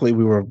 ironically,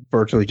 we were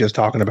virtually just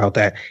talking about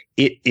that.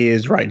 It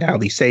is right now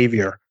the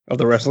savior of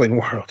the wrestling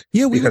world.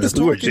 Yeah, if we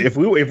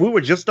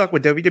were just stuck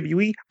with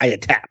WWE, I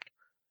had tapped.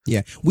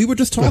 Yeah, we were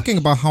just talking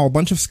about how a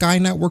bunch of Sky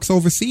networks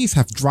overseas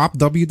have dropped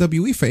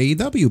WWE for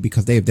AEW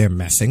because they're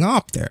messing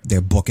up.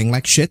 They're booking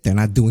like shit. They're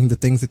not doing the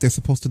things that they're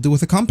supposed to do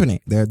as a company.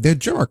 They're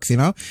jerks, you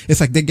know. It's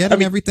like they're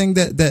getting everything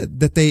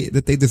that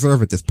they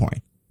deserve at this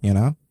point, you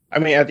know. I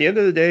mean, at the end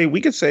of the day,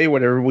 we could say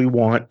whatever we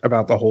want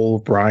about the whole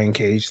Brian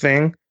Cage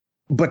thing,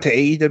 but to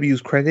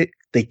AEW's credit,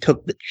 they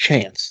took the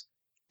chance.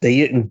 They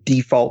didn't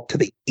default to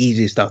the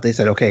easy stuff. They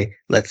said, okay,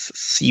 let's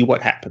see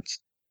what happens.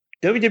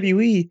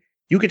 WWE,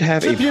 you could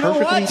have a perfectly... You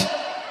know what?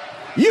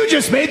 You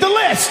just made the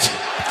list!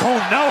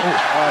 Oh, no!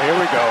 Here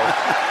we go.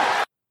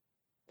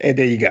 And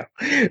there you go.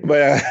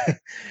 But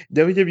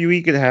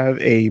WWE could have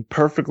a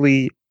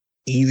perfectly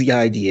easy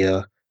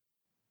idea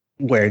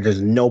where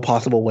there's no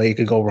possible way it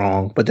could go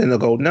wrong. But then they'll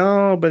go,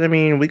 no, but I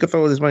mean, we could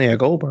throw this money at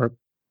Goldberg.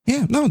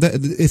 Yeah, no,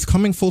 it's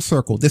coming full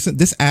circle.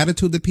 This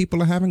attitude that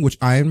people are having, which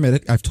I admit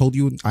it, I've told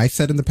you, I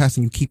said in the past,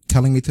 and you keep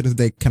telling me to this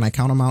day, can I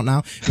count them out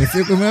now?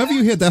 Whenever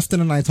you hear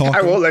Destin and I talk,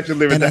 I won't let you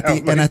live it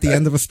down. And at the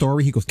end of a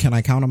story, he goes, can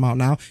I count them out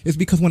now? It's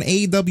because when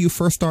AEW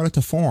first started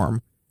to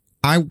form,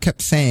 I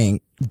kept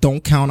saying,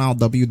 don't count out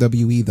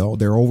WWE though.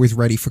 They're always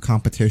ready for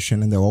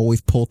competition and they'll always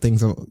pull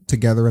things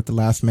together at the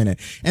last minute.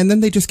 And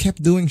then they just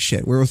kept doing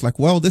shit where it was like,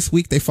 well, this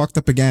week they fucked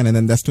up again. And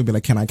then Destin would be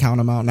like, can I count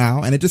them out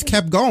now? And it just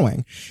kept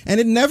going.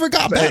 And it never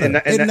got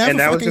better. It never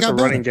fucking got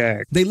better. Running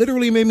gag. They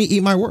literally made me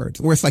eat my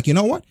words where it's like, you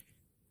know what?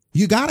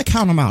 You gotta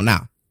count them out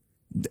now.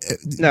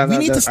 We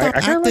need to stop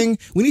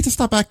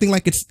acting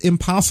like it's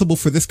impossible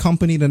for this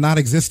company to not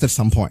exist at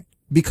some point.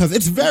 Because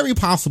it's very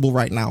possible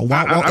right now.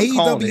 While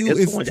AEW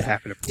is going to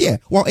happen. Yeah,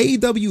 while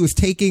AEW is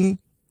taking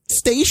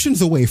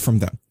stations away from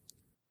them.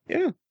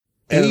 Yeah,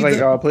 and like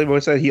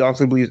Playboy said, he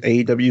also believes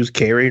AEW is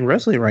carrying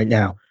wrestling right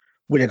now.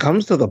 When it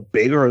comes to the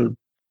bigger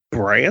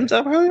brands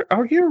out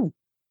here,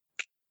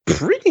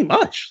 pretty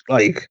much.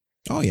 Like,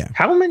 oh yeah,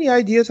 how many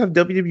ideas have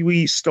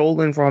WWE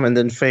stolen from and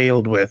then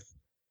failed with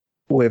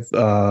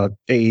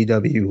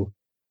AEW?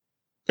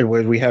 And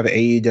where we have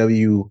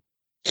AEW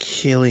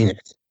killing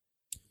it.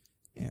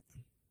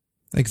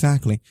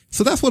 Exactly.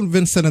 So that's what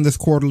Vince said in this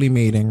quarterly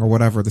meeting or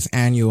whatever, this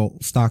annual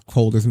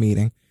stockholders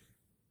meeting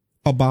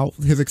about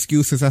his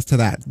excuses as to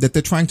that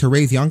they're trying to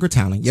raise younger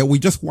talent. Yeah, we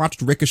just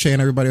watched Ricochet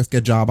and everybody else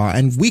get job out,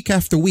 and week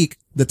after week,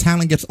 the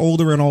talent gets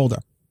older and older.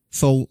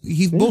 So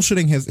he's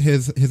bullshitting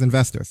his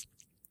investors.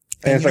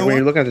 And it's like when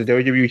you look at the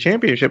WWE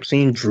Championship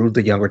scene, Drew's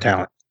the younger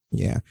talent.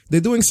 Yeah.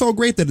 They're doing so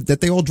great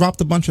that they all dropped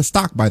a bunch of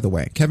stock, by the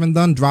way. Kevin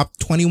Dunn dropped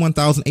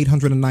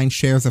 21,809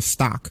 shares of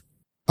stock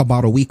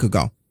about a week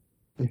ago.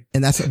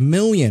 And that's $1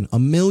 million.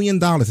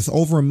 It's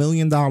over $1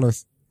 million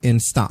in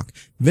stock.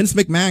 Vince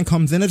McMahon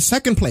comes in at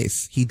second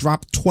place. He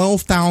dropped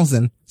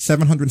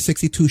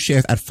 12,762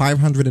 shares at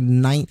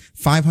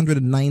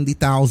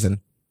 590,000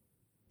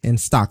 in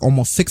stock,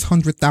 almost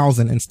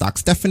 600,000 in stock.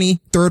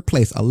 Stephanie, third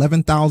place,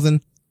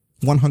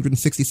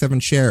 11,167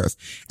 shares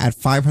at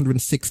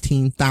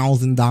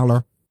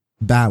 $516,000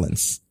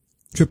 balance.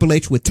 Triple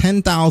H with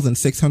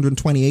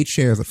 10,628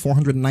 shares at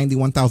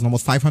 $491,000,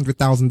 almost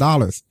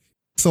 $500,000.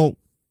 So,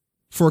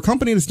 for a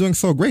company that's doing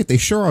so great, they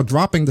sure are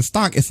dropping the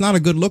stock. It's not a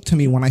good look to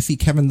me when I see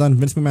Kevin Dunn,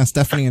 Vince McMahon,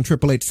 Stephanie, and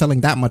Triple H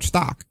selling that much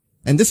stock.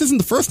 And this isn't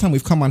the first time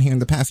we've come on here in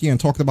the past year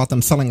and talked about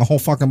them selling a whole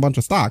fucking bunch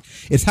of stock.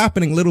 It's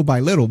happening little by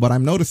little, but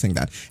I'm noticing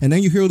that. And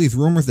then you hear these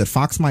rumors that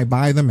Fox might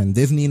buy them and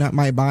Disney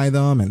might buy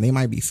them and they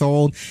might be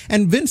sold.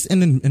 And Vince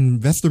in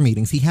investor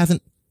meetings, he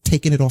hasn't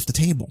taken it off the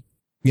table.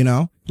 You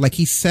know, like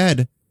he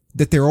said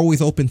that they're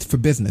always open for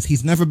business.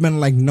 He's never been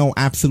like, no,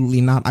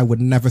 absolutely not. I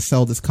would never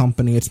sell this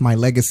company. It's my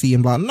legacy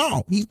and blah.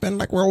 No, he's been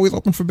like, we're always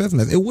open for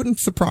business. It wouldn't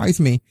surprise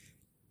me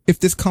if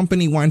this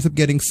company winds up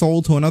getting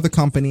sold to another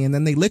company and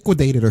then they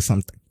liquidate it or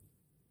something.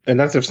 And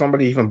that's if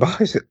somebody even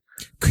buys it.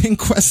 King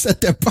Quest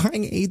said they're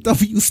buying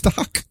AW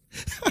stock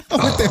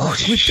with their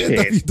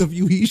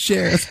WWE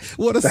shares.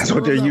 That's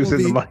what they're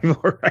using the money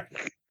for, right?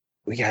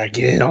 We gotta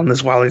get in on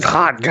this while it's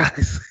hot,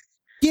 guys.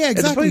 Yeah,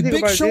 exactly.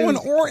 Big Show and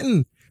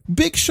Orton.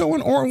 Big Show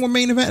and Orton were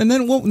main event, and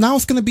then now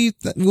it's gonna be.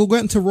 We'll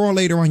get into Raw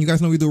later on. You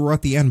guys know we do Raw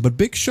at the end, but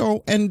Big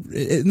Show and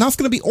now it's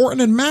gonna be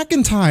Orton and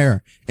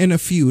McIntyre in a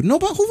feud.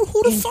 Nobody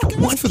who the fuck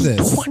wants for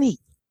this?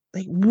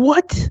 Like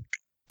what?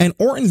 And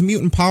Orton's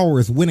mutant power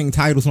is winning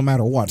titles no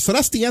matter what. So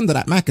that's the end of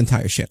that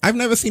McIntyre shit. I've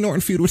never seen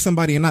Orton feud with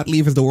somebody and not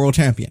leave as the world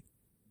champion.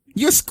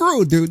 You're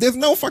screwed, dude. There's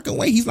no fucking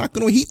way he's not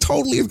going to win. He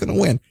totally is going to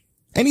win.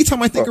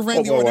 Anytime I think of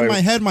Randy Orton in my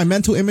head, my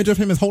mental image of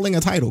him is holding a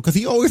title because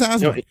he always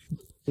has one.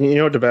 You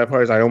know what the bad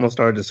part is? I almost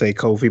started to say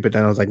Kofi, but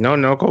then I was like, no,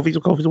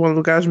 Kofi's one of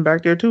the guys from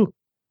back there too.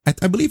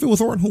 I believe it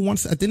was Orton who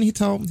once, didn't he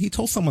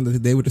told someone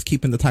that they were just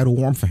keeping the title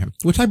warm for him,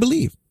 which I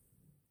believe.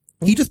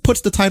 He just puts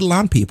the title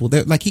on people.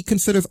 Like he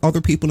considers other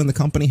people in the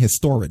company his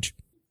storage.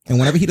 And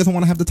whenever he doesn't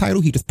want to have the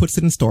title, he just puts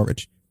it in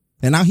storage.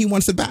 And now he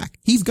wants it back.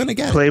 He's going to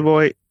get it.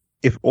 Playboy,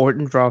 if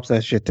Orton drops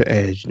that shit to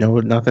Edge,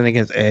 nothing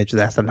against Edge,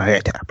 that's a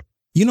night tap.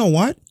 You know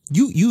what?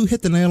 You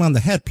hit the nail on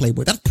the head,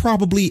 Playboy. That's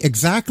probably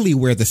exactly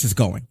where this is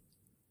going.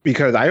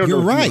 Because I don't know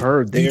if you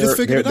heard,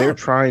 they're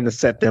trying to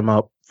set them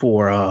up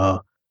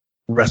for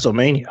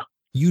WrestleMania.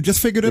 You just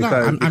figured it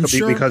out. I'm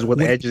sure. Because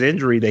with Edge's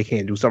injury, they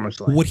can't do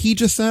SummerSlam. What he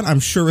just said, I'm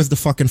sure is the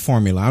fucking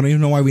formula. I don't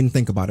even know why we didn't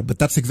think about it, but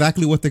that's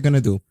exactly what they're going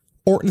to do.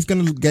 Orton's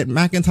going to get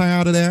McIntyre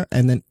out of there,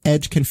 and then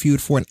Edge can feud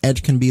for it, and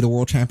Edge can be the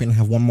world champion and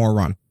have one more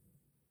run.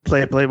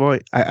 Playboy,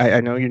 I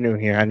know you're new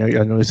here. I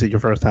know this is your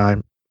first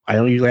time. I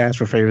don't usually ask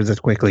for favors this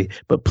quickly,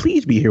 but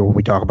please be here when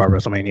we talk about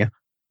WrestleMania.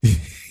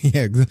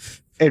 Yeah.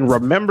 And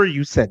remember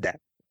you said that.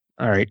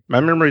 All right. My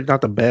memory is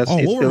not the best. Oh,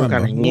 we'll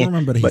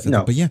remember that he said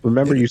that. But yeah,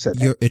 remember you said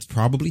that. It's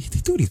probably,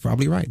 dude, he's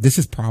probably right. This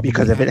is probably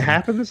because if it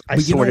happens, I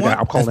swear to God,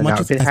 I'm calling it out.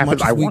 If it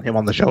happens, I want him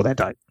on the show that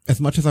time. As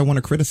much as I want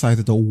to criticize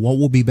it, though, what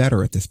will be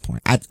better at this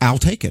point? I'll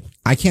take it.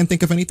 I can't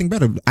think of anything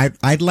better.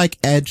 I'd like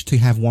Edge to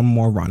have one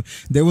more run.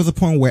 There was a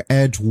point where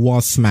Edge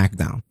was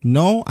SmackDown.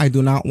 No, I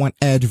do not want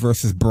Edge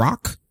versus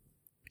Brock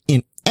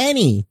in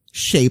any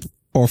shape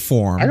or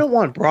form. I don't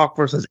want Brock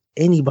versus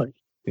anybody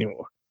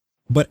anymore.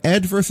 But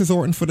Edge versus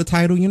Orton for the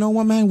title, you know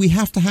what, man? We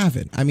have to have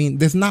it. I mean,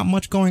 there's not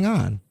much going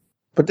on.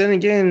 But then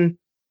again,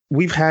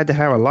 we've had to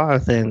have a lot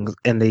of things,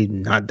 and they've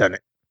not done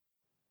it.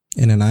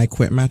 In an I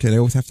Quit match, they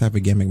always have to have a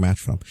gimmick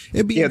match for them.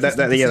 It'd be that's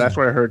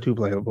what I heard too,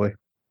 Playboy.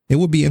 It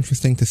would be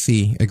interesting to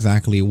see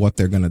exactly what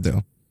they're going to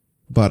do.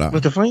 But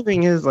the funny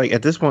thing is, like,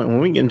 at this point,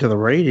 when we get into the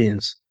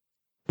ratings,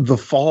 the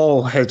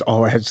fall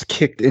has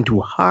kicked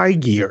into high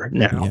gear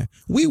now. Yeah,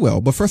 we will.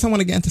 But first I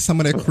want to get into some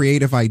of their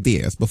creative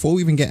ideas before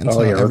we even get into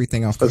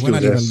everything else, because we're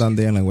not even done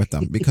dealing with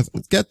them. Because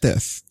get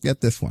this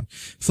one.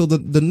 So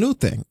the new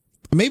thing,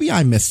 maybe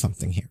I missed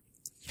something here.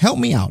 Help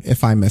me out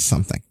if I missed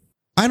something.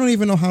 I don't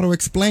even know how to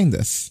explain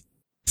this.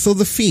 So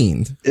The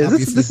Fiend.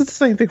 This is the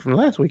same thing from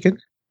last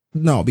weekend.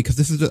 No,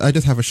 because I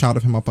just have a shot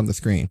of him up on the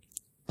screen.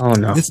 Oh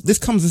no. This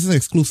is an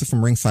exclusive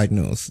from Ringside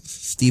News.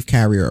 Steve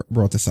Carrier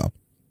brought this up.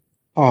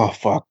 Oh,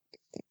 fuck.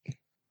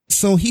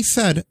 So he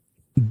said,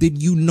 did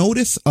you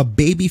notice a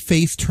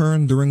babyface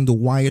turn during the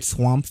Wyatt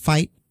Swamp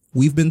fight?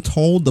 We've been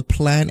told the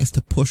plan is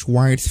to push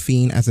Wyatt's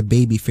Fiend as a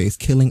babyface,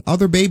 killing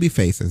other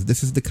babyfaces.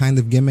 This is the kind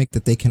of gimmick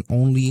that can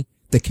only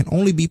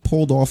be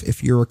pulled off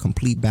if you're a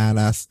complete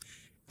badass,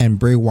 and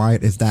Bray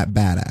Wyatt is that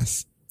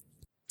badass.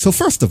 So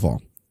first of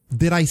all,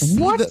 did I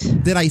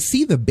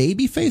see the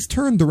babyface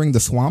turn during the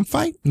Swamp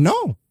fight?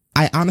 No.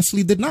 I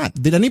honestly did not.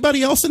 Did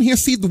anybody else in here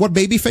see what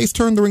babyface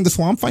turned during the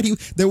Swamp fight?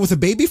 There was a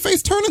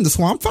babyface turn in the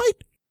Swamp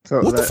fight?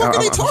 What the fuck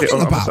are they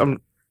talking about?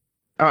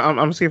 I'm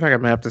going to see if I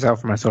can map this out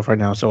for myself right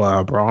now.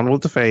 So, Braun was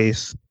the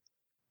face.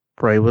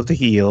 Bray was the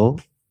heel.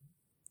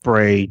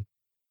 Bray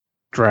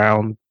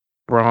drowned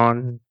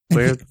Braun.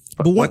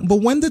 But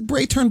when did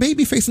Bray turn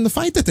babyface in the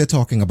fight that they're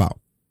talking about?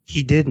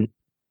 He didn't.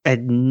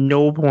 At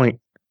no point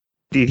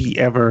did he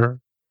ever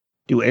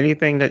do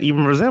anything that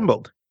even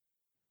resembled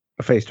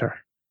a face turn.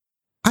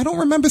 I don't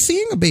remember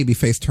seeing a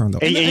babyface turn though.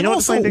 And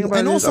also,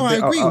 I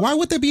agree.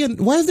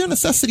 Why is there a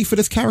necessity for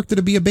this character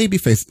to be a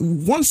babyface?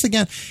 Once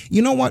again,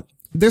 you know what?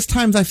 There's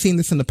times I've seen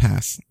this in the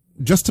past.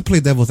 Just to play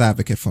devil's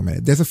advocate for a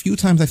minute. There's a few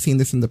times I've seen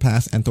this in the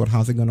past and thought,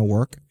 how's it going to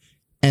work?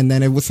 And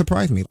then it would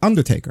surprise me.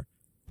 Undertaker.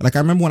 Like I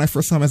remember when I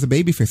first saw him as a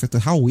babyface, I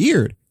thought, how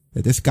weird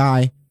that this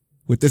guy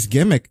with this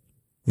gimmick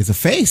is a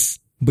face.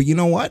 But you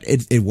know what?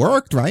 It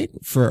worked, right?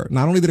 For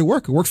not only did it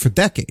work for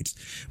decades,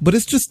 but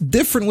it's just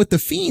different with the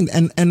Fiend.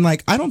 And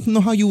like, I don't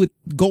know how you would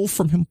go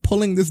from him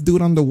pulling this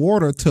dude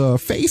underwater to a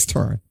face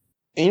turn.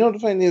 And you know what the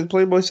funny thing is?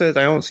 Playboy says,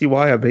 I don't see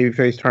why a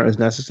babyface turn is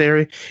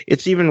necessary.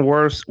 It's even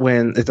worse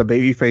when it's a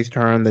babyface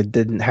turn that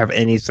didn't have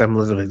any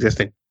semblance of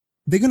existing.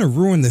 They're going to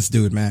ruin this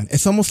dude, man.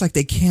 It's almost like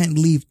they can't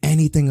leave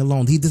anything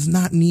alone. He does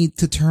not need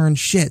to turn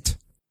shit.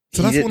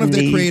 So that's one of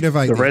their creative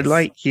ideas. The red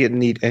light, he didn't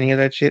need any of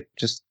that shit.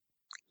 Just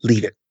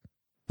leave it.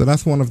 So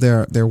that's one of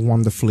their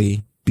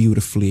wonderfully,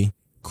 beautifully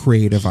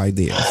creative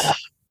ideas.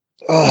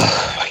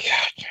 Oh, my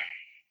God.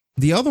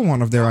 The other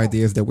one of their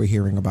ideas that we're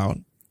hearing about,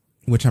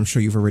 which I'm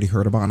sure you've already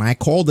heard about, and I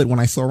called it when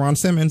I saw Ron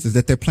Simmons, is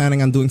that they're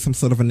planning on doing some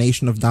sort of a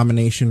Nation of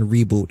Domination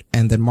reboot,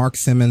 and that Mark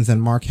Simmons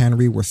and Mark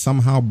Henry were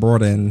somehow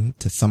brought in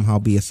to somehow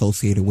be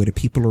associated with it.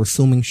 People are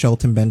assuming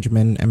Shelton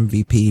Benjamin,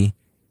 MVP,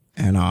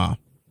 and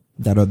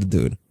that other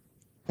dude,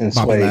 and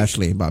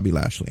Bobby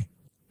Lashley.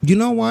 You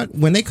know what?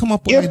 When they come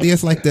up with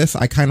ideas like this,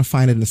 I kind of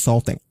find it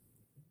insulting.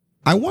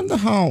 I wonder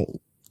how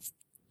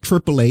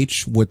Triple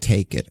H would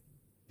take it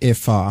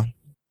if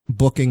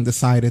booking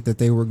decided that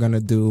they were going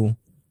to do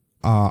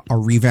a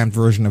revamped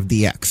version of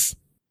DX.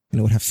 And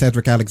it would have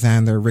Cedric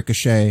Alexander,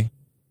 Ricochet,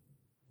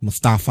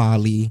 Mustafa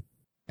Ali,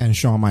 and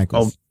Shawn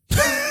Michaels.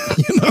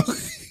 You know?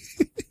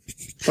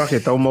 Fuck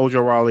it, throw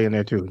Mojo Rawley in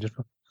there too. Just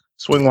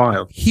swing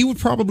wild. He would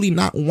probably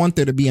not want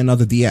there to be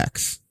another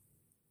DX.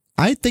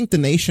 I think the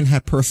Nation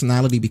had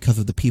personality because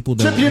of the people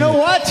that you know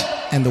what?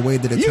 And the way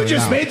that it turned out. You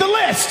just made the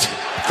list.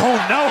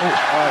 Oh no.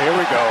 Here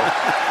we go.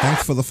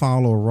 Thanks for the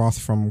follow, Ross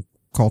from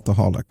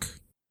Cultaholic.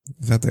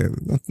 Is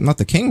that not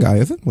the King guy,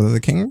 is it? Was it the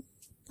King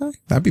guy?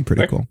 That'd be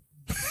pretty cool.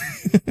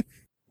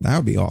 That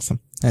would be awesome.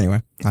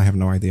 Anyway, I have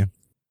no idea.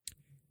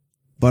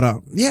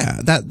 But yeah,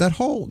 that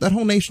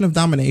whole Nation of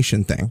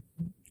Domination thing.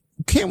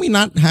 Can't we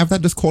not have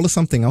that? Just call it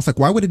something else? Like,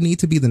 why would it need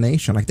to be the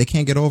Nation? Like, they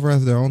can't get over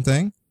as their own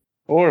thing?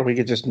 Or we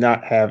could just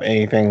not have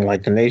anything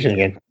like the Nation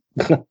again.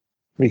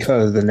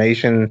 Because the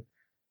Nation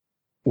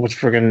was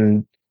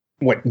friggin',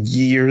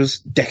 years,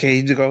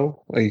 decades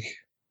ago? Like,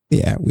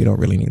 yeah, we don't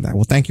really need that.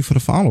 Well, thank you for the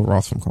follow,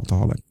 Ross from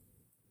Cultaholic.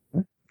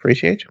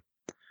 Appreciate you.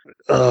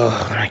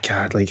 Oh my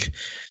God. Like,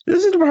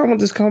 this is the problem with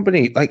this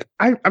company. Like,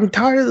 I'm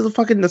tired of the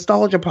fucking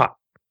nostalgia pop.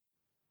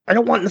 I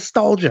don't want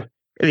nostalgia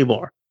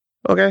anymore.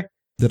 Okay?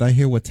 Did I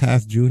hear what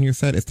Taz Jr.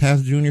 said? Is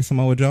Taz Jr.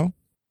 Samoa Joe?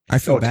 I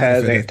feel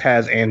bad.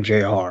 Taz and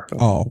JR.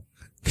 Oh.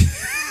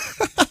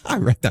 I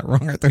read that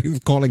wrong. I thought he was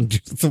calling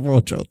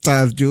Samoa Joe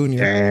Taz Jr.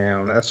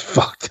 Damn, that's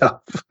fucked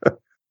up.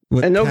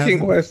 And no,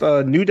 King West,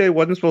 New Day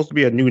wasn't supposed to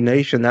be a new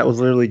nation. That was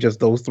literally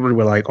just those three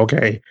were like,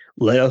 okay,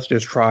 let us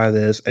just try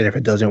this. And if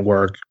it doesn't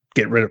work,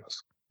 get rid of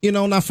us. You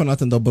know, not for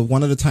nothing though, but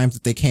one of the times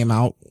that they came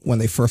out, when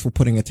they first were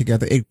putting it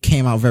together, it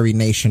came out very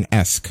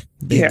Nation-esque.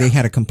 They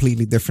had a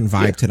completely different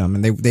vibe to them,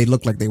 and they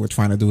looked like they were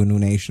trying to do a new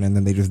nation, and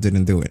then they just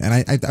didn't do it.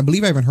 And I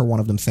believe I even heard one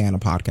of them say on a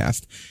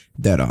podcast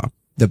that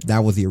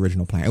that was the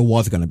original plan. It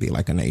was going to be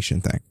like a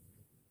nation thing.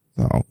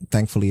 So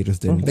thankfully it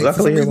just didn't. For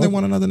some reason they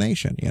want another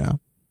nation, you know?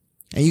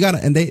 And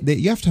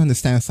you have to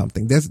understand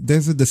something.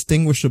 There's a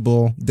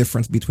distinguishable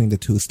difference between the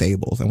two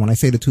stables. And when I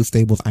say the two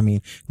stables, I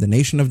mean the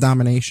Nation of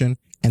Domination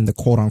and the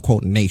quote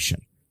unquote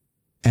nation.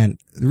 And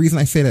the reason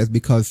I say that is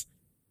because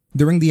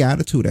during the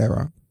Attitude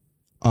Era,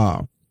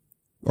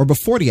 or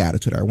before the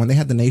Attitude Era, when they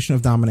had the Nation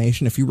of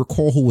Domination, if you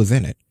recall who was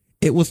in it,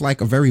 it was like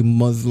a very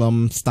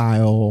Muslim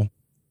style,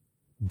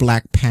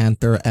 Black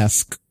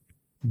Panther-esque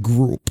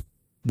group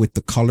with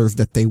the colors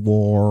that they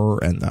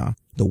wore and,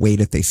 the way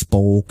that they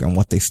spoke and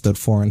what they stood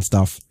for and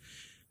stuff.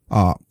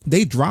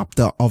 They dropped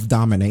the of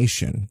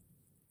domination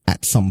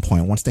at some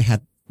point once they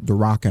had The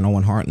Rock and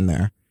Owen Hart in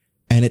there,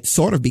 and it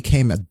sort of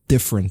became a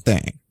different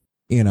thing,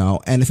 you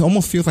know, and it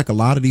almost feels like a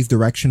lot of these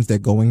directions they're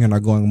going in are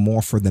going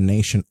more for the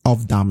Nation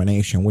of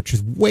Domination, which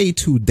is way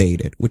too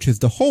dated, which is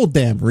the whole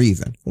damn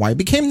reason why it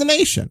became the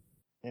Nation.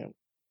 Yeah.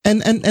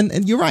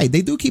 And you're right.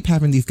 They do keep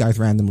having these guys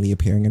randomly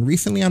appearing. And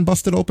recently on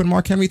Busted Open,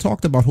 Mark Henry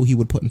talked about who he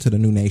would put into the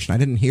new nation. I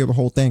didn't hear the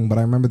whole thing, but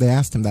I remember they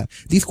asked him that.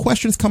 These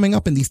questions coming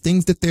up and these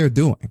things that they're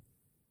doing.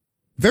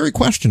 Very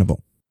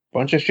questionable.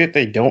 Bunch of shit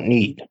they don't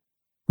need.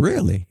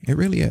 Really. It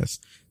really is.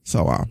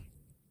 So,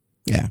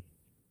 yeah.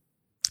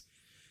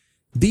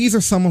 These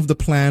are some of the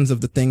plans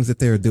of the things that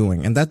they're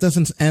doing. And that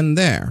doesn't end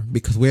there,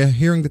 because we're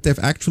hearing that there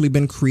have actually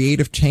been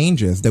creative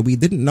changes that we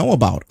didn't know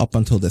about up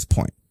until this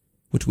point,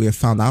 which we have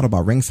found out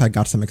about. Ringside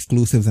got some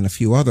exclusives and a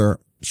few other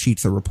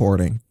sheets of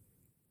reporting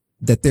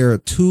that there are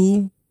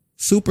two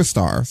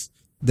superstars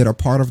that are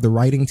part of the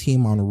writing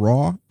team on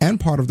Raw and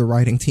part of the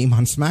writing team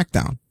on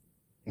SmackDown.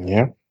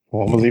 Yeah.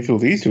 Well, I believe who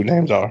these two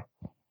names are.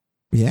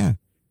 Yeah.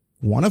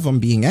 One of them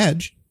being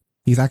Edge.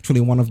 He's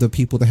actually one of the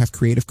people that has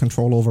creative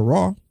control over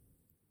Raw.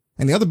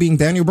 And the other being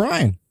Daniel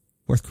Bryan,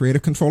 who has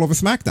creative control over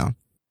SmackDown.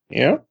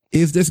 Yeah.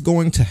 Is this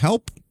going to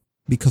help?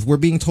 Because we're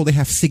being told they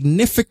have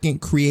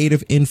significant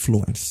creative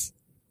influence.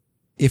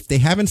 If they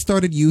haven't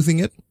started using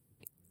it,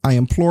 I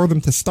implore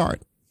them to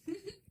start. You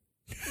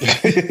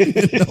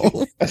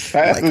know? As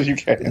fast as you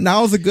can.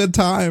 Now's a good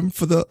time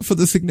for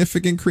the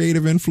significant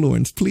creative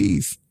influence,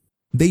 please.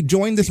 They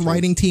joined this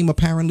writing team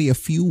apparently a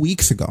few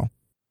weeks ago,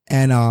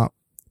 and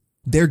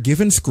they're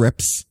given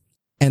scripts,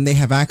 and they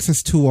have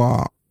access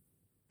to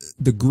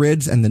the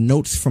grids and the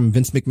notes from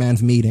Vince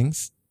McMahon's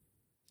meetings.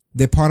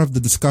 They're part of the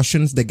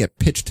discussions that get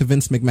pitched to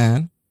Vince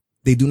McMahon.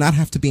 They do not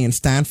have to be in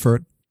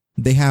Stanford.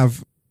 They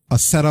have a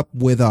setup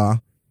with,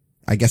 I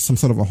guess, some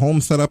sort of a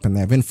home setup, and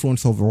they have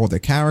influence over all their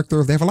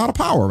characters. They have a lot of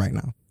power right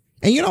now.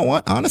 And you know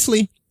what?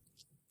 Honestly,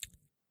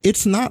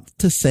 it's not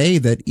to say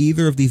that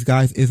either of these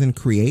guys isn't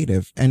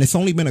creative, and it's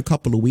only been a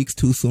couple of weeks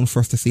too soon for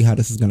us to see how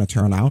this is going to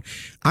turn out.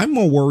 I'm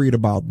more worried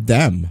about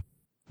them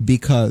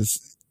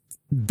because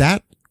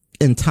that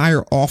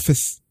entire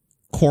office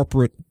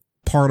corporate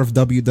part of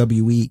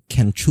WWE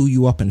can chew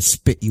you up and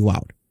spit you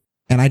out.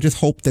 And I just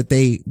hope that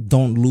they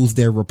don't lose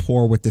their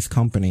rapport with this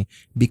company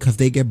because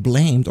they get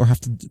blamed or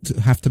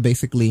have to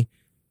basically,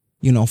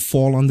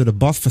 fall under the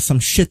bus for some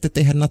shit that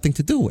they had nothing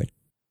to do with,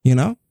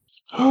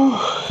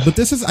 But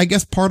this is, I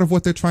guess, part of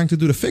what they're trying to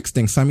do to fix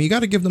things. So, I mean, you got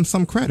to give them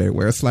some credit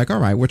where it's like, all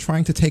right, we're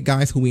trying to take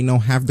guys who we know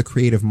have the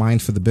creative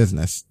mind for the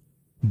business.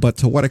 But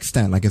to what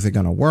extent? Like, is it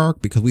going to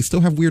work? Because we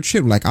still have weird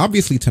shit. Like,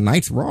 obviously,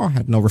 tonight's Raw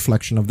had no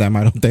reflection of them,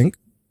 I don't think.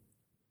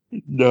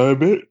 No,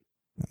 but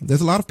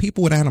there's a lot of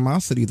people with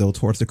animosity, though,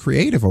 towards the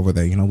creative over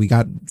there. We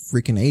got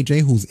freaking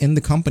AJ, who's in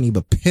the company,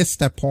 but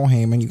pissed at Paul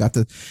Heyman. You got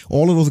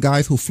all of those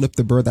guys who flipped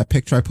the bird. That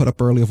picture I put up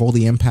earlier of all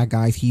the Impact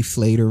guys, Heath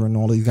Slater and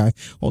all these guys.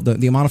 All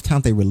the amount of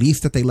talent they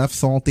released that they left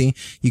salty.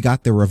 You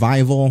got the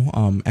Revival,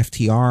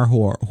 FTR,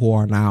 who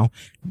are now,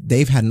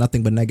 they've had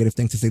nothing but negative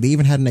things to say. They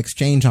even had an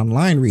exchange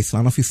online recently. I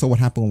don't know if you saw what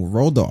happened with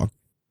Road Dogg,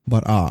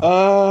 but,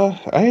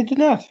 I did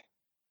not.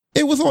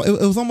 It was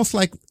almost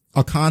like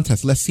a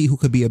contest. Let's see who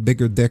could be a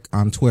bigger dick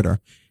on Twitter,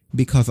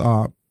 because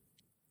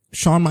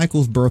Shawn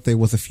Michaels' birthday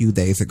was a few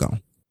days ago.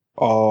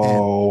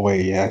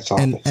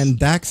 And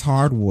Dax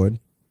Hardwood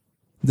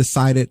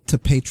decided to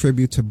pay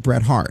tribute to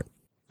Bret Hart.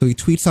 So he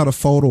tweets out a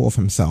photo of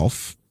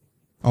himself,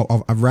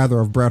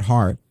 of Bret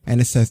Hart,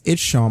 and it says,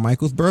 "It's Shawn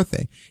Michaels'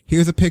 birthday.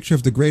 Here's a picture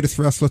of the greatest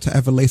wrestler to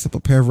ever lace up a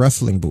pair of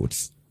wrestling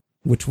boots,"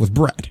 which was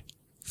Bret.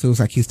 So it was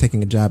like he's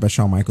taking a jab at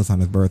Shawn Michaels on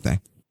his birthday.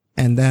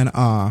 And then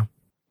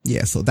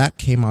so that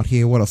came out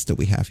here. What else did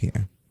we have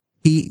here?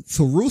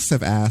 So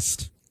Rusev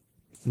asked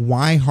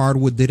why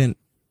Hardwood didn't,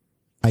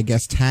 I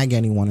guess, tag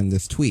anyone in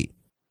this tweet.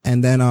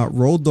 And then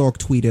Road Dogg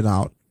tweeted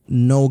out,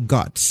 "No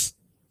guts.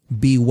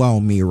 Be well,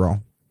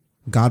 Miro.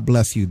 God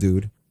bless you,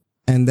 dude."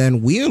 And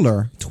then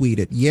Wheeler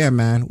tweeted, "Yeah,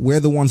 man, we're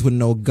the ones with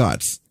no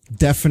guts.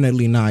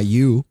 Definitely not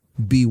you.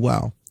 Be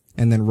well."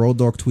 And then Road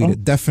Dogg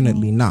tweeted,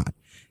 "Definitely not."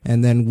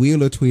 And then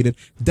Wheeler tweeted,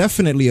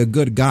 "Definitely a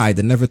good guy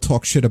that never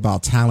talked shit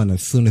about talent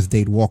as soon as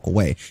they'd walk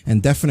away,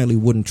 and definitely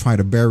wouldn't try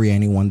to bury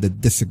anyone that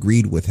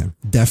disagreed with him.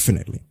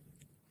 Definitely."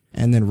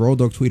 And then Road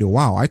Dogg tweeted,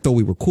 "Wow, I thought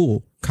we were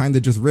cool.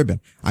 Kinda just ribbing.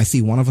 I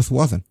see one of us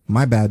wasn't.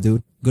 My bad,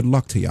 dude. Good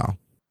luck to y'all."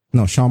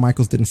 No, Shawn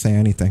Michaels didn't say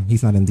anything.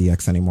 He's not in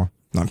DX anymore.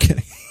 No, I'm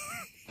kidding.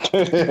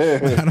 I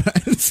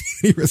didn't see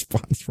any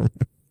response from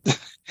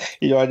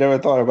him. I never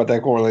thought about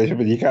that correlation,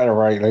 but you're kind of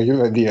right. Like,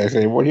 you're in DX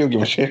anymore. He don't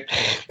give a shit.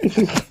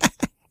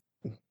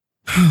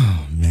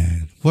 Oh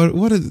man,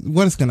 what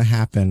is going to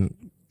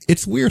happen?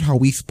 It's weird how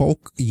we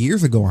spoke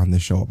years ago on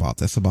this show about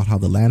this, about how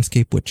the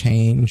landscape would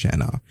change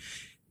and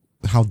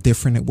how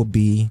different it would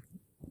be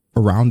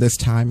around this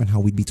time, and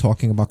how we'd be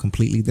talking about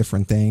completely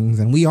different things.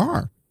 And we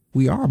are,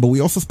 but we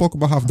also spoke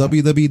about how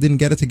WWE didn't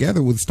get it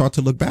together, would start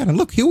to look bad. And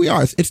look, here we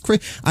are. It's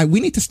crazy.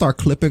 We need to start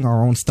clipping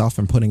our own stuff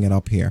and putting it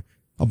up here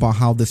about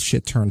how this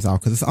shit turns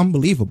out, because it's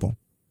unbelievable.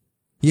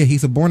 Yeah,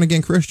 he's a born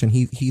again Christian.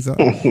 He's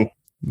a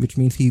which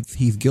means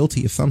he's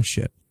guilty of some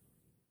shit.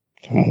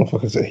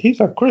 He's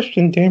a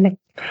Christian, damn it.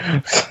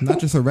 Not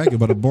just a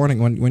regular, but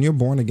when you're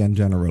born again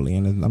generally,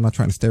 and I'm not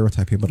trying to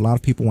stereotype here, but a lot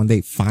of people, when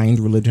they find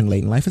religion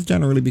late in life, it's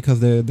generally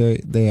because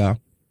they're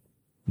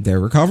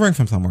recovering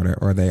from somewhere,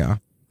 or they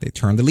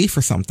turned the leaf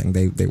or something.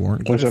 They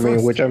weren't.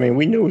 Which I mean,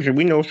 we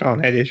know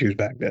Shawn had issues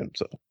back then.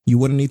 So you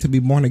wouldn't need to be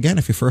born again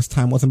if your first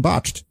time wasn't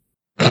botched.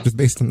 Just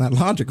based on that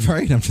logic,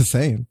 right? I'm just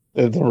saying.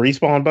 The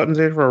respawn button's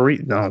there for a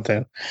reason. No, I'm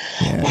saying.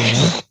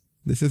 Yeah.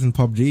 This isn't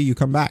PUBG. You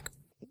come back.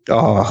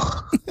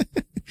 Oh,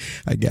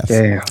 I guess.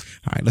 Damn.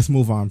 All right, let's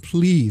move on.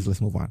 Please,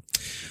 let's move on.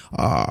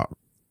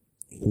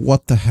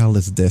 What the hell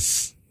is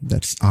this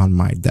that's on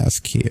my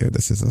desk here?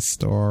 This is a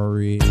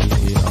story.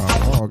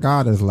 Oh,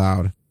 God is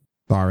loud.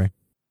 Sorry.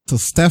 So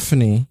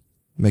Stephanie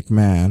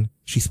McMahon,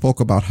 she spoke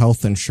about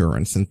health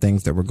insurance and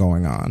things that were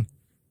going on.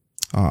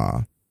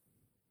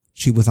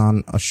 She was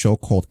on a show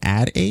called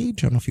Ad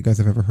Age. I don't know if you guys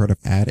have ever heard of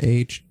Ad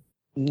Age.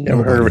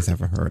 Nobody's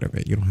ever heard of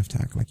it. You don't have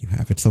to act like you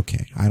have. It's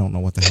okay. I don't know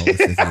what the hell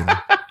this is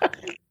either.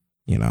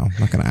 I'm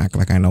not going to act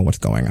like I know what's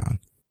going on.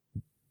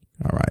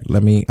 All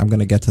right. I'm going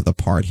to get to the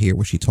part here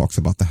where she talks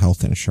about the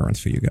health insurance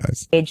for you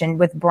guys. Agent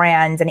with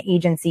brands and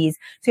agencies.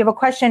 So we have a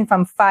question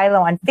from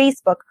Philo on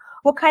Facebook.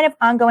 What kind of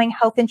ongoing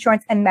health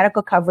insurance and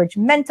medical coverage,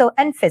 mental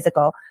and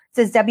physical,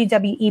 does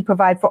WWE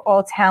provide for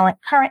all talent,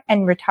 current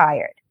and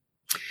retired?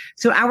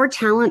 So our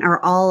talent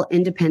are all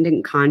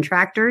independent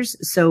contractors.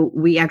 So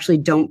we actually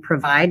don't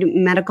provide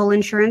medical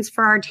insurance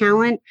for our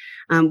talent.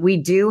 We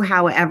do,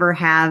 however,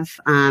 have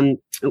I'm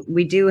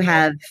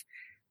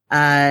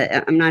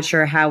not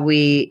sure how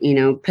we,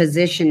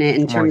 position it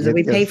in terms of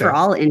we pay for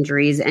all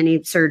injuries, any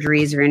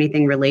surgeries or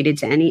anything related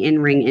to any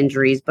in-ring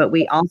injuries, but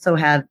we also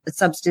have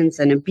substance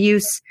and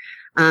abuse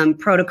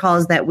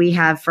protocols that we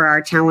have for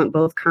our talent,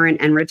 both current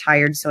and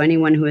retired. So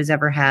anyone who has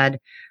ever had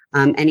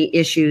any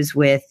issues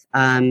with,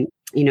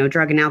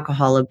 drug and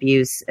alcohol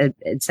abuse, et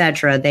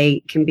cetera,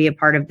 they can be a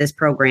part of this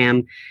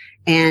program.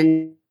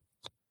 And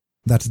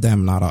that's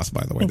them, not us,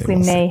 by the way. I think we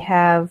may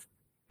have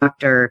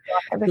doctor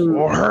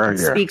who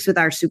speaks with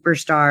our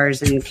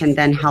superstars and can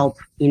then help,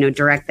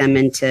 direct them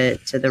into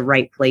the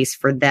right place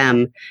for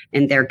them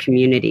and their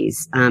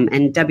communities.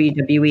 And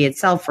WWE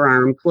itself, for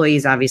our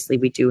employees, obviously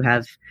we do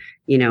have,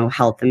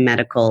 health and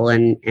medical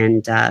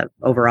and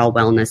overall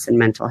wellness and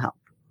mental health.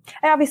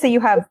 And obviously you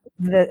have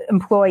the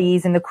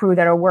employees and the crew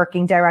that are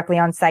working directly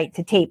on site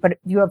to tape, but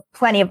you have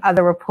plenty of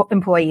other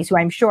employees who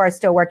I'm sure are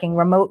still working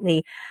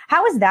remotely.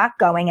 How is that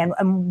going? And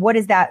what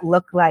does that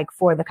look like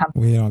for the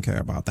company? We don't care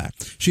about that.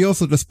 She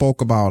also just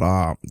spoke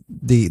about,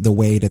 the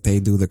way that they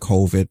do the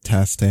COVID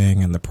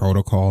testing and the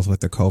protocols with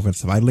the COVID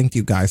stuff. I linked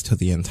you guys to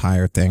the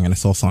entire thing, and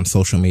it's also on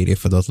social media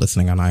for those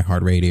listening on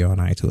iHeartRadio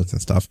and iTunes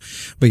and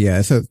stuff. But yeah,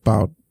 it's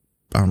about,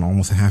 I don't know,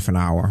 almost a half an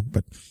hour,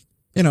 but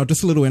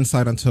just a little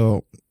insight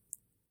until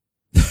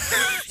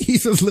he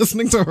says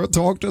listening to her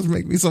talk just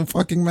make me so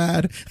fucking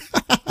mad.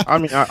 I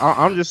mean,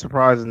 I'm just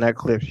surprised in that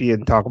clip she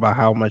didn't talk about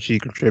how much she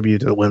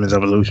contributed to the women's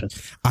evolution.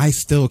 I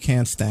still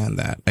can't stand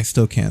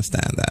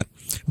that.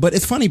 But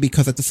it's funny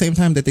because at the same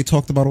time that they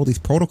talked about all these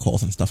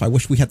protocols and stuff, I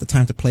wish we had the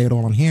time to play it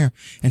all on here.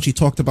 And she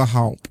talked about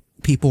how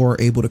people are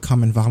able to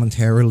come in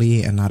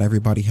voluntarily and not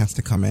everybody has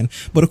to come in.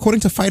 But according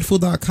to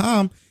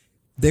Fightful.com,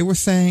 they were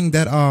saying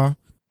that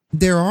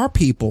there are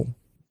people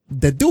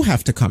that do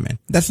have to come in.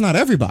 That's not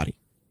everybody.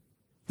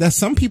 That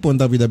some people in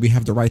WWE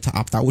have the right to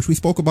opt out, which we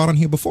spoke about on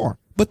here before.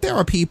 But there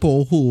are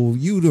people who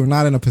you are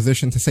not in a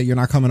position to say you're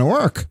not coming to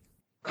work.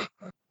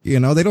 They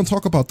don't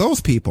talk about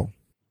those people.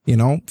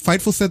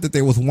 Fightful said that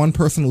there was one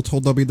person who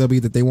told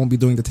WWE that they won't be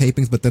doing the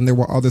tapings, but then there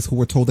were others who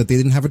were told that they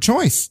didn't have a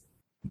choice.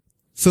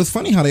 So it's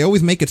funny how they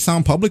always make it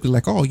sound publicly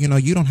like, oh,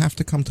 you don't have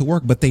to come to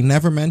work, but they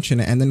never mention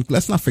it. And then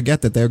let's not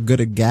forget that they're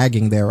good at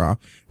gagging their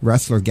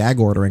wrestlers, gag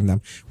ordering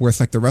them, where it's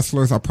like the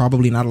wrestlers are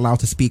probably not allowed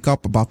to speak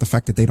up about the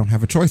fact that they don't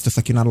have a choice, just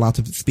like you're not allowed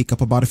to speak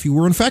up about if you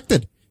were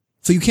infected.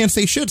 So you can't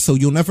say shit, so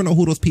you'll never know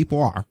who those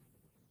people are.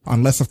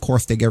 Unless, of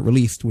course, they get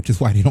released, which is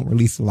why they don't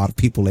release a lot of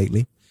people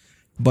lately.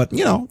 But,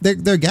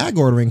 they're gag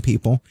ordering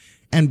people,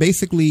 and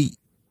basically,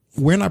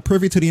 we're not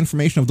privy to the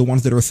information of the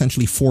ones that are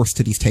essentially forced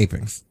to these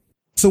tapings.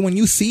 So when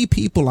you see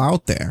people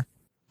out there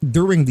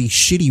during these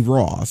shitty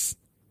Raws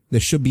that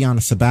should be on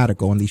a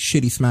sabbatical and these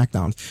shitty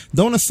SmackDowns,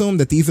 don't assume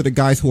that these are the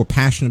guys who are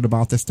passionate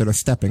about this that are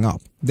stepping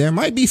up. There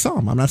might be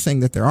some. I'm not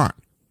saying that there aren't.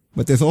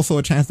 But there's also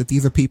a chance that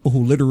these are people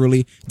who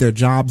literally their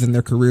jobs and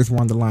their careers were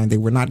on the line. They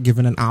were not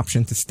given an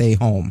option to stay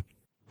home.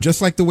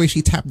 Just like the way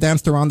she tap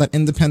danced around that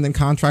independent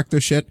contractor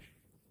shit.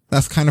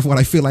 That's kind of what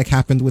I feel like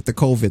happened with the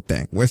COVID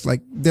thing, where it's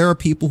like there are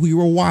people who you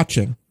were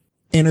watching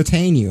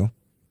entertain you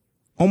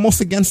almost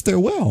against their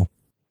will.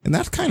 And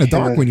that's kind of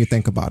dark when you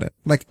think about it.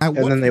 Like, and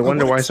then they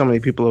wonder why so many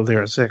people over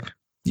there are sick.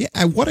 Yeah,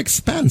 at what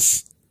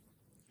expense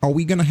are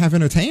we going to have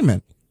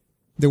entertainment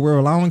that we're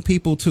allowing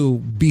people to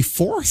be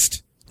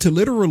forced to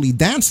literally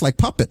dance like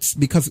puppets?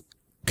 Because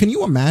can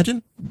you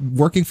imagine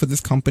working for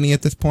this company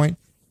at this point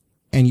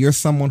and you're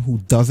someone who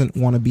doesn't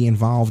want to be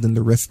involved in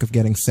the risk of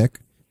getting sick,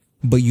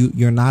 but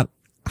you're not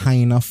high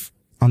enough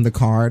on the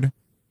card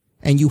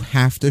and you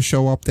have to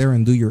show up there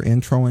and do your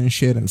intro and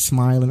shit and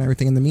smile and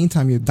everything. In the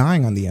meantime, you're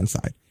dying on the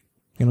inside.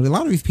 A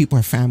lot of these people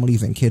have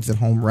families and kids at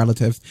home,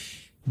 relatives.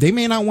 They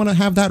may not want to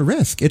have that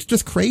risk. It's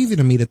just crazy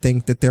to me to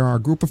think that there are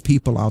a group of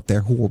people out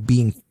there who are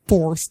being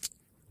forced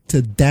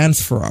to dance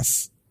for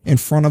us in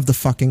front of the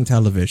fucking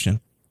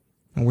television.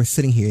 And we're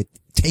sitting here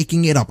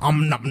taking it up,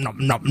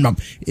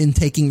 in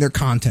taking their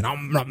content.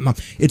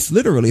 It's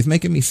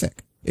making me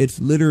sick. It's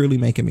literally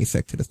making me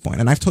sick to this point.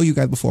 And I've told you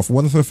guys before, for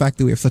one for the fact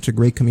that we have such a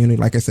great community,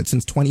 like I said,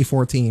 since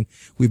 2014,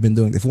 we've been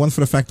doing this. One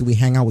for the fact that we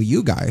hang out with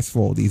you guys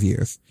for all these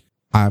years.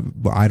 I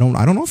don't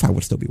know if I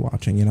would still be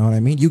watching. You know what I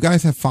mean? You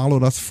guys have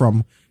followed us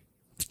from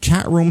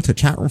chat room to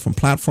chat room, from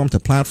platform to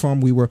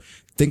platform.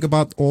 Think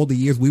about all the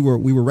years we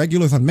were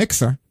regulars on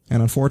Mixer.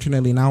 And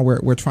unfortunately now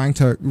we're trying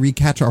to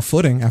recatch our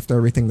footing after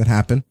everything that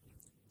happened.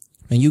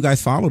 And you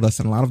guys followed us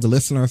and a lot of the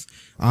listeners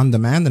on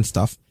demand and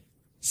stuff.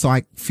 So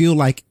I feel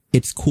like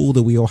it's cool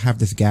that we all have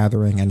this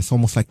gathering and it's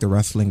almost like the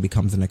wrestling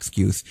becomes an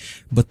excuse.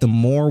 But the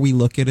more we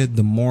look at it,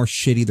 the more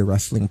shitty the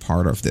wrestling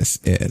part of this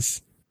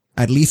is.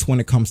 At least when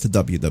it comes to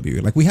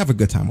WWE. Like, we have a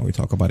good time when we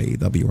talk about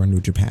AEW or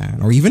New Japan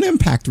or even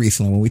Impact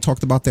recently when we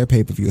talked about their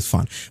pay-per-view. It's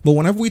fun. But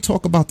whenever we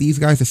talk about these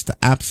guys, it's the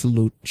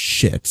absolute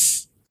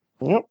shits.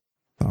 Yep.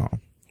 So,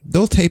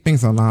 those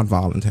tapings are not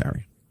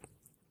voluntary.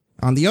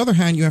 On the other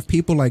hand, you have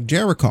people like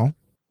Jericho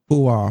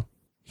who,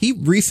 he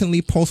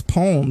recently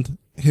postponed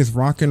his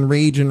Rock and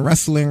Rage and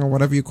Wrestling or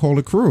whatever you call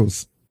it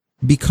cruise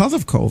because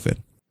of COVID.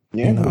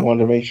 Yeah, you know? I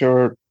wanted to make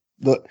sure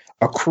that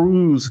a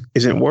cruise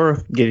isn't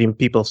worth getting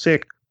people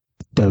sick.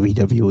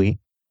 WWE.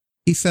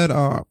 He said,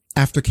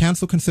 after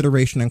careful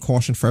consideration and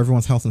caution for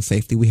everyone's health and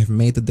safety, we have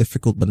made the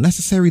difficult but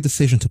necessary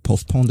decision to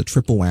postpone the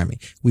triple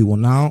whammy. We will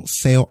now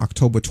sail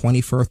October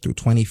 21st through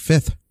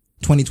 25th,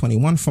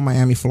 2021 from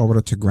Miami,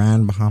 Florida to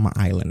Grand Bahama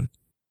Island.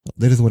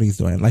 That is what he's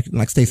doing.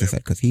 Like Stacey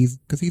said, cause he's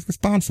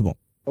responsible.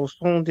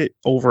 Postponed it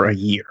over a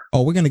year.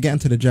 Oh, we're going to get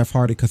into the Jeff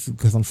Hardy cause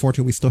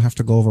unfortunately we still have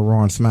to go over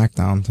Raw and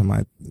SmackDown to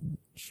my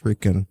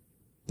freaking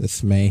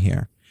dismay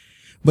here.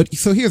 But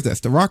so here's this.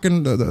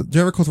 The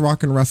Jericho's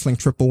Rock and Wrestling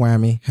triple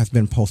whammy has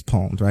been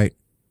postponed, right?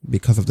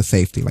 Because of the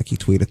safety, like he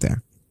tweeted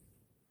there.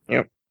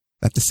 Yep.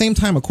 At the same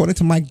time, according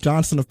to Mike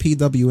Johnson of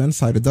PW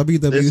Insider,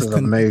 WWE is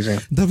amazing.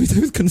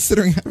 WWE is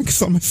considering having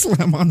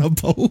SummerSlam on a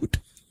boat.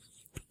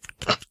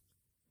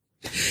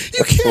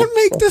 You can't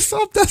make this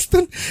up,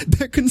 Dustin.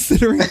 They're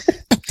considering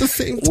at the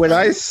same time. When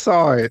I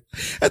saw it,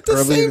 at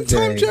the same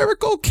time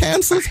Jericho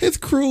cancels his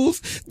cruise,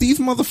 these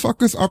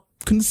motherfuckers are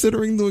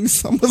considering doing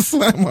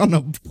SummerSlam on a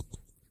boat.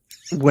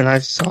 When I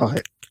saw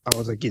it, I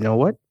was like, you know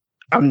what?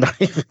 I'm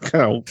not even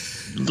gonna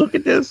look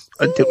at this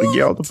until we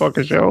get on the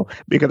fucking show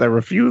because I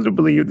refuse to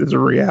believe this is a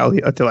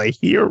reality until I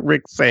hear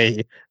Rick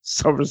say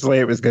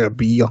SummerSlam is gonna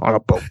be on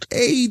a boat.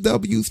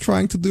 AEW's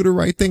trying to do the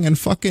right thing and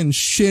fucking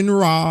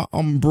Shinra,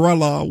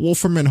 Umbrella,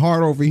 Wolferman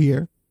Hart over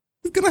here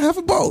is gonna have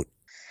a boat.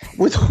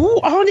 With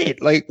who on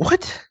it? Like,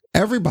 what?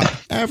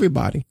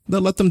 Everybody. They'll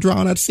let them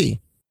drown at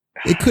sea.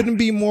 It couldn't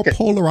be more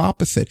polar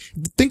opposite.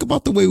 Think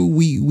about the way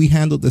we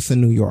handled this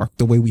in New York,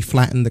 the way we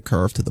flattened the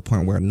curve to the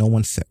point where no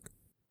one's sick.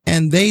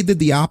 And they did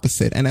the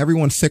opposite, and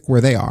everyone's sick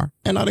where they are.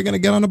 And now they're going to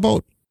get on a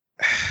boat.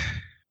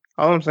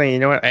 All I'm saying, you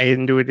know what? I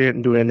didn't do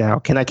it now.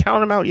 Can I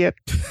count them out yet?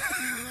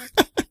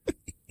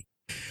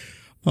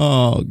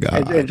 Oh,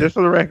 God. And just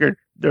for the record,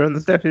 during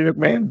the Stephanie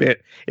McMahon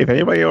bit, if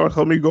anybody else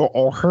told me to go,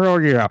 oh,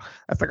 hell yeah.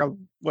 That's like a,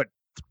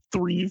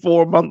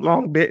 3-4 month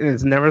long bit, and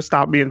it's never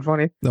stopped being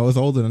funny. No, it's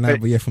older than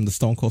that, but yeah, from the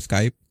Stone Cold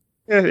Skype.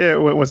 Yeah.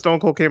 When Stone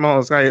Cold came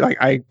on Skype, like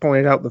I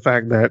pointed out the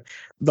fact that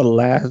the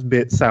last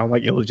bit sounded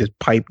like it was just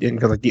piped in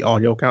because like the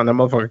audio count. That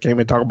motherfucker came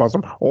and talked about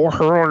some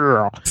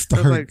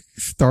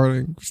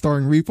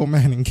starring Repo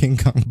Man and King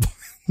Kong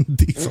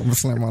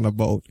SummerSlam on a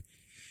boat.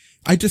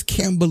 I just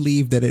can't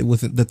believe that it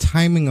wasn't. The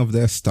timing of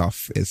their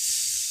stuff is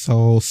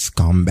so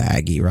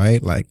scumbaggy,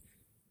 right? Like.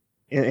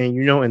 And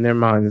you know, in their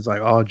mind, it's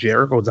like, oh,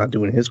 Jericho's not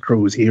doing his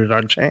cruise. Here's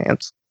our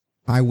chance.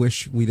 I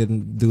wish we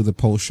didn't do the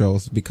post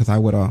shows because I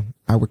would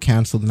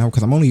cancel now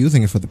because I'm only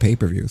using it for the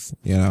pay-per-views,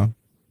 you know?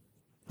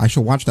 I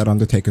should watch that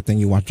Undertaker thing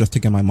you watch just to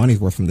get my money's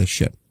worth from this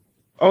shit.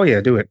 Oh, yeah,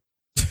 do it.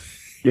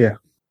 Yeah.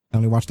 I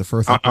only watched the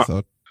first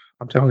episode.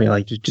 I'm telling you,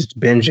 like, just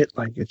binge it.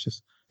 Like, it's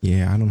just.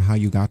 Yeah, I don't know how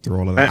you got through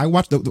all of that. I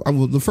watched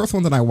the first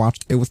one that I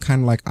watched. It was kind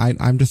of like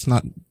I'm just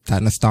not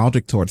that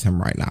nostalgic towards him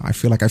right now. I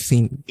feel like I've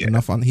seen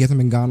enough on. He hasn't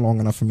been gone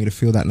long enough for me to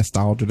feel that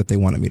nostalgia that they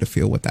wanted me to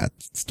feel with that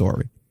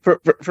story.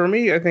 For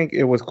me, I think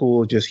it was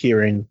cool just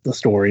hearing the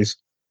stories.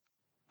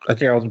 I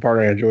think that was the part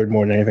I enjoyed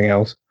more than anything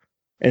else,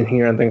 and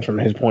hearing things from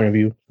his point of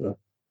view. So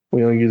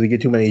we don't usually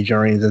get too many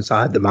journeys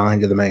inside the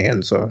mind of the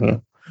man.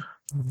 So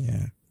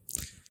yeah.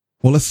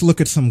 Well, let's look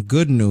at some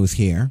good news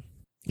here.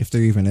 If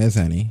there even is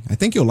any. I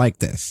think you'll like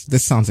this.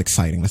 This sounds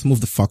exciting. Let's move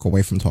the fuck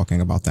away from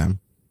talking about them.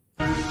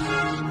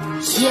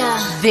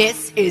 Yeah.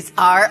 This is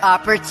our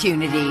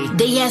opportunity.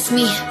 They ask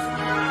me,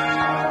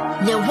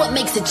 now what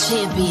makes a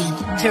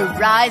champion? To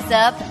rise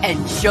up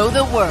and show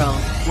the world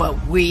what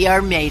we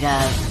are made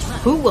of.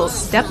 Who will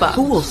step up?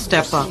 Who will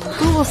step up?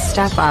 Who will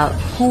step up?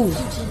 Who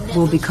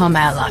will become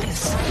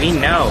allies? We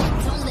know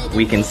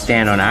we can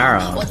stand on our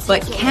own.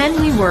 But can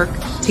we work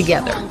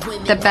together?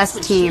 The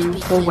best team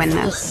will win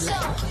this.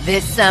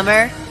 This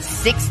summer,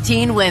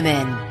 16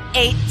 women,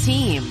 8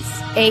 teams.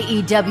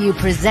 AEW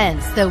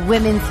presents the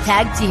Women's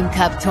Tag Team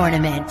Cup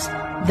Tournament,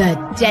 the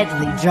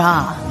Deadly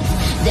Draw.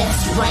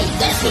 That's right,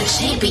 that's what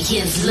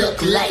champions look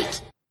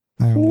like.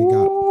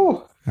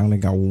 I only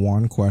got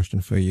one question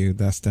for you,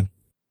 Dustin.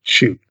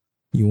 Shoot.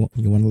 You want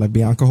to let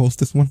Bianca host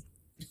this one?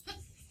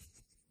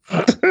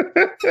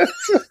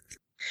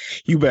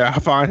 You better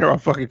find her a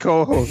fucking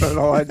co-host. That's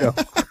all I know.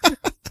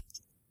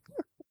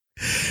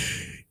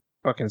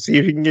 Fucking see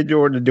if you can get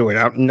Jordan to do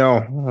it.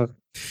 No.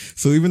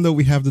 So even though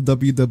we have the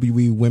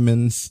WWE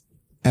Women's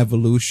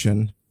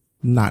Evolution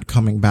not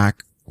coming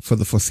back for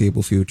the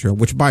foreseeable future,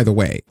 which by the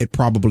way, it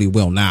probably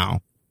will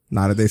now.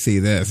 Now that they see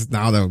this,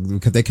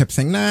 because they kept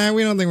saying, nah,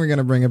 we don't think we're going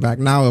to bring it back.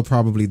 Now they'll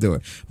probably do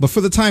it. But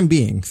for the time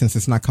being, since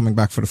it's not coming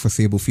back for the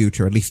foreseeable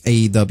future, at least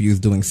AEW is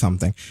doing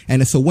something.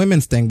 And it's a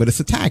women's thing, but it's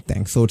a tag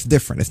thing. So it's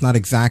different. It's not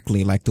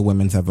exactly like the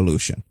Women's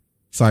Evolution.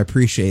 So I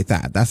appreciate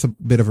that. That's a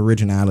bit of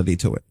originality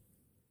to it.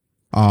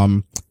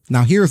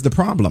 Now here's the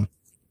problem.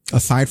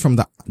 Aside from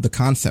the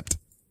concept,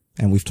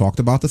 and we've talked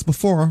about this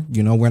before,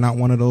 you know, we're not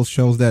one of those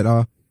shows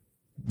that,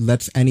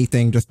 lets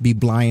anything just be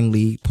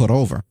blindly put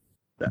over.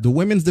 The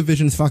women's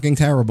division's fucking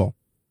terrible.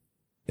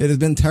 It has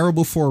been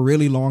terrible for a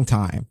really long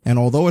time. And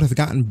although it has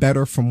gotten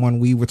better from when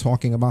we were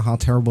talking about how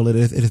terrible it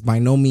has by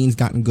no means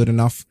gotten good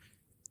enough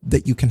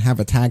that you can have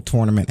a tag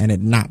tournament and it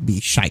not be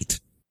shite.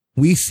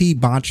 We see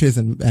botches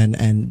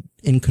and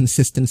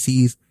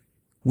inconsistencies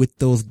with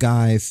those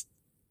guys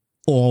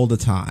all the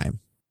time.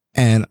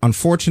 And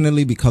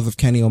unfortunately, because of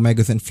Kenny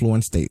Omega's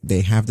influence,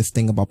 they have this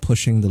thing about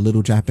pushing the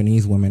little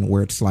Japanese women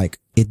where it's like,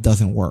 it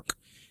doesn't work.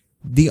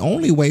 The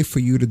only way for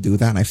you to do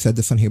that, and I've said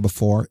this on here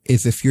before,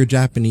 is if your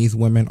Japanese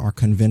women are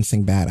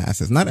convincing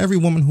badasses. Not every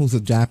woman who's a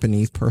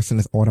Japanese person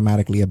is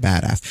automatically a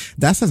badass.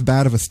 That's as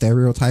bad of a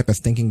stereotype as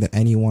thinking that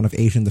anyone of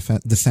Asian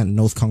descent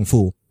knows Kung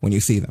Fu when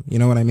you see them. You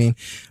know what I mean?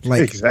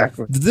 Like,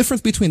 exactly. The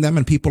difference between them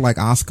and people like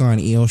Asuka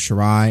and Io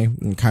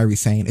Shirai and Kairi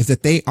Sane is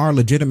that they are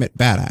legitimate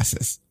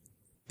badasses.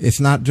 It's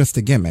not just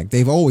a gimmick.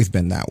 They've always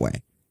been that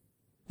way.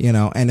 You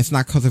know, and it's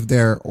not because of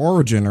their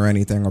origin or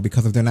anything or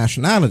because of their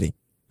nationality,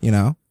 you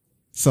know?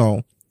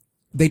 So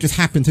they just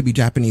happen to be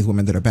Japanese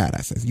women that are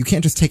badasses. You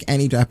can't just take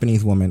any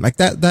Japanese woman like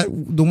that,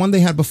 the one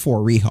they had before,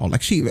 Riho.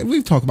 Like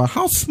we've talked about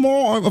how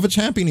small of a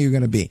champion are you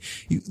going to be?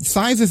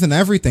 Size isn't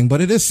everything, but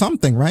it is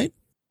something, right?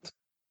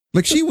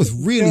 Like she was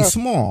really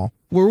small,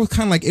 where it was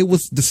kind of like, it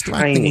was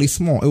distractingly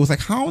small. It was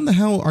like, how in the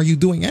hell are you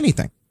doing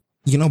anything?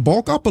 You know,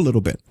 bulk up a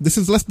little bit. This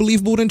is less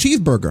believable than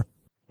Cheeseburger.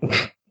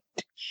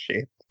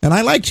 Shit. And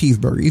I like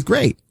Cheeseburger. He's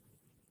great.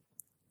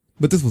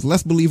 But this was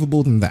less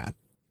believable than that.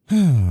 Oh,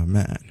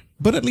 man.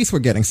 But at least we're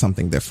getting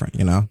something different,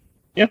 you know?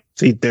 Yeah.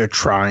 See, they're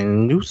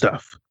trying new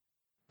stuff.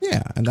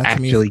 Yeah. And that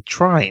actually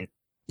trying.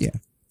 Yeah.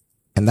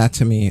 And that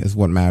to me is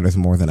what matters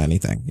more than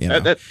anything. You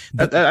know?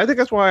 I think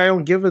that's why I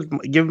don't give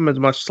them as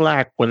much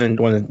slack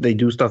when they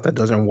do stuff that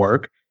doesn't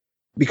work,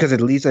 because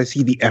at least I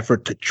see the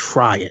effort to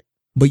try it.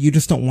 But you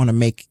just don't want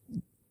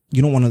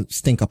to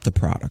stink up the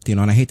product, you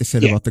know? And I hate to say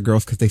it about the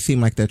girls because they seem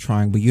like they're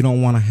trying, but you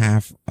don't want to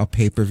have a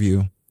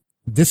pay-per-view.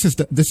 This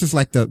is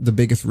like the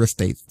biggest risk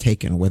they've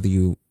taken, whether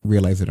you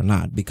realize it or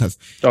not, because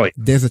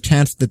there's a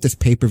chance that this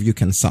pay-per-view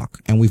can suck.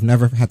 And we've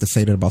never had to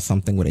say that about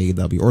something with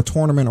AEW or a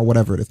tournament or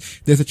whatever it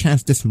is. There's a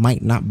chance this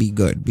might not be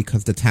good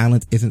because the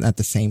talent isn't at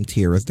the same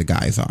tier as the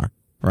guys are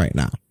right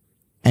now.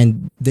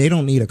 And they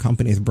don't need a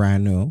company that's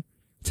brand new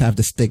to have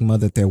the stigma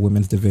that their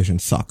women's division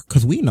suck,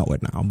 because we know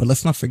it now. But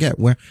let's not forget,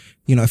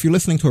 if you're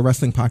listening to a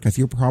wrestling podcast,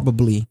 you're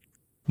probably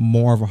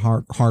more of a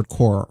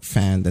hardcore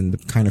fan than the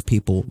kind of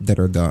people that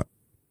are the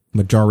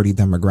majority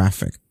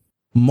demographic.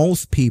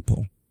 Most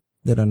people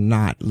that are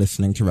not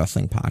listening to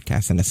wrestling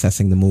podcasts and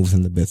assessing the moves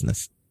in the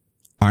business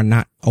are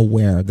not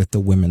aware that the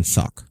women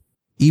suck.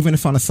 Even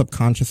if on a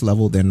subconscious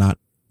level, they're not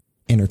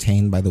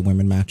entertained by the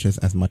women matches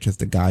as much as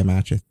the guy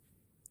matches.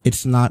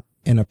 It's not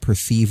in a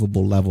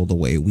perceivable level the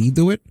way we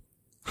do it.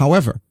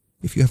 However,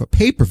 if you have a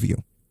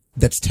pay-per-view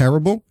that's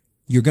terrible,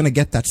 you're going to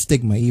get that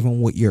stigma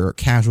even with your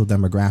casual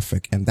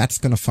demographic, and that's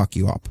going to fuck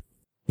you up,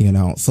 you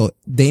know? So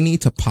they need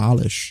to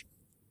polish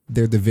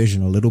their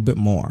division a little bit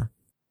more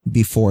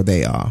before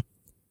they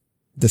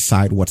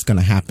decide what's going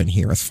to happen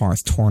here as far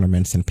as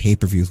tournaments and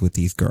pay-per-views with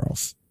these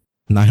girls.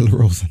 Nyla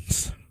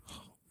Rose.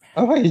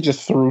 Oh, he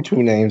just threw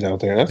two names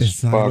out there.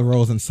 It's Nyla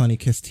Rose and Sonny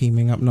Kiss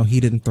teaming up. No, he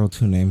didn't throw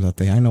two names out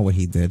there. I know what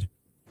he did.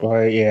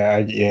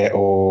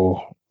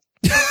 Oh,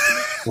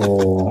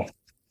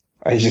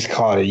 I just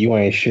caught it. You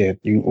ain't shit.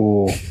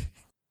 You,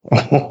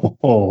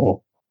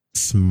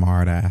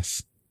 smart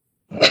ass.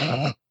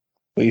 At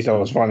least that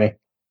was funny.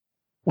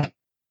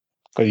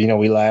 Because,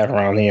 we laugh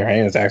around here,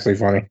 and it's actually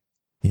funny.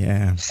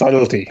 Yeah.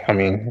 Subtlety. I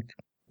mean.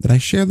 Did I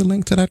share the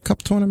link to that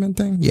cup tournament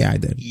thing? Yeah, I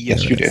did.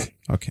 Yes, you did.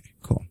 Okay,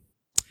 cool.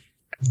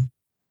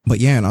 But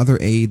yeah, in other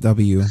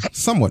AEW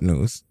somewhat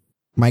news,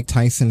 Mike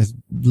Tyson is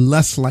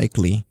less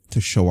likely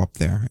to show up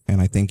there.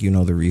 And I think you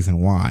know the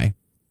reason why.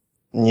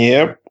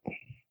 Yep.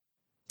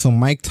 So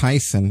Mike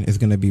Tyson is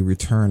going to be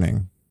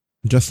returning,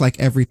 just like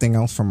everything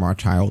else from our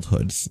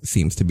childhoods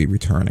seems to be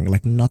returning.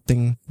 Like no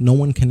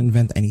one can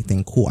invent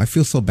anything cool. I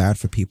feel so bad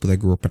for people that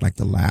grew up in like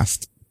the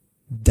last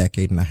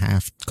decade and a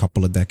half,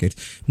 couple of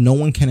decades. No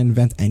one can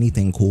invent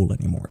anything cool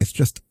anymore. It's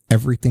just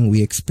everything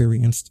we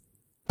experienced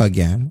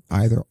again,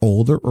 either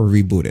older or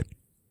rebooted.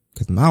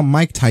 Because now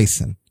Mike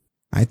Tyson,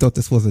 I thought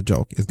this was a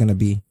joke, is going to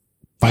be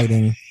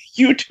fighting.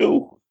 You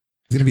too.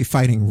 He's going to be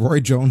fighting Roy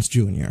Jones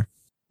Jr.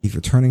 He's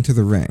returning to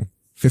the ring,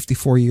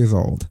 54 years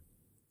old.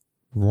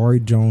 Roy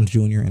Jones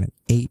Jr. in an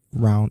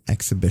 8-round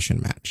exhibition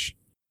match.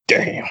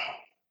 Damn.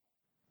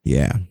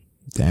 Yeah,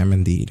 damn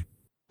indeed.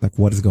 Like,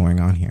 what is going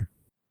on here?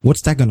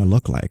 What's that going to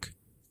look like?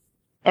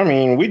 I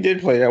mean, we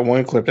did play that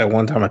one clip that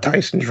one time of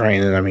Tyson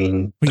training. I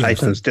mean,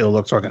 Tyson still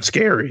looks fucking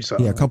scary. So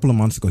yeah, a couple of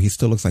months ago, he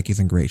still looks like he's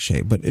in great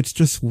shape. But it's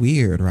just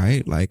weird,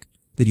 right? Like,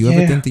 did you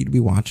ever think that you'd be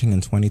watching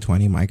in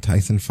 2020 Mike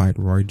Tyson fight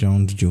Roy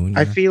Jones Jr.?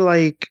 I feel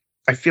like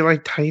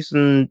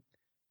Tyson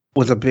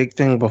was a big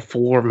thing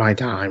before my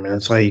time, and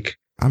it's like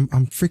I'm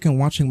freaking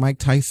watching Mike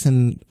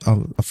Tyson,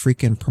 a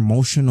freaking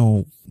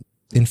promotional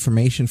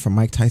information from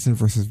Mike Tyson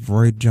versus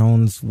Roy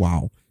Jones.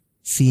 Wow,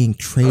 seeing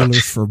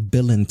trailers for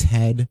Bill and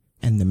Ted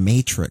and The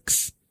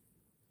Matrix.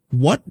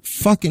 What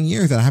fucking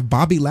year is that? I have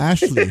Bobby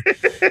Lashley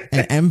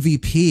and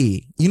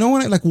MVP. You know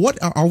what? Like, what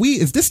are we?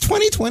 Is this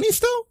 2020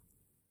 still?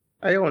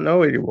 I don't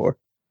know anymore.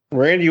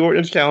 Randy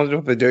Orton's challenge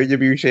with the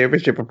WWE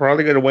Championship are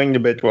probably going to win the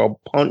bitch while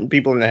punting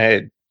people in the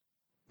head.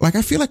 Like,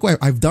 I feel like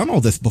I've done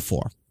all this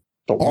before.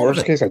 The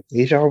worst case of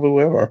deja vu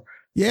ever.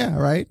 Yeah,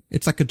 right?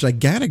 It's like a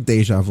gigantic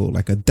deja vu,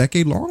 like a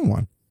decade-long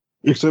one.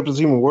 Except it's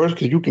even worse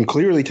because you can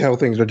clearly tell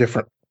things are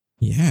different.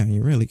 Yeah,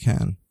 you really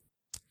can.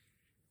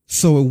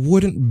 So it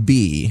wouldn't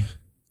be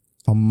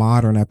a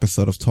modern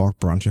episode of Talk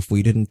Brunch if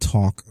we didn't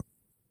talk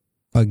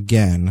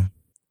again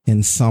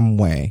in some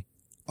way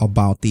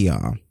about the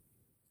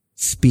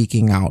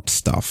speaking out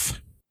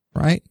stuff,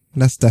 right?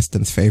 That's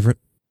Destin's favorite.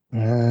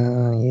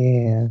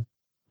 Yeah.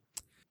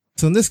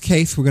 So in this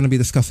case, we're going to be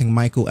discussing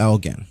Michael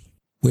Elgin,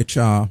 which,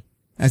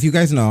 as you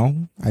guys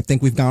know, I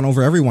think we've gone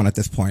over everyone at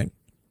this point.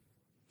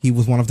 He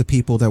was one of the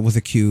people that was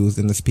accused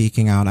in the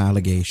speaking out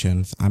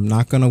allegations. I'm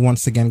not going to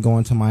once again go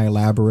into my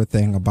elaborate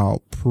thing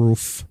about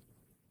proof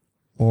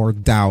or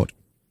doubt,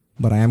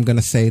 but I am going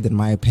to say that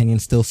my opinion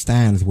still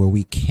stands where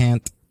we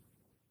can't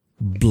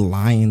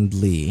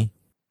blindly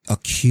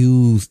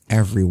accuse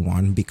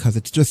everyone because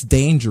it's just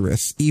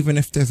dangerous. Even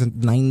if there's a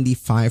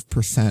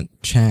 95%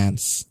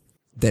 chance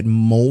that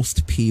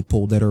most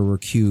people that are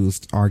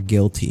accused are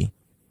guilty,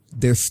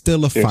 there's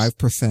still a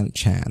 5%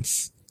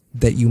 chance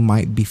that you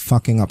might be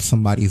fucking up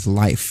somebody's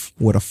life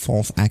with a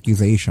false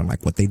accusation,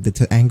 like what they did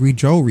to Angry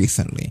Joe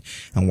recently,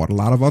 and what a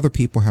lot of other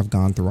people have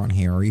gone through on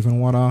here, or even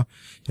what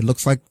it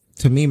looks like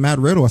to me, Matt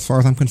Riddle, as far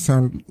as I'm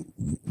concerned,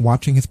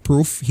 watching his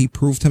proof, he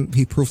proved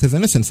his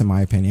innocence, in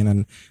my opinion.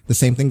 And the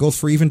same thing goes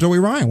for even Joey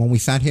Ryan. When we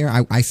sat here,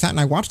 I sat and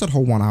I watched that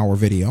whole 1 hour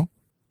video.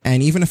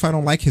 And even if I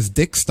don't like his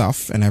dick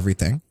stuff and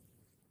everything,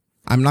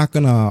 I'm not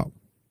gonna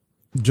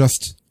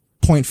just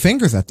point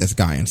fingers at this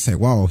guy and say,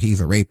 well,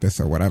 he's a rapist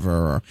or whatever,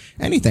 or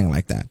anything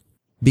like that.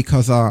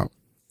 Because,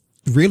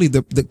 really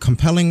the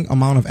compelling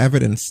amount of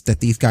evidence that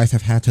these guys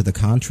have had to the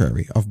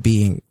contrary of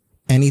being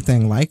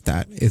anything like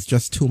that is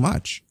just too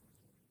much.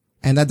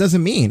 And that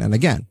doesn't mean, and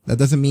again, that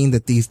doesn't mean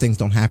that these things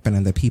don't happen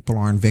and that people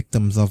aren't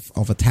victims of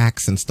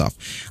attacks and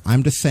stuff.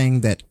 I'm just saying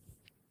that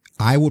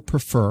I would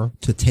prefer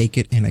to take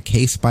it in a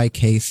case by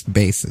case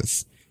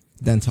basis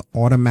than to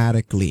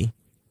automatically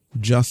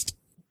just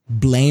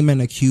blame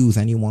and accuse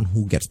anyone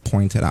who gets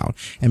pointed out.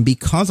 And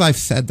because I've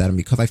said that and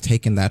because I've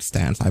taken that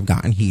stance, I've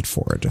gotten heat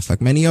for it. Just like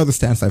many other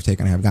stances I've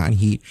taken, I have gotten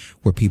heat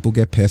where people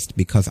get pissed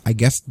because I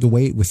guess the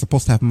way we're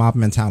supposed to have mob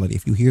mentality.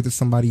 If you hear that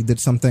somebody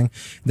did something,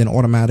 then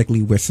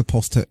automatically we're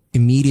supposed to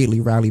immediately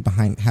rally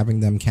behind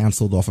having them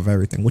canceled off of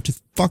everything, which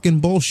is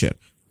fucking bullshit.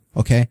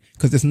 Okay?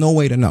 Because there's no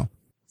way to know.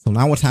 So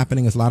now what's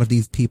happening is a lot of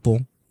these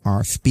people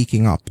are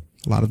speaking up.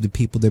 A lot of the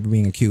people that are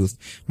being accused.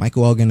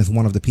 Michael Elgin is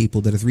one of the people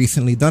that has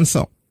recently done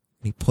so.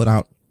 He put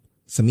out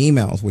some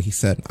emails where he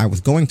said, I was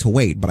going to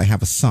wait, but I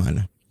have a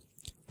son,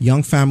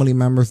 young family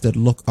members that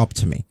look up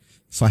to me.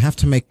 So I have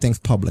to make things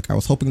public. I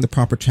was hoping the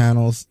proper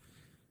channels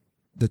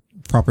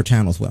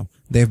will.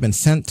 They have been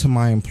sent to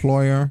my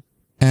employer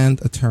and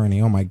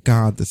attorney. Oh my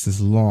God, this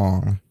is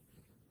long.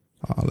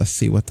 Let's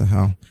see what the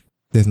hell.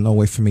 There's no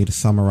way for me to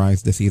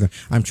summarize this either.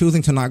 I'm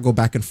choosing to not go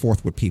back and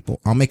forth with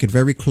people. I'll make it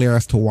very clear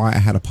as to why I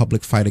had a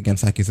public fight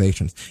against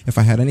accusations. If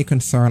I had any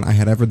concern I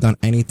had ever done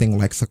anything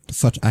like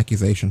such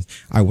accusations,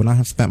 I would not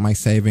have spent my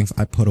savings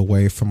I put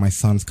away from my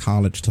son's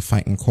college to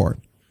fight in court.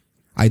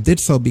 I did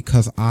so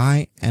because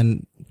I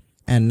and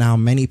now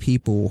many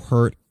people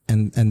hurt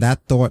and that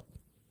thought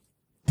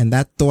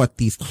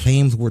these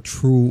claims were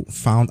true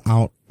found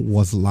out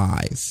was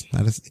lies.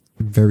 That is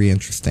a very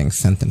interesting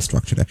sentence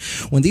structure there.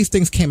 When these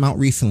things came out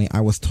recently,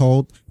 I was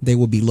told they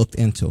would be looked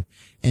into.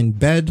 In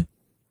bed,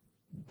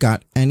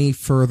 got any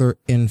further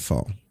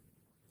info.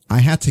 I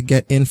had to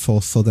get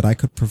info so that I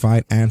could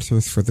provide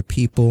answers for the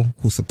people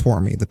who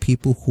support me, the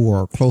people who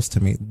are close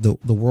to me.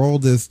 The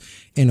world is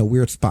in a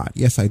weird spot.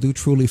 Yes, I do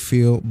truly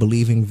feel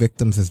believing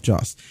victims is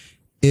just,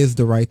 is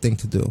the right thing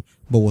to do.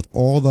 But with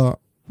all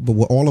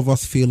of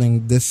us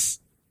feeling this,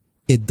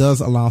 it does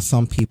allow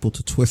some people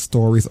to twist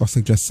stories or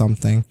suggest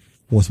something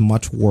was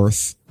much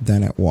worse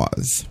than it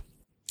was.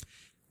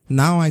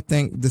 Now I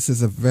think this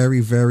is a very,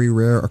 very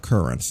rare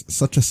occurrence.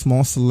 Such a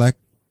small select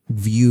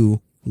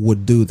view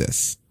would do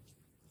this.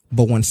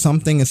 But when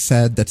something is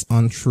said that's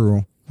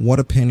untrue, what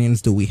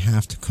opinions do we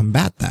have to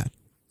combat that?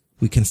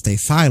 We can stay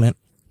silent,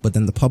 but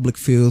then the public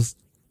feels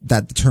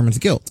that determines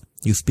guilt.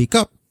 You speak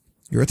up,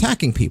 you're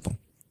attacking people.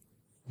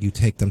 You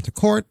take them to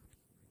court,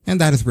 and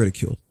that is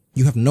ridiculed.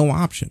 You have no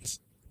options.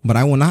 But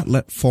I will not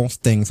let false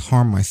things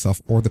harm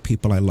myself or the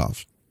people I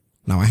love.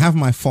 Now, I have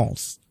my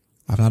faults.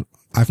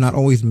 I've not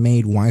always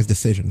made wise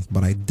decisions,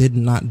 but I did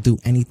not do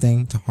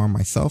anything to harm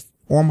myself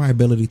or my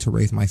ability to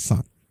raise my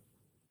son.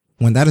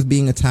 When that is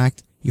being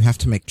attacked, you have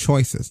to make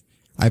choices.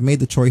 I've made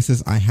the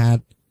choices I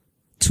had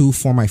to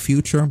for my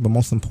future, but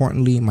most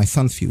importantly, my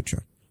son's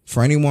future.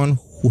 For anyone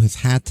who has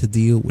had to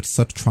deal with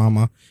such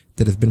trauma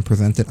that has been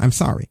presented, I'm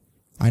sorry.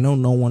 I know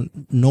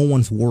no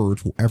one's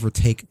words will ever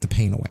take the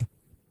pain away.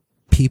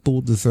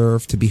 People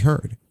deserve to be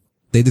heard.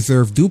 They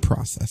deserve due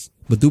process,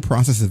 but due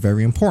process is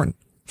very important.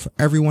 for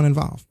everyone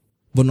involved.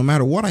 But no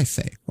matter what I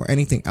say or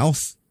anything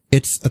else,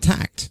 it's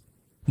attacked.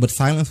 But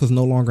silence was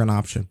no longer an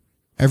option.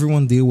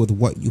 Everyone deal with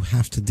what you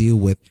have to deal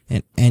with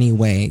in any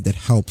way that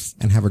helps,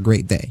 and have a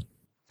great day.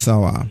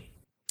 So,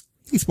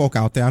 he spoke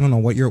out there. I don't know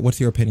what's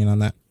your opinion on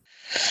that?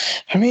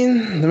 I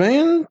mean, the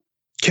man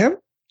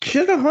kept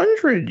shit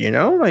 100, you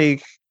know,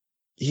 like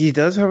he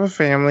does have a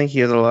family. He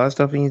has a lot of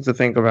stuff he needs to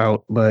think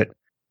about, but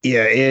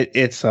yeah,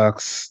 it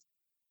sucks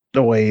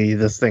the way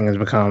this thing has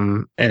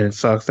become. And it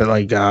sucks that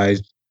like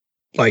guys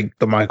like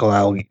the Michael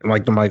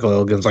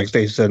Elgins, like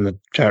Stacey said in the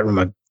chat room,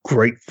 a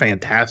great,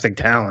 fantastic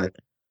talent,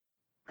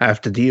 have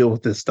to deal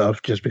with this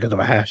stuff just because of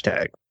a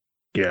hashtag,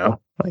 you know,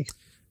 like.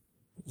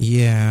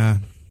 Yeah.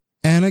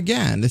 And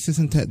again, this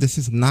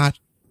is not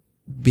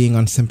being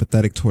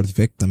unsympathetic towards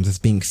victims. It's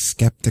being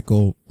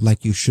skeptical,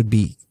 like you should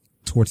be,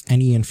 towards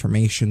any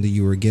information that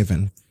you were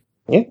given.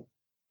 Yeah.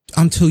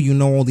 Until you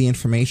know all the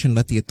information,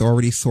 let the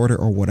authorities sort it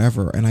or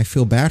whatever. And I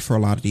feel bad for a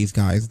lot of these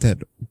guys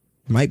that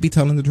might be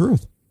telling the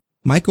truth.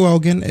 Michael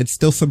Elgin, it's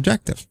still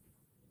subjective.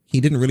 He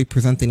didn't really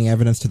present any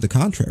evidence to the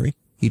contrary.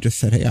 He just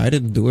said, hey, I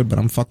didn't do it, but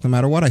I'm fucked no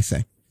matter what I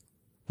say.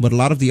 But a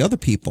lot of the other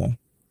people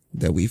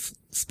that we've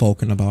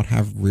spoken about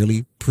have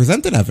really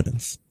presented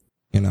evidence,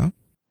 you know?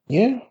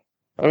 Yeah.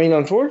 I mean,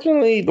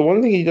 unfortunately, the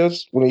one thing he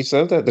does when he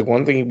says that, the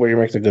one thing where he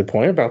makes a good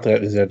point about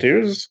that is that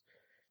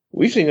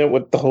we've seen it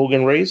with the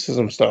Hogan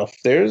racism stuff.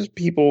 There's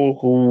people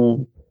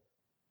who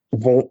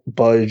won't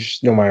budge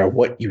no matter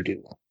what you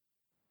do.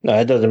 Now,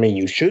 that doesn't mean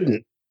you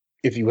shouldn't.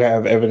 If you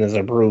have evidence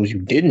that proves you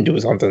didn't do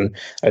something,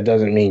 that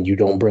doesn't mean you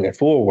don't bring it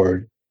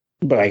forward.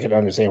 But I can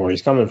understand where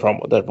he's coming from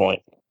at that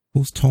point.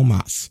 Who's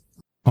Tomas?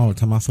 Oh,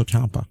 Tommaso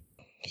Ciampa.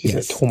 He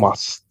said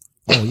Tomas.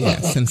 Oh, yeah.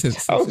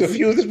 I was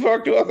confused as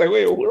fuck, too. I was like,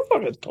 wait, who the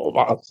fuck is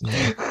Tomas?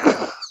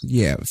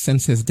 Yeah,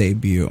 since his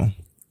debut.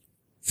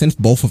 Since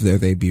both of their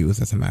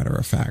debuts, as a matter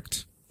of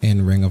fact,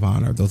 in Ring of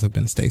Honor, those have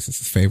been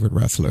Stasis' favorite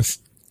wrestlers.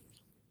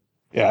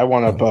 Yeah, I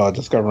wound up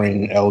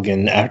discovering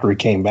Elgin after he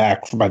came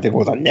back from, I think it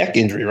was a neck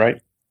injury,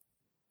 right?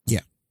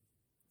 Yeah.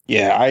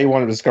 Yeah, I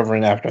wound up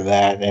discovering after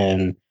that,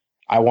 and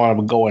I wound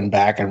up going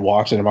back and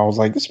watching him. I was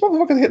like, this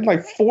motherfucker's hitting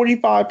like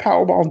 45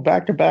 powerbombs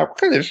back to back. What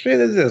kind of shit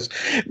is this?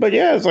 But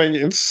yeah, it's like,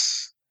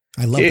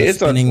 I love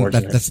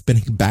that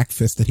spinning back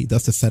fist that he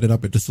does to set it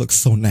up. It just looks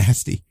so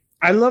nasty.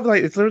 I love,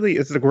 like, it's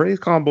the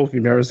greatest combo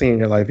you've never seen in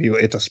your life.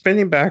 It's a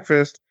spinning back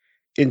fist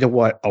into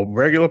a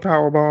regular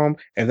power bomb,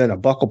 and then a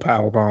buckle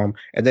power bomb,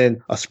 and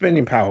then a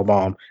spinning power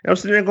bomb. And I'm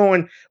sitting there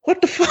going,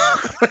 what the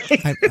fuck?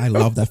 I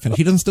love that finish.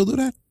 He doesn't still do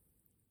that?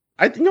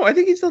 I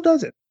think he still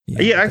does it.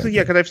 Yeah,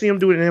 because I've seen him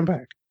do it in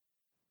Impact.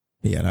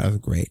 Yeah, that was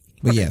great.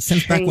 But yeah,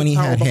 since back when he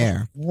had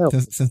hair,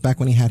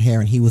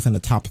 and he was in the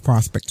top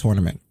prospect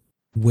tournament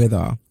with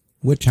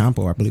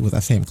Ciampa, I believe, was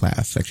that same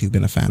class. Actually, he's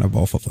been a fan of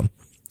both of them.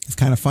 It's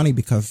kind of funny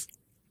because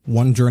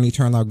one journey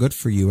turned out good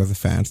for you as a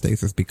fan,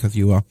 Stasis, because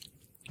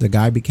the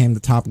guy became the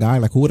top guy.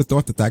 Like, who would have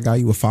thought that guy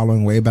you were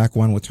following way back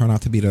when would turn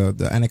out to be the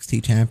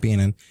NXT champion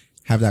and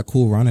have that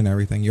cool run and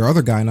everything? Your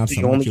other guy, not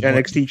so much. The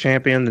only NXT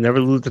champion to never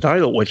lose the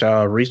title, which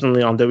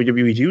recently on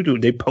WWE's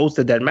YouTube, they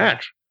posted that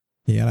match.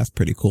 Yeah, that's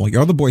pretty cool.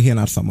 Your other boy here,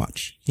 not so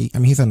much. He's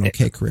had an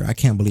okay career. I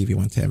can't believe he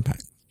went to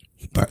Impact.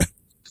 But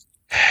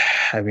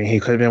I mean, he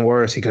could have been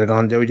worse. He could have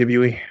gone to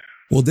WWE.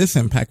 Well, this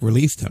Impact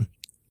released him.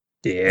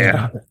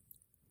 Yeah.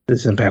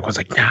 This Impact was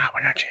like, nah,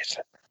 we're not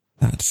chasing.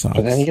 That sucks.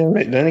 But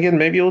then again,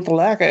 maybe it was the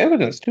lack of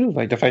evidence too,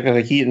 like the fact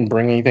that he didn't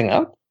bring anything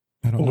up.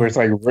 Where it's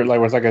like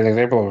an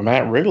example of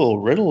Matt Riddle.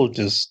 Riddle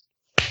just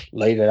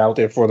laid it out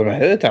there for them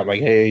ahead of time,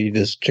 like, hey,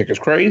 this chick is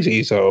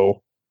crazy.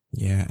 So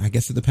yeah, I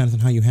guess it depends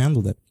on how you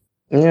handled it.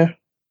 Yeah.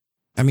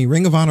 I mean,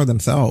 Ring of Honor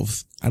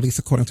themselves, at least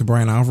according to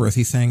Brian Alvarez,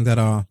 he's saying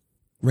that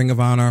Ring of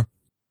Honor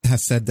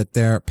has said that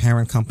their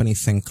parent company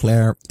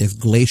Sinclair is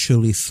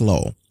glacially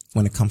slow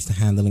when it comes to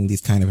handling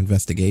these kind of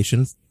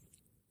investigations.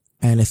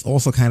 And it's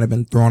also kind of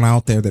been thrown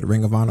out there that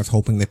Ring of Honor is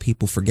hoping that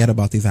people forget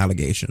about these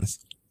allegations.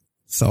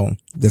 So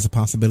there's a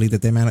possibility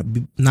that there might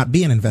not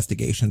be an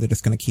investigation. They're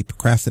just going to keep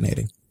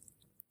procrastinating.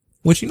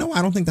 Which,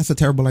 I don't think that's a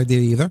terrible idea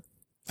either.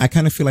 I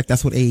kind of feel like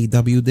that's what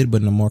AEW did,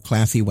 but in a more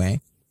classy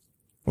way.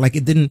 Like,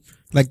 it didn't,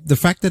 like, the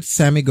fact that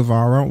Sammy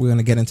Guevara, we're going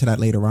to get into that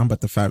later on,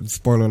 but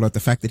spoiler alert, the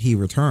fact that he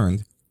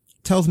returned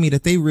tells me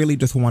that they really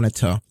just wanted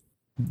to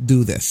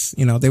do this.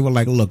 They were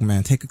like, look,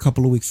 man, take a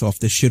couple of weeks off.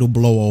 This shit'll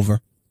blow over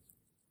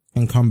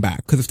and come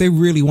back. Because if they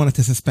really wanted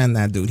to suspend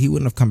that dude, he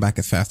wouldn't have come back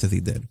as fast as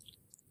he did.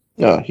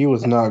 No, he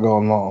was not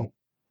going long.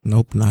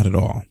 Nope, not at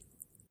all.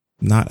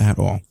 Not at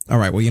all. All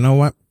right, well, you know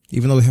what?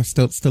 Even though we have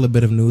still a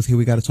bit of news here,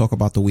 we got to talk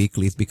about the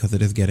weeklies because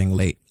it is getting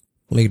late.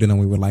 Later than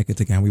we would like it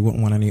to get. We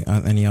wouldn't want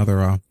any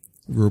other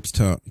groups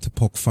to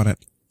poke fun at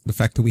the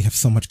fact that we have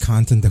so much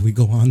content that we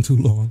go on too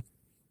long.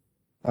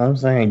 I'm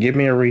saying, give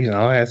me a reason.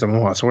 I'll add some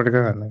more. I swear to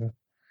God, nigga.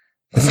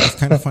 It's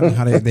kind of funny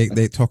how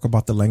they talk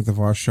about the length of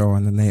our show,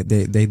 and then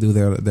they do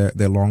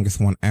their longest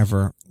one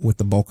ever, with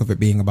the bulk of it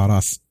being about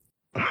us.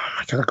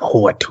 It's like a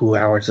whole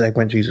 2-hour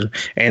segment, Jesus,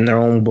 and their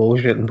own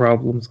bullshit and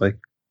problems. Like,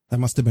 that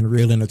must have been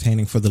real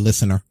entertaining for the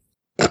listener.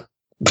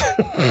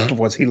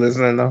 Was he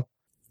listening though?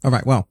 All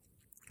right, well,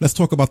 let's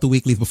talk about the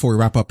weeklies before we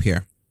wrap up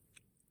here.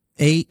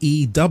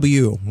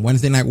 AEW,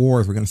 Wednesday Night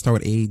Wars. We're going to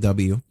start with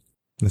AEW.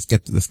 Let's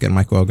get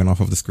Michael Elgin off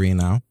of the screen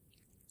now.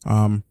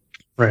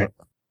 Right.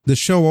 The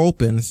show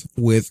opens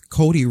with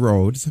Cody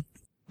Rhodes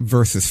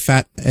versus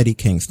Fat Eddie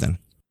Kingston.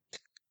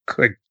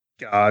 Good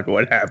God,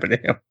 what happened to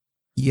him?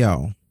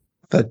 Yo.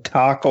 The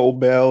Taco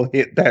Bell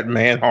hit that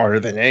man harder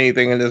than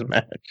anything in this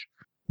match.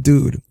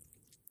 Dude,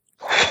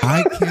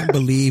 I can't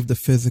believe the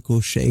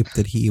physical shape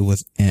that he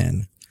was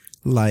in.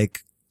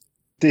 Like,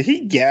 did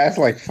he gas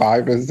like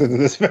 5 minutes into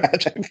this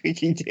match? I think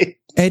he did.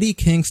 Eddie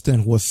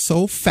Kingston was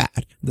so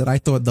fat that I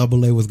thought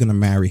Double A was going to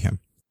marry him.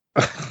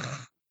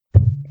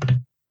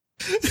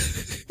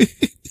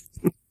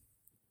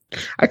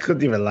 I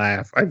couldn't even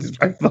laugh. I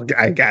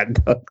got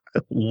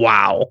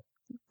wow.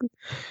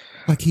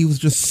 Like, he was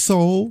just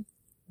so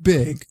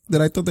big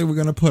that I thought they were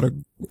going to put a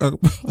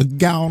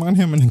gown on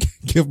him and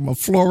give him a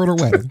Florida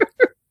wedding.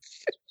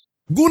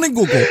 Goonie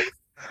Google.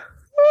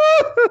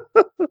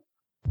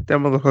 That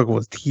motherfucker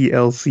was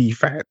TLC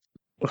fat.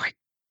 Like,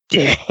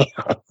 damn.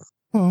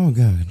 Oh,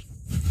 God.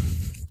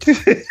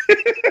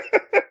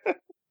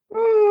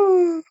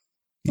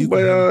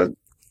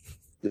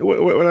 But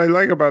what I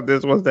like about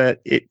this was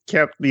that it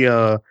kept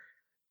the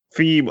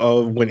theme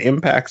of when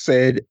Impact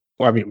said,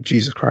 well, I mean,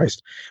 Jesus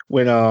Christ,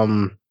 when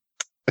the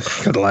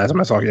last time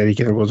I saw Eddie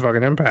Kingston was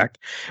fucking Impact.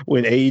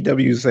 When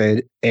AEW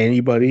said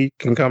anybody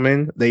can come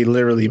in, they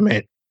literally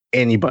meant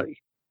anybody.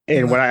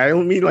 And when I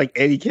don't mean like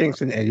Eddie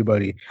Kingston,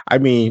 anybody, I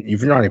mean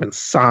if you're not even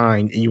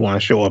signed and you want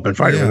to show up and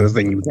fight for this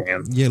thing, you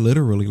can. Yeah,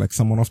 literally, like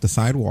someone off the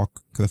sidewalk,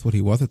 because that's what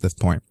he was at this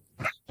point.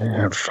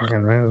 Yeah,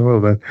 fucking man as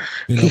well, then.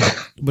 You know,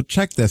 but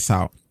check this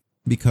out,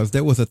 because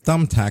there was a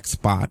thumbtack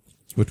spot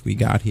which we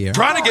got here.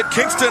 Trying to get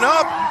Kingston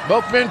up.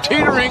 Both men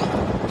teetering.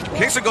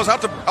 Kingston goes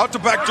out the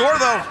back door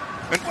though.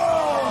 And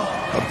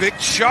a big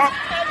chop.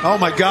 Oh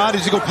my God!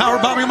 Is he going to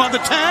powerbomb him on the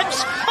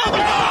tags? Oh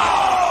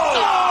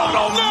no!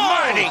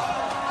 Almighty!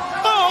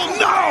 Oh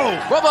no!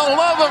 For the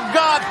love of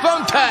God,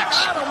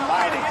 thumbtacks.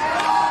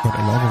 For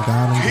the love of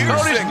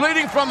God. Cody's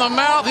bleeding from the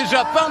mouth. He's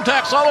got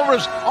thumbtacks all over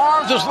his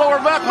arms, his lower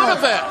back. Look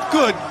at that.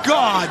 Good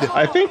God!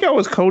 I think that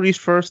was Cody's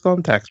first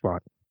thumbtack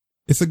spot.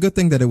 It's a good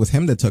thing that it was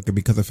him that took it,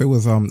 because if it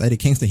was Eddie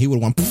Kingston, he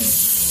would have won.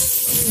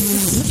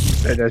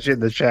 And that shit in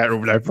the chat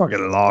room, I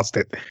fucking lost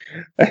it.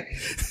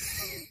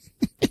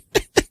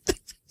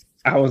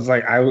 I was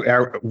like, I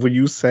when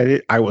you said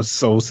it, I was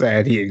so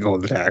sad he didn't go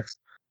in the tax.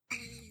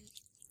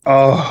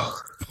 Oh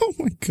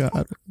my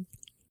God.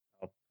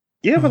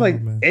 Yeah, but like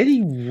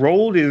Eddie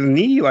rolled his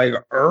knee like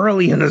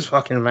early in this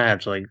fucking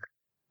match. Like,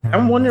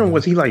 I'm wondering,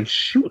 was he like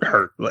shoot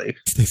hurt? Like,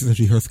 Stacey said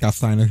she heard Scott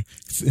Steiner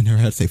in her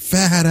head say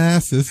 "fat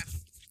asses."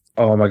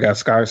 Oh my God,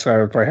 Scott was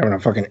probably having a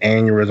fucking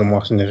aneurysm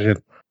watching this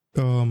shit.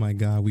 Oh my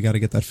God, we got to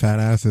get that fat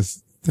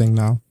asses thing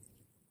now.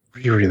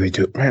 We really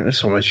do, man. There's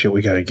so much shit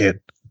we got to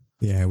get.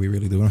 Yeah, we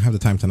really do. We don't have the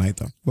time tonight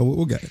though, but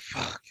we'll get it.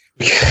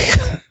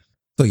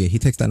 So yeah, he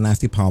takes that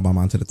nasty powerbomb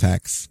onto the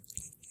tax.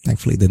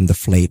 Thankfully, it didn't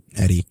deflate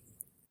Eddie.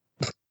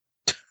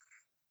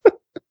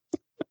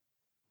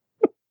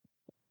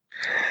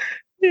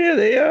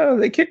 Yeah,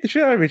 they kicked the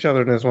shit out of each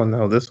other in this one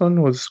though. This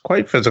one was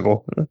quite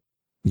physical.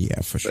 Yeah,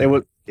 for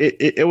sure.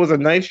 It was a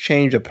nice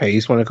change of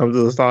pace when it comes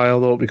to the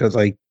style though, because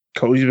like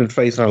Cody's been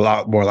facing a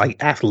lot more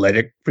like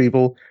athletic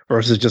people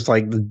versus just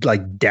like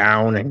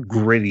down and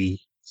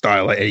gritty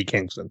style like Eddie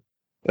Kingston.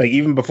 Like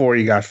even before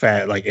he got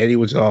fat, like Eddie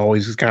was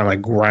always just kind of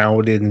like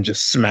grounded and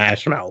just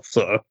smash mouth.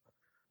 So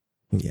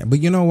yeah, but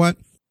you know what?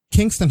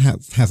 Kingston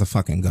has a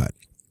fucking gut.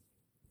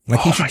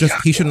 Like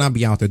he should not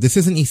be out there. This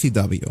isn't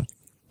ECW.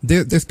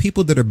 There's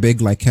people that are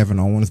big like Kevin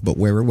Owens, but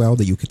very well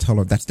that you could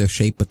tell that's their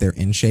shape, but they're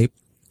in shape.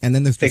 And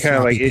then there's they just kind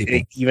of like people.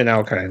 it even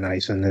out kind of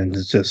nice, and then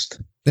it's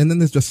just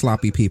there's just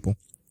sloppy people.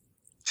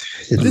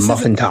 It's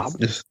muffin top.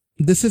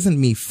 This isn't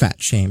me fat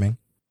shaming.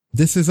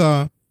 This is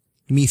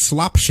me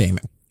slop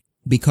shaming,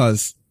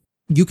 because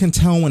you can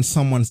tell when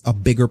someone's a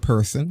bigger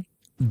person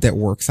that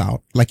works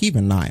out, like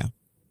even Nia,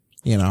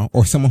 you know,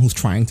 or someone who's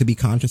trying to be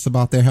conscious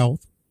about their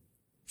health,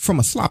 from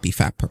a sloppy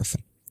fat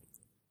person.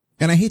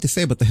 And I hate to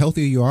say, but the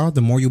healthier you are,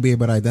 the more you'll be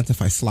able to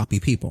identify sloppy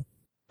people.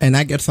 And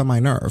that gets on my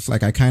nerves.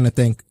 Like, I kind of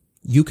think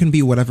you can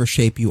be whatever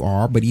shape you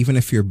are, but even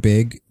if you're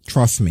big,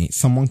 trust me,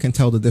 someone can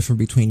tell the difference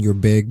between you're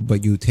big,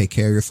 but you take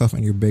care of yourself,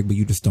 and you're big, but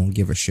you just don't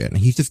give a shit. And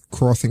he's just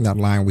crossing that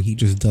line where he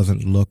just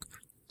doesn't look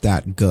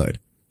that good.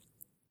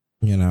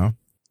 You know?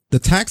 The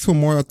tax were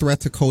more a threat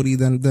to Cody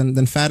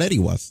than Fat Eddie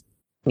was.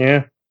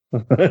 Yeah.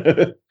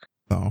 So,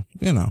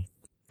 you know.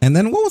 And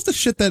then what was the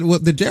shit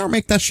did JR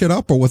make that shit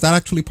up, or was that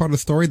actually part of the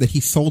story that he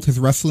sold his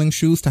wrestling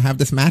shoes to have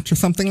this match or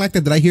something like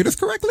that? Did I hear this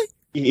correctly?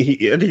 I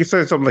think he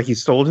said something like he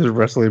sold his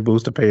wrestling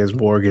boots to pay his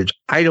mortgage.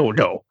 I don't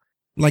know.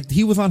 Like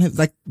he was on his,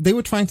 like they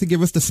were trying to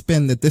give us the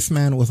spin that this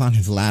man was on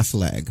his last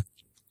leg,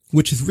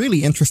 which is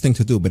really interesting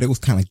to do, but it was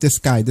kind of like this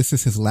guy, this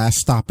is his last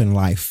stop in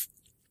life.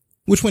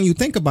 Which when you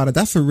think about it,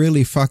 that's a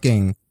really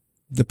fucking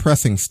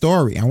depressing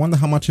story. I wonder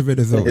how much of it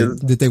is,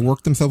 did they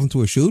work themselves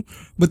into a shoot?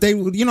 But they,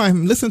 you know, I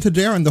listened to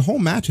Jaron, the whole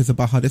match is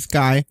about how this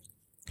guy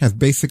has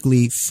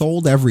basically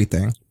sold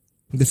everything,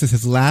 This is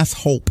his last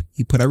hope.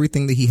 He put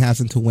everything that he has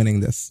into winning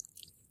this.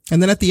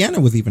 And then at the end,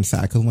 it was even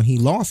sad because when he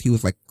lost, he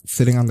was like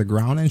sitting on the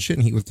ground and shit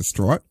and he was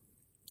distraught,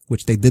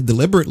 which they did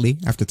deliberately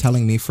after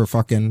telling me for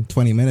fucking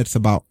 20 minutes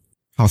about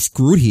how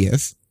screwed he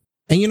is.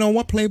 And you know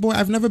what, Playboy?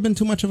 I've never been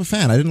too much of a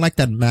fan. I didn't like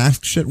that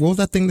mask shit. What was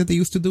that thing that they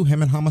used to do?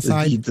 Him and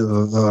Homicide?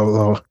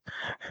 Oh,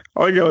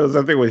 yo,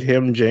 that thing with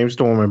him, James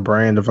Storm, and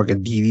Brian, the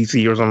fucking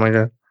DDC or something like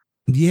that.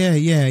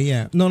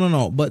 Yeah.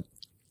 No. But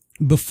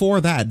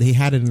before that, they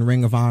had it in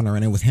Ring of Honor,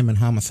 and it was him and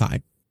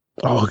Homicide.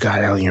 Oh, God,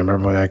 I don't even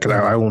remember that, because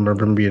I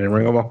remember him being in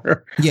Ring of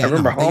Honor. Yeah, I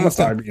remember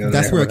Homicide being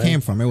that's there. where it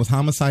came from. It was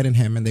Homicide and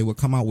him, and they would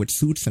come out with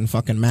suits and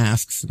fucking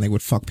masks, and they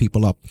would fuck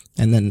people up.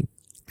 And then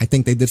I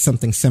think they did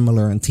something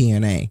similar in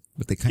TNA.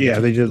 But they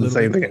did the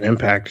same thing in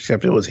Impact,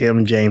 except it was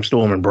him, James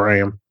Storm, and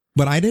Brian.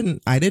 But I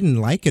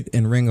didn't like it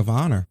in Ring of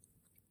Honor.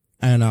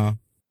 And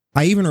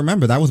I even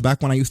remember that was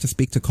back when I used to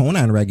speak to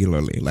Conan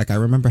regularly. Like, I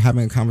remember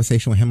having a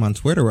conversation with him on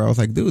Twitter where I was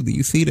like, dude, do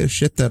you see this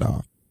shit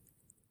that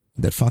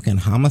fucking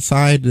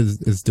Homicide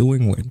is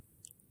doing with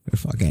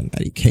fucking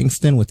Eddie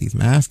Kingston with these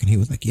masks? And he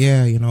was like,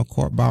 yeah,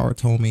 Court Bauer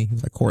told me. He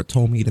was like, Court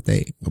told me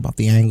about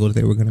the angle that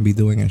they were going to be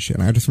doing and shit.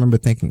 And I just remember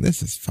thinking,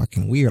 this is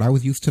fucking weird. I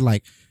was used to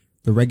like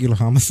the regular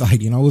Homicide, I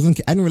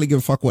didn't really give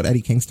a fuck what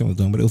Eddie Kingston was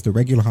doing, but it was the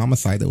regular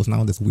Homicide that was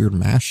now this weird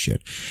mask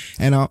shit.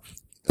 And,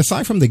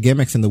 aside from the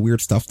gimmicks and the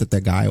weird stuff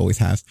that guy always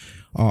has,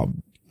 I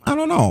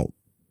don't know.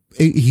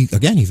 He's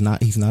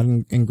not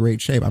in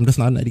great shape. I'm just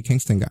not an Eddie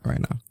Kingston guy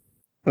right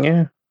now.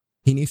 Yeah.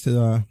 He needs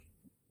to,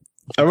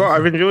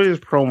 I've enjoyed his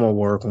promo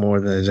work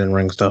more than his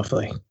in-ring stuff,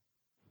 like.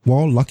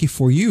 Well, lucky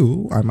for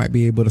you, I might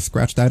be able to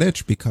scratch that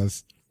itch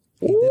because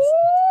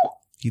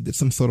he did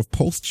some sort of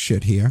post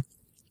shit here.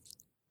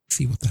 Let's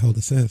see what the hell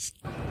this is.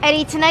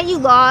 Eddie, tonight you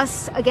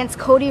lost against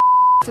Cody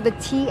for the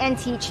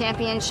TNT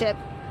Championship.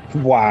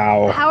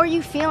 Wow. How are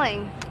you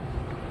feeling?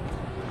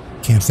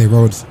 Can't say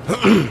Rhodes.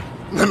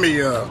 Let me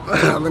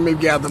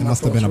gather my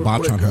must have been a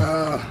botch quick. on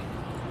her.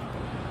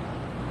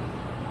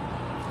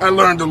 I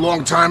learned a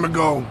long time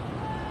ago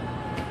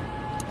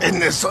in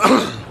this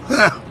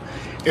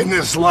in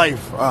this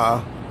life,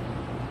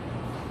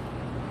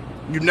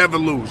 you never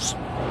lose.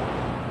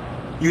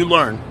 You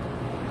learn.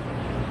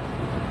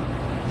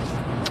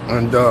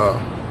 And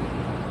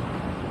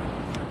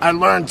I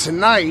learned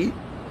tonight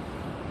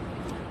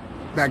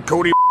that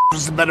Cody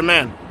was the better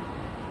man.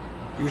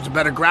 He was a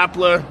better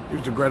grappler. He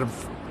was a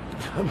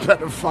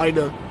better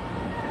fighter.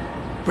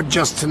 But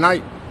just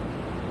tonight,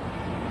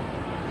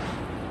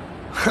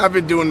 I've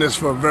been doing this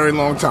for a very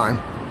long time.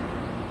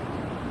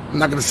 I'm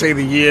not going to say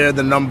the year,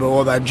 the number,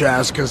 all that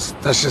jazz, because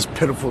that's just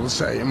pitiful to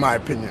say, in my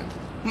opinion.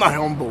 My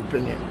humble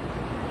opinion.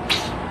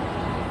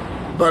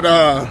 But,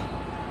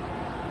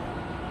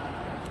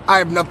 I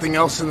have nothing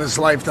else in this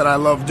life that I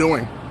love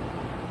doing.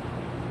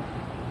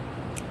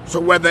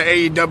 So whether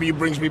AEW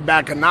brings me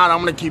back or not,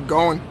 I'm going to keep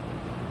going.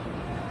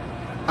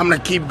 I'm going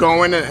to keep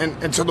going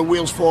until the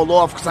wheels fall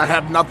off because I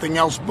have nothing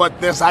else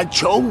but this. I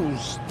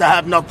chose to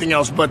have nothing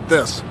else but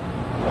this.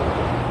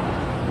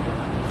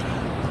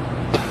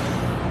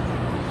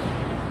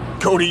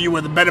 Cody, you were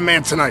the better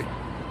man tonight.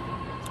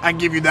 I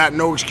give you that.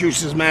 No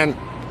excuses, man.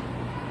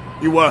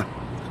 You were.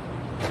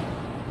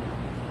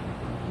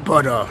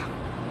 But,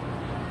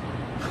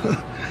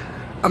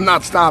 I'm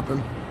not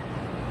stopping.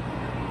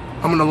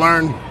 I'm going to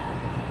learn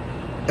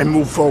and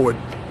move forward.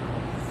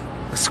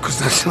 Because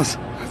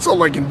that's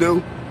all I can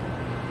do.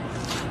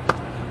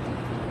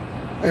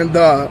 And,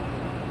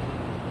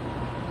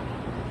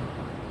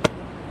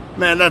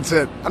 man, that's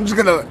it.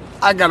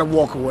 I gotta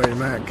walk away,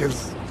 man,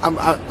 because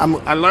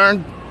I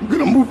learned. I'm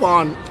gonna move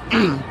on.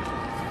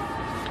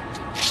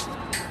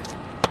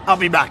 I'll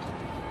be back.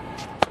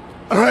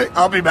 All right,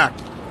 I'll be back.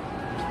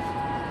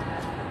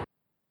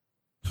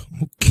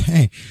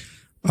 Okay.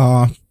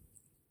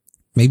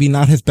 Maybe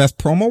not his best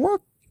promo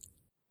work?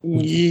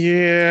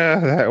 Yeah,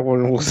 that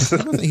one was.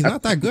 He's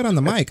not that good on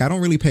the mic. I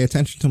don't really pay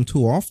attention to him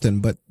too often,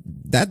 but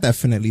that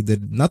definitely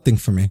did nothing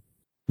for me.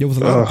 There was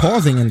a lot of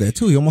pausing in there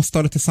too. He almost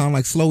started to sound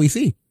like Slow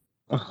EC.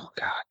 Oh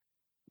God,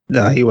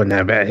 no, he wasn't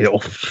that bad.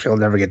 He'll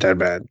never get that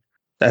bad.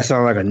 That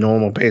sounded like a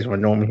normal pace for a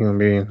normal human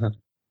being.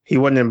 He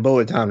wasn't in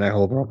bullet time that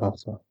whole promo.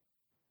 So.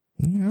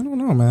 Yeah, I don't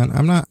know, man.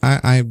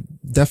 I'm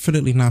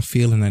definitely not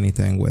feeling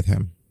anything with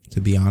him,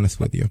 to be honest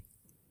with you.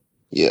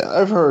 Yeah,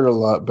 I've heard a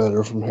lot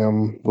better from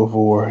him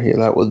before. Yeah,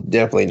 that was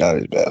definitely not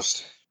his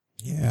best.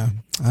 Yeah,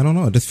 I don't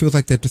know. It just feels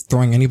like they're just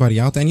throwing anybody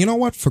out there. And you know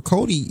what? For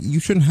Cody, you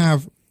shouldn't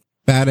have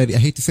Fat Eddie. I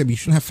hate to say, but you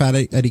shouldn't have Fat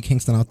Eddie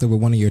Kingston out there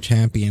with one of your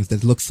champions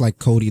that looks like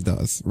Cody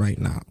does right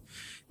now.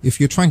 If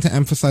you're trying to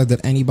emphasize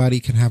that anybody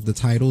can have the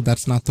title,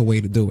 that's not the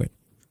way to do it.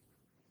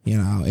 You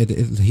know,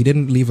 he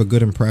didn't leave a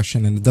good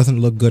impression, and it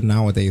doesn't look good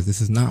nowadays. This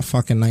is not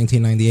fucking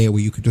 1998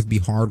 where you could just be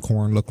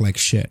hardcore and look like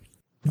shit.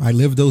 I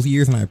lived those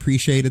years and I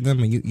appreciated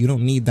them, and you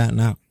don't need that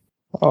now.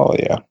 Oh,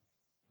 yeah.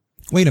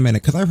 Wait a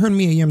minute, because I've heard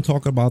Mia Yim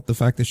talk about the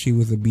fact that she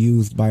was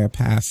abused by a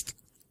past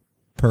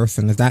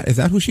person. Is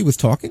that who she was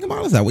talking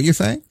about? Is that what you're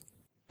saying?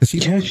 She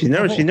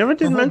never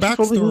did mention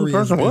fully who the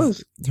person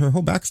was. Her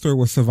whole backstory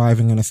was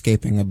surviving and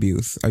escaping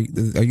abuse. Are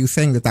you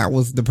saying that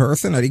was the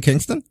person, Eddie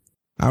Kingston?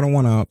 I don't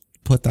want to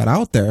put that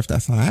out there if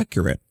that's not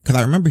accurate. Because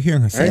I remember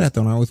hearing her say that,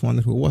 though, and I always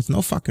wondered who it was.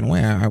 No fucking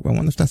way. I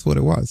wonder if that's what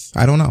it was.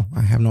 I don't know.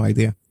 I have no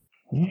idea.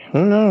 Yeah,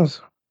 who knows?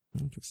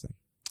 Interesting.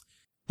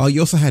 Oh,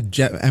 you also had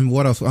Jeff, and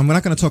what else? I'm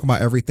not going to talk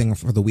about everything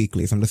for the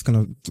weeklies. I'm just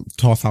going to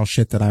toss out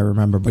shit that I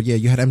remember. But yeah,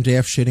 you had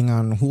MJF shitting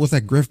on, who was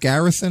that? Griff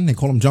Garrison? They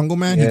called him Jungle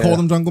Man? Yeah. He called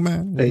him Jungle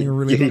Man?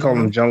 He called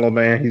him Jungle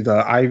Man. He's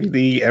the Ivy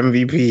League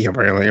MVP,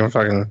 apparently. I'm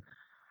fucking,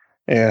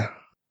 yeah.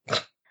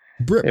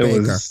 Britt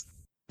Baker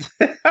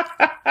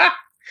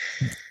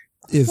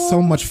is so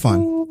much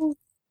fun.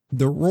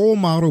 The role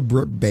model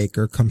Britt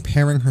Baker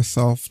comparing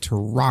herself to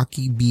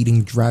Rocky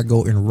beating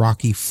Drago in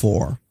Rocky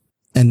IV.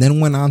 And then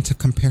went on to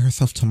compare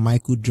herself to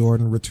Michael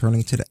Jordan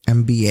returning to the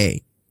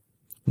NBA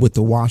with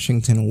the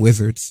Washington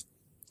Wizards,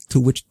 to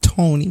which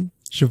Tony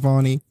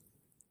Schiavone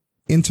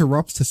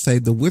interrupts to say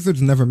the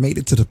Wizards never made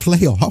it to the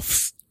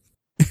playoffs.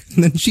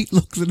 And then she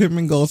looks at him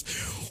and goes,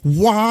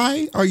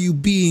 "Why are you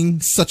being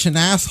such an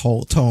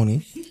asshole,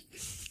 Tony?"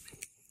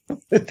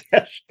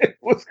 That shit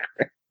was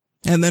great.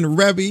 And then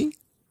Reba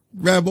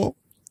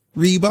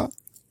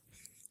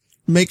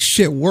makes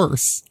shit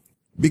worse.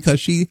 Because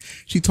she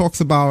talks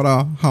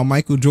about how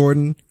Michael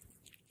Jordan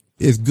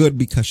is good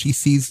because she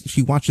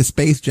watches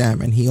Space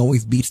Jam and he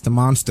always beats the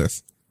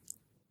monsters.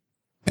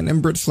 And then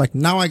Britt's like,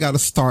 now I gotta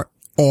start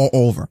all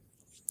over.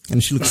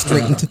 And she looks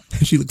straight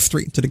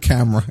into the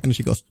camera and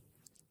she goes,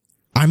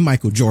 "I'm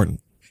Michael Jordan.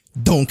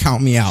 Don't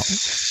count me out."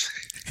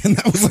 And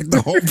that was like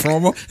the whole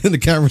promo, and the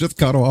camera just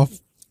cut off.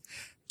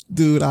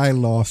 Dude, I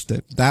lost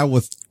it. That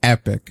was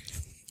epic.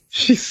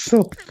 She's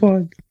so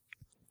fun.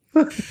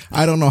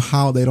 I don't know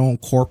how they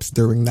don't corpse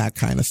during that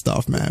kind of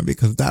stuff, man,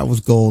 because that was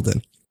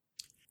golden.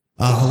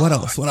 What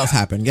else? What else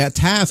happened? Yeah,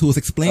 Taz, who was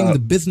explaining the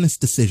business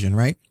decision,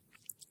 right?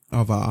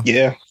 Of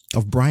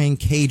Brian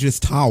Cage's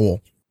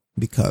towel,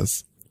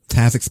 because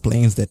Taz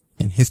explains that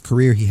in his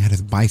career he had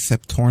his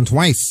bicep torn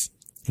twice,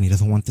 and he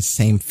doesn't want the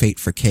same fate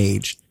for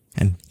Cage.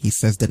 And he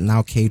says that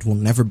now Cage will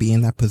never be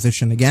in that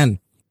position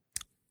again.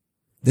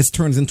 This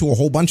turns into a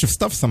whole bunch of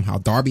stuff somehow.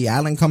 Darby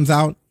Allin comes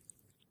out,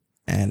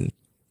 and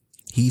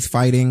he's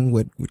fighting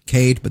with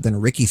Cage, but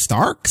then Ricky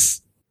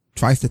Starks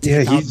tries to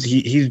take out.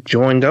 He's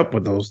joined up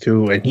with those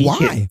two, and he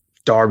hit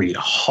Darby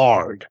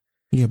hard.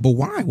 Yeah, but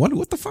why?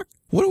 What the fuck?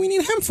 What do we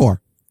need him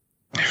for?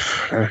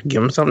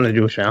 Give him something to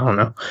do with shit. I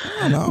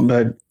don't know.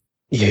 But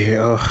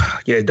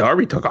yeah,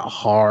 Darby took a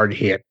hard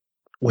hit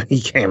when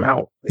he came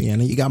out. Yeah,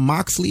 and then you got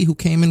Moxley who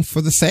came in for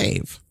the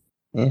save.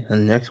 Yeah,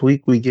 and next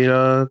week we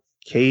get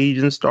Cage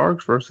and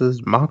Starks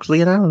versus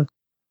Moxley and Allen.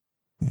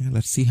 Yeah,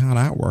 let's see how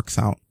that works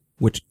out.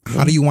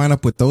 How do you wind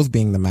up with those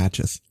being the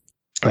matches?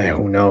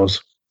 Who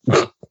knows?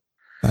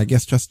 I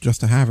guess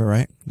just to have it,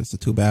 right? Just the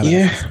two bad.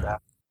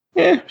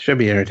 Yeah, should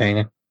be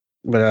entertaining.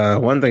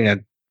 But one thing that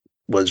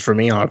was for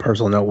me on a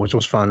personal note, which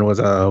was fun, was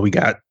we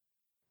got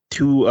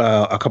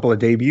a couple of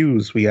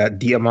debuts. We got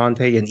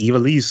Diamante and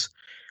Ivelisse,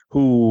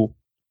 who,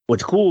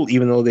 what's cool,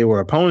 even though they were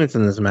opponents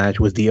in this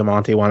match, was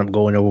Diamante wound up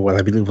going over what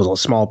I believe was a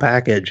small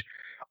package.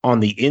 On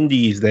the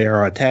indies, they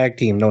are a tag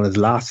team known as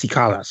Las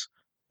Cicalas.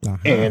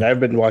 And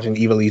I've been watching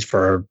Ivelisse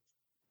for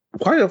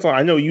quite a while.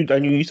 I knew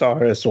you saw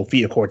her as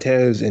Sophia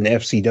Cortez in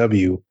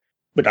FCW,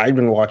 but I've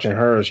been watching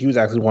her. She was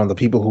actually one of the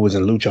people who was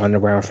in Lucha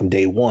Underground from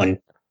day one.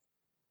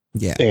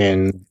 Yeah.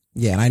 And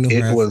I knew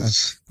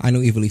I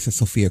knew Ivelisse as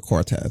Sophia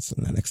Cortez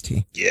in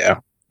NXT. Yeah.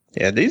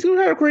 Yeah, these two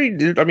had a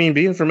great, I mean,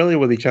 being familiar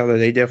with each other,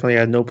 they definitely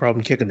had no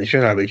problem kicking the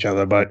shit out of each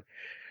other, but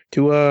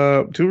two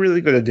really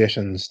good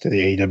additions to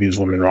the AEW's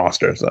women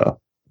roster, so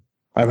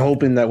I'm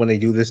hoping that when they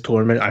do this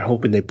tournament, I'm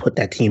hoping they put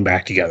that team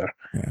back together.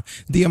 Yeah.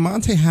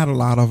 Diamante had a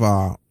lot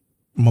of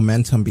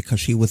momentum because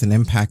she was an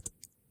Impact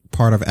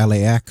part of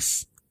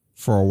LAX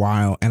for a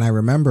while. And I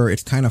remember,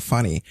 it's kind of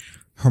funny,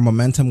 her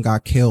momentum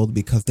got killed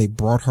because they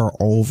brought her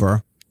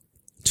over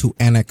to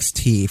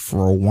NXT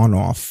for a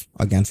one-off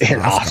against Asuka.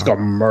 And Asuka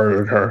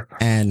murdered her.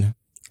 And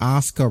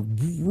Asuka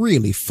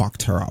really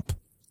fucked her up.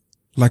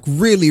 Like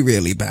really,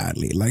 really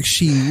badly. Like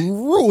she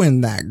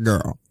ruined that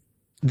girl.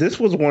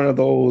 This was one of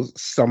those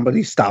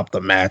somebody stop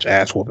the match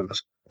ass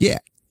whoopings. Yeah,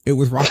 it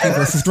was Rocky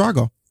versus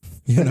Drago.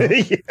 You know?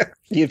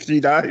 If she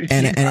died,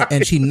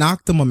 and she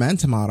knocked the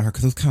momentum out of her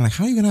because it was kind of like,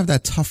 how are you gonna have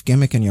that tough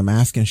gimmick in your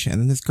mask and shit?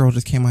 And then this girl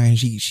just came out and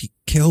she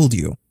killed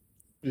you.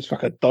 Just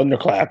fucking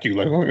thunderclapped you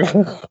like.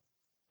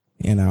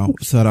 You know,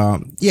 so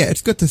yeah,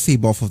 it's good to see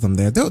both of them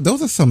there.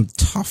 Those are some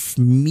tough,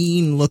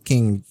 mean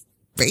looking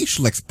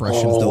facial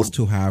expressions those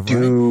two have,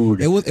 right?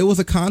 Dude. It was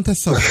a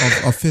contest of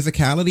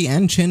physicality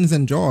and chins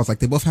and jaws. Like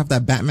they both have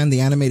that Batman the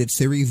Animated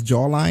Series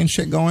jawline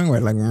shit going where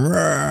like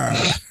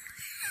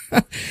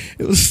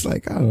it was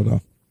like, I don't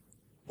know.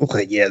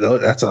 Okay, yeah,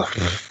 those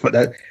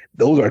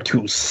are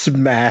two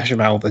smash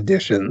mouth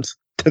additions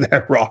to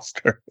that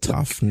roster.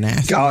 Tough,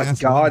 nasty.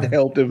 God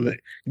helped him.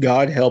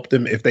 God helped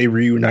him if they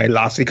reunite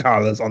Las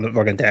Cicalas on the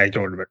fucking tag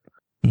tournament.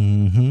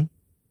 Mm-hmm.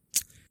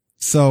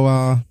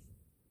 So,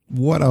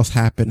 what else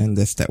happened in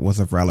this that was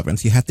of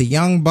relevance? You had the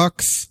Young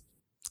Bucks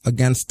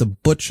against the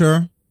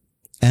Butcher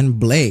and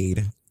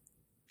Blade.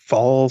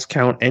 Falls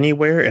count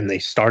anywhere, and they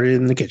started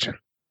in the kitchen.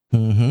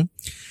 Mm-hmm.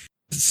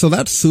 So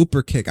that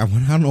super kick, I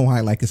don't know why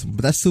I like this,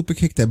 but that super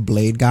kick that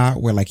Blade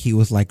got, where like he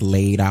was like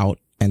laid out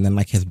and then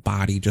like his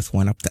body just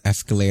went up the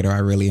escalator, I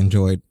really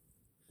enjoyed.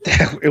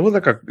 It was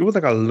like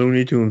a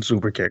Looney Tunes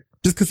super kick.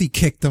 Just because he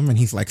kicked him and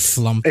he's like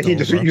slumped and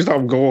you saw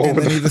him go over, and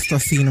then you just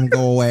start seeing him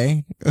go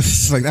away.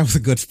 It's like, that was a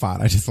good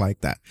spot. I just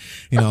like that.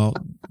 You know,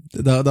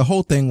 the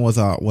whole thing was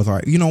all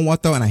right. You know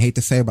what though, and I hate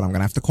to say it, but I'm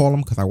gonna have to call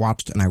him because I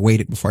watched and I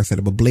waited before I said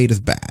it. But Blade is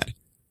bad.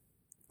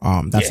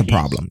 That's a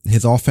problem.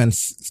 His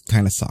offense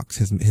kind of sucks.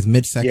 His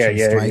midsection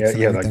strikes.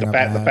 Yeah, like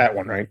the fat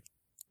one, right?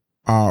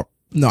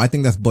 No, I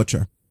think that's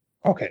Butcher.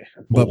 Okay.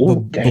 But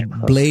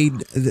Blade,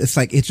 it's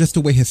like, it's just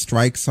the way his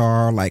strikes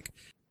are. Like,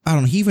 I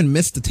don't know. He even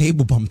missed the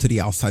table bump to the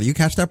outside. You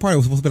catch that part? It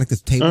was supposed to be like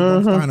this table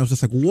bump, and it was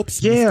just like,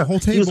 whoops. Yeah. The whole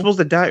table. He was supposed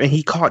to dive, and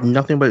he caught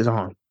nothing but his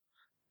arm.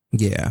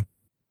 Yeah.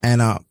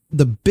 And,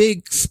 the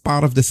big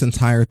spot of this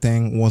entire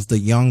thing was the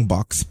Young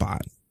Bucks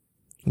spot,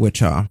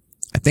 which, I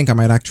think I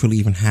might actually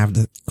even have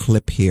the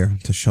clip here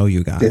to show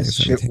you guys. This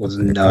shit was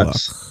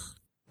nuts.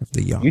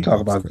 You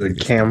talk about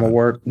good camera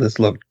work. This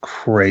looked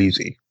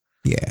crazy.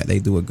 Yeah, they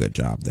do a good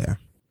job there.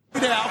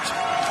 Out.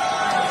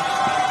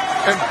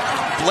 And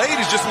Blade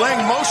is just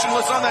laying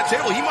motionless on that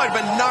table. He might have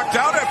been knocked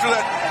out after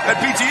that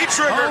BTE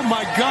trigger. Oh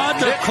my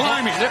God, they're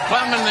climbing. They're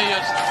climbing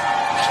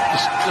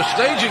the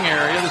staging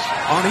area.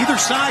 On either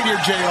side here,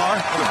 JR.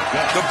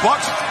 The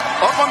Bucks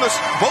up on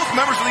both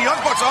members of the Young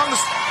Bucks on the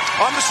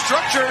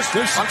structures,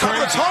 on top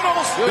of the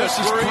tunnels.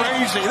 This is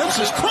crazy. This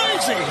is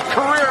crazy.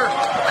 Career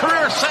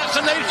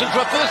assassination's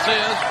what this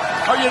is.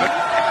 Are you?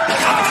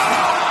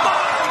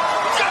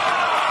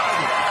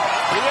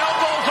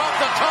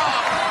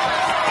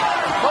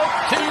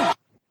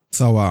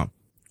 So,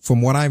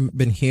 from what I've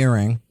been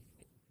hearing,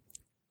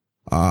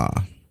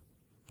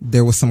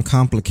 there was some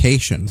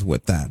complications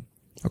with that.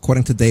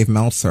 According to Dave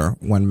Meltzer,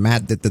 when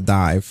Matt did the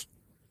dive,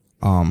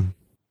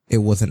 it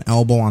was an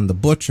elbow on the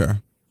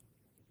Butcher,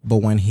 but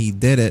when he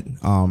did it,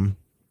 and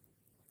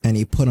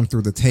he put him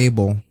through the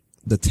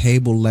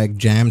table leg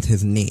jammed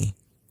his knee.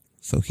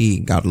 So he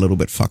got a little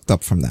bit fucked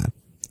up from that.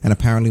 And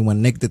apparently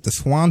when Nick did the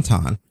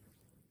Swanton,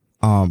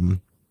 I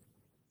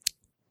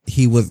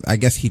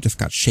guess he just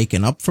got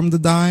shaken up from the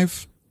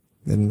dive.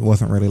 And it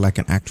wasn't really like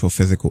an actual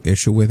physical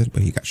issue with it,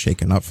 but he got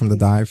shaken up from the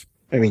dive.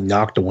 Maybe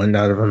knocked the wind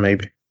out of him,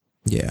 maybe.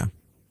 Yeah.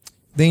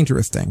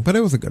 Dangerous thing, but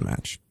it was a good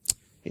match.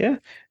 Yeah.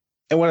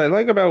 And what I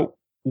like about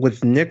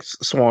with Nick's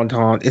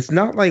Swanton, it's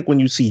not like when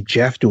you see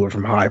Jeff do it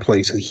from high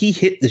places. He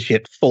hit the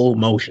shit full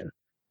motion.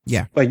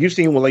 Yeah. Like you've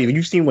seen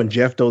when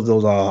Jeff does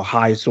those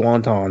high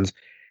Swantons,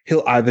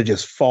 he'll either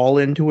just fall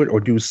into it or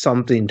do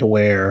something to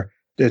where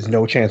there's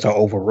no chance of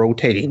over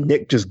rotating.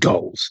 Nick just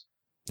goes.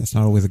 That's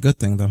not always a good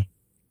thing, though.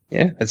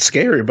 Yeah, it's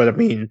scary, but I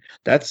mean,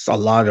 that's a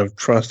lot of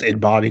trust in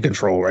body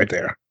control right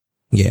there.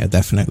 Yeah, it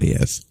definitely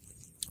is.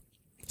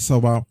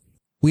 So,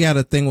 we had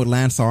a thing with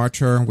Lance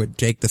Archer with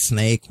Jake the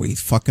Snake where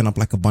he's fucking up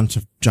like a bunch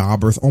of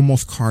jobbers,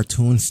 almost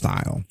cartoon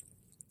style,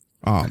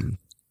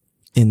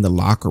 in the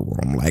locker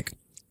room. Like,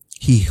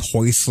 he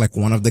hoists like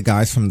one of the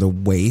guys from the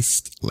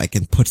waist, like,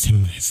 and puts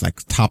his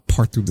like top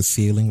part through the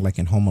ceiling, like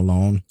in Home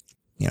Alone.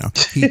 You know,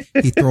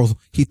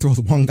 he throws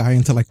one guy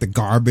into like the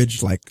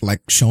garbage, like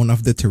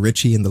Shonuff did to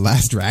Richie in The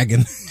Last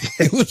Dragon.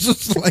 It was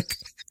just like,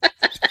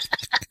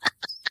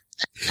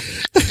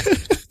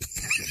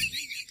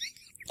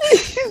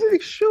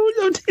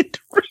 Shonuff did to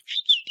Richie.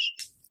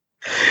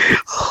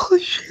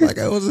 Holy shit! Like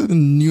I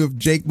knew of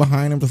Jake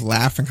behind him just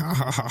laughing, ha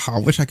ha ha ha.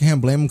 Which I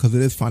can't blame him because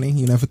it is funny.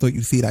 You never thought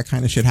you'd see that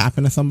kind of shit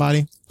happen to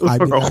somebody.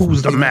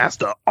 Who's the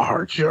master,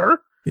 Archer?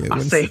 Yeah, I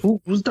say,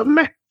 who's the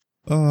master?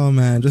 Oh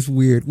man, just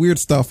weird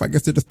stuff. I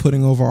guess they're just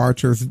putting over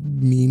Archer's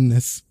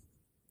meanness.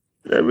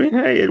 I mean,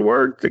 hey, it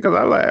worked because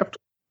I laughed.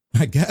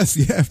 I guess,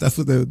 yeah, if that's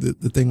what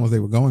the thing was they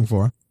were going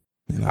for.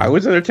 You know. I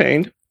was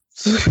entertained.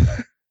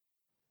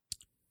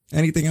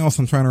 Anything else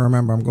I'm trying to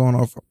remember? I'm going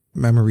off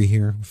memory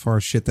here as far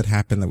as shit that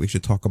happened that we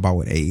should talk about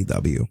with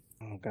AEW.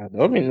 Oh god,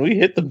 I mean, we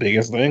hit the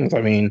biggest things.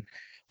 I mean,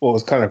 what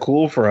was kind of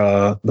cool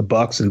for the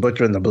Bucks and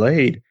Butcher and the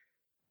Blade,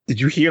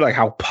 did you hear like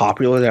how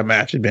popular that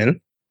match had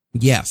been?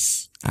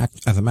 Yes.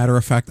 As a matter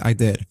of fact, I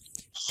did.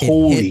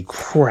 Holy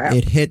crap.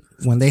 It hit,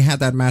 when they had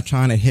that match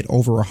on, it hit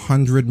over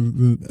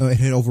 100, it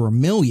hit over 1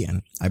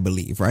 million, I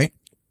believe, right?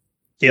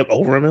 Yep,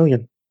 over 1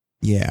 million.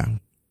 Yeah.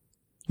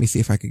 Let me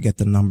see if I could get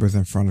the numbers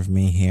in front of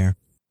me here.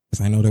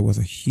 Because I know there was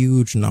a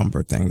huge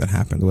number thing that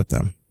happened with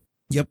them.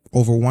 Yep,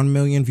 over 1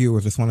 million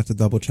viewers. Just wanted to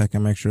double check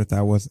and make sure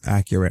that was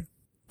accurate.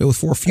 It was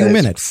for a few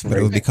minutes, but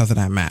it was because of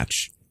that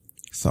match.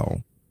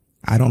 So,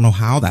 I don't know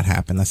how that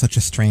happened. That's such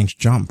a strange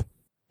jump.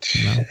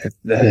 You know?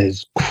 That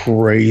is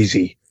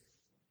crazy.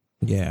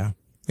 Yeah.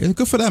 It was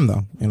good for them,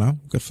 though. You know,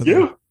 good for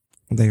them.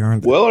 They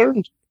earned it. Well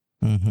earned.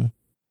 Mm-hmm.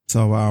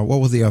 So,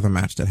 what was the other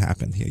match that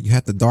happened here? You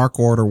had the Dark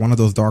Order. One of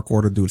those Dark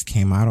Order dudes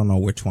came out. I don't know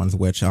which one's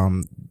which.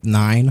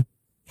 9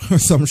 or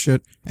some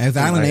shit. And it's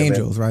Island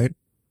Angels, right?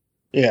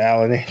 Yeah,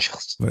 Alan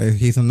Angels. But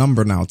he's a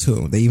number now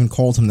too. They even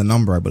called him the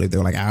number. I believe they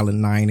were like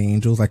Alan 9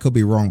 Angels. I could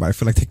be wrong, but I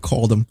feel like they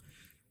called him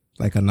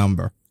like a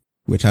number,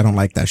 which I don't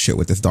like that shit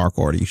with this Dark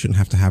Order. You shouldn't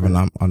have to have a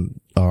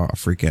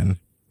freaking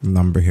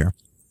number here.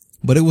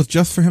 But it was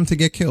just for him to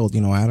get killed.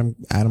 You know,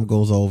 Adam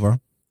goes over,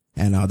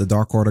 and the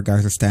Dark Order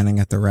guys are standing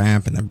at the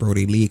ramp, and then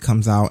Brody Lee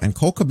comes out, and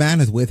Colt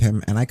Cabana is with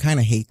him, and I kind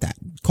of hate that.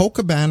 Colt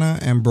Cabana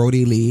and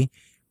Brody Lee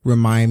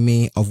remind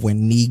me of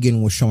when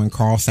Negan was showing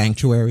Carl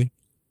Sanctuary,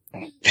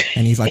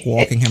 and he's like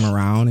walking him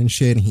around and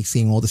shit, and he's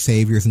seeing all the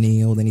saviors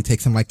kneel, then he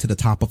takes him like to the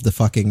top of the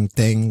fucking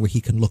thing where he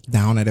can look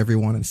down at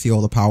everyone and see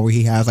all the power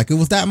he has. Like, it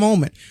was that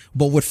moment,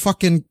 but with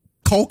fucking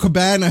Colt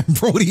Cabana and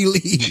Brody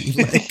Lee.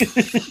 Like,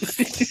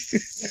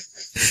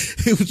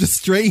 it was just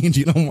strange,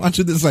 you know,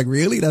 watching this, like,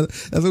 really?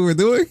 That's what we're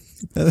doing?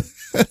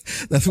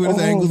 That's where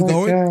the angle's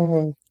going?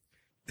 God.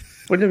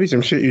 Wouldn't there be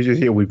some shit you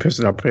just hear? We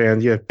pissing our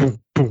pants, yeah, boom,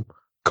 boom,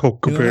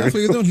 Colt Cabana. You know, that's what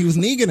he was doing. He was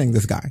Neganing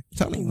this guy. I'm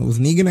telling you, it was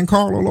Negan and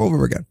Carl all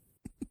over again.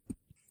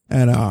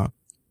 And,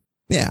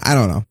 yeah, I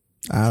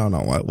don't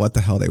know what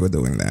the hell they were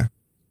doing there.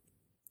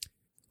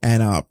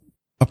 And,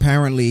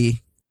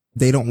 apparently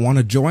they don't want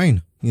to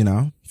join, you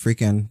know,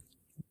 freaking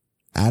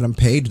Adam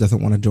Page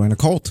doesn't want to join a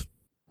cult.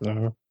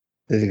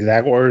 His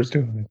exact words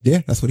too.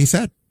 Yeah, that's what he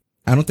said.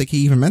 I don't think he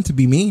even meant to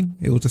be mean.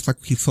 It was just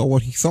like he saw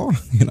what he saw,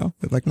 you know?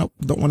 It's like, nope,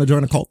 don't want to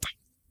join a cult.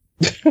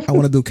 I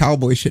want to do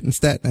cowboy shit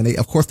instead. And they,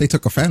 of course, they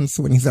took offense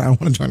when he said, I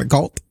want to join a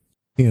cult,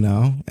 you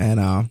know?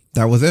 And,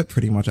 that was it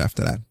pretty much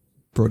after that.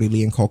 Brody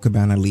Lee and Colt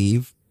Cabana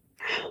leave.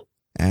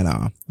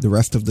 And, the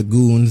rest of the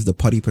goons, the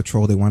Putty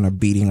Patrol, they wind up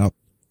beating up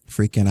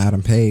freaking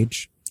Adam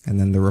Page. And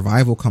then the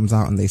Revival comes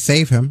out and they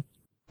save him.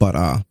 But,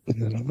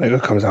 Omega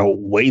comes out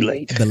way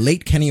late. The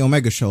late Kenny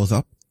Omega shows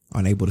up,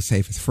 unable to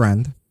save his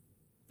friend,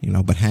 you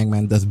know, but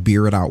Hangman does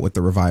beer it out with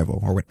the Revival,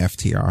 or with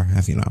FTR,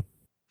 as you know.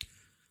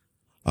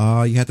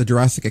 You had the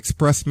Jurassic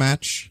Express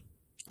match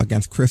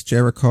against Chris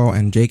Jericho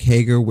and Jake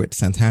Hager with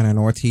Santana and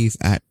Ortiz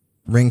at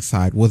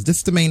ringside. Was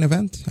this the main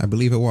event? I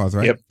believe it was,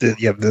 right?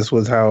 Yep. This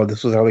was how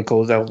they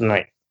closed out the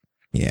night.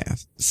 Yeah.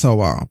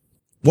 So,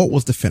 what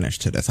was the finish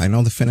to this? I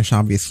know the finish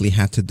obviously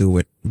had to do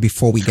with,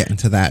 before we get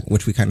into that,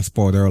 which we kind of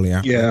spoiled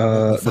earlier.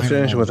 Yeah, the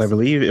finish was, I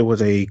believe it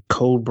was a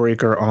code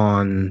breaker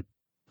on,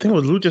 I think it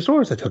was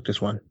Luchasaurus that took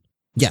this one.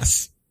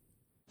 Yes.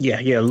 Yeah,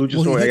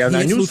 Luchasaurus. Well,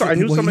 I knew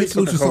somebody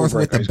took the code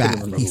breaker. With the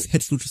bat. He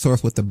hits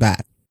Luchasaurus with the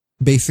bat.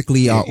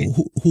 Basically,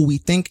 who we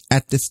think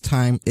at this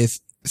time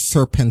is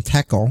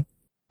Serpentico,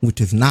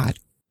 which is not.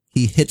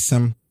 He hits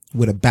him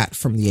with a bat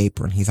from the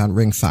apron. He's on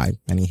ringside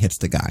and he hits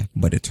the guy.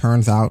 But it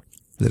turns out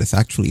that it's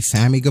actually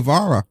Sammy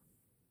Guevara.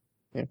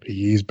 Yeah,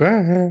 he's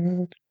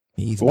bad.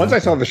 Once I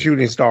saw the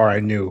shooting star, I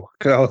knew.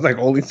 Because I was like,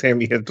 only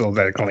Sammy hits those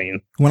that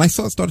clean. When I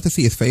started to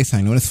see his face,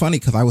 I knew. And it's funny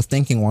because I was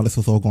thinking while this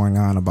was all going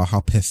on about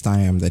how pissed I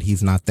am that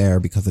he's not there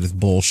because of this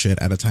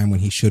bullshit at a time when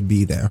he should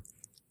be there.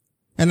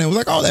 And it was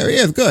like, oh, there he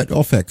is. Good.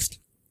 All fixed.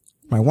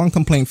 My one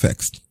complaint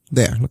fixed.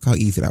 There. Look how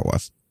easy that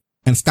was.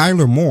 And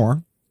Skylar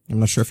Moore, I'm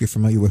not sure if you're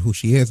familiar with who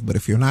she is, but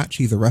if you're not,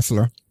 she's a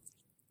wrestler.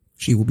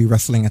 She will be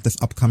wrestling at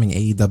this upcoming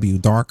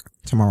AEW Dark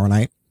tomorrow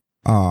night,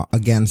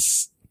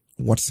 against,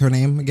 what's her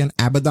name again?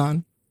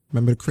 Abaddon?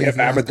 Remember the crazy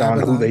ass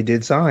Abaddon, who they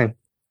did sign.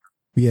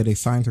 Yeah, they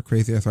signed her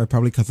crazy ass, right?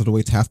 Probably because of the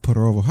way Taz put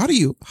her over. How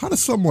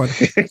does someone,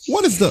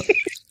 what is the,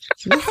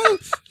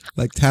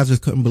 like Taz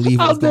just couldn't believe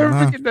what was going on. I'll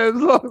never forget that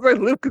as long as I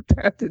live with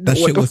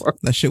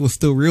Taz. That shit was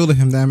still real to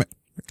him, damn it.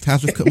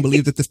 Taz just couldn't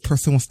believe that this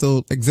person was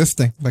still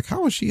existing. Like,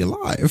 how is she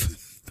alive?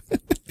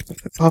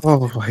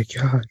 Oh my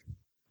God.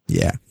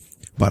 Yeah.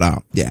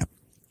 But, yeah.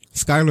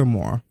 Skylar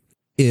Moore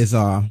is,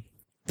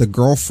 the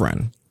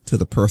girlfriend to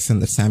the person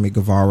that Sammy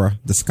Guevara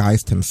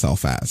disguised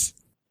himself as.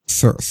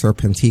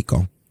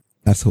 Serpentico.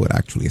 That's who it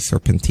actually is.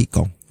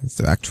 Serpentico is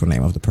the actual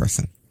name of the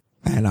person.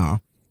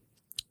 And,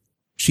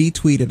 she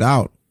tweeted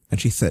out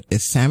and she said,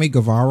 is Sammy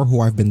Guevara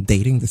who I've been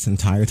dating this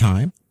entire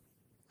time?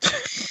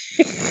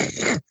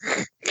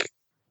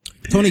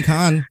 Tony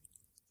Khan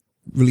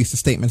released a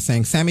statement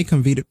saying Sammy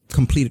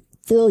completed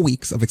 4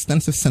 weeks of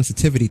extensive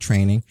sensitivity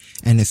training,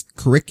 and his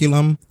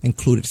curriculum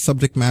included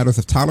subject matters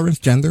of tolerance,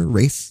 gender,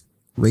 race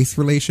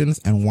relations,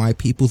 and why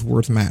people's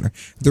words matter.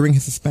 During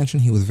his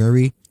suspension, he was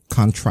very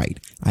contrite.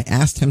 I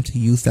asked him to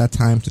use that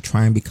time to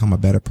try and become a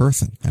better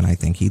person, and I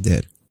think he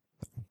did.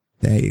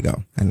 There you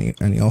go. And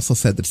he also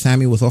said that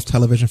Sammy was off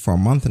television for a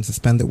month and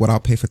suspended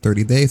without pay for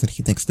 30 days, and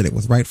he thinks that it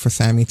was right for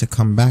Sammy to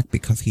come back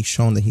because he's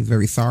shown that he's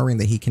very sorry and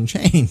that he can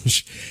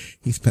change.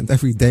 He spent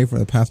every day for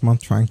the past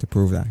month trying to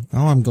prove that.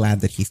 Oh, I'm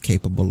glad that he's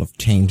capable of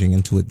changing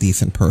into a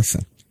decent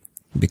person.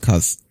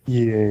 Because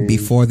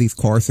before these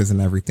courses and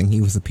everything,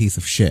 he was a piece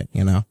of shit,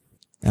 you know?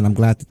 And I'm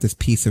glad that this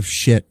piece of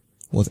shit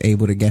was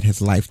able to get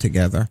his life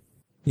together.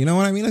 You know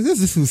what I mean? Like,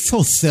 this was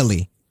so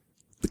silly.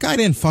 The guy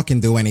didn't fucking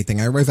do anything.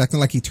 Everybody's acting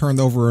like he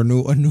turned over a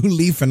new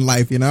leaf in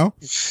life, you know?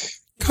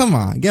 Come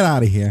on, get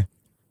out of here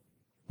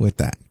with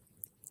that.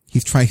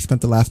 He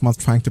spent the last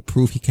month trying to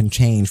prove he can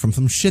change from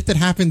some shit that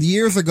happened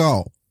years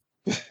ago.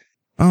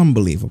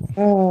 Unbelievable.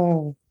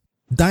 Oh.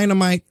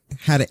 Dynamite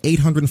had an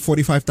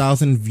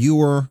 845,000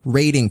 viewer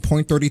rating,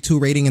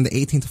 0.32 rating in the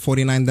 18 to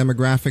 49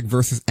 demographic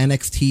versus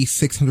NXT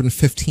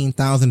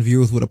 615,000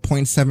 viewers with a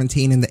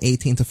 0.17 in the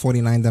 18 to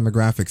 49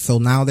 demographic. So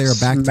now they're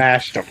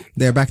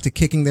back to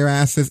kicking their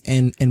asses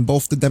in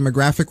both the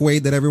demographic way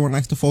that everyone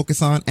likes to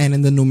focus on and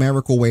in the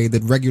numerical way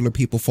that regular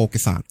people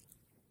focus on.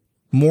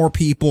 More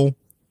people,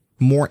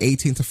 more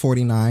 18 to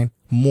 49,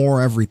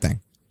 more everything.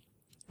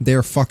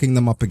 They're fucking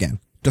them up again.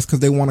 Just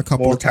because they won a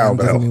couple of times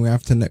doesn't mean we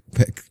have to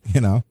nitpick,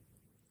 you know?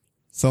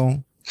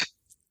 So,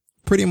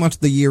 pretty much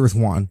the year is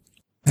won.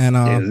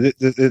 And,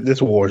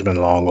 this war has been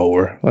long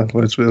over.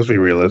 Let's be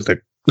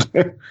realistic.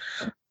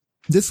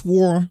 This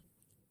war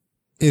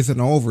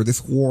isn't over.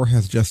 This war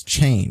has just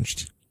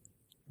changed.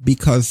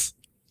 Because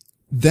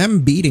them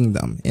beating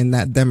them in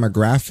that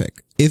demographic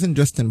isn't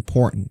just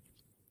important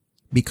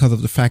because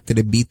of the fact that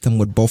it beat them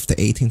with both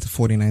the 18 to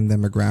 49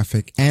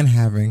 demographic and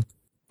having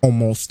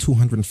almost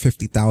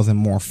 250,000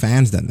 more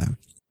fans than them.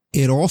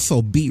 It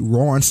also beat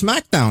Raw and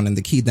SmackDown in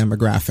the key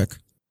demographic.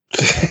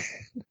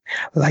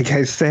 Like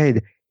I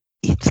said,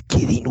 it's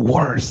getting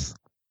worse.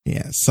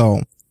 Yeah,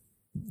 so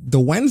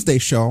the Wednesday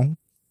show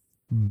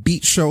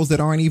beat shows that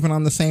aren't even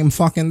on the same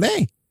fucking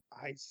day.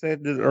 I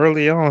said this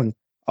early on.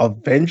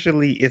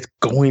 Eventually, it's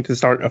going to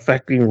start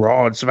affecting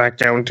Raw and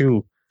SmackDown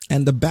too.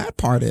 And the bad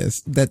part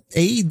is that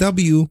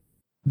AEW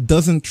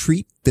doesn't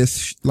treat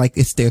this like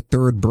it's their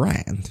third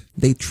brand.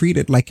 They treat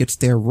it like it's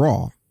their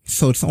Raw.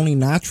 So it's only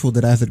natural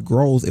that as it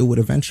grows, it would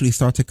eventually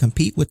start to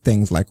compete with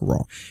things like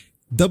Raw.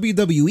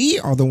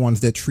 WWE are the ones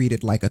that treat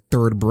it like a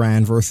third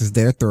brand versus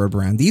their third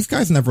brand. These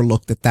guys never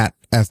looked at that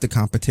as the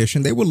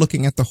competition. They were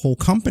looking at the whole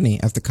company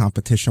as the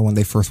competition when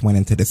they first went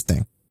into this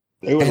thing.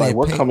 They were like,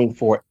 we're coming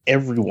for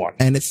everyone.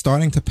 And it's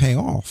starting to pay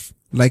off.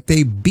 Like,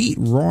 they beat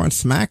Raw and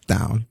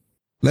SmackDown.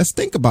 Let's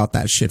think about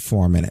that shit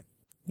for a minute.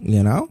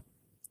 You know?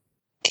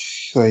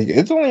 Like,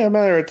 it's only a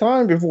matter of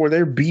time before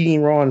they're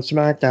beating Raw and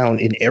SmackDown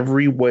in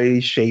every way,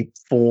 shape,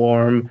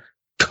 form,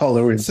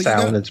 color, and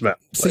sound and smell.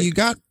 So you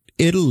got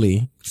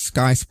Italy,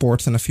 Sky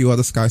Sports, and a few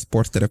other Sky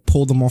Sports that have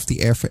pulled them off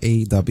the air for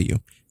AEW.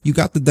 You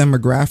got the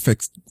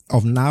demographics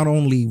of not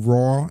only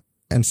Raw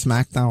and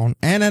SmackDown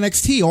and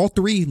NXT, all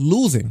three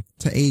losing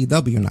to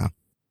AEW now.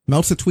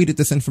 Meltzer tweeted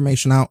this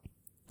information out.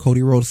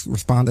 Cody Rhodes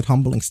responded,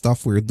 humbling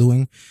stuff. We are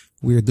doing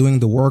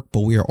the work,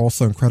 but we are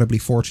also incredibly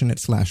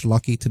fortunate /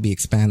 lucky to be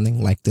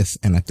expanding like this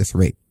and at this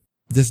rate.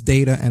 This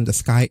data and the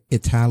Sky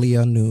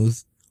Italia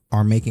news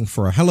are making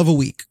for a hell of a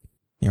week.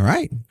 You're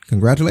right.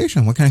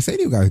 Congratulations. What can I say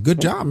to you guys?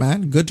 Good job,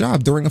 man. Good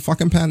job. During a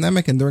fucking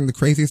pandemic and during the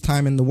craziest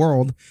time in the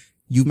world,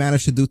 you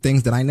managed to do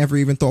things that I never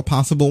even thought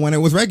possible when it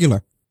was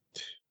regular.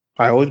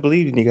 I always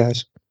believed in you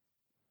guys.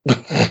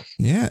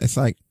 Yeah, it's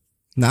like,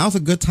 now's a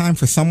good time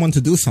for someone to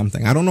do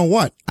something. I don't know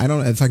what.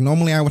 It's like,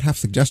 normally I would have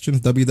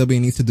suggestions. WWE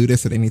needs to do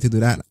this or they need to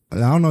do that. I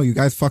don't know. You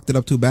guys fucked it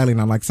up too badly.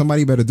 And I'm like,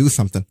 somebody better do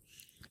something.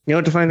 You know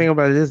what the funny thing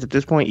about it is? At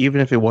this point, even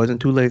if it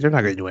wasn't too late, they're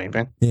not going to do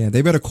anything. Yeah,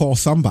 they better call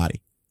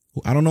somebody.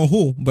 I don't know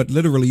who, but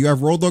literally you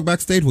have Road Dogg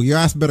backstage. Well, your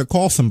ass better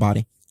call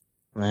somebody.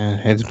 Man,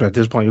 at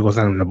this point, you're going to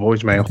send them the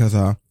voicemail.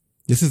 Because,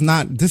 this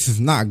is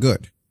not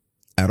good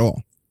at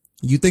all.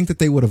 You think that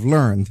they would have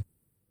learned?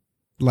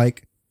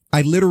 Like,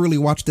 I literally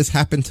watched this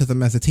happen to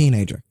them as a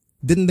teenager.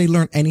 Didn't they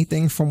learn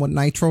anything from what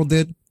Nitro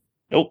did?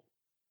 Nope.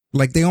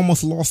 Like, they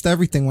almost lost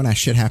everything when that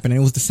shit happened.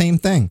 And it was the same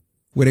thing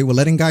where they were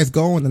letting guys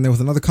go. And then there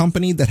was another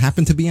company that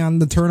happened to be on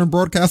the Turner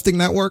Broadcasting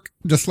Network,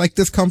 just like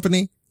this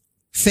company.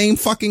 Same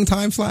fucking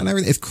time slot and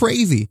everything. It's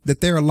crazy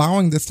that they're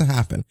allowing this to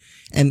happen.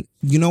 And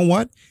you know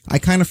what? I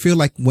kind of feel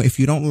like if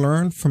you don't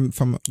learn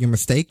from your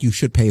mistake, you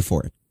should pay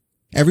for it.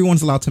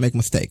 Everyone's allowed to make a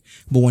mistake.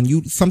 But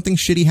when something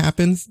shitty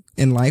happens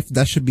in life,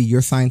 that should be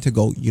your sign to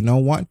go, you know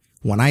what?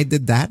 When I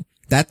did that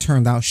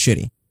turned out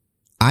shitty.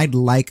 I'd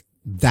like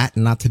that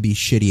not to be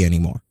shitty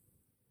anymore.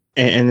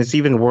 And it's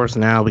even worse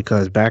now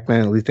because back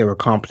then, at least they were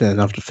competent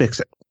enough to fix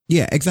it.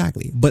 Yeah,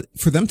 exactly. But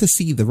for them to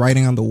see the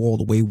writing on the wall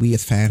the way we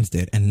as fans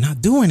did and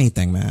not do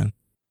anything, man,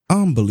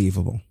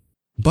 unbelievable.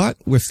 But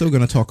we're still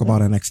going to talk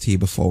about NXT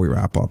before we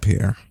wrap up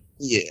here.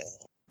 Yeah.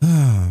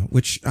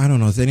 Which, I don't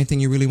know, is there anything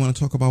you really want to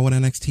talk about with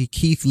NXT?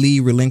 Keith Lee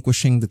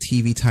relinquishing the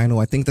TV title.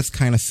 I think that's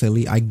kind of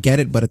silly. I get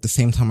it, but at the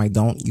same time, I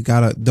don't. You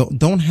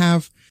don't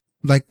have,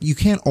 like, you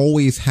can't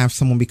always have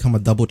someone become a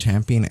double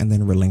champion and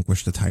then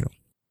relinquish the title.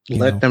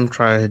 Let them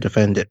try to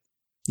defend it.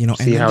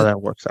 See how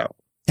that works out.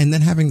 And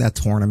then having that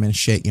tournament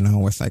shit,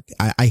 where it's like,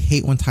 I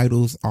hate when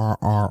titles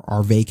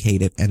are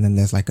vacated and then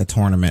there's like a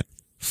tournament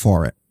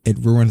for it. It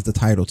ruins the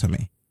title to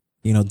me.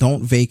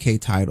 Don't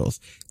vacate titles.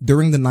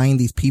 During the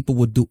 90s, people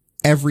would do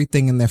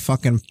everything in their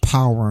fucking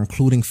power,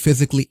 including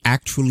physically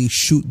actually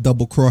shoot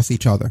double cross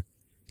each other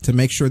to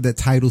make sure that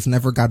titles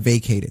never got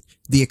vacated.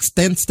 The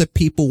extents that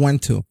people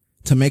went to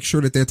make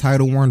sure that their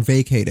title weren't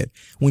vacated.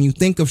 When you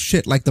think of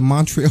shit like the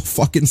Montreal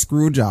fucking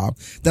screw job,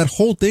 that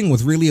whole thing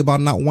was really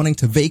about not wanting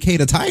to vacate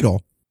a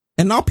title.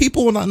 And now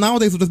people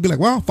nowadays will just be like,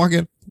 well, fuck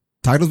it.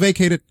 Title's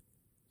vacated.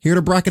 Here are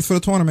the brackets for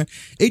the tournament.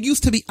 It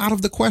used to be out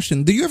of the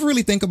question. Do you ever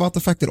really think about the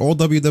fact that all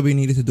WWE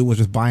needed to do was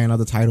just buy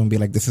another title and be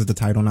like, this is the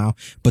title now?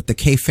 But the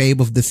kayfabe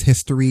of this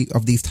history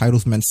of these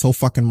titles meant so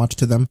fucking much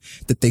to them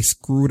that they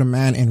screwed a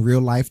man in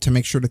real life to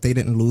make sure that they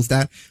didn't lose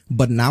that.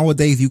 But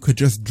nowadays you could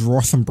just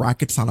draw some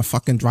brackets on a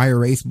fucking dry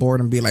erase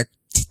board and be like,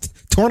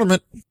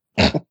 tournament.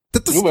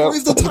 That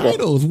destroys the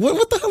titles.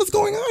 What the hell is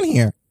going on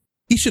here?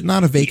 He should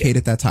not have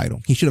vacated that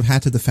title. He should have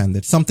had to defend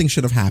it. Something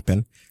should have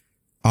happened.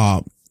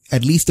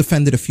 At least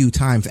defend it a few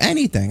times.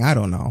 Anything. I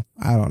don't know.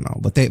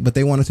 But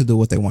they wanted to do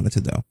what they wanted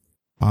to do.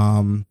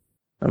 I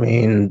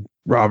mean,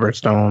 Robert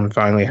Stone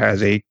finally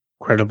has a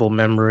credible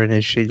member in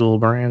his shitty little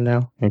brand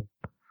now.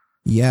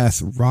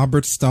 Yes,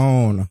 Robert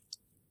Stone.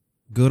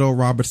 Good old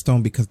Robert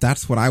Stone, because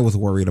that's what I was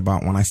worried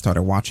about when I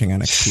started watching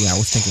NXT. I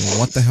was thinking,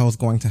 what the hell is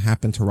going to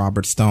happen to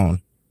Robert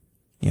Stone?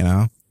 You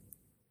know?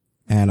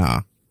 And,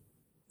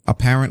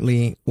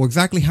 apparently, well,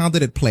 exactly how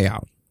did it play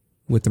out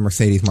with the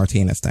Mercedes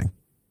Martinez thing?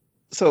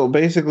 So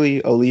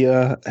basically,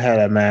 Aaliyah had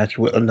a match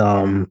with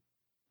Shotzi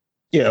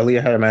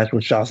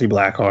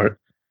Blackheart,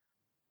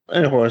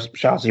 and of course,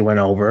 Shotzi went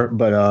over.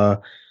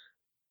 But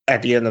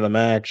at the end of the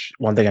match,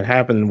 one thing that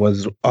happened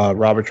was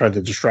Robert tried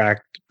to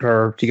distract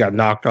her. He got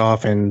knocked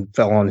off and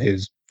fell on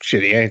his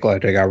shitty ankle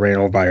after he got ran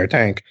over by her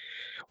tank.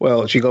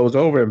 Well, she goes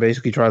over and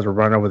basically tries to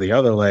run over the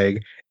other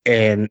leg,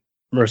 and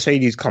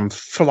Mercedes comes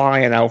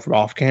flying out from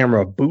off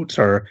camera, boots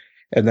her,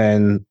 and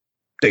then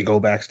they go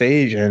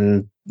backstage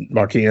and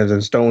Martinez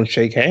and Stone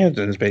shake hands,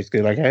 and it's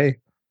basically like, hey,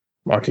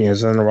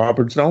 Martinez and the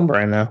Robert Stone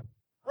brand now.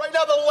 Right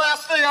now, the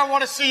last thing I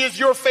want to see is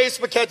your face,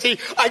 McKenty.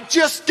 I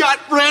just got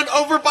ran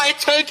over by a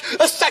tank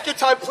a second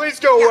time. Please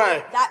go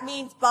away. That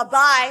means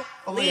bye-bye.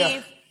 Aaliyah,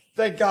 Leave.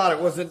 thank God it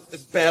wasn't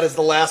as bad as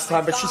the last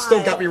time, but she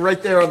still got me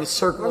right there on the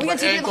circle of my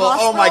ankle.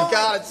 Oh, my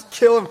God, it's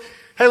killing me.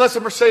 Hey,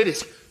 listen,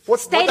 Mercedes,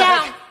 Stay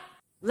down.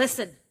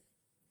 Listen,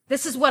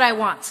 this is what I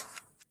want.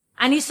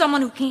 I need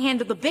someone who can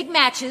handle the big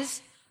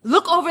matches,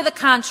 look over the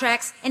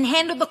contracts, and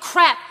handle the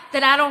crap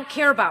that I don't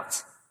care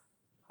about.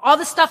 All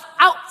the stuff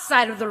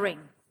outside of the ring.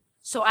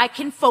 So I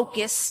can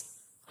focus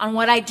on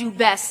what I do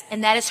best,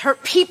 and that is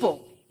hurt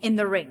people in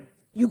the ring.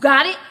 You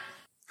got it?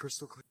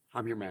 Crystal clear.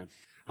 I'm your man.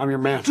 I'm your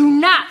man. Do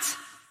not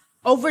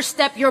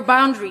overstep your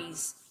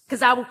boundaries,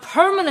 because I will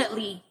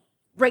permanently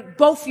break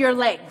both your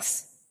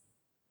legs.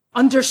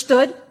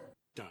 Understood?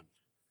 Done.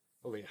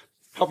 Aaliyah,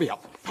 help me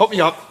up. Help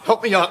me up.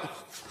 Help me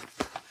up.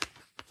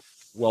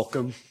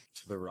 Welcome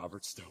to the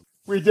Robert Stone.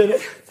 We did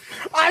it.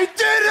 I did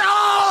it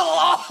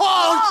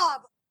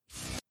all!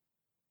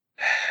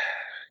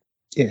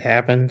 It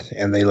happened,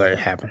 and they let it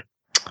happen.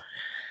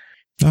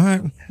 All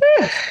right.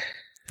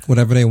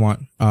 Whatever they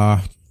want.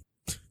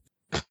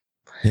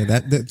 Yeah,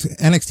 that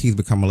NXT's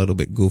become a little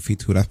bit goofy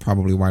too. That's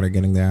probably why they're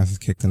getting their asses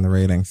kicked in the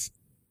ratings.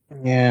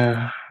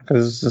 Yeah,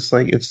 because it's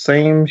like it's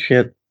same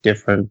shit,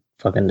 different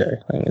fucking day.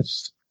 Like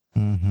it's.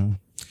 Mm-hmm.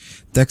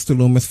 Dexter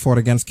Lumis fought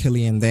against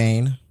Killian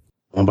Dane.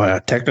 Well, by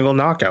a technical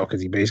knockout,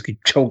 because he basically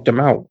choked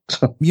him out.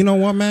 You know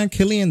what, man?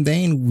 Killian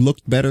Dane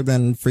looked better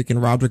than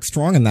freaking Roderick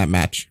Strong in that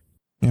match.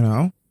 You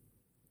know,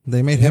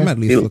 they made him at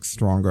least look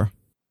stronger.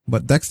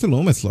 But Dexter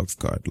Lumis looks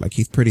good. Like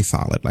he's pretty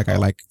solid. Like I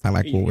like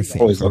what we're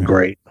seeing. Always look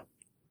great.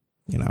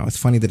 You know, it's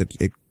funny that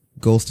it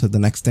goes to the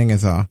next thing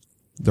is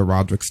the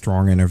Roderick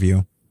Strong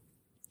interview,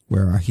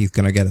 where he's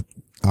gonna get an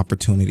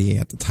opportunity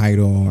at the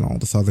title and all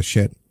this other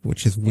shit,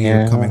 which is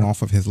weird coming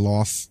off of his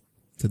loss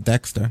to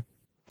Dexter.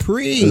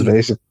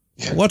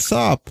 What's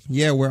up?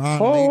 Yeah, we're on.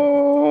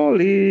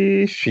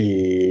 Holy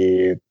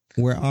shit!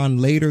 We're on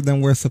later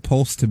than we're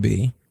supposed to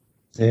be.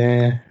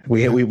 Yeah,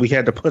 we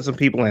had to put some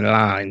people in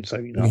line, so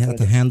you know we had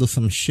to handle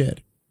some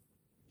shit.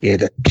 Yeah,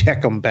 to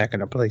check them back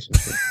into place.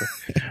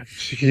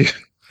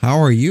 How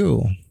are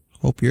you?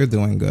 Hope you're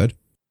doing good.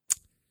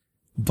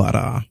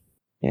 But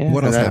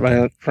what else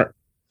happened?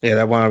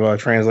 That wound up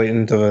translating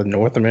into the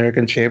North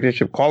American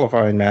Championship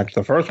qualifying match.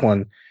 The first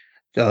one,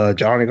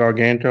 Johnny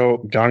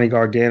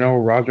Gargano,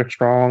 Roderick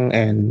Strong,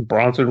 and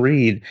Bronson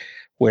Reed,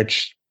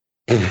 which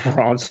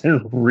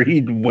Bronson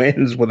Reed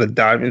wins with a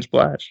diamond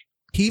splash.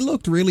 He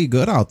looked really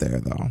good out there,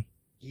 though.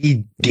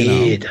 He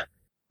did. You know?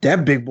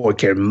 That big boy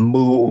can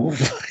move.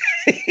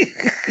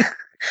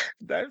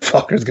 That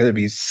fucker's gonna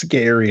be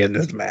scary in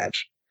this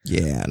match.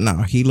 Yeah,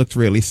 no, he looked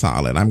really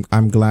solid.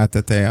 I'm glad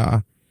that they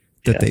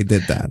they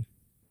did that.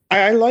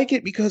 I like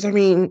it because I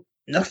mean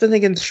nothing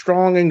against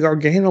Strong and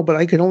Gargano, but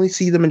I can only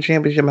see them in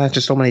championship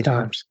matches so many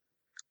times.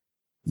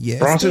 Yeah,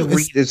 Bronson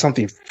Reed is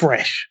something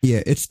fresh.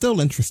 Yeah, it's still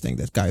interesting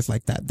that guys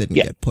like that didn't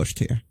get pushed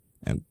here.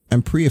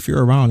 And Pri, if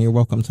you're around, you're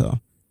welcome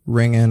to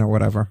ring in or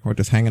whatever, or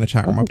just hang in the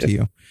chat room up to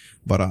you.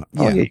 But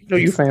you know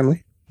your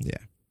family. Yeah.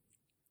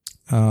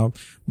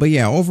 But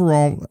yeah,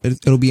 overall,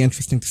 it'll be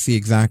interesting to see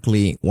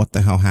exactly what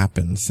the hell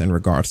happens in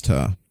regards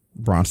to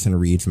Bronson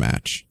Reed's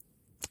match.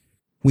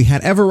 We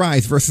had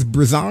Everrise versus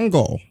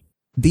Breezango.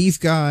 These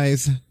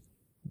guys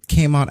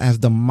came out as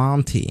the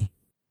Monty.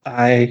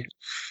 I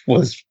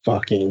was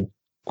fucking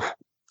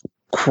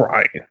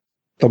crying.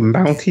 The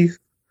Mounties.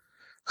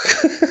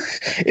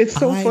 It's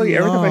so funny.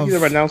 Every time I hear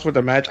them announce with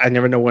the match, I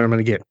never know what I'm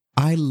going to get.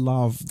 I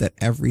love that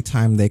every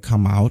time they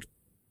come out,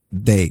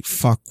 they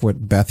fuck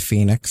with Beth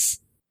Phoenix.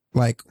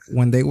 Like,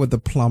 when they were the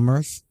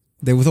plumbers,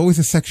 there was always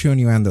a sexual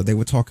innuendo. They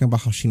were talking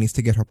about how she needs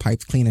to get her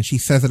pipes clean, and she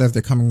says it as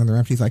they're coming on the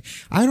ramp. She's like,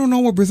 I don't know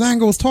what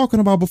Breezango was talking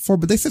about before,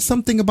 but they said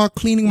something about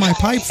cleaning my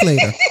pipes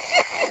later.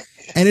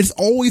 And it's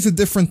always a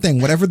different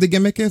thing. Whatever the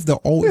gimmick is, they'll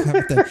always have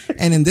a thing.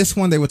 And in this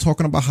one, they were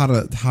talking about how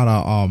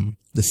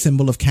the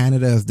symbol of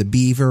Canada is the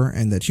beaver,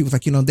 and that she was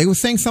like, you know, they were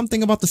saying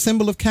something about the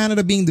symbol of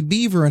Canada being the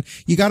beaver, and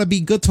you got to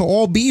be good to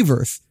all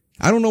beavers.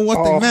 I don't know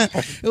what they meant.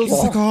 It was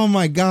just like, oh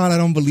my God, I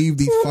don't believe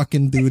these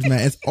fucking dudes, man.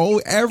 It's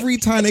every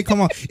time they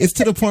come out, it's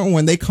to the point where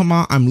when they come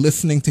out, I'm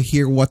listening to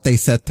hear what they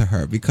said to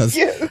her, because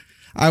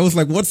I was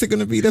like, what's it going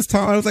to be this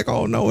time? I was like,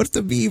 oh no, it's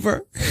the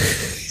beaver.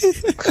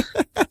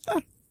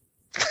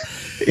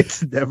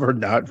 It's never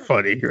not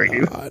funny,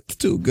 right? It's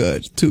too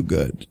good. Too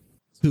good.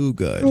 Too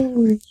good.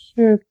 Holy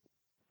shit.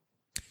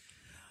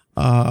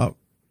 What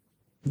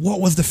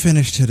was the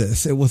finish to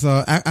this? It was,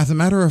 as a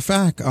matter of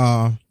fact,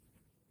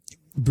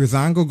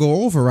 Breezango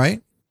go over,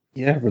 right?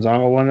 Yeah,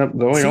 Breezango wound up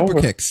going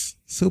over.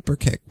 Super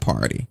kick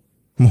party,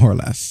 more or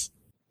less.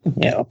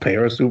 Yeah, a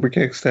pair of super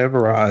kicks to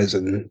Everrise,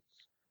 and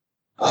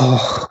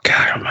oh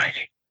God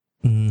Almighty!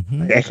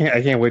 Mm-hmm. I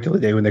can't wait till the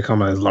day when they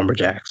come out as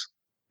lumberjacks.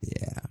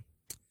 Yeah.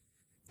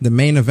 The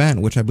main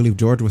event, which I believe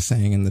George was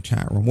saying in the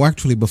chat room. Well,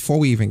 actually, before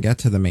we even get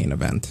to the main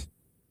event,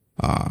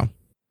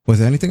 was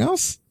there anything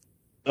else?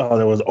 Oh,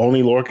 there was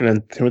only Lorcan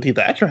and Timothy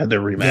Thatcher had their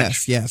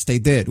rematch. Yes, they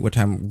did, which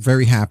I'm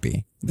very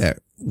happy that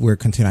we're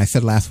continuing. I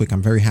said last week,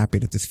 I'm very happy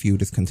that this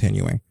feud is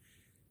continuing,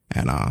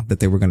 and that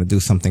they were going to do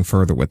something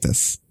further with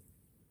this,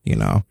 you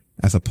know,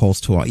 as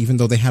opposed to, even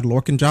though they had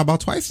Lorcan job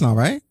out twice now,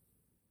 right?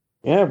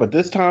 Yeah, but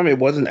this time it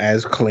wasn't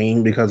as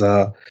clean because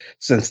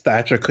since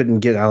Thatcher couldn't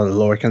get out of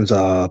Lorcan's,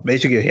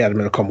 basically he had him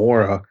in a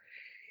Kimura,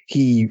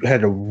 he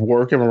had to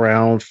work him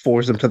around,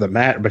 force him to the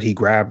mat, but he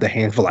grabbed a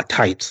handful of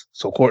tights.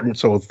 So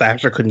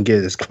Thatcher couldn't get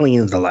it as clean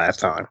as the last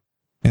time.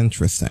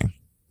 Interesting.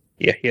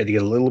 Yeah, he had to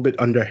get a little bit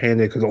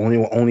underhanded because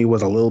only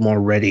was a little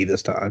more ready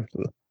this time.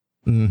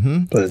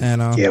 Mm-hmm. But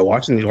yeah,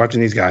 watching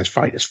these guys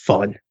fight is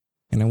fun.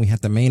 And then we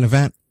had the main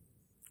event,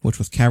 which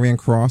was Karrion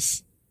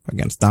Kross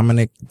against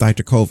Dominik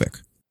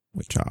Dijakovic.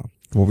 Which,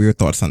 what were your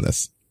thoughts on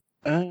this?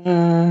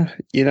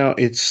 You know,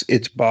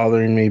 it's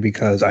bothering me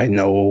because I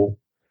know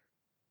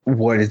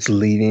what it's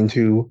leading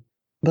to,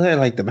 but I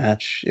like the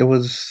match. It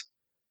was,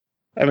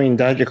 I mean,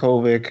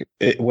 Dijakovic.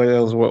 What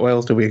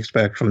else do we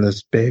expect from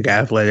this big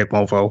athletic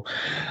mofo?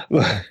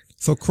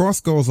 So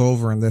Kross goes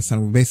over in this,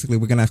 and basically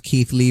we're gonna have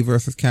Keith Lee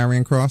versus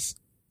Karrion Kross.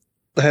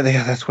 Yeah,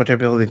 that's what they're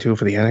building to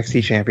for the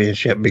NXT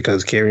Championship,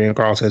 because Karrion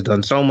Kross has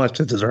done so much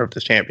to deserve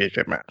this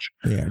championship match.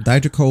 Yeah,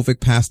 Dijakovic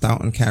passed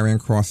out in Karrion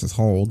Kross's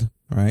hold,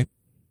 right?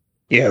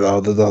 Yeah,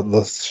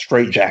 the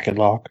straight jacket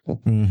lock.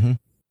 Mm-hmm.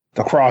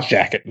 The cross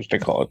jacket, as they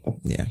call it.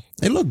 Yeah,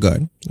 it looked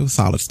good. It was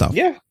solid stuff.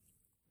 Yeah,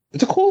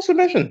 it's a cool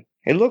submission.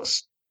 It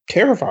looks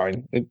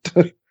terrifying.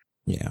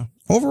 Yeah,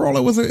 overall,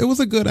 it was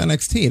a good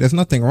NXT. There's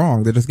nothing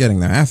wrong. They're just getting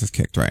their asses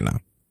kicked right now.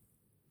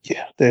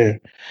 Yeah,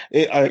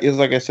 it's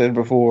like I said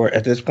before,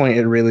 at this point,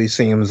 it really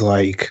seems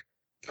like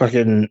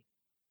fucking,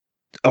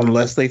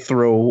 unless they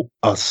throw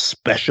a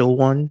special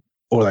one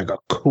or like a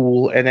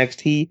cool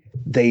NXT,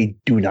 they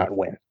do not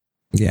win.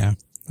 Yeah,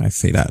 I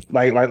see that.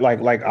 Like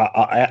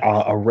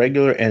a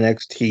regular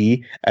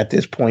NXT at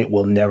this point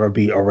will never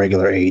be a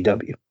regular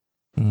AEW.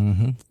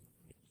 Mm-hmm.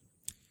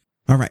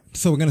 All right,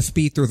 so we're gonna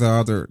speed through the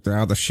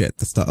other shit,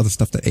 the other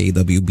stuff that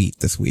AEW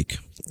beat this week.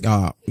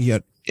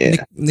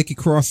 Nikki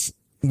Cross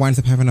winds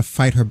up having to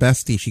fight her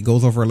bestie. She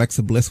goes over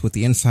Alexa Bliss with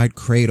the inside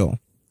cradle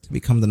to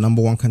become the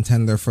 #1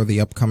 contender for the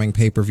upcoming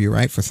pay-per-view,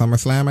 right? For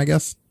SummerSlam, I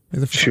guess?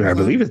 Sure, I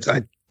believe it's.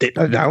 I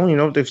don't even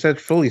know if they've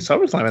said fully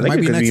SummerSlam. I think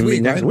it could next be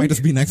week, next right? It week. might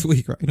just be next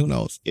week, right? Who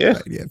knows? Yeah.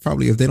 Right, yeah,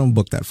 probably if they don't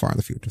book that far in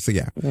the future. So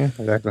yeah. Yeah,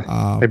 exactly.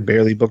 They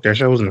barely book their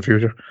shows in the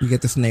future. You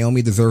get this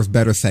Naomi Deserves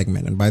Better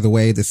segment. And by the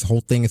way, this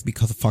whole thing is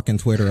because of fucking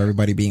Twitter.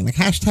 Everybody being like,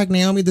 #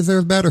 Naomi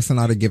Deserves Better. So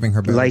now they're giving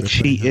her better. Like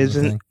she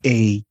isn't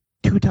a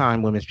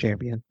 2-time women's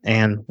champion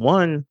and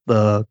won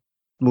the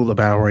Moolah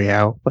Battle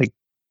Royale. Like,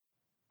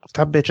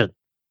 stop bitching.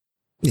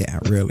 Yeah,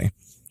 really.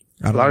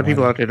 A lot of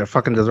people out there that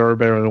fucking deserve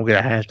better and don't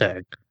get a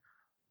hashtag.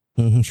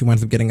 Mm-hmm. She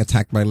winds up getting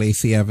attacked by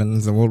Lacey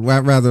Evans, or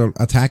rather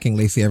attacking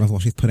Lacey Evans while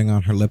she's putting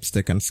on her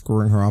lipstick and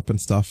screwing her up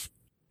and stuff.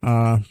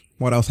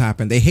 What else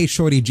happened? They hate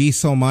Shorty G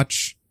so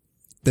much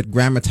that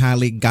Gran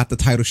Metalik got the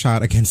title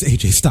shot against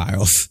AJ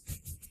Styles.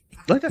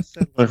 Let us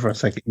settle for a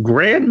second.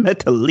 Gran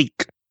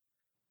Metalik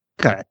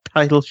got a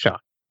title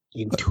shot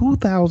in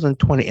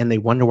 2020, and they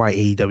wonder why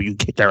AEW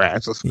kicked their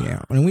asses.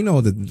 Yeah, and we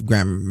know that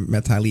Gran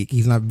Metalik,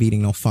 he's not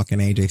beating no fucking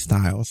AJ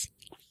Styles.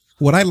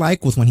 What I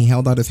like was when he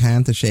held out his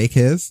hand to shake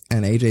his,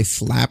 and AJ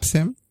slaps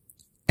him,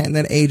 and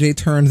then AJ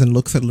turns and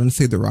looks at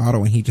Lince Dorado,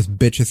 and he just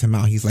bitches him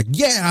out. He's like,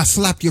 "Yeah, I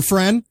slapped your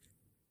friend,"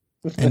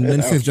 and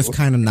Lince's just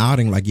kind of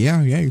nodding, like,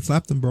 "Yeah, you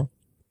slapped him, bro."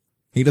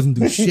 He doesn't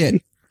do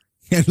shit.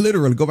 Yeah,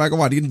 literally, go back and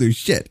watch. He didn't do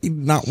shit. He did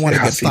not want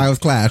to get Styles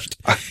clashed.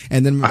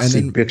 And then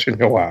bitching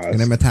your eyes. And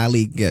then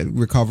Metalik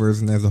recovers,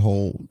 and there's a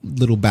whole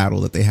little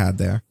battle that they had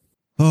there.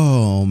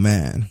 Oh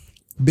man,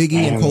 Big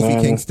E and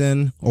Kofi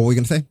Kingston. What were we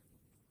gonna say?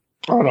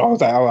 Oh no,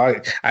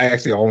 I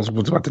actually almost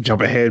was about to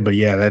jump ahead, but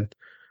yeah,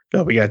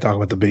 we gotta talk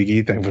about the Big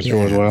E thing for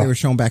sure as well. They were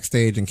shown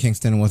backstage, and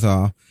Kingston was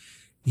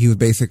he was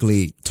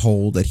basically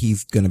told that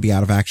he's gonna be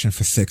out of action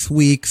for 6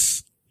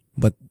 weeks,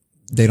 but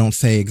they don't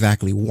say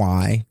exactly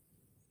why.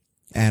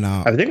 And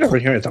I think over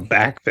here it's a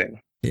back thing.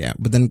 Yeah,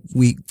 but then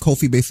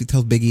Kofi basically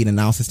tells Big E to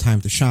now's his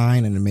time to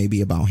shine, and it may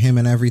be about him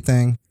and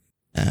everything.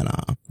 And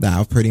that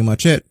was pretty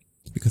much it,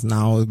 because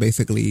now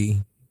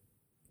basically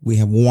we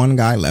have one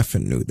guy left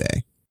in New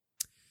Day.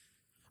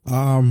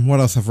 What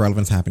else of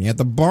relevance happened? You had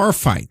the bar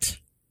fight,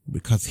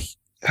 because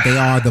they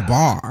are the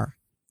bar.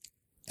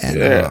 And,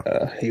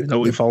 even though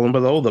we've fallen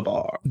below the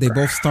bar. They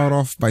both start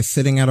off by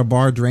sitting at a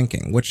bar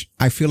drinking, which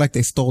I feel like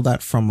they stole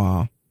that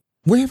from,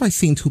 where have I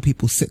seen two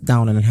people sit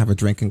down and then have a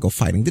drink and go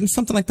fighting? Didn't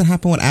something like that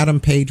happen with Adam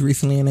Page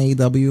recently in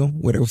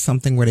AEW, where there was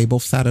something where they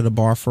both sat at a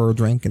bar for a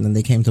drink and then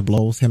they came to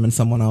blows, him and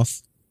someone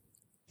else?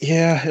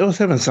 Yeah, it was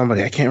him and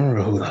somebody. I can't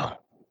remember who though.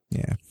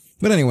 Yeah.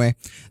 But anyway,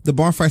 the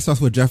bar fight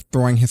starts with Jeff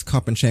throwing his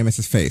cup in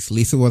Sheamus' face.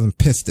 Lisa wasn't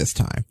pissed this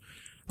time.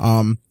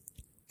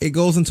 It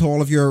goes into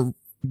all of your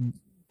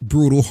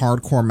brutal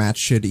hardcore match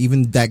shit.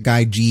 Even that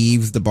guy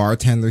Jeeves, the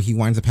bartender, he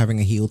winds up having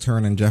a heel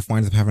turn and Jeff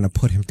winds up having to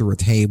put him through a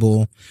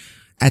table.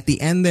 At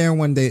the end there,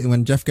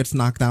 when Jeff gets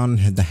knocked down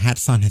and the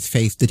hat's on his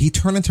face, did he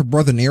turn into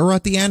Brother Nero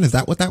at the end? Is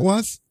that what that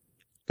was?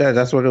 Yeah,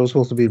 that's what it was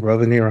supposed to be,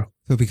 Brother Nero.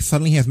 So because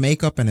suddenly he has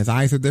makeup and his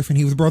eyes are different,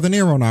 he was Brother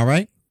Nero now,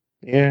 right?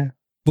 Yeah.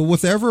 But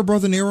was there ever a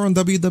Brother Nero in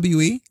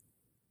WWE?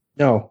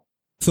 No.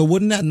 So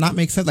wouldn't that not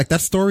make sense? Like, that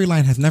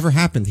storyline has never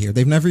happened here.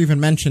 They've never even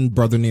mentioned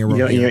Brother Nero.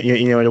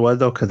 You know what it was,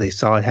 though? Because they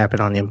saw it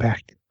happen on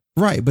Impact.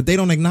 Right, but they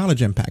don't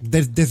acknowledge Impact.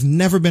 There's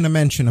never been a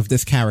mention of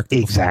this character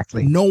before.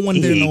 Exactly. No one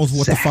there knows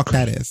what the fuck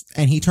that is.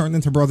 And he turned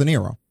into Brother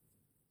Nero.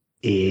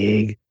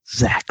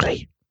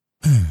 Exactly.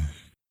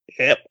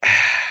 Yep.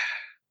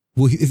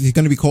 Well, is he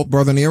going to be called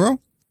Brother Nero?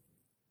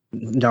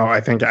 No,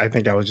 I think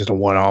that was just a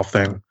one-off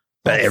thing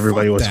that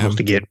everybody was supposed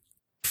to get.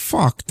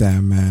 Fuck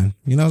them, man.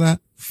 You know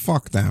that?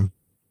 Fuck them.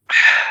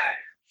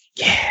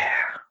 Yeah.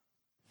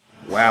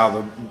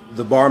 Wow,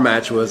 the bar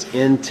match was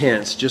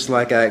intense, just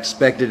like I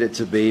expected it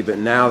to be. But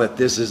now that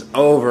this is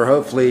over,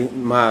 hopefully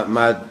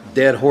my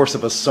dead horse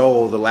of a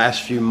soul the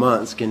last few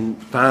months can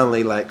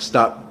finally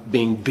stop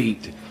being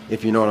beat,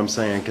 if you know what I'm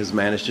saying. Because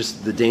man, it's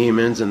just the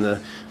demons and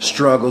the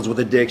struggles with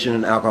addiction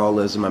and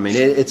alcoholism. I mean,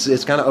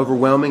 it's kind of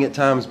overwhelming at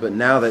times. But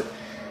now that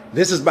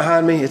this is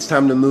behind me, it's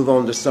time to move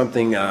on to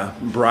something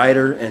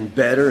brighter and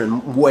better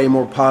and way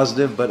more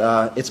positive.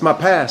 But it's my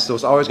past, so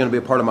it's always going to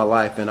be a part of my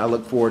life, and I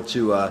look forward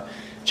to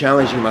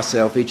challenging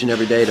myself each and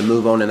every day to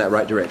move on in that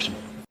right direction.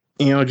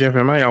 You know, Jeff,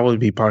 it might always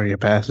be part of your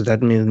past. That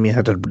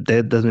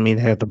doesn't mean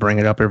I have to bring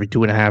it up every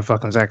 2.5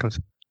 fucking seconds.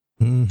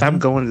 Mm-hmm. Stop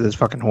going to this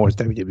fucking horse,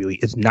 WWE.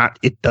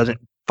 It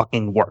doesn't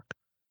fucking work.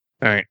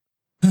 All right.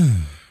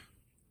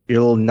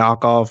 Your little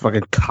knockoff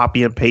fucking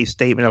copy and paste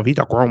statement of he's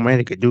a grown man,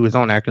 he could do his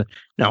own acting.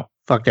 No,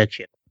 fuck that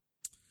shit.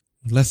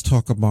 Let's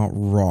talk about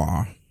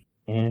Raw.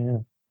 Yeah.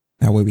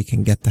 That way we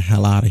can get the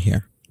hell out of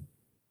here.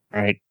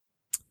 All right.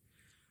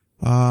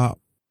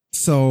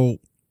 So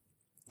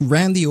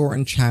Randy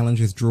Orton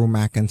challenges Drew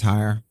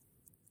McIntyre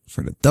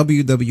for the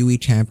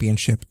WWE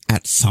Championship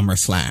at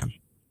SummerSlam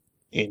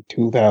in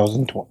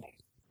 2020.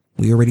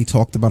 We already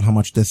talked about how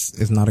much this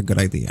is not a good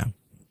idea.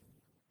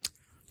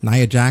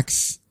 Nia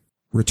Jax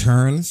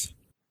returns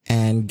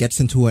and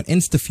gets into an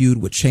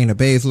insta-feud with Shayna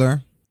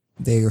Baszler.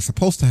 They are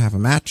supposed to have a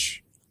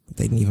match, but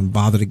they didn't even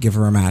bother to give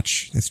her a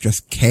match. It's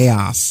just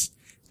chaos.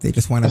 They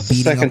just want to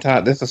beat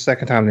up. This is the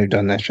second time they've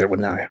done that shit with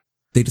Nia.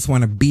 They just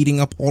want to beating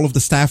up all of the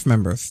staff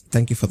members.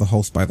 Thank you for the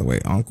host, by the way,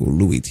 Uncle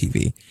Louis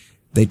TV.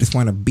 They just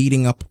want to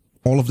beating up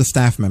all of the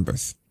staff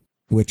members,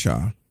 which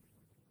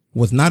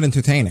was not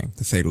entertaining,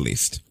 to say the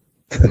least.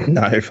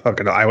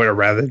 I would have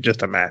rather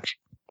just a match.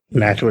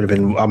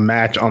 A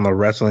match on the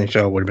wrestling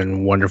show would have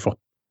been wonderful.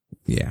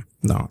 Yeah,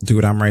 no,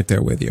 dude, I'm right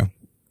there with you.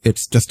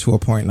 It's just to a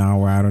point now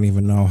where I don't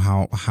even know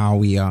how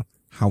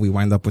we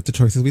wind up with the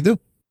choices we do.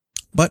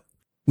 But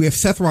we have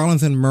Seth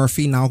Rollins and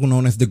Murphy, now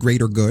known as the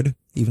Greater Good.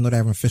 Even though they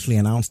haven't officially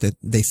announced it,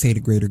 they say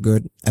the Greater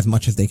Good as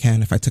much as they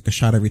can. If I took a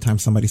shot every time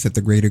somebody said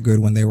the Greater Good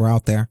when they were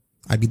out there,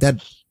 I'd be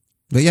dead.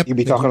 But yep, you'd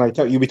be talking like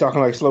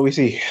Slowy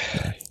C.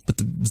 Yeah. But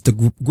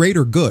the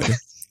Greater Good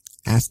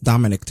asked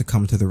Dominic to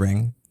come to the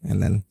ring,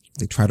 and then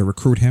they try to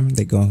recruit him.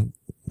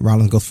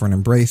 Rollins goes for an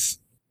embrace,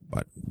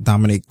 but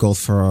Dominic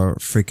goes for a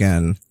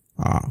freaking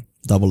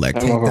double leg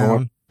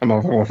takedown. I'm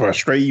going for a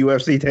straight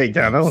UFC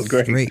takedown. That was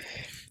great.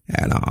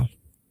 And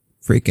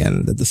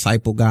freaking the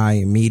Disciple guy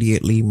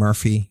immediately,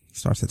 Murphy,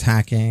 starts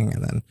attacking,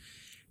 and then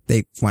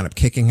they wind up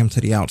kicking him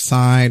to the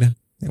outside.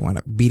 They wind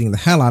up beating the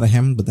hell out of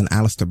him, but then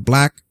Aleister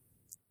Black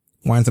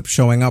winds up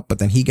showing up, but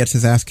then he gets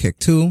his ass kicked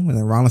too. And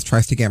then Rollins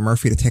tries to get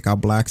Murphy to take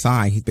out Black's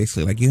eye. He's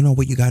basically like, you know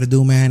what you got to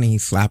do, man? And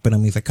he's slapping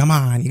him. He's like, come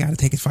on, you got to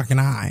take his fucking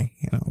eye,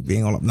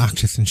 being all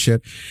obnoxious and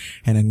shit.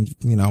 And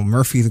then,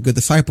 Murphy's a good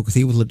disciple because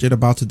he was legit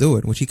about to do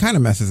it, which he kind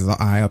of messes his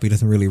eye up. He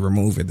doesn't really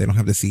remove it. They don't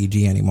have the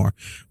CG anymore,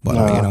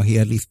 but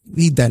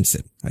he dents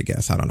it, I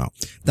guess. I don't know.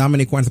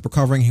 Dominic winds up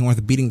recovering. He winds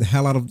up beating the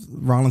hell out of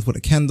Rollins with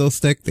a kendo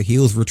stick. The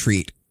heels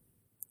retreat.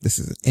 This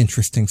is an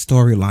interesting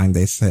storyline,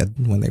 they said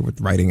when they were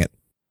writing it.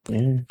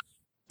 Yeah.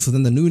 So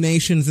then the New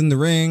Nation's in the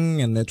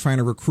ring and they're trying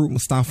to recruit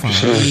Mustafa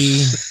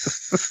Ali,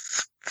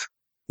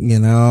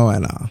 and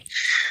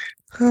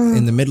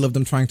in the middle of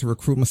them trying to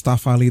recruit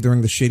Mustafa Ali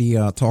during the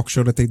shitty talk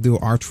show that they do,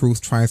 R-Truth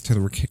tries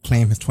to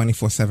claim his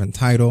 24/7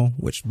 title,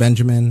 which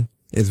Benjamin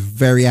is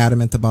very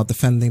adamant about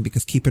defending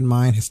because keep in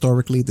mind,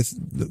 historically,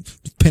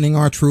 pinning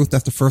R-Truth,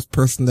 that's the first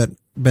person that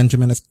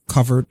Benjamin has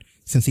covered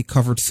since he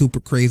covered Super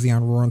Crazy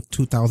on Raw in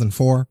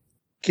 2004.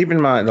 Keep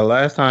in mind, the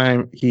last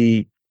time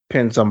he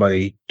pinned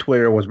somebody,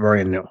 Twitter was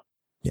brand new.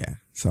 Yeah,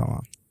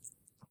 so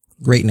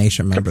great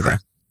nation member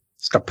there.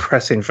 It's a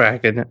depressing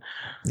fact, isn't it?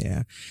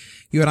 Yeah.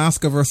 You had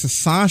Asuka versus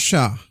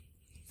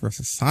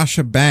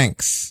Sasha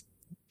Banks.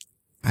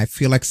 I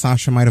feel like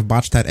Sasha might have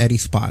botched that Eddie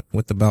spot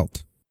with the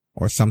belt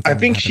or something. I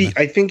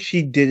think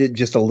she did it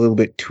just a little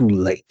bit too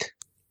late.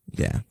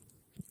 Yeah.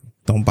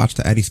 Don't botch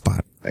the Eddie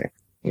spot.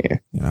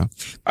 Yeah.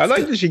 I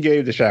like that she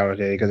gave the shower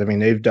today because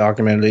they've talked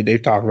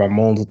about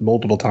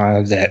multiple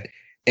times that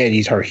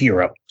Eddie's her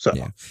hero. So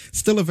yeah.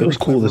 Still it was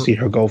cool to see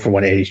her go for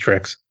one of Eddie's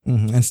tricks.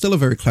 Mm-hmm. And still a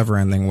very clever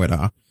ending with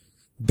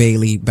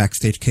Bayley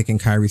backstage kicking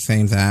Kairi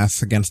Sane's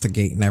ass against the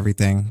gate and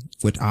everything,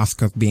 with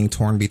Asuka being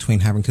torn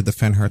between having to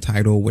defend her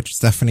title, which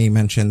Stephanie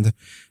mentioned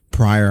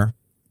prior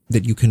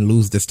that you can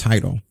lose this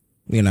title,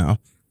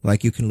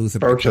 like you can lose it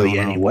virtually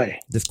any way.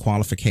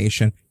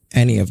 Disqualification,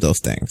 any of those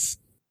things.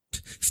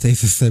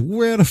 Stacey said,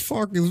 where the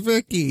fuck is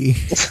Vicky?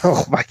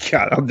 Oh my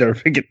God, I'll never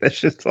forget that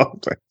shit.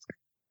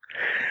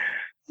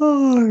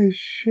 Oh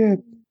shit.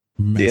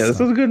 This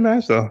was a good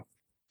match though.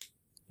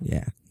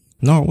 Yeah.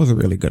 No, it was a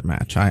really good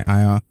match.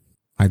 I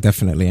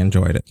definitely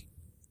enjoyed it.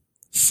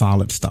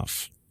 Solid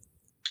stuff.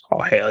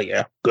 Oh hell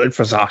yeah. Good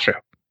for Sasha.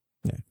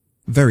 Yeah.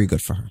 Very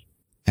good for her.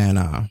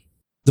 And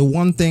the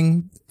one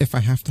thing, if I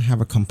have to have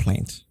a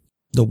complaint,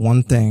 the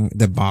one thing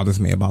that bothers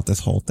me about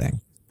this whole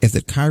thing is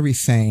that Kairi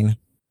Sane,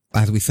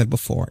 as we said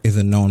before, is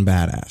a known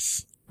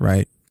badass,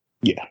 right?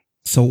 Yeah.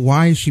 So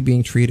why is she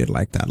being treated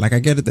like that? Like, I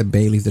get it that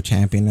Bayley's the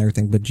champion and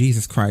everything, but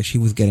Jesus Christ, she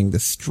was getting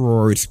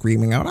destroyed,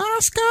 screaming out,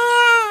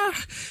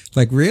 Asuka!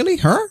 Like, really?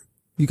 Her?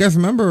 You guys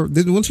remember?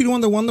 Wasn't she the one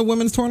that won the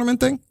women's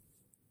tournament thing?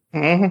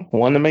 Mm-hmm.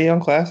 Won the Mae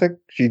Young Classic.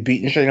 She's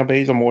beaten Shayna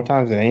Baszler more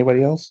times than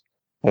anybody else.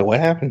 Like, what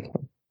happened?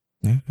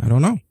 Yeah, I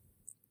don't know.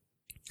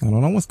 I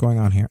don't know what's going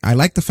on here. I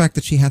like the fact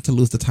that she had to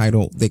lose the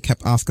title. They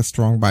kept Asuka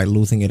strong by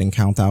losing it in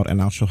count out, and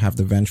now she'll have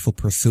the vengeful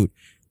pursuit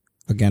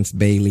against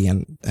Bayley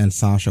and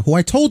Sasha, who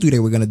I told you they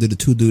were going to do the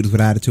two dudes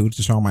with attitudes,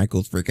 Shawn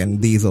Michaels, freaking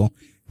Diesel,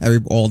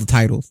 all the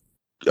titles.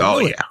 Oh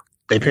yeah.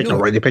 They picked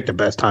the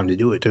best time to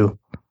do it too.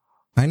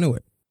 I knew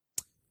it.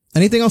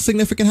 Anything else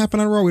significant happen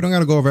on Raw? We don't got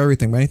to go over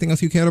everything, but anything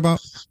else you cared about?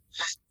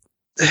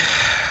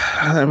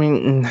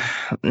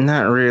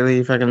 Not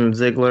really. Fucking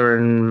Ziggler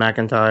and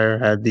McIntyre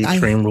had the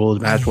Extreme Rules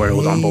match where it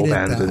was on both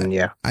ends, and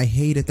yeah. I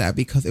hated that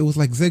because it was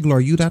like, Ziggler,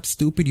 are you that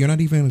stupid? You're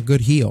not even a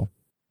good heel.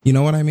 You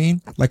know what I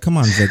mean? Like, come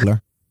on,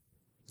 Ziggler.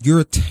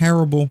 You're a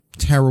terrible,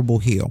 terrible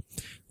heel.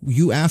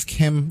 You ask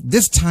him,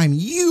 this time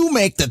you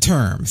make the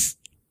terms.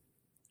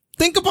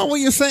 Think about what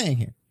you're saying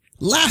here.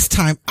 Last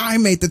time I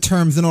made the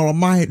terms in all of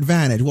my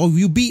advantage. Well,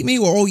 you beat me.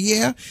 Well, oh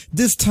yeah.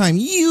 This time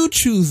you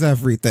choose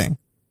everything.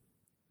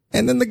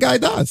 And then the guy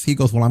does. He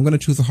goes, well, I'm going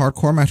to choose a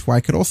hardcore match where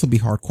I could also be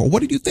hardcore. What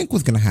did you think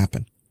was going to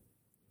happen?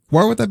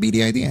 Why would that be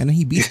the idea? And then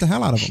he beats the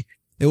hell out of him.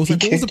 It was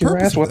like, what was the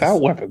purpose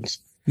without weapons?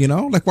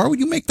 Like, why would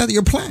you make that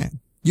your plan?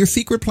 Your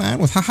secret plan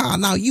was, haha,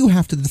 now you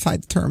have to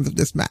decide the terms of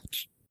this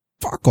match.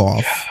 Fuck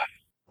off.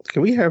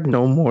 Can we have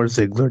no more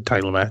Ziggler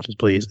title matches,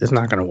 please? It's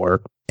not going to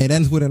work. It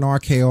ends with an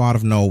RKO out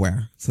of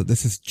nowhere. So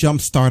this is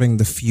jump-starting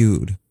the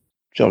feud.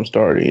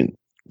 Jump-starting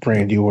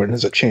Randy Orton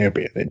as a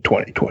champion in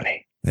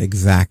 2020.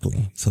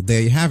 Exactly. So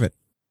there you have it.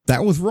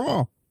 That was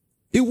Raw.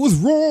 It was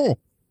Raw.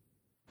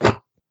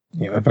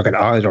 Yeah, my fucking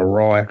eyes are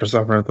raw after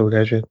suffering through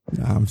that shit.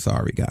 I'm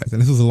sorry, guys. And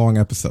this was a long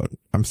episode.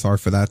 I'm sorry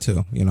for that,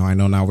 too. I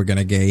know now we're going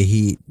to get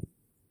heat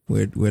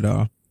with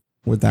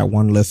that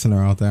one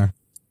listener out there.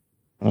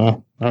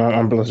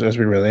 Let's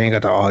be real. They ain't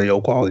got the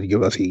audio quality to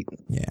give us heat.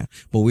 Yeah.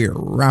 But we are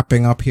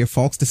wrapping up here,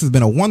 folks. This has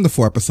been a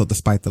wonderful episode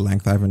despite the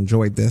length. I've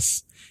enjoyed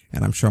this,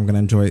 and I'm sure I'm going to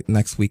enjoy it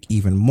next week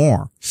even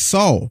more.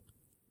 So.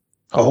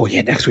 Oh,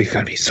 yeah. Next week's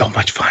going to be so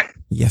much fun.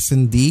 Yes,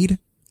 indeed.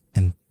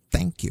 And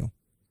thank you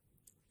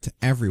to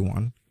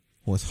everyone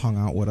who has hung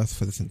out with us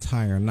for this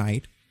entire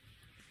night.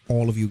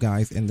 All of you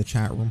guys in the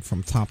chat room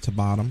from top to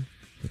bottom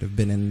that have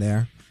been in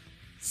there.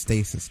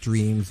 Stasis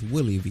Dreams,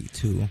 Willie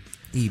V2,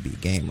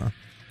 EB Gamer,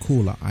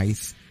 Cooler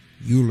Ice,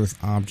 Euler's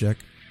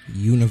Object,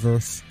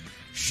 Universe,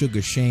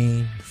 Sugar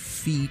Shane,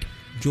 Feet,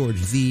 George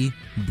Z,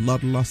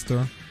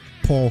 Bloodluster,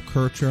 Paul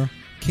Kircher,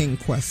 King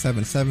Quest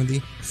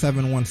 770,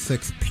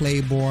 716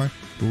 Playboy,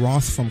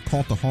 Ross from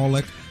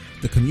Cultaholic,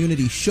 the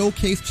Community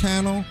Showcase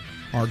channel,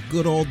 our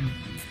good old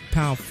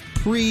pal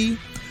Pre,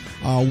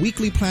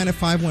 Weekly Planet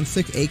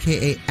 516,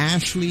 aka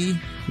Ashley,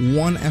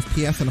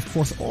 1FPS, and of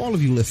course all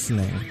of you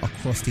listening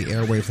across the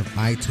airwaves of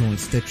iTunes,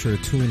 Stitcher,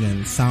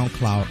 TuneIn,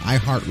 SoundCloud,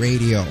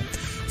 iHeartRadio,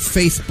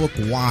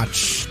 Facebook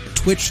Watch,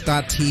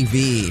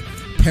 Twitch.tv,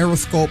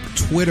 Periscope,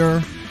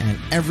 Twitter, and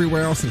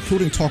everywhere else,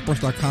 including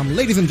TalkBrunch.com.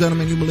 Ladies and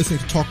gentlemen, you've been listening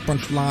to Talk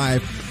Brunch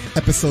Live,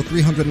 episode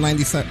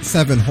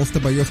 397,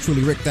 hosted by yours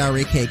truly, Rick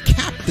Dowry, aka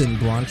Captain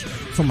Brunch.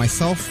 For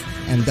myself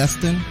and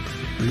Destin,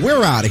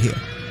 we're out of here.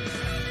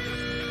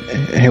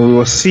 And we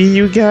will see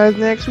you guys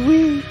next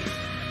week.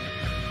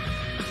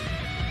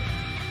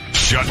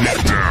 Shut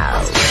it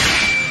down.